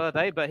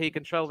Valverde, but he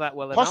controlled that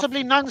well enough.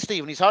 Possibly none,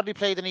 Stephen. He's hardly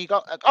played any.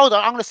 Hold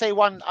on, I'm going to say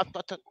one.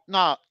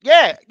 No,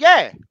 yeah.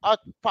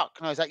 Fuck,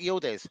 no, is that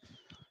Yildiz?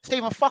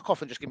 Stephen, fuck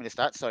off and just give me the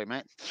stats. Sorry,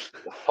 mate.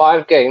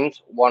 5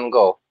 games, 1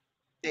 goal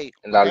in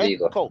La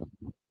Liga. Cool.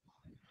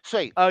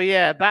 Sweet. Oh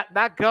yeah,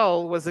 that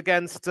goal was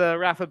against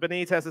Rafa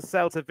Benitez at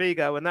Celta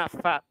Vigo, and that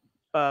fat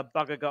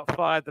bugger got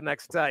fired the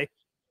next day.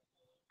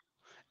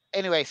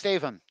 Anyway,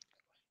 Stephen,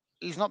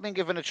 he's not been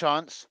given a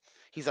chance.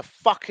 He's a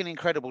fucking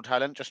incredible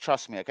talent. Just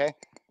trust me, okay?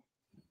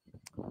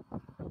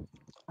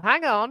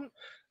 Hang on.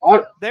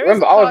 I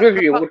was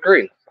with you with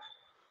Green.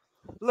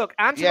 Look,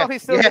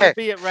 Ancelotti's still going to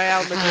be at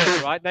Real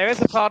Madrid, right? There is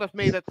a part of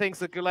me that thinks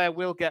that Güler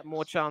will get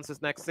more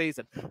chances next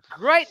season.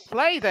 Great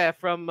play there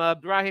from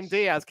Brahim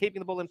Diaz, keeping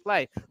the ball in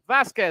play.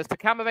 Vazquez to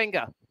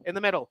Camavinga in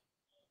the middle.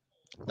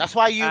 That's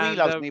why Yui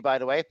loves me, by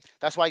the way.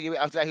 That's why you. He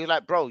was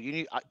like, bro, you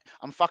knew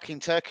I'm fucking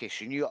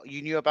Turkish. You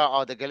knew about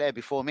Arda Güler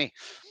before me.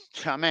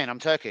 You know what I mean? I'm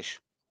Turkish.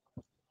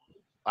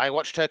 I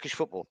watch Turkish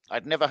football.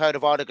 I'd never heard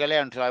of Arda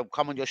Güler until I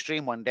come on your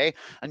stream one day,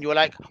 and you were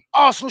like,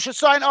 Arsenal should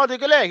sign Arda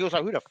Güler. He was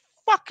like, who the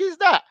fuck is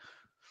that?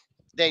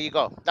 There you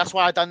go. That's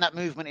why I done that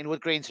movement in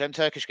wood green to them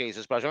Turkish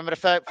geezers, bro. Remember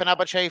the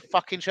Fenerbahce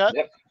fucking shirt?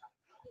 Yep.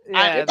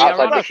 Yeah,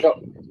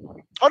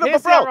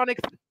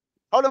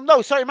 Hold on,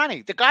 no, sorry,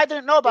 Manny. The guy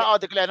didn't know about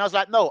Arda Güler, and I was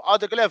like, no,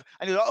 Arda Güler.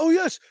 And he was like, oh,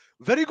 yes,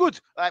 very good.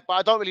 But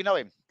I don't really know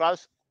him,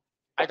 bros.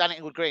 I done it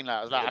in wood green. Like,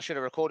 I was like, I should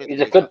have recorded.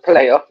 He's a good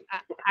player.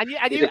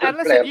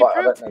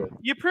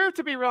 You proved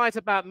to be right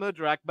about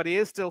Mudrak, but he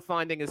is still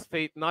finding his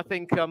feet. And I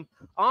think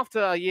after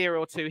a year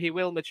or two, he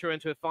will mature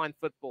into a fine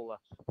footballer.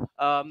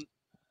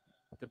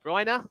 De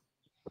Bruyne,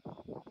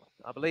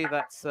 I believe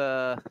that's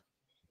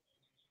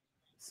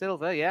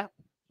Silva, yeah.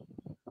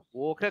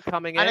 Walker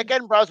coming in. And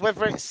again, bros,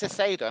 whether it's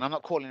Ciceda, and I'm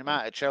not calling him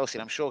out at Chelsea,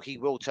 and I'm sure he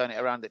will turn it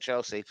around at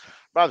Chelsea.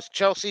 Bros,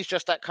 Chelsea's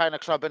just that kind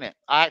of club, innit?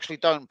 I actually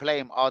don't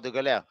blame Arda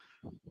Güler.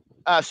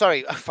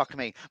 Sorry, fuck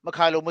me,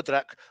 Mikhailo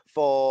Mudrak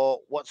for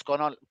what's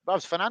gone on.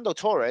 Bros, Fernando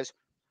Torres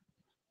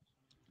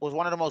was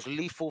one of the most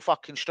lethal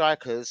fucking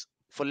strikers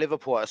for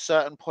Liverpool at a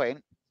certain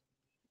point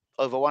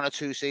over 1 or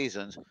 2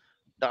 seasons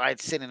that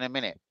I'd seen in a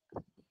minute.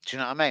 Do you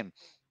know what I mean?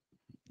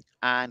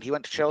 And he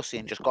went to Chelsea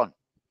and just gone.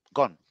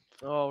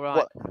 All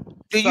right.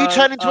 Do you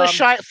turn into a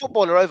shite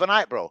footballer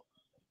overnight, bro?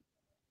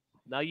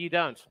 No, you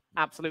don't.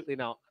 Absolutely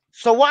not.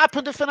 So what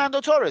happened to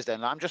Fernando Torres then?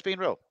 Like, I'm just being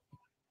real.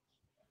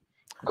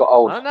 Got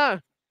old. I know.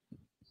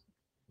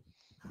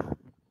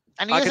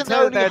 And he isn't the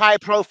only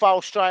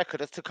high-profile striker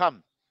that's to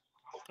come.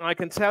 I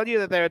can tell you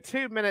that there are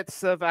 2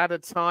 minutes of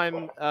added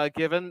time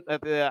given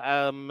at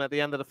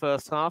the end of the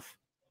first half.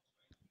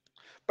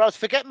 Bros,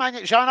 forget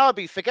Jean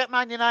Arby, forget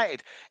Man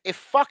United. If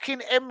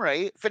fucking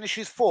Emery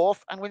finishes 4th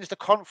and wins the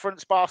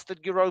conference bastard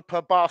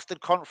Europa bastard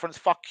conference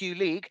fuck you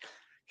league,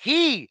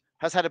 he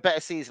has had a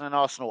better season than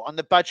Arsenal on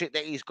the budget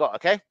that he's got,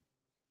 okay?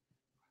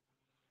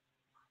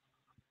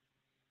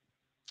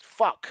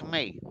 Fuck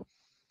me.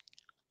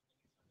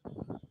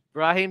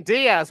 Brahim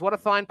Diaz, what a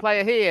fine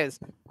player he is.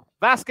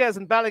 Vasquez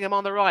and Bellingham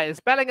on the right. It's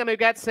Bellingham who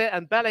gets it,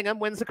 and Bellingham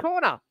wins the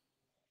corner.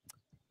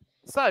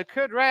 So,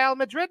 could Real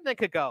Madrid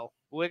nick a goal?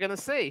 We're going to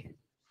see.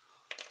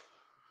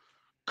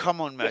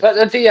 Come on, man. Is that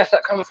the Diaz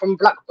that comes from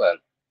Blackburn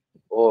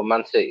or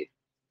Man City?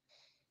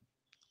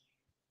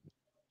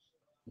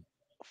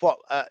 What?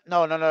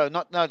 No.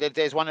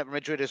 There's one at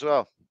Madrid as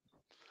well.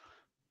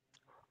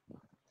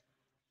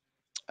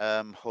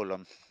 Hold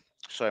on.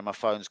 Sorry, my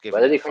phone's giving.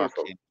 Where did he come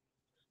from?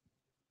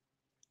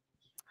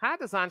 How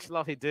does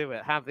Ancelotti do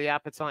it? Have the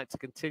appetite to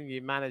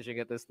continue managing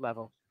at this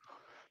level?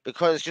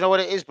 Because you know what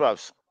it is,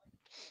 bros.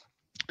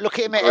 Look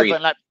at him at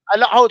Everton.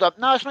 Hold up.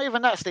 No, it's not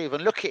even that,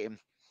 Stephen. Look at him.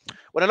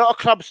 When a lot of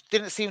clubs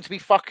didn't seem to be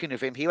fucking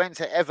with him, he went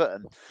to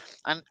Everton,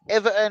 and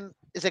Everton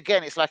is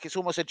again. It's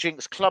almost a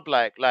jinx club.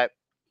 Like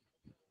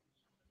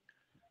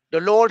the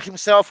Lord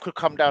himself could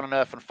come down on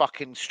earth and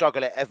fucking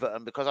struggle at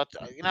Everton because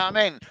you know what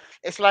I mean.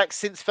 It's like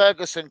since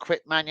Ferguson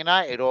quit Man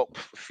United, or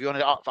if you want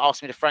to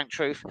ask me the frank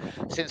truth,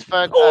 since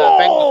Wenger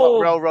got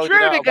railroaded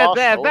out of Arsenal,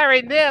 there,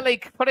 very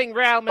nearly putting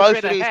Real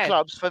Madrid both of these ahead.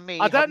 clubs for me.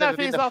 I don't know if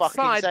he's he's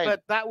offside,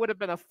 but that would have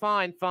been a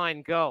fine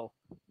goal.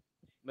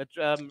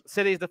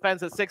 City's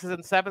defense at 6s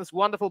and 7s,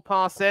 wonderful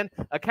pass in.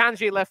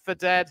 Akanji left for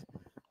dead.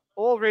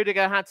 All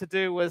Rudiger had to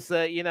do was,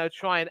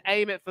 try and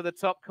aim it for the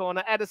top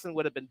corner. Edison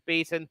would have been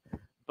beaten,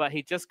 but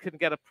he just couldn't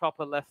get a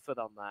proper left foot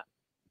on that.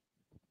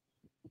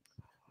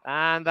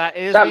 And that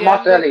is that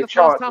Martinelli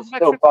chance is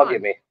still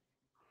bugging me.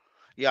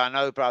 Yeah, I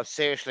know, bro.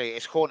 Seriously,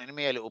 it's haunting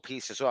me a little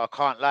piece as well. I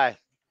can't lie.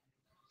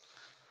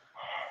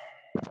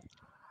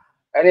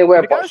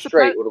 Anywhere but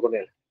straight would have gone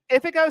in.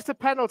 If it goes to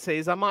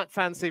penalties, I might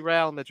fancy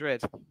Real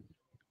Madrid.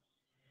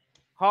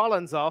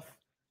 Haaland's off.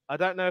 I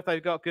don't know if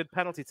they've got good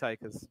penalty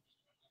takers.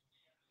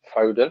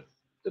 Foden,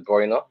 De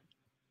Bruyne,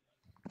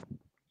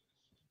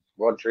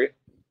 Rodri,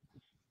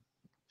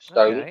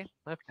 Stone.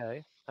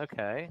 Okay.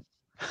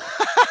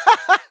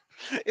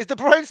 Is De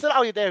Bruyne still?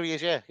 Oh, yeah, there he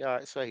is. Yeah,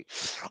 right, sweet.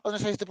 I was gonna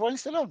say, is De Bruyne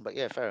still on? But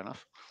yeah, fair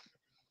enough.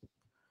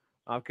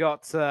 I've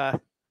got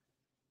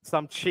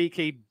some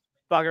cheeky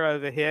bugger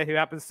over here who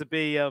happens to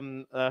be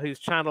whose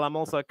channel I'm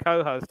also a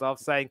co-host of,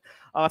 saying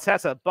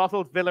Arteta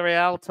bottled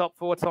Villarreal top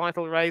 4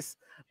 title race.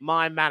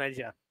 My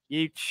manager,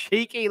 you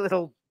cheeky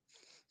little.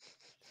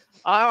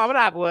 I'm gonna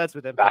have words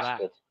with him for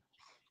that.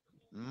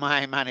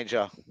 My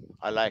manager,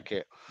 I like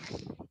it.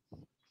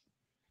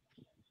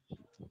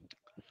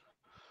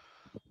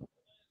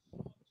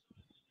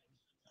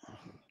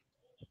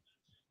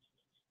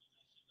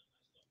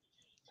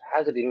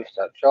 How did he miss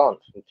that chance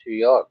from 2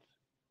 yards?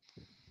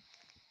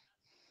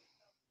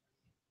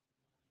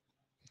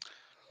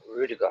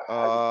 Rudiger.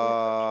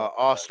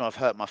 Arsenal have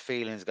hurt my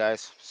feelings,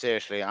 guys.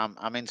 Seriously, I'm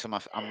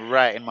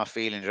right in my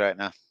feelings right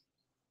now.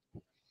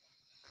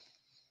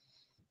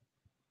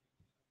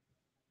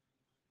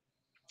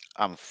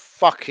 I'm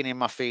fucking in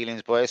my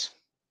feelings, boys.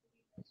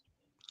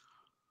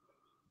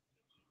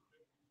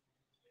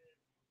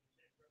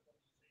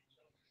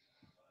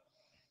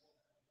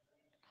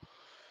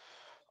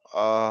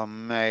 Oh,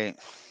 mate.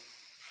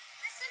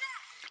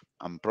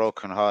 I'm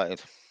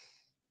brokenhearted.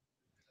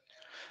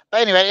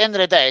 But anyway, at the end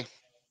of the day,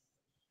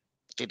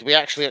 did we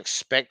actually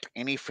expect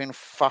anything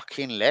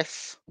fucking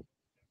less?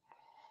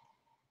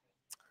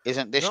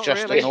 Isn't this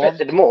just the norm?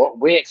 Expected more.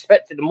 We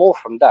expected more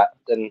from that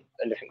than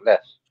anything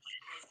less.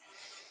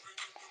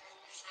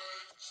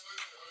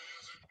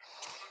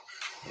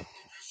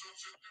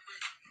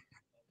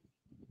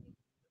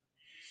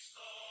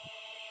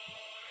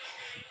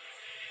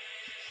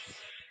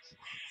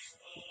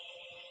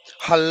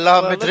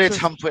 Hala Madrid,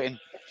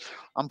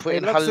 I'm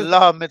putting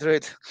Hala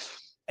Madrid.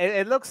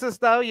 It looks as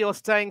though you're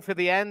staying for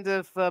the end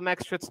of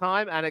extra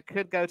time, and it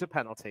could go to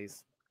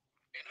penalties.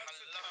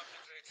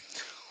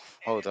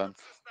 Hold on.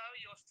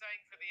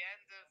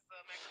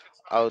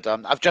 Hold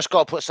on. I've just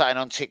got to put something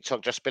on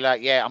TikTok. Just be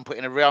like, yeah, I'm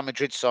putting a Real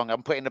Madrid song.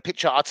 I'm putting a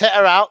picture of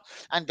Arteta out,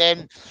 and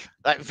then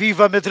like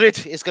Viva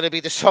Madrid is going to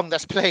be the song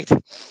that's played.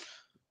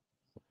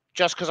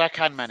 Just because I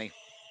can, Manny.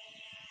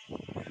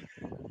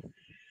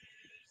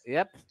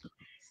 Yep.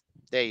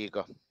 There you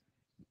go.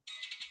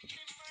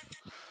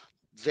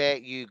 There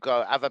you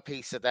go. Have a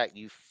piece of that,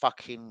 you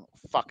fucking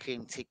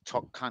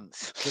TikTok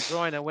cunts. De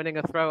Bruyne winning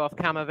a throw off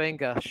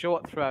Camavinga.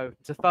 Short throw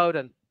to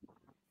Foden.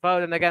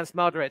 Foden against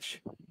Modric.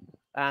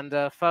 And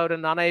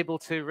Foden unable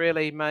to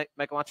really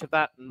make much of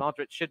that. And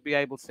Modric should be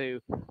able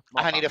to.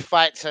 I need a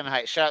fight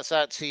tonight. Shouts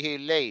out to you,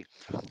 Lee.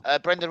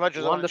 Brendan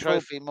Rodgers won a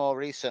trophy more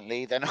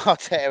recently than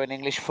Arteta in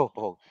English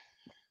football.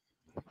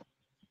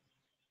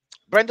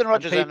 Brendan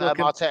Rodgers and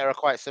Arteta are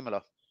quite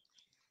similar.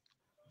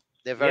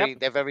 They're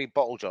very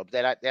bottle job.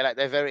 They're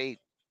very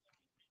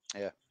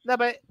Yeah. No,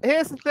 but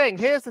here's the thing.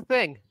 Here's the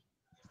thing.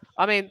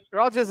 I mean,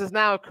 Rodgers is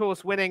now, of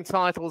course, winning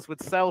titles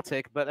with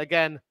Celtic, but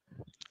again,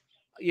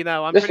 you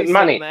know, I'm pretty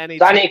certain that any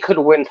Danny could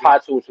win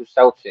titles with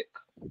Celtic.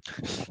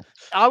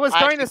 I was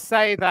going to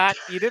say that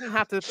you didn't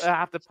have to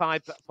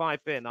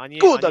pipe in. I knew.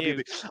 Good, I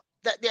knew.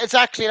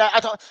 Exactly. Like, I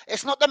don't,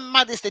 it's not the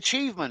maddest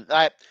achievement.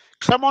 Like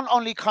someone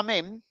only come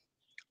in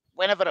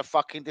whenever the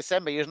fucking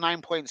December. You're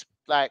 9 points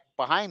like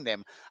behind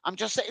them. I'm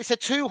just saying it's a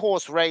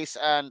 2-horse race,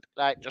 and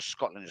like just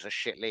Scotland is a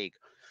shit league.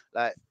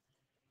 Like,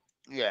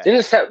 yeah.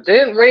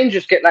 Didn't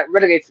Rangers get like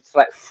relegated to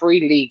like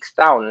 3 leagues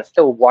down and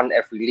still won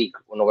every league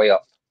on the way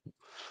up?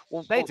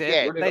 Well, they did.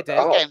 Yeah, they did.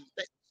 Again,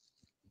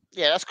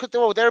 yeah, that's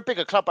because they're a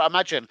bigger club, but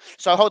imagine.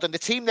 So hold on, the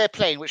team they're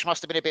playing, which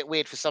must have been a bit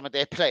weird for some of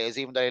their players,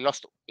 even though they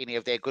lost any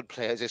of their good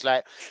players, is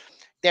like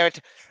they're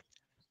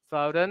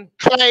Foden.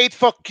 Clyde,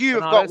 fuck you!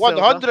 I've got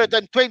Bernardo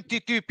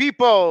 122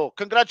 people.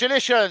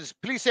 Congratulations!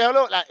 Please say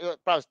hello. Like,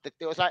 bro,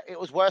 it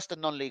was worse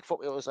than non-league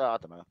football. It was I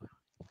don't know,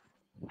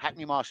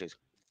 Hackney Marshes.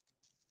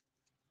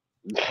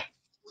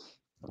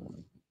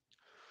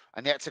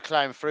 And they had to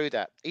climb through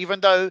that. Even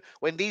though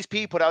when these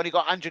people that only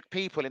got 100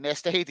 people in their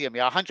stadium,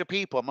 100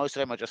 people, most of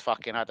them are just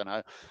fucking, I don't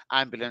know,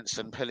 ambulance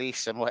and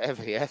police and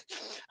whatever, yeah,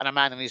 and a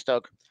man and his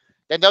dog.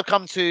 Then they'll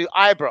come to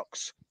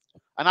Ibrox,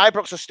 and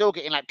Ibrox are still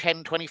getting like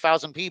 10,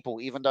 20,000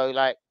 people, even though,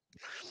 like,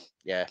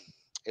 yeah,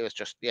 it was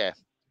just, yeah.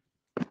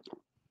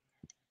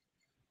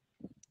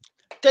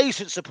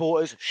 Decent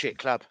supporters, shit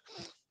club.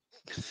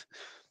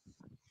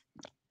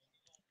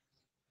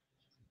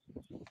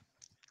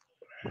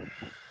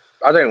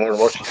 I don't even want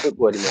to watch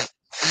football anymore.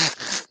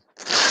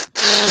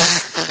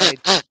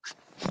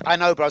 I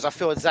know, bros. I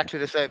feel exactly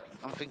the same.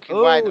 I'm thinking,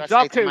 ooh, why did I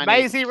say to Doku,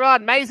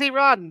 Maisie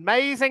run.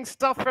 Amazing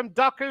stuff from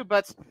Doku,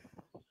 but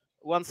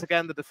once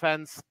again, the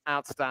defense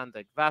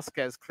outstanding.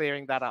 Vasquez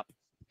clearing that up.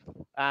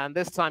 And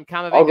this time,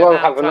 Camavinga I'll go now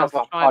have tries to another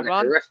try and cardiac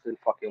run. arrest and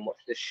fucking watch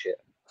this shit.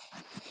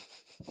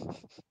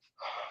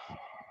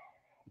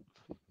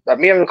 Like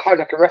me having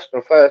cardiac arrest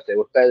on Thursday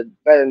was better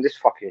than this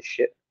fucking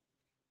shit.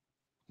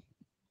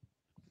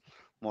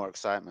 More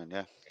excitement,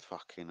 yeah.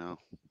 Fucking hell.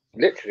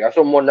 Literally, I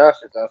saw more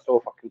nurses than I saw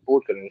fucking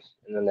board gunnings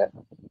in the net.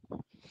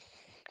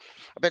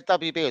 I bet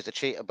WB is a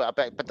cheater, but I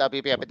bet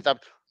WB,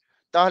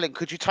 darling,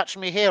 could you touch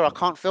me here? I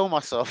can't feel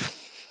myself.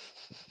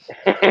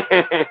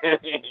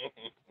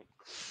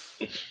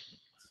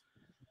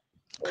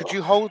 Could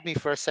you hold me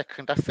for a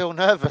second? I feel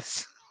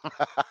nervous.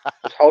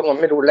 Just hold my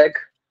middle leg.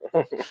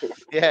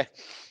 Yeah.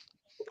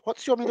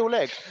 What's your middle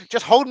leg?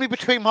 Just hold me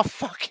between my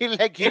fucking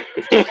leg, you.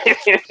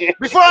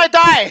 Before I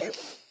die.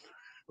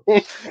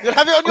 You'll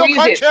have it on your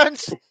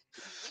conscience.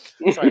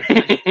 Sorry.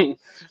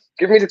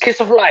 Give me the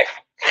kiss of life.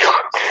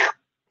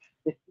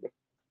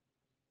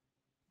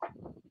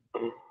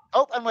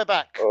 Oh, and we're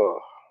back.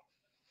 Oh,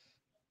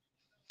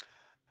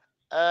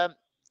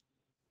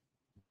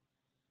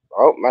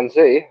 Man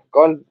City.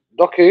 Go on,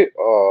 Doku.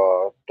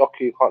 Oh,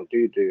 Doku can't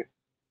do.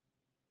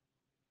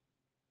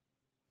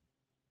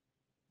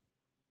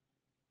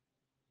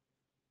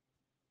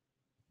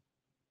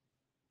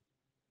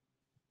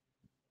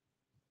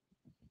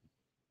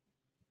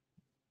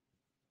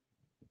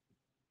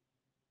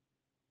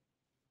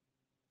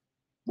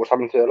 What's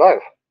happened to it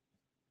live?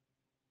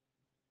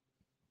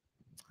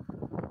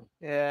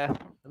 Yeah,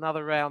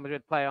 another Real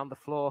Madrid player on the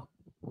floor.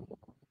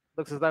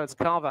 Looks as though it's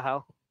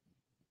Carvajal.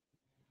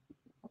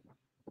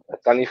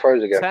 Danny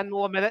froze again. 10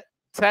 more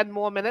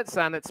minutes,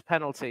 and it's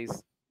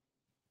penalties.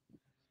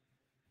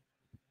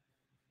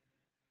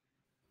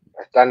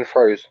 Danny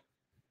froze.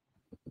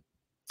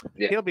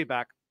 Yeah. He'll be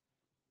back.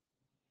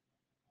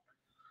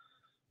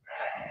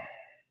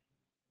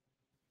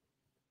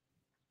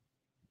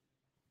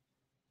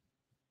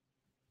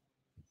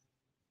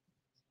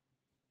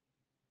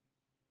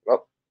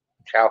 Well,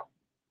 ciao.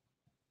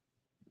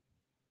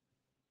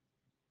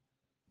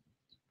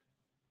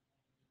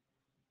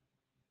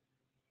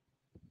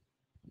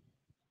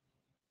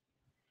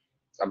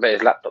 I bet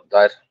his laptop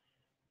died.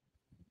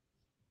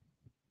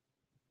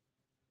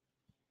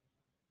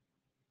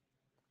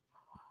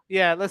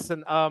 Yeah,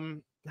 listen,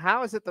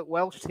 how is it that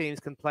Welsh teams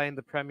can play in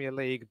the Premier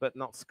League but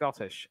not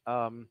Scottish?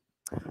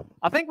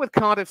 I think with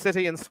Cardiff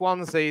City and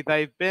Swansea,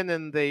 they've been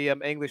in the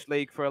English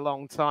League for a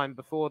long time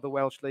before the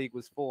Welsh League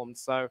was formed,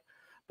 so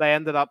they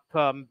ended up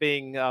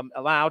being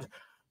allowed.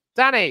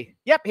 Danny,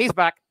 yep, he's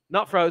back,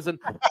 not frozen,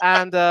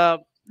 and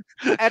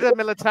Eder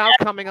Militao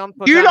coming on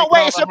for you Danny not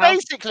wait. Carvajal. So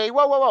basically,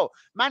 whoa,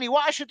 Manny,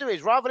 what I should do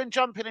is rather than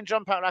jump in and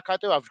jump out like I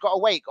do, I've got to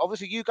wait.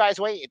 Obviously, you guys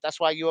waited. That's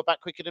why you were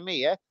back quicker than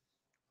me, yeah.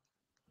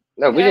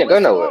 No, we didn't go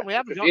nowhere. We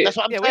haven't That's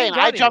what I'm saying.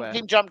 I jumped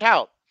in, jumped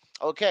out.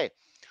 Okay.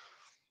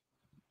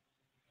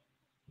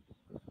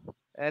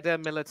 Eder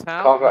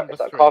Militao. Is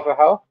that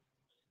Carvajal?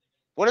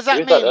 What does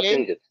that mean,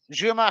 Lee?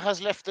 Juma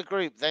has left the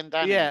group. Then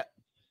Danny. Yeah.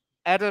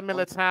 Eder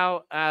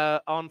Militao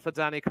on for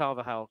Danny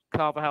Carvajal.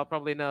 Carvajal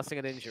probably nursing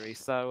an injury.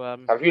 So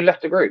have you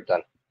left the group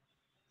then?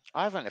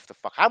 I haven't left the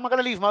fuck. How am I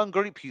going to leave my own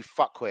group? You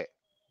fuckwit.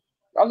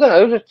 I don't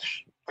know.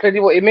 Just clearly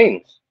what he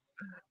means.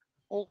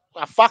 Well,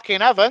 I fucking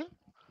haven't.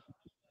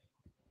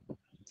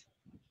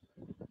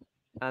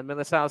 And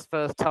Milicao's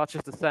first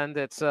touches to send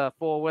it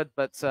forward,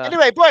 but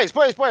anyway, boys,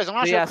 I'm gonna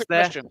ask you a quick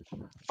there. question.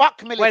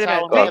 Fuck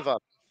Militao and whatever.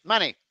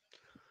 Manny.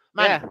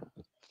 Yeah.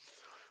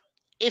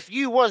 If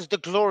you was the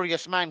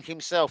glorious man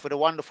himself with a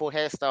wonderful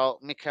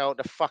hairstyle, Mikel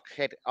the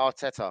fuckhead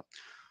Arteta,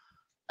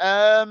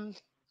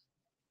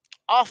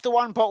 after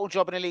one bottle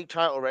job in a league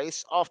title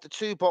race, after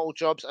 2 bottle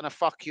jobs and a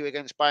fuck you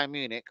against Bayern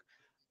Munich,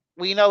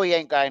 we know he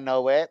ain't going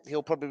nowhere.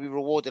 He'll probably be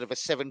rewarded with a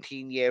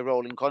 17-year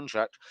rolling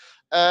contract.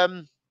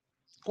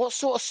 What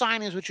sort of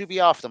signings would you be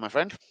after, my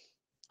friend?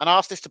 And I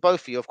ask this to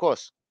both of you, of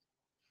course.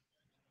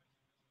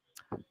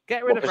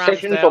 Get rid of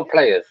positions Ramsdale. or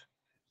players?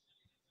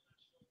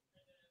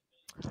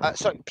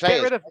 Sorry,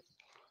 players.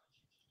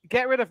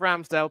 Get rid of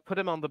Ramsdale, put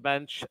him on the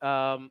bench.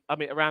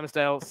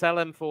 Ramsdale, sell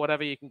him for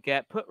whatever you can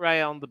get. Put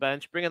Ray on the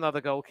bench, bring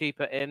another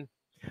goalkeeper in.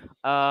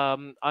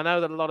 I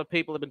know that a lot of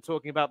people have been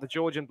talking about the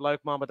Georgian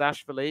bloke,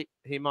 Mamardashvili.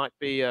 He might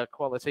be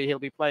quality. He'll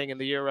be playing in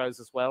the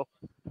Euros as well.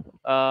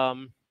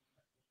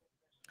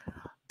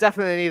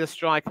 Definitely need a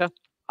striker.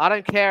 I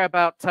don't care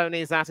about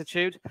Tony's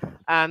attitude.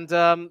 And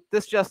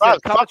this just... Bro,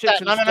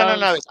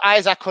 no. It's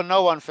Isaac or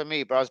no one for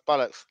me, bro. It's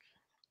bollocks.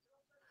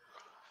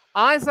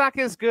 Isaac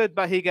is good,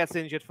 but he gets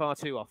injured far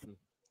too often.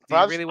 Do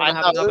you really want to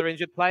have another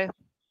injured player?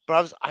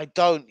 Bros, I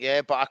don't,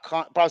 but I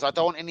can't. Bros, I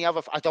don't want any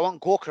other. I don't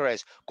want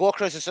Gorkarez.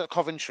 Gorkarez is at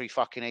Coventry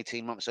fucking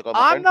 18 months ago.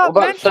 I'm not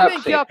mentioning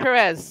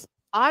Gyökeres.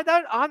 I'm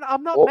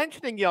not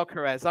mentioning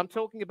Gyökeres. I'm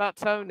talking about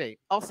Tony.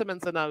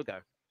 Osimhen's a no-go.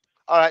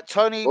 All right,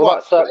 Tony.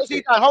 What has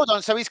he done? Hold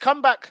on. So he's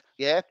come back.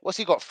 Yeah. What's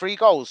he got? 3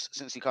 goals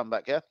since he come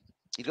back. Yeah.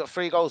 He's got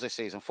 3 goals this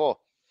season. 4.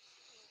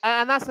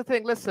 And that's the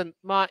thing. Listen,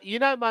 my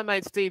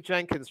mate Steve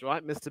Jenkins,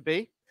 right, Mr.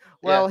 B.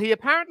 Well, he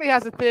apparently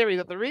has a theory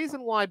that the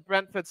reason why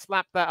Brentford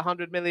slapped that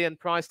 100 million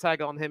price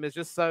tag on him is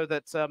just so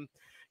that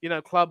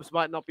clubs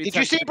might not be. Did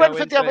you see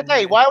Brentford the other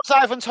day? Why was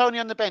Ivan Toney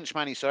on the bench,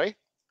 Manny? Sorry.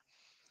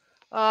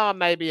 Oh,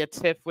 maybe a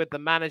tiff with the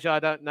manager.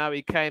 I don't know.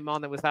 He came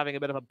on and was having a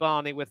bit of a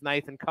Barney with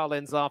Nathan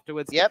Collins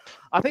afterwards. Yep.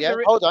 I think.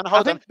 Hold on.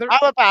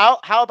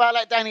 How about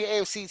like Danny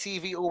AFC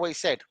TV always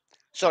said?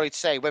 Sorry to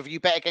say, whether you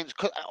bet against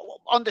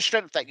on the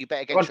strength that you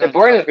bet against. De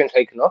Bruyne has been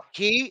taken off.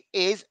 He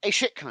is a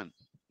shit cunt.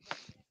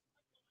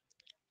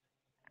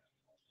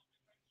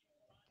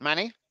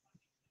 Manny?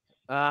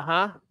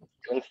 Uh-huh.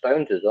 John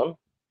Stones is on.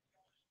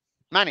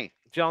 Manny?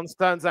 John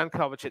Stones and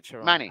Kovacic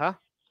are on. Manny? Huh?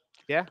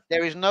 Yeah?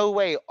 There is no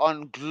way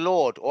on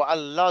Lord or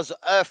Allah's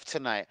earth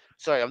tonight,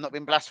 sorry, I'm not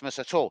being blasphemous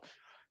at all,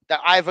 that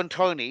Ivan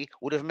Toney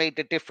would have made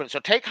the difference. So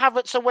take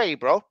Havertz away,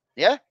 bro.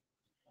 Yeah?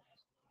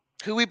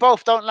 Who we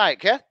both don't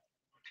like, yeah?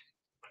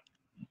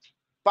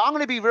 But I'm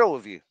going to be real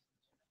with you.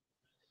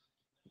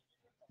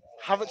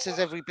 Havertz is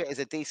every bit as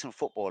a decent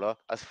footballer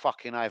as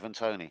fucking Ivan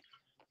Toney.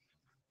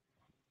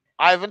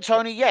 Ivan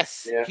Toney,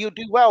 yes, he'll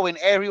do well in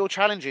aerial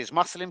challenges,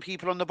 muscling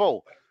people on the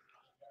ball.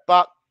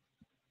 But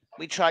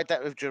we tried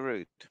that with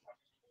Giroud.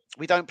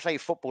 We don't play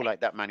football like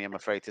that, Manny, I'm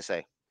afraid to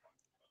say.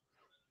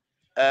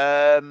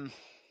 Giroud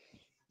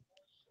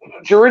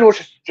was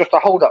just a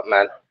hold-up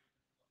man.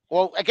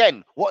 Well,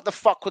 again, what the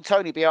fuck could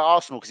Toney be at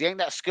Arsenal? Because he ain't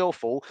that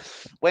skillful.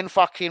 When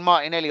fucking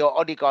Martinelli or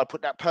Odegaard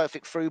put that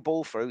perfect through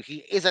ball through,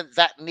 he isn't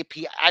that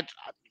nippy.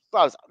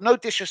 No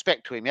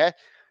disrespect to him, yeah?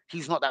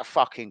 He's not that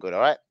fucking good, all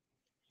right?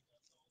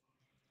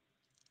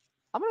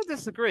 I'm going to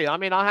disagree. I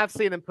mean, I have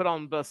seen him put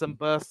on some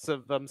bursts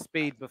of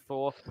speed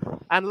before.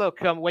 And look,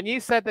 when you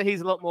said that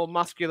he's a lot more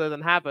muscular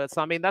than Havertz,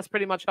 I mean, that's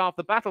pretty much half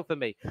the battle for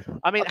me.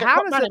 I mean,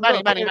 how does it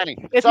look? Manny.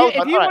 If you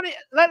want to,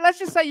 let's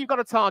just say you've got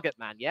a target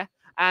man, yeah?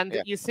 And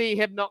you see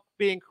him not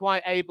being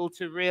quite able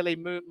to really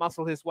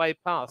muscle his way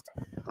past.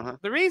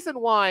 The reason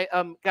why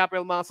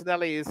Gabriel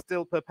Martinelli is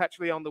still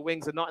perpetually on the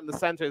wings and not in the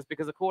center is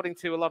because, according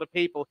to a lot of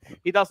people,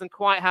 he doesn't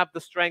quite have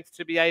the strength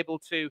to be able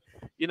to,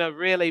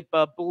 really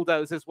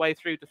bulldoze his way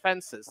through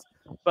defenses.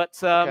 But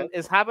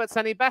is Havertz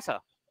any better?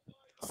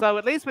 So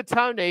at least with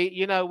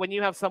Tony, when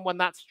you have someone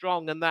that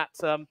strong and that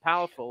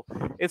powerful,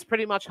 it's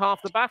pretty much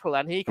half the battle,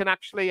 and he can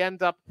actually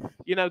end up,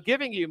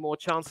 giving you more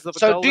chances of a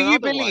goal. So do you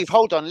believe?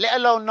 Hold on, let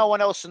alone no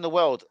one else in the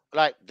world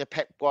like the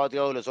Pep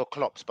Guardiolas or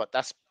Klopps, but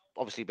that's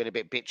obviously been a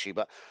bit bitchy.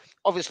 But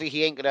obviously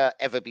he ain't gonna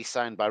ever be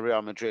signed by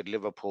Real Madrid,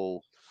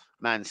 Liverpool,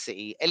 Man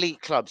City,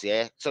 elite clubs.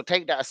 Yeah. So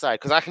take that aside,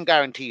 because I can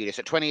guarantee you this: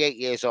 at 28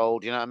 years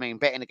old, you know what I mean,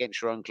 betting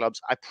against your own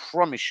clubs, I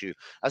promise you,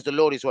 as the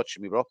Lord is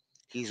watching me, bro.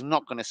 He's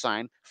not going to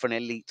sign for an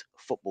elite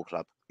football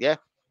club. Yeah,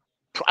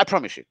 I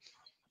promise you.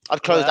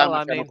 I'd close down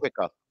my channel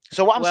quicker.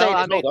 So what I'm saying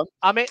is,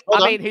 hold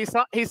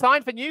on. He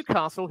signed for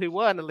Newcastle, who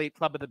were an elite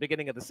club at the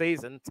beginning of the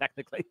season,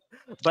 technically.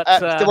 But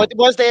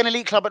was they an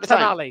elite club at the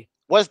time?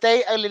 Was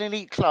they an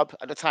elite club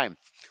at the time?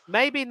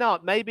 Maybe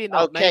not. Maybe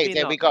not. Okay, maybe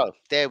there we go.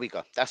 There we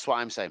go. That's what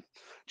I'm saying.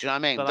 Do you know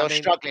what I mean? They were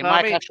struggling.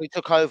 Mike actually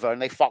took over and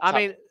they fucked up. I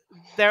mean,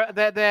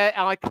 they're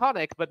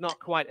iconic, but not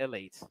quite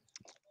elite.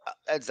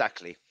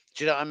 Exactly.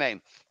 Do you know what I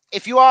mean?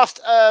 If you asked,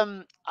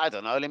 I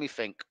don't know, let me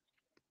think.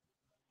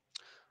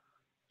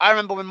 I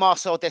remember when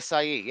Marcel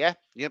Desailly, yeah?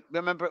 You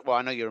remember it? Well,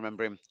 I know you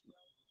remember him.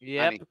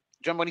 Yeah. Do you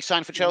remember when he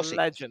signed for Chelsea?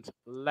 Legend.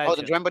 Oh,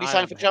 do you remember when he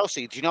signed for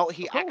Chelsea? Do you know what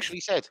he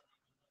actually said?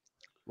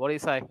 What did he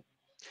say?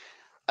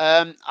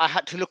 I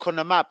had to look on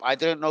the map. I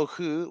didn't know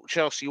who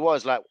Chelsea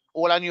was. Like,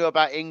 all I knew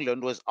about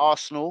England was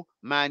Arsenal,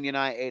 Man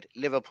United,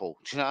 Liverpool.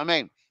 Do you know what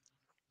I mean?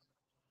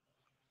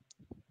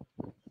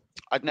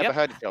 I'd never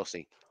heard of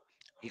Chelsea.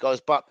 He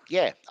goes, but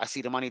yeah, I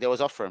see the money they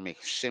was offering me.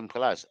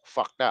 Simple as.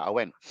 Fuck that. I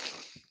went.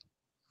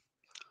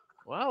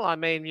 Well, I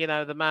mean, you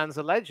know, the man's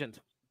a legend.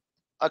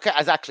 Okay,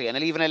 exactly. And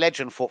even a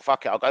legend thought,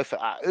 fuck it, I'll go for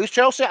who's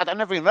Chelsea? I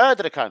never even heard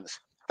of the cunts.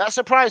 That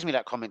surprised me,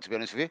 that comment, to be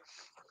honest with you.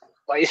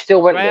 But he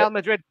still went Real there.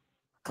 Madrid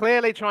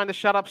clearly trying to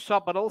shut up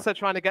shop, but also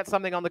trying to get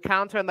something on the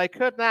counter, and they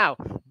could now.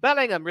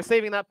 Bellingham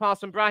receiving that pass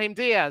from Brahim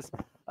Diaz.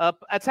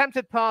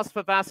 Attempted pass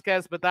for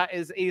Vasquez, but that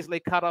is easily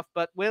cut off.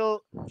 But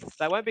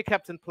that won't be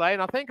kept in play,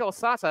 and I think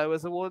Orsato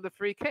was awarded a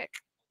free kick.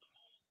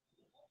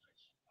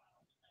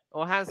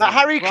 Or has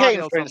Harry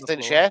Kane, for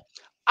instance, yeah?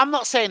 I'm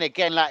not saying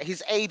again, like,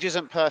 his age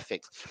isn't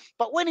perfect.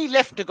 But when he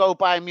left to go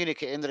Bayern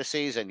Munich at the end of the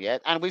season, yeah,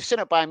 and we've seen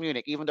at Bayern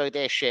Munich, even though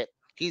they're shit,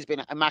 he's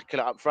been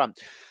immaculate up front.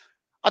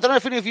 I don't know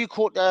if any of you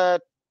caught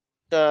the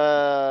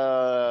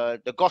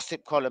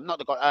gossip column, not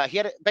the he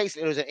had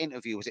basically, it was an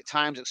interview. Was it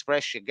Times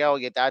Express, your girl,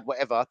 your dad,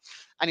 whatever?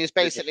 And he was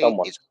basically,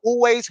 it's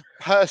always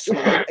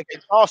personal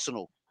against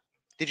Arsenal.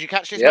 Did you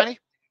catch this, Manny?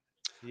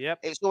 Yep.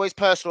 It's always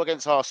personal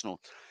against Arsenal.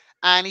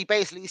 And he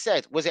basically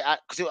said, was it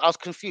because I was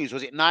confused,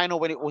 was it 9 or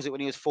when he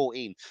was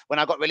 14? When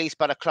I got released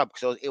by the club,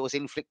 because it was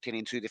inflicting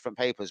in 2 different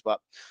papers,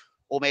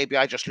 or maybe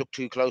I just looked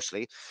too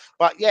closely.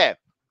 But yeah,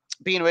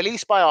 being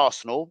released by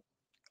Arsenal,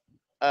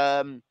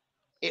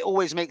 it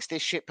always makes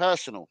this shit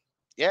personal.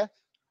 Yeah.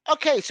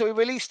 Okay, so we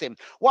released him.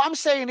 What I'm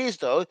saying is,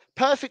 though,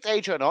 perfect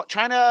age or not,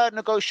 trying to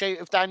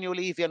negotiate with Daniel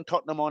Levy and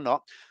Tottenham or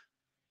not,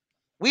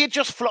 we had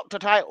just flocked a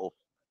title.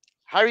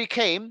 Harry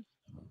Kane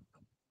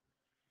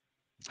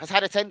has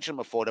had attention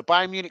before. The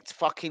Bayern Munich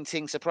fucking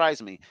thing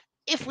surprised me.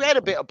 If we had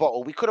a bit of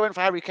bottle, we could have went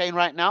for Harry Kane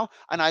right now.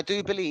 And I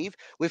do believe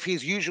with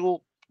his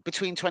usual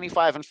between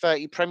 25 and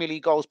 30 Premier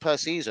League goals per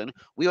season,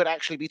 we would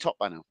actually be top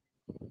by now.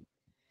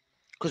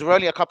 Because we're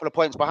only a couple of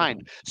points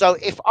behind. So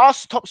if our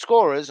top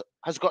scorers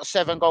has got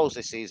 7 goals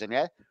this season,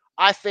 yeah,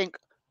 I think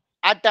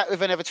add that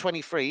with another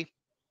 23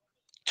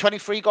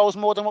 goals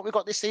more than what we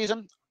got this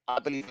season, I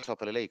believe we're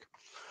top of the league.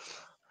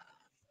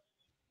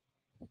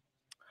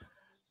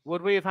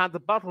 Would we have had the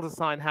bottle to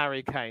sign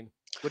Harry Kane?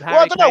 Well,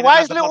 I don't know.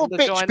 Why is little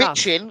bitch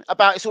bitching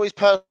about it's always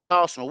personal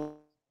Arsenal?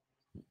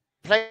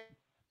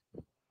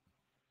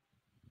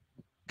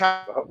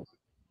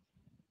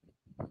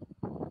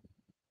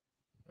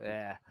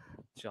 Yeah,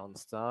 John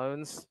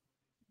Stones.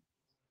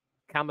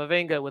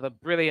 Camavinga with a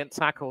brilliant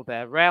tackle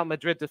there. Real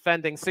Madrid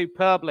defending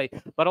superbly,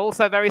 but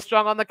also very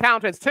strong on the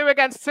counter. It's 2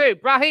 against 2.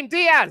 Brahim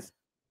Diaz.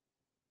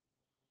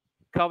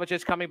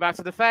 Kovacic coming back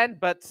to defend,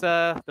 but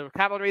the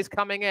cavalry's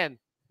coming in.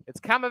 It's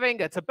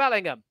Camavinga to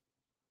Bellingham.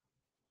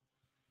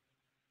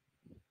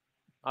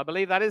 I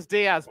believe that is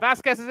Diaz.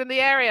 Vasquez is in the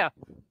area.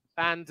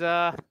 And,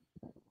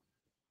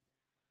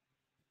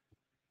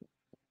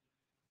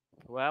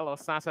 well,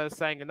 Orsato's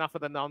saying enough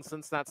of the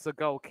nonsense. That's a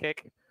goal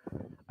kick.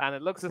 And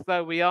it looks as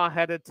though we are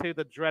headed to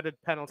the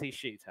dreaded penalty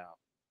shootout.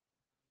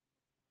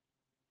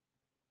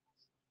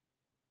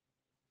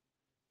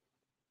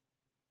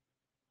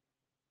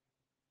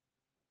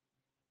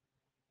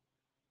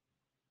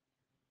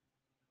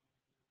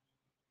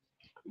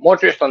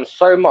 Modric done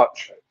so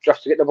much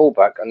just to get the ball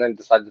back and then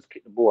decided to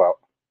kick the ball out.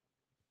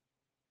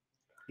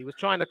 He was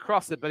trying to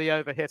cross it, but he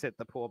overhit it,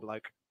 the poor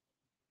bloke.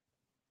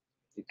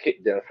 He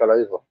kicked it and fell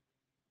over.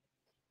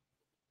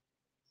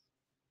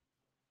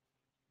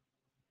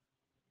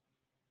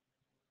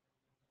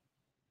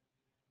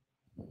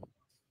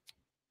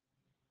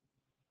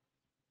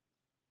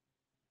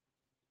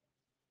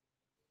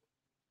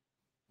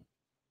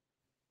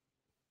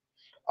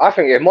 I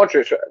think if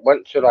Modric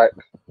went to like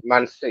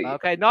Man City,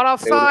 okay, not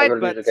offside,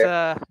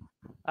 but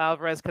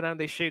Alvarez can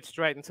only shoot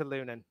straight into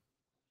Lunin.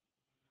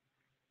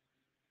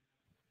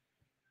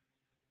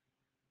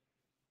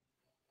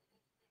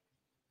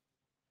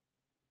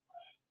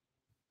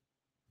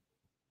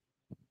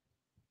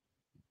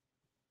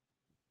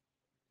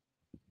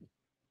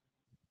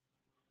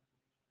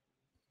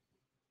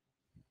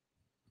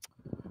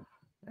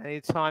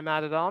 Any time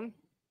added on?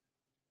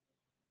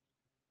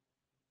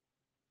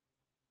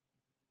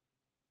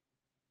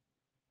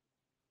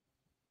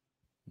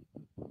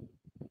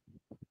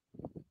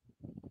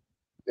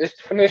 Is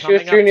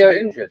Vinicius Junior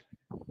injured?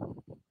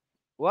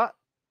 What?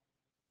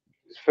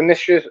 Is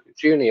Vinicius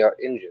Junior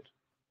injured?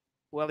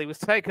 Well, he was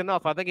taken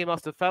off. I think he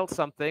must have felt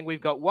something.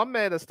 We've got 1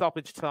 minute of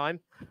stoppage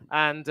time,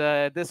 and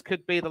this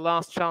could be the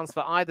last chance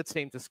for either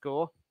team to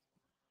score.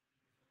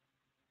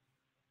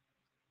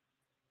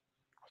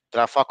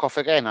 Did I fuck off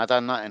again? I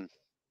done nothing.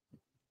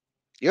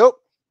 Yo,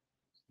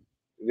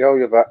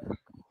 you're back.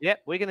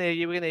 Yep, we're gonna hear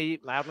you. We're gonna hear you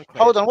loud and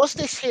clear. Hold on, what's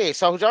this here?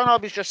 So John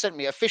Arby's just sent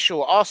me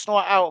official. Arsenal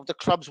are out of the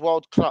club's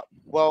World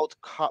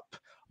Cup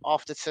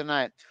after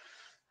tonight.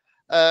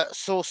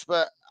 Source,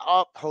 but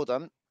hold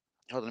on.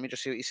 Let me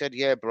just see what you said.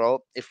 Yeah, bro.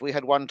 If we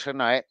had won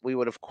tonight, we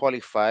would have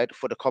qualified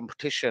for the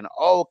competition.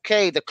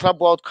 Okay, the Club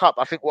World Cup.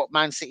 I think what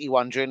Man City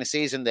won during the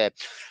season there.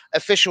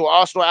 Official.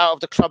 Arsenal out of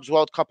the Club's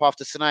World Cup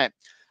after tonight.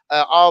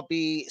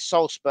 RB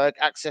Salzburg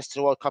access to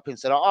the World Cup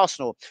instead of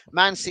Arsenal.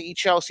 Man City,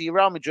 Chelsea,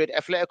 Real Madrid,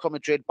 Atletico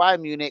Madrid,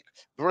 Bayern Munich,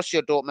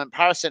 Borussia Dortmund,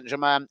 Paris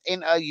Saint-Germain,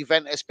 Inter,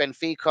 Juventus,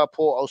 Benfica,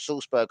 Porto,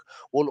 Salzburg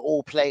will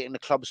all play in the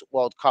club's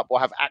World Cup or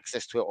have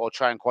access to it or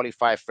try and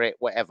qualify for it,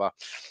 whatever.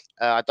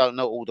 I don't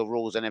know all the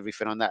rules and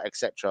everything on that,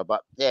 etc.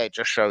 But yeah, it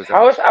just shows.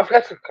 How is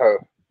Atletico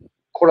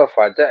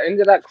qualified? They're in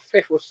like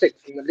 5th or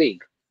 6th in the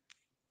league,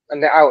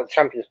 and they're out of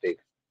Champions League.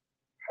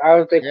 How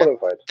have they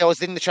qualified? They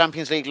was in the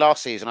Champions League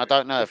last season. I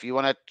don't know if you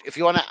want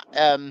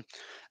to.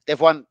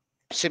 They've won.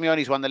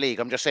 Simeone's won the league.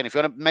 I'm just saying, if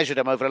you want to measure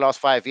them over the last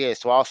 5 years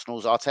to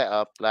Arsenal's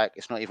Arteta, like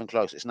it's not even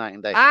close. It's night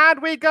and day.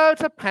 And we go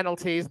to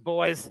penalties,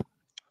 boys.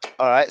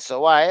 All right.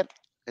 So why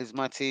is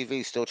my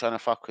TV still trying to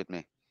fuck with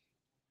me?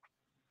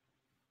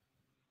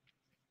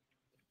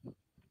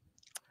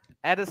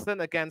 Edison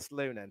against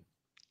Lunin.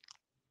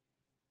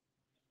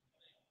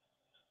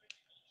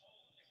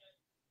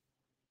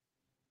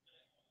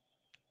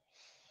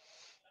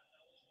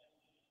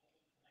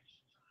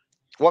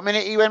 What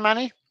minute are you in,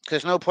 Manny?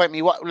 Because no point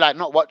me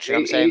not watching.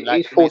 I'm saying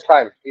he's full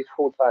time. He's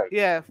full time.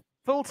 Yeah,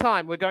 full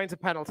time. We're going to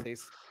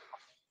penalties.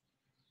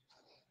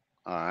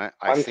 All right.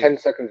 I'm 10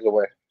 seconds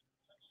away.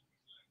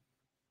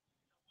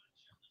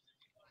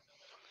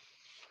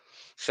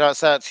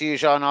 Shouts out to you,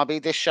 Jean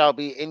RB. This shall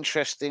be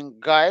interesting,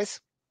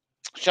 guys.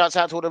 Shouts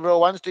out to all the real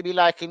ones. Do be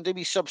liking, do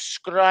be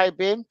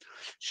subscribing.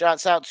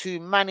 Shouts out to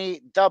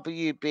Manny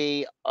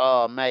WB.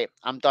 Oh, mate,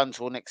 I'm done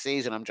till next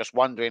season. I'm just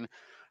wondering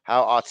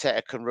how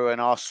Arteta can ruin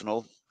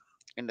Arsenal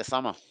in the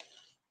summer.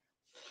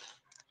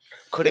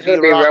 Could it be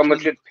Real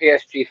Madrid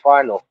PSG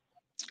final?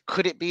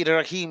 Could it be the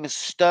Raheem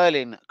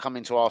Sterling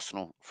coming to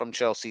Arsenal from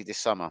Chelsea this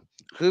summer?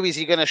 Who is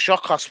he going to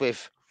shock us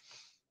with?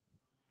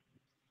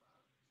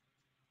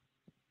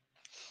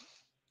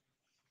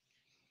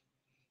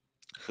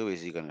 Who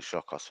is he going to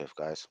shock us with,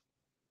 guys?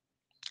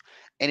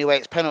 Anyway,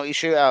 it's penalty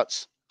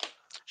shootouts.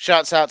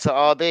 Shouts out to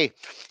RB.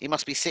 He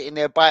must be sitting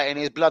there biting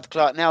his blood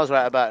clot nails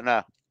right about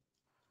now.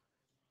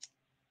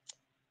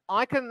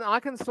 I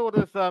can sort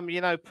of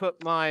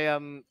put my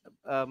I'm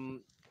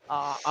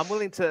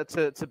willing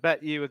to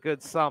bet you a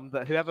good sum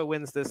that whoever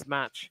wins this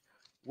match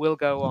will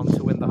go on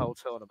to win the whole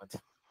tournament.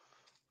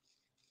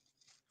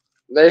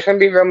 There's going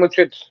to be Real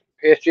Madrid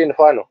PSG in the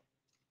final.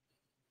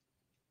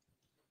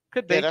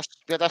 Could be.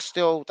 That's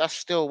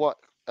still what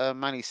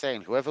Manny's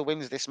saying. Whoever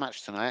wins this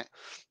match tonight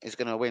is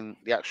going to win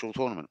the actual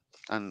tournament.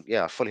 And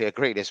yeah, I fully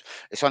agree.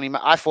 It's only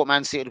I thought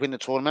Man City would win the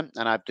tournament,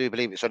 and I do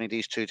believe it's only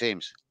these two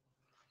teams.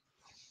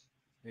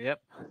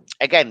 Yep.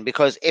 Again,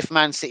 because if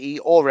Man City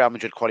or Real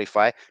Madrid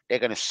qualify, they're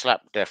going to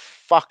slap their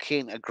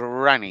fucking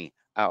granny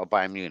out of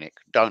Bayern Munich.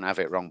 Don't have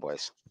it wrong,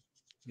 boys.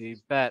 You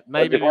bet.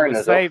 Maybe we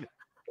were saved.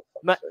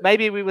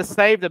 Maybe we were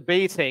saved a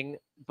beating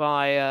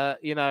by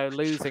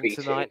losing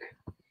tonight.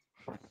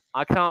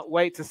 I can't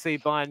wait to see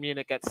Bayern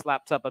Munich get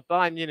slapped up. But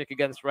Bayern Munich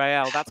against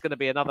Real, that's going to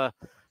be another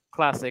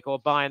classic, or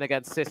Bayern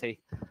against City.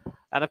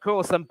 And of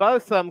course,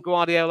 both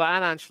Guardiola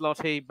and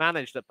Ancelotti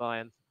managed at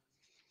Bayern.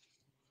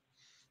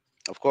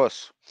 Of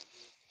course.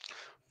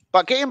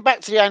 But getting back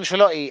to the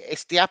Ancelotti,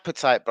 it's the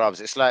appetite, bruvs.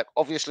 It's like,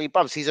 obviously,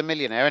 bruvs, he's a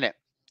millionaire, innit?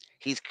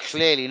 He's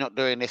clearly not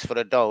doing this for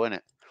the dough,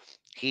 innit?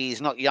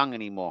 He's not young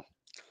anymore.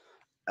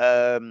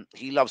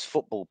 He loves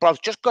football.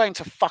 Bruvs, just going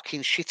to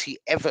fucking shitty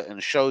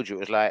Everton showed you. It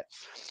was like,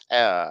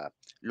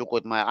 look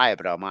at my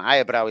eyebrow. My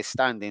eyebrow is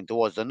standing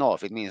towards the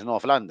north. It means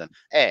North London.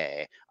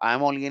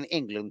 I'm only in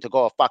England to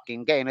go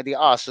fucking gain the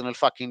Arsenal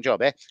fucking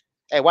job,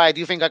 why do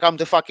you think I come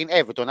to fucking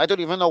Everton? I don't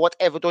even know what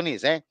Everton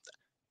is,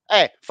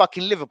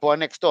 fucking Liverpool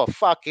next door.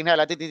 Fucking hell,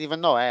 I didn't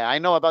even know. I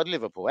know about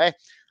Liverpool.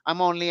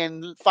 I'm only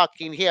in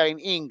fucking here in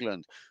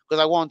England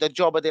because I want a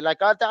job at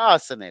the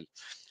Arsenal.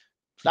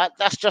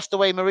 That's just the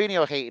way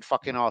Mourinho hated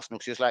fucking Arsenal.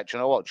 Because he was like, you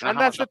know what? And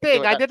that's the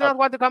thing. I did not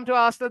want to come to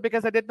Arsenal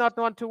because I did not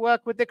want to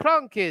work with the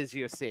Cronkies,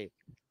 you see.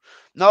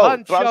 No,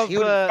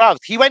 bruv,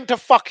 he went to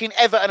fucking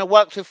Everton and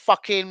worked with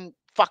fucking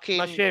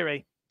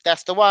Mashiri.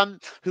 That's the one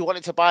who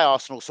wanted to buy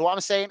Arsenal. So what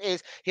I'm saying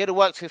is he had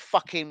worked with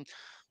fucking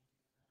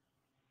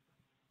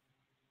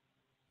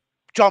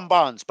John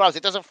Barnes, bros.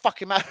 It doesn't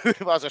fucking matter who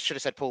it was. I should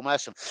have said Paul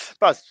Merson,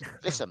 bros.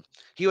 Listen,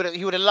 he would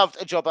have loved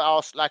a job at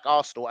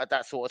Arsenal at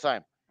that sort of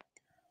time.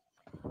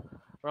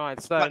 Right.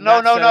 So but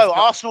no.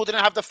 Arsenal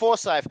didn't have the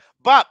foresight,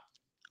 but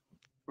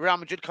Real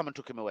Madrid come and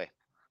took him away.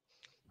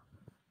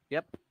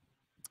 Yep.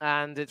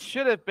 And it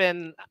should have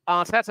been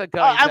Arteta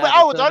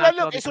going.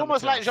 Look, it's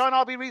almost like Jean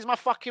RB reads my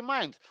fucking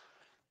mind.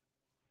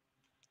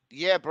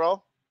 Yeah,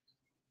 bro.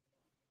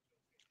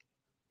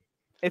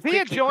 If he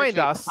had joined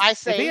us, I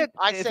say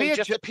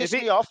just to piss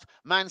me off,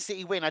 Man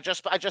City win. I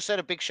just said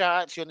a big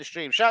shout out to you on the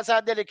stream. Shouts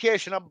out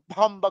dedication and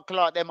humble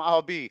clock them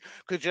RB.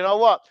 Because you know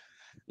what?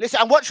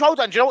 Listen, and hold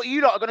on. Do you know what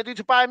you lot are going to do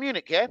to Bayern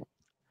Munich, yeah?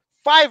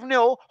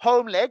 5-0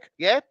 home leg,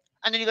 yeah?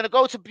 And then you're going to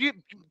go to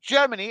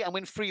Germany and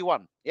win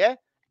 3-1, yeah?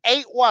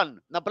 8-1,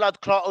 the blood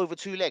clot over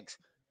 2 legs.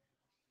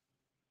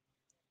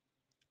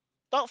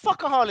 Don't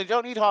fuck a Haaland. You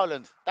don't need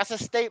Haaland. That's a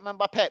statement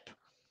by Pep.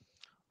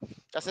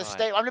 That's a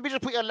statement. Let me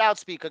just put you on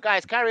loudspeaker.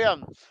 Guys, carry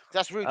on.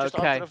 That's rude. Just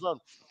answer the phone.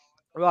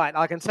 Right,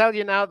 I can tell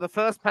you now the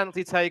first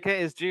penalty taker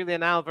is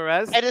Julian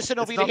Alvarez. Edison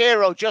will be the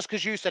hero just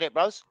because you said it,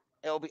 bros.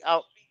 It'll be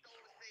out.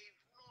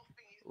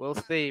 We'll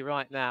see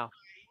right now.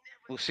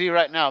 We'll see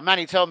right now.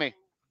 Manny, tell me.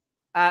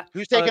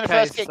 Who's taking the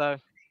first kick? So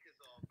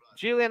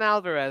Julian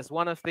Alvarez,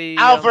 one of the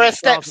Alvarez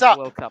steps up.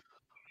 World Cup.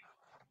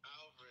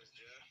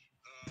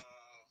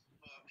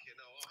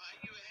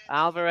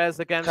 Alvarez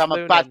against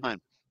Lunin. Bad man.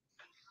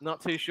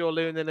 Not too sure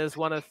Lunin is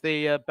one of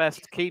the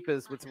best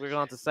keepers with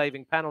regard to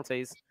saving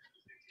penalties.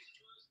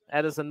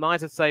 Edison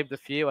might have saved a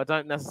few. I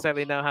don't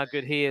necessarily know how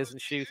good he is in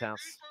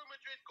shootouts.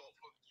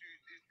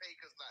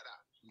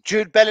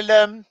 Jude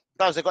Bellingham.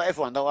 Guys, they got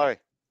everyone. Don't worry.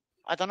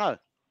 I don't know.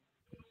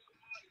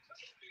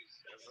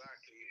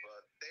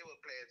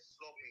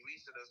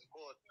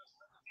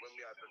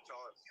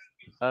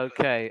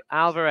 Okay,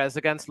 Alvarez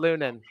against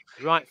Lunin.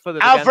 Right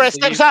footed Alvarez against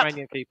the steps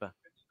Ukrainian keeper.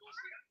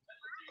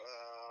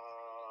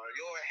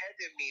 You're ahead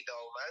of me,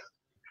 though, man.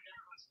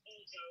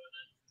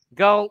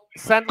 Goal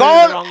sent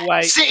Goal. the wrong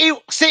way. City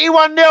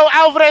 1-0.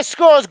 Alvarez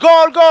scores.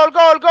 Goal.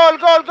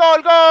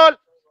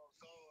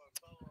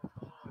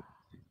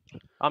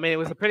 I mean, it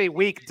was a pretty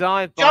weak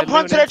dive. Jump by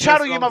onto Lunin the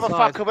channel, to you the wrong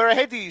motherfucker. side. We're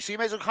ahead of you, so you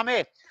may as well come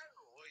here.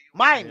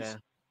 Mine's. Yeah.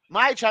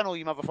 My channel,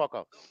 you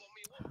motherfucker.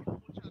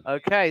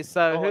 Okay,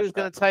 so who's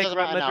going to take Doesn't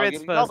matter now.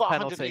 Madrid's You've first got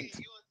 100 penalty?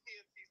 leads.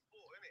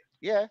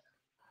 Yeah.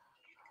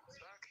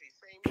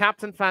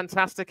 Captain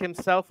Fantastic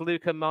himself,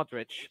 Luka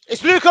Modric.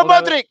 It's Luka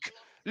Modric.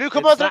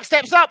 Luka Modric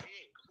steps up.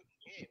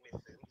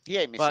 He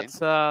ain't missing.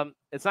 But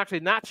it's actually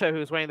Nacho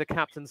who's wearing the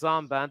captain's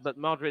armband, but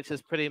Modric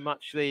is pretty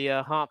much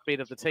the heartbeat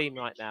of the team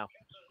right now.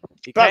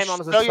 He came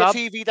on as a slow your sub.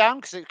 TV down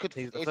because it could.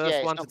 He's the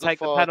first one to take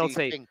the for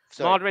penalty.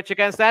 Modric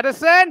against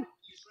Edison.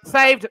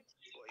 Saved.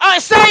 Oh,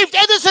 saved!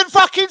 Edison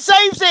fucking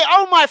saves it!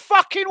 Oh my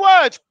fucking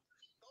word!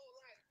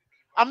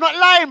 I'm not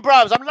lying,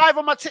 bros. I'm live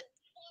on my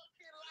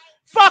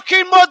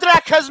fucking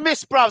Modric has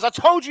missed, bros. I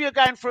told you you're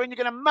going through and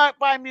you're going to murk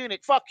Bayern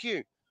Munich. Fuck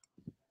you.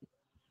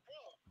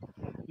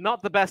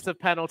 Not the best of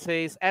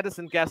penalties.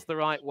 Edison guessed the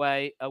right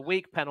way. A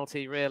weak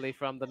penalty, really,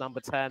 from the number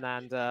 10,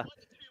 and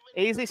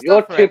easy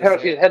stuff. You're two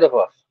penalties ahead of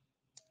us.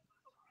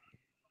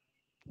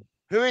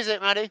 Who is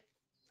it, Maddie?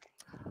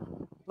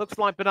 Looks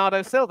like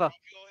Bernardo Silva.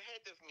 You're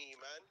ahead of me,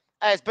 man.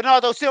 Hey, it's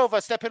Bernardo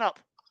Silva stepping up.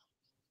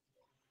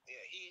 Yeah,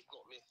 he's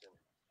not missing.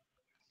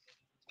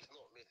 He's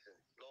not missing.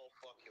 No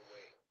fucking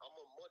way. I'm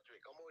on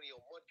Modric. I'm already on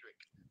Modric.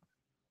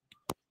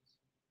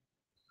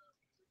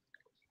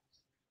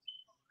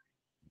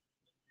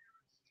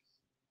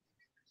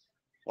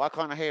 Why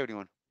can't I hear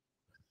anyone?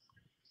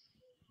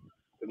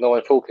 No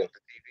one talking.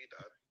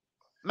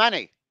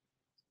 Manny.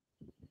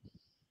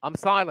 I'm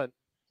silent.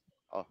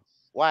 Oh,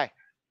 why?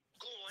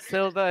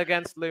 Silva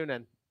against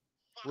Lunin.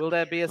 Will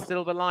there be a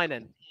silver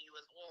lining?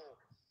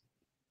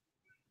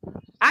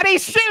 And he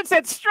shoots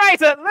it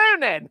straight at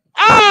Lunin.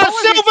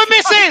 Oh, Silva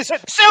misses!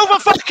 Silva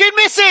fucking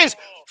misses!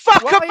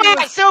 Fuck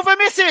about! Silva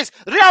misses!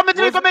 Real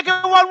Madrid will make it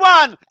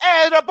 1-1.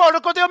 La bola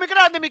Dio mi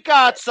grande, mi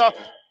cazzo.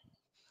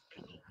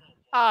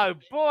 Oh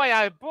boy,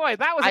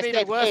 that was an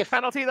even worse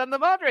penalty than the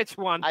Modric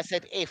one. I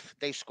said if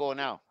they score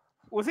now.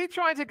 Was he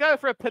trying to go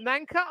for a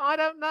Panenka? I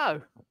don't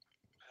know.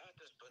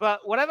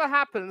 But whatever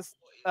happens,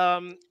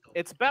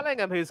 it's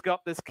Bellingham who's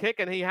got this kick,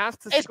 and he has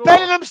to score.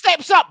 Bellingham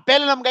steps up.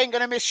 Bellingham ain't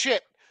going to miss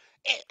shit.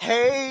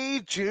 Hey,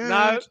 Jude.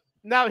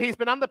 No, he's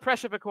been under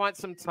pressure for quite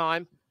some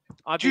time.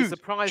 I'd be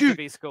surprised if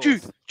he scores.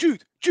 Jude. This is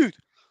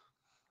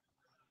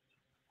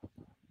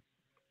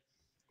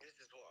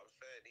what I'm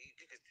saying.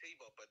 You can see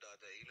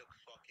Bernardo. He looks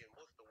fucking,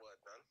 what's the word,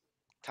 man?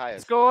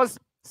 Tired. Scores.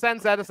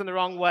 Sends Edison the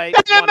wrong way.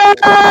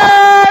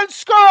 Bellingham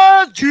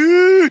scores.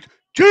 Jude.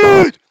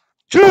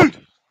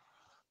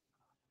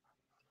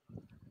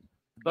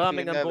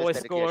 Birmingham boy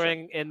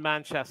scoring in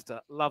Manchester.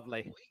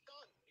 Lovely.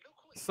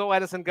 Saw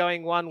Edison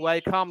going one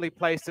way, calmly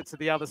placed it to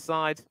the other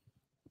side.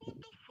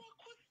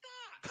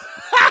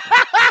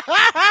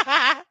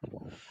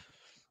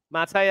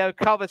 Mateo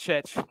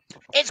Kovacic.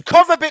 It's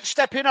Kovacic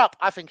stepping up.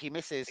 I think he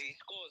misses. He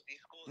scores.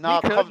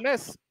 No, he could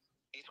miss.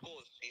 He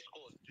scores.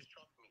 Just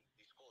trust me.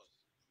 He scores.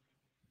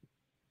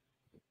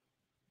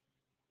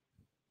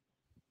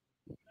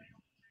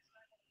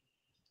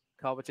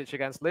 Kovacic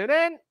against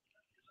Lunin.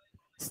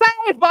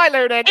 Saved by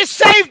Lunin. It's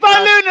saved by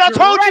Lunin. I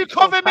told you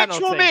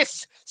Kovacic will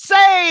miss.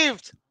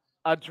 Saved.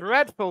 A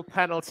dreadful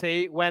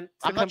penalty went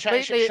to I'm not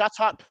completely shut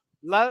up.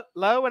 Low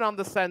and on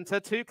the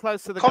centre, too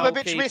close to the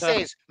goalkeeper. Kovacic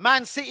misses.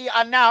 Man City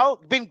are now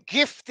been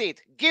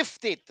gifted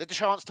the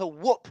chance to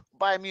whoop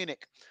Bayern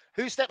Munich.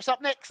 Who steps up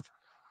next?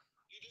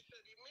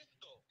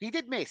 He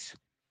did miss.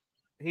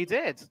 He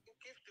did.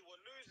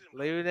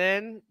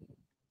 Lunin.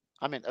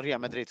 I mean Real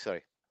Madrid,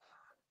 sorry.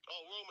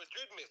 Oh, Real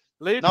Madrid missed.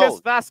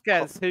 Lucas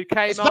Vasquez, who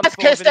came on.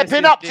 Vasquez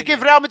stepping up to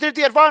give Real Madrid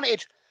the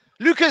advantage.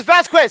 Lucas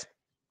Vasquez.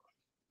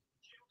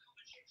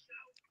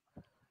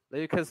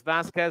 Lucas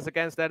Vasquez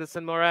against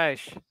Edison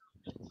Moraes.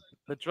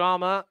 The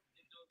drama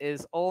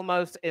is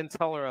almost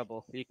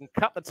intolerable. You can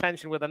cut the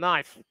tension with a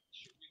knife.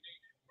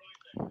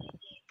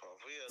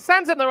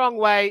 Sends him the wrong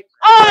way.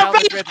 Oh,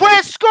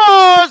 Vasquez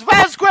scores!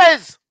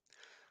 Vasquez!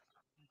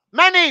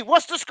 Manny,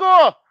 what's the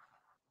score?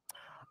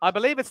 I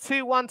believe it's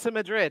 2-1 to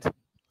Madrid.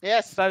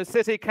 Yes. So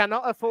City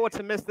cannot afford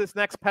to miss this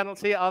next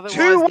penalty. Otherwise,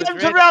 2-1 to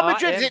Madrid Real are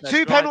Madrid. Is in it the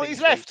 2 driving penalties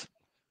seat. left?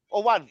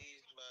 Or 1?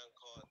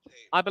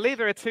 I believe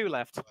there are 2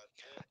 left.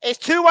 It's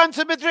 2-1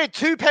 to Madrid.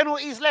 2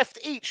 penalties left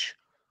each.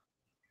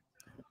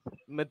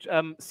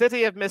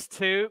 City have missed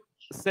 2,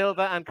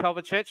 Silva and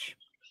Kovacic.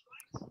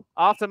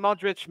 After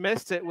Modric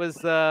missed, it was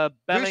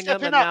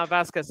Bellingham and now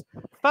Vasquez.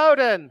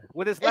 Foden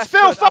with his left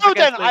foot. It's Phil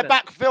Foden. I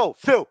back Phil.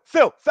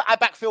 I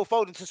back Phil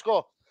Foden to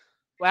score.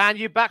 And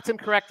you backed him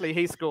correctly.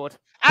 He scored.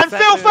 And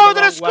Phil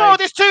Foden has scored.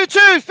 It's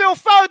 2-2. Phil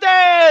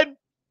Foden.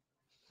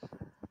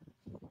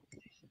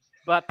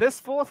 But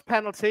this 4th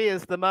penalty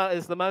is the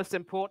most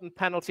important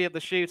penalty of the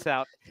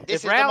shootout.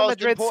 If Real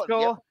Madrid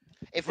score,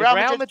 if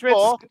Real Madrid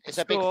score, it's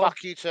a big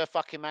fuck you to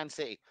fucking Man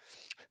City.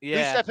 Yeah.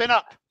 Who's stepping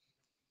up?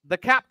 The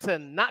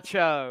captain,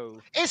 Nacho.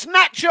 It's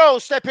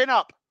Nacho stepping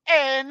up.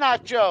 Hey,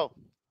 Nacho.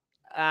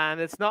 And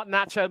it's not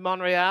Nacho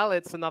Monreal,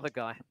 it's another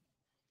guy.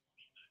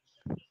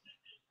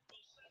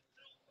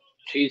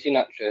 Cheesy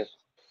Nachos.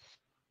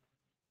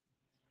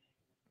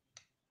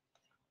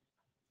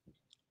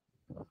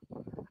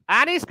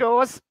 And he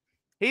scores.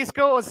 He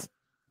scores.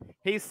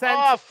 He sent.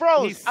 Oh,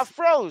 I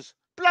froze.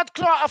 Blood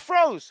clot, I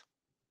froze.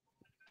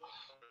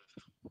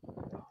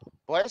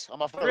 Boys,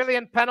 I'm off.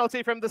 Brilliant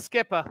penalty from the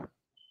skipper.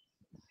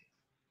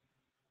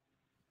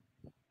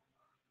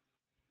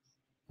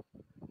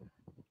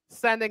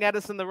 Sending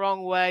Edison the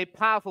wrong way.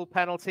 Powerful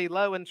penalty,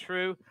 low and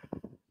true.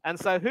 And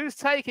so who's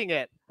taking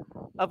it?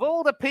 Of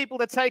all the people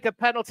to take a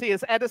penalty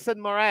is Edison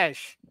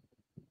Moraes,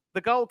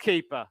 the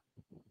goalkeeper.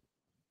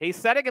 He's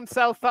setting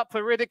himself up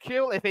for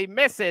ridicule. If he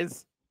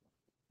misses,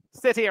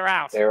 City are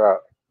out. They're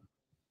out.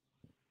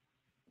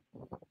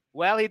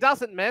 Well, he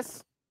doesn't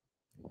miss,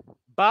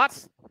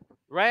 but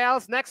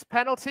Real's next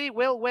penalty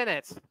will win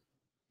it.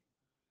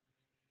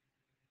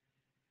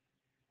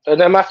 So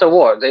no matter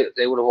what,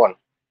 they would have won.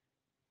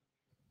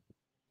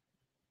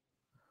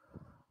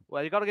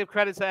 Well, you've got to give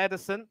credit to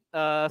Edison.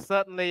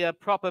 Certainly a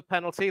proper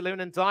penalty.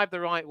 Lunin dived the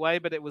right way,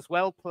 but it was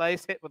well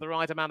placed, hit with the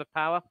right amount of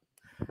power.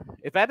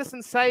 If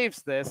Edison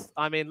saves this,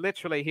 I mean,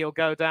 literally, he'll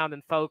go down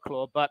in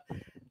folklore. But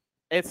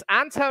it's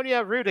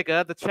Antonio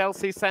Rudiger, the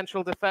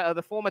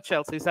former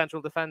Chelsea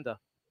central defender.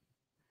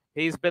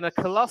 He's been a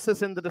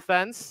colossus in the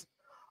defense.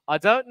 I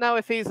don't know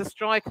if he's a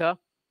striker.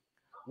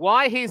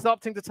 Why he's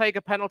opting to take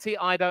a penalty,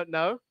 I don't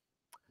know.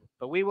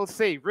 But we will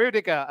see.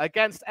 Rudiger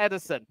against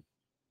Edison.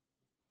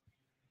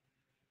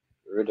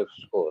 Rudiger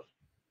scores.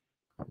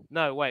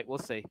 No, wait, we'll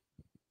see.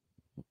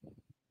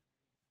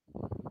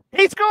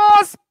 He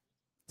scores!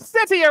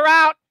 City are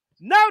out.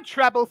 No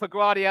treble for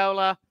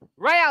Guardiola.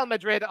 Real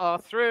Madrid are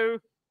through.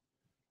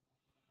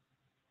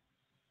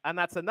 And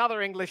that's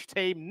another English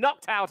team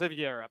knocked out of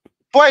Europe.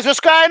 Boys, what's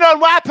going on?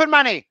 What happened,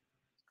 Manny?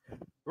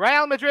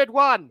 Real Madrid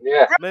won.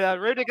 Yeah.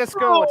 Rudiger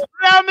scored.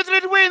 Real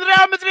Madrid win.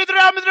 Real Madrid.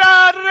 Real Madrid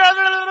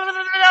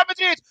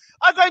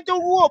are going to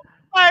whoop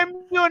Bayern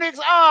Munich's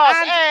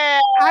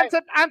ass.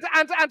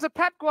 And to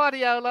Pep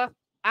Guardiola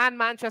and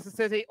Manchester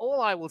City,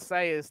 all I will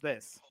say is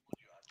this.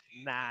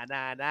 Nah.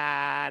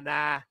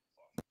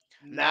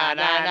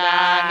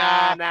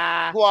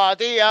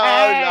 Guardiola.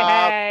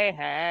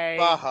 Hey.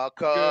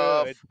 Fuck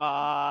off.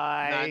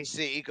 Goodbye. Man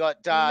City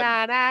got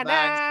done.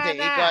 Man City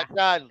got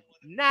done.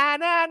 Nah.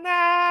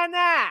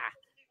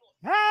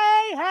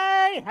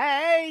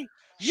 Hey.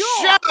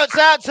 Shouts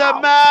out to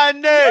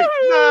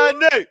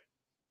Manu.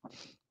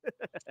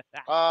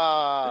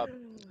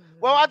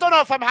 Well, I don't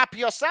know if I'm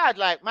happy or sad.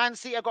 Like, Man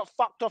City got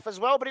fucked off as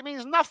well, but it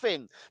means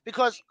nothing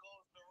because He goes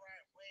the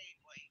right way,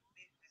 but he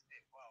misses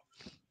it, bro.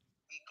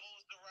 He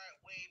goes the right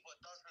way, but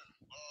doesn't.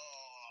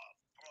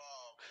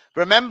 Oh,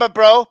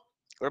 bro.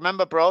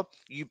 Remember, bro,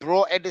 you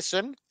brought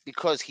Edison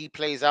because he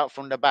plays out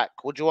from the back.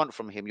 What do you want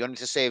from him? You want him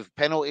to save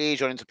penalties,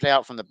 you want him to play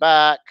out from the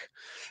back.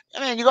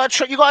 I mean, you got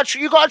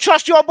to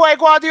trust your boy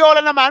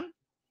Guardiola, man.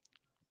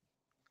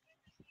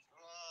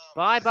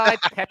 Bye,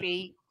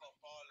 Pepe.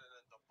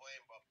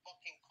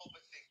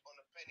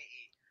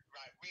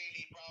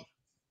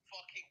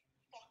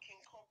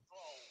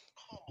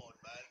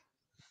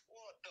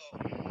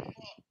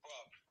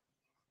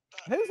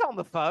 Who's on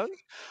the phone?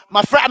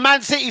 My friend,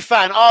 Man City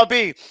fan,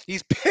 RB.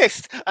 He's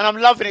pissed, and I'm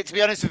loving it, to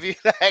be honest with you.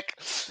 Like,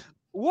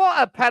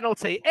 what a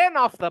penalty in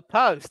off the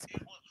post.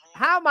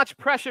 How much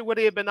pressure would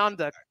he have been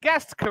under?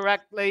 Guessed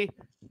correctly,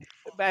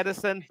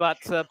 Edison, but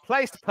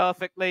placed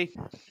perfectly.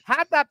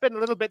 Had that been a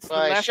little bit to the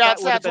left,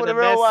 that would have been a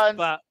miss.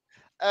 But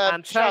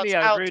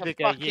Antonio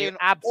Rudiger, you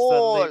absolute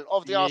all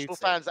of the Arsenal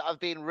fans that have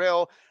been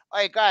real.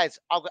 Hey guys,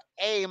 I've got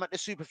aim at the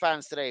super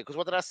fans today because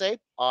what did I say?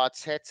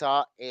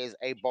 Arteta is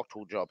a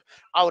bottle job.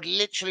 I would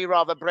literally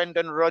rather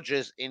Brendan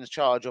Rodgers in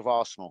charge of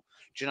Arsenal.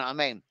 Do you know what I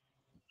mean?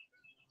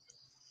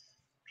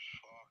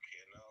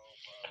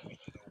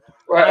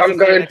 Right, I'm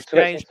going to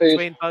exchange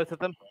between both of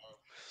them.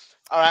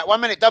 All right,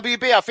 1 minute.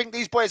 WB, I think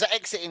these boys are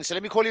exiting, so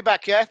let me call you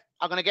back, yeah?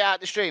 I'm going to get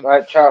out the stream.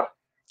 Right, ciao.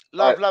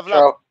 Love.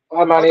 Ciao.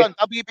 Bye, Manny. Hold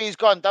on, WB's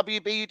gone.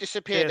 WB, you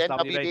disappeared. Cheers, then.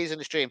 WB. WB's in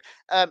the stream.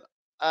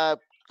 RB,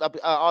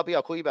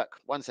 I'll call you back.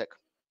 1 sec.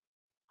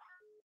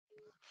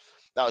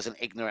 That was an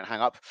ignorant hang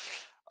up.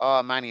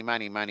 Oh,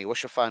 Manny.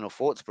 What's your final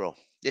thoughts, bro?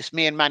 This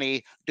me and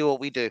Manny do what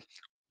we do.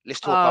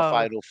 Let's talk our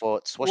final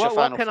thoughts. What's your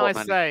final what can thought, I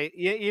Manny? say?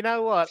 You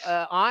know what?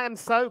 I am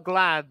so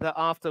glad that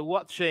after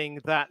watching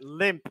that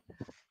limp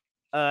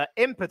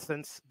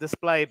impotence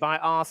display by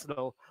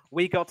Arsenal,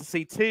 we got to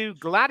see two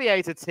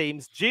gladiator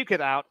teams duke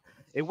it out.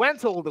 It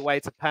went all the way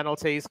to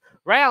penalties.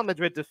 Real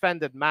Madrid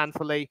defended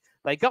manfully.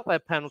 They got their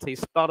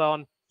penalties spot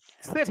on.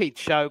 City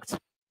choked.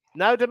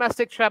 No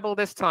domestic treble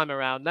this time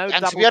around. No And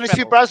double to be honest with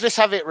you, treble. bros, let's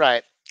have it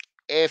right.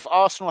 If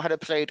Arsenal had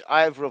played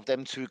either of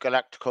them two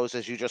Galacticos,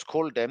 as you just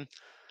called them,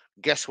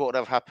 guess what would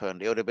have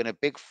happened? It would have been a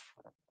big.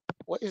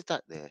 What is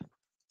that there?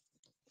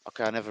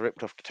 Okay, I never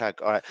ripped off the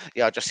tag. All right,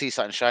 yeah, I just see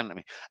something shining at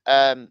me.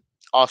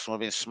 Arsenal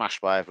have been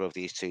smashed by either of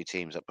these two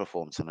teams that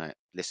performed tonight.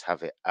 Let's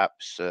have it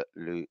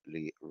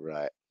absolutely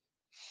right.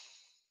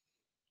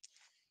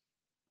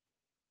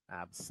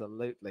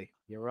 Absolutely.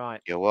 You're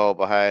right. You're well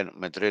behind.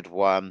 Madrid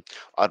won.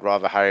 I'd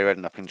rather Harry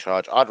Redknapp in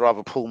charge. I'd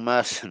rather Paul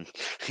Merson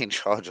in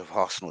charge of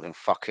Arsenal than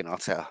fucking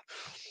Arteta.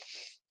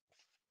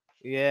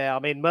 Yeah, I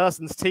mean,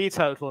 Merson's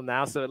teetotal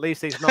now, so at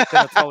least he's not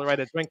going to tolerate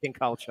a drinking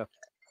culture.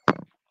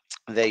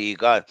 There you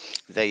go.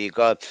 There you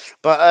go.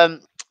 But,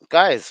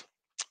 guys,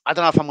 I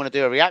don't know if I'm going to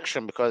do a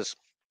reaction because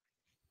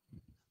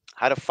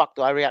how the fuck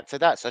do I react to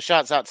that? So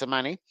shouts out to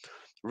Manny,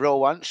 real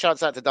one.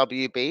 Shouts out to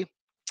WB.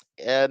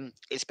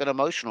 It's been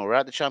emotional,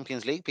 right? The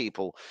Champions League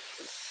people.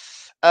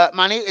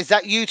 Manny, is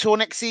that you till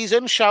next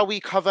season? Shall we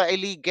cover a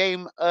league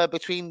game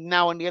between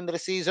now and the end of the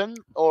season,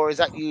 or is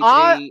that you?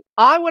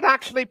 I would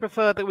actually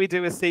prefer that we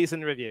do a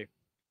season review.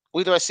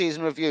 We do a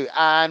season review,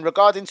 and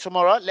regarding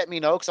tomorrow, let me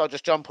know because I'll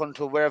just jump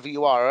onto wherever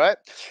you are, all right?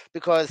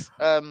 Because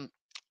I'm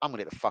gonna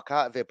get the fuck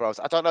out of here, bros.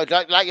 I don't know,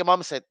 like your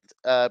mum said.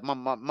 Your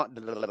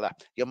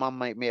mum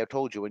may have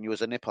told you when you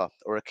was a nipper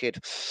or a kid.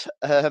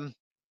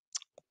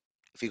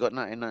 If you got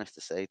nothing nice to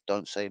say,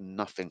 don't say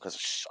nothing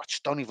because I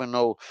just don't even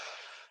know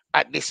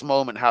at this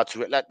moment how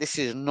to. Like, this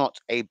is not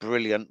a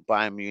brilliant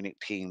Bayern Munich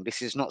team.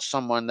 This is not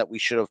someone that we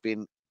should have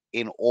been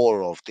in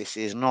awe of. This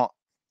is not.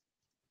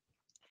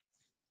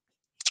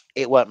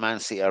 It weren't Man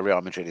City or Real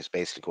Madrid is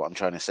basically what I'm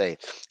trying to say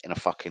in a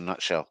fucking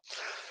nutshell.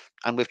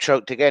 And we've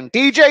choked again.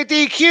 DJ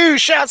DQ,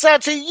 shouts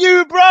out to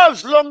you,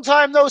 bros. Long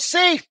time no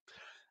see.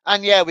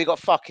 And yeah, we got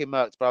fucking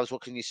murked, bros.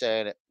 What can you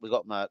say in it? We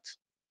got murked.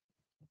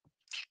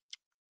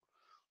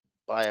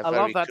 I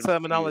love that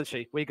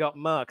terminology. We got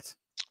murked.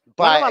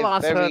 By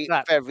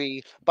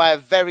a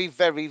very,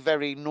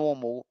 very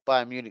normal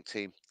Bayern Munich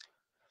team.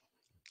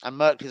 And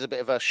murked is a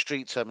bit of a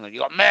street terminology.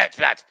 You got murked,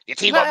 lad. Your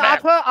team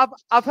got murked.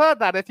 I've heard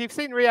that. If you've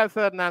seen Rio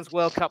Ferdinand's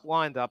World Cup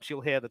wind-ups,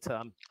 you'll hear the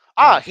term.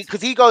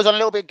 Because he goes on a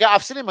little bit.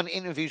 I've seen him on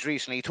interviews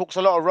recently. He talks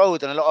a lot of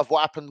road and a lot of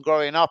what happened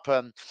growing up.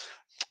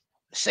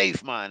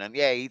 Safe man, and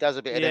yeah, he does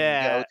a bit of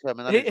them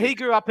terminology. He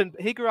grew up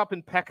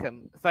in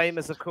Peckham,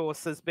 famous of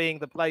course as being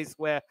the place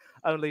where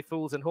only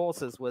fools and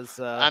horses was.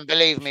 And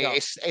believe me,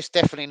 it's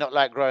definitely not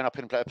like growing up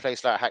in a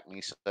place like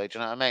Hackney. So do you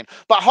know what I mean?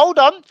 But hold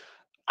on.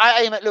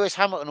 I aim at Lewis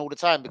Hamilton all the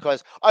time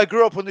because I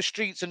grew up on the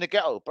streets in the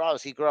ghetto.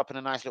 Bros, he grew up in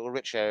a nice little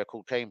rich area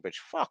called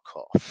Cambridge. Fuck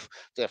off.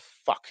 The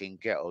fucking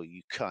ghetto,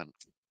 you cunt.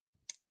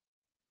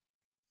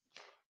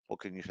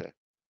 What can you say?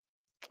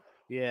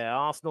 Yeah,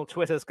 Arsenal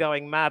Twitter's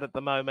going mad at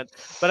the moment.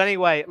 But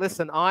anyway,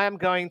 listen, I am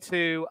going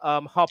to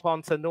hop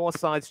onto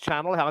Northside's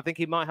channel. I think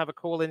he might have a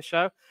call-in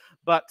show.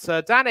 But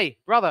Danny,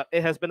 brother,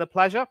 it has been a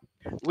pleasure.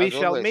 We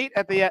shall meet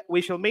at the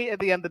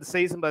end of the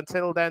season. But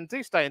until then,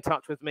 do stay in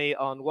touch with me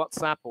on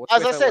WhatsApp or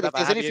Twitter. As I said, if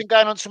there's anything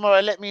going on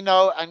tomorrow, let me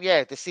know. And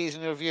yeah, the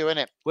season review,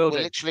 innit? We'll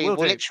literally,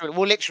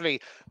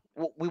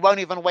 we won't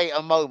even wait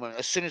a moment.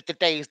 As soon as the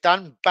day is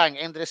done, bang,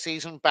 end of the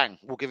season, bang,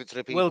 we'll give it to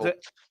the people. We'll do.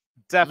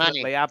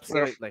 Definitely, Manny,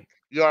 absolutely.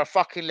 You're a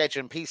fucking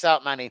legend. Peace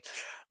out, Manny.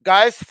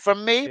 Guys,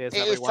 from me, it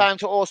is time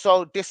to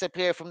also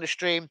disappear from the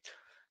stream.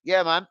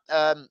 Yeah, man.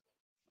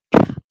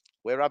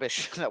 We're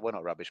rubbish. No, we're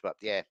not rubbish, but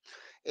yeah,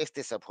 it's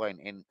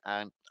disappointing.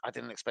 And I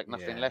didn't expect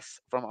nothing less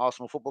from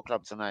Arsenal Football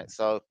Club tonight.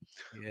 So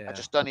I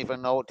just don't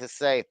even know what to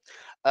say.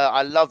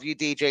 I love you,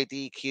 DJ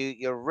DQ.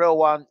 You're a real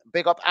one.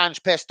 Big up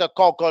Ange Pesta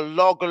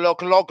Loglu.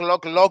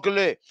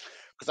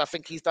 Because I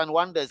think he's done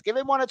wonders. Give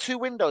him 1 or 2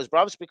 windows,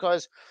 bruvs,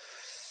 because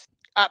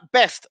at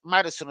best,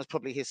 Maddison was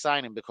probably his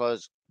signing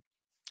because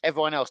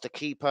everyone else, the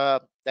keeper,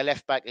 the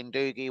left back,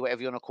 Ndogi,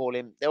 whatever you want to call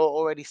him, they were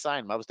already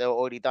signed, bruvs. They were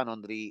already done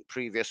under the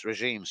previous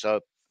regime.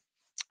 So,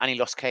 and he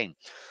lost Kane.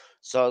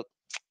 So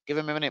give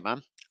him a minute,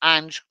 man.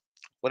 Ange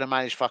would have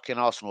managed fucking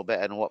Arsenal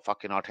better than what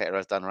fucking Arteta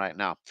has done right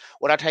now.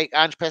 Would I take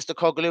Ange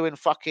Postecoglou in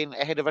fucking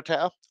ahead of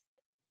Arteta?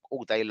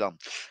 All day long.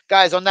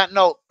 Guys, on that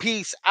note,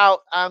 peace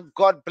out and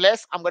God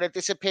bless. I'm going to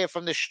disappear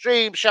from the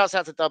stream. Shouts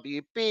out to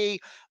WB,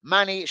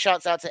 Manny.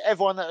 Shouts out to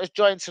everyone that has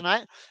joined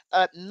tonight.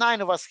 9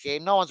 of us here.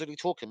 No one's really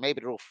talking.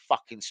 Maybe they're all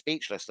fucking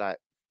speechless. Like,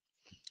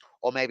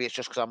 or maybe it's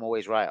just because I'm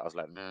always right. I was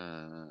like,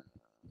 nah.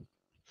 Do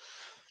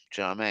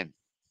you know what I mean?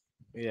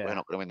 Yeah. We're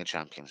not going to win the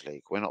Champions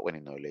League. We're not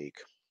winning no league.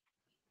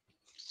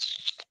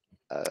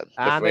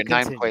 Whether we're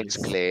 9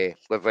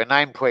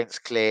 points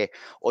clear,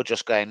 or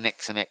just going neck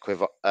to neck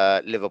with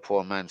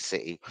Liverpool and Man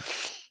City,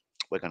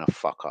 we're going to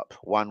fuck up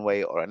one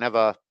way or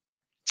another.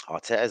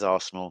 Arteta's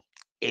Arsenal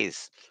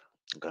is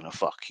gonna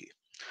fuck you.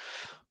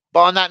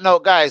 But on that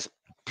note, guys,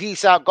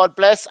 peace out. God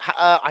bless.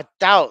 I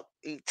doubt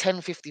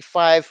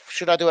 10:55.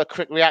 Should I do a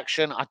quick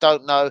reaction? I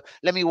don't know.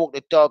 Let me walk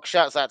the dog.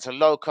 Shouts out to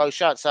Loco.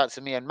 Shouts out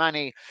to me and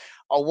Manny.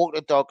 I'll walk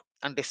the dog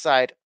and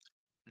decide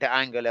the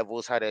anger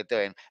levels, how they're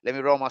doing. Let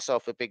me roll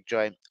myself a big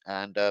joint.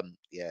 And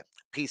yeah,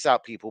 peace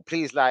out, people.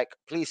 Please like,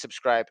 please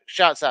subscribe.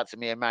 Shouts out to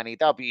me and Manny,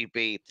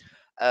 WB.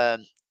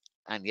 And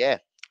yeah,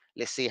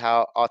 let's see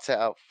how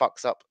Arteta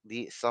fucks up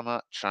the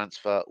summer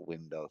transfer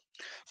window.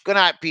 Good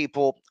night,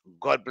 people.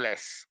 God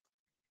bless.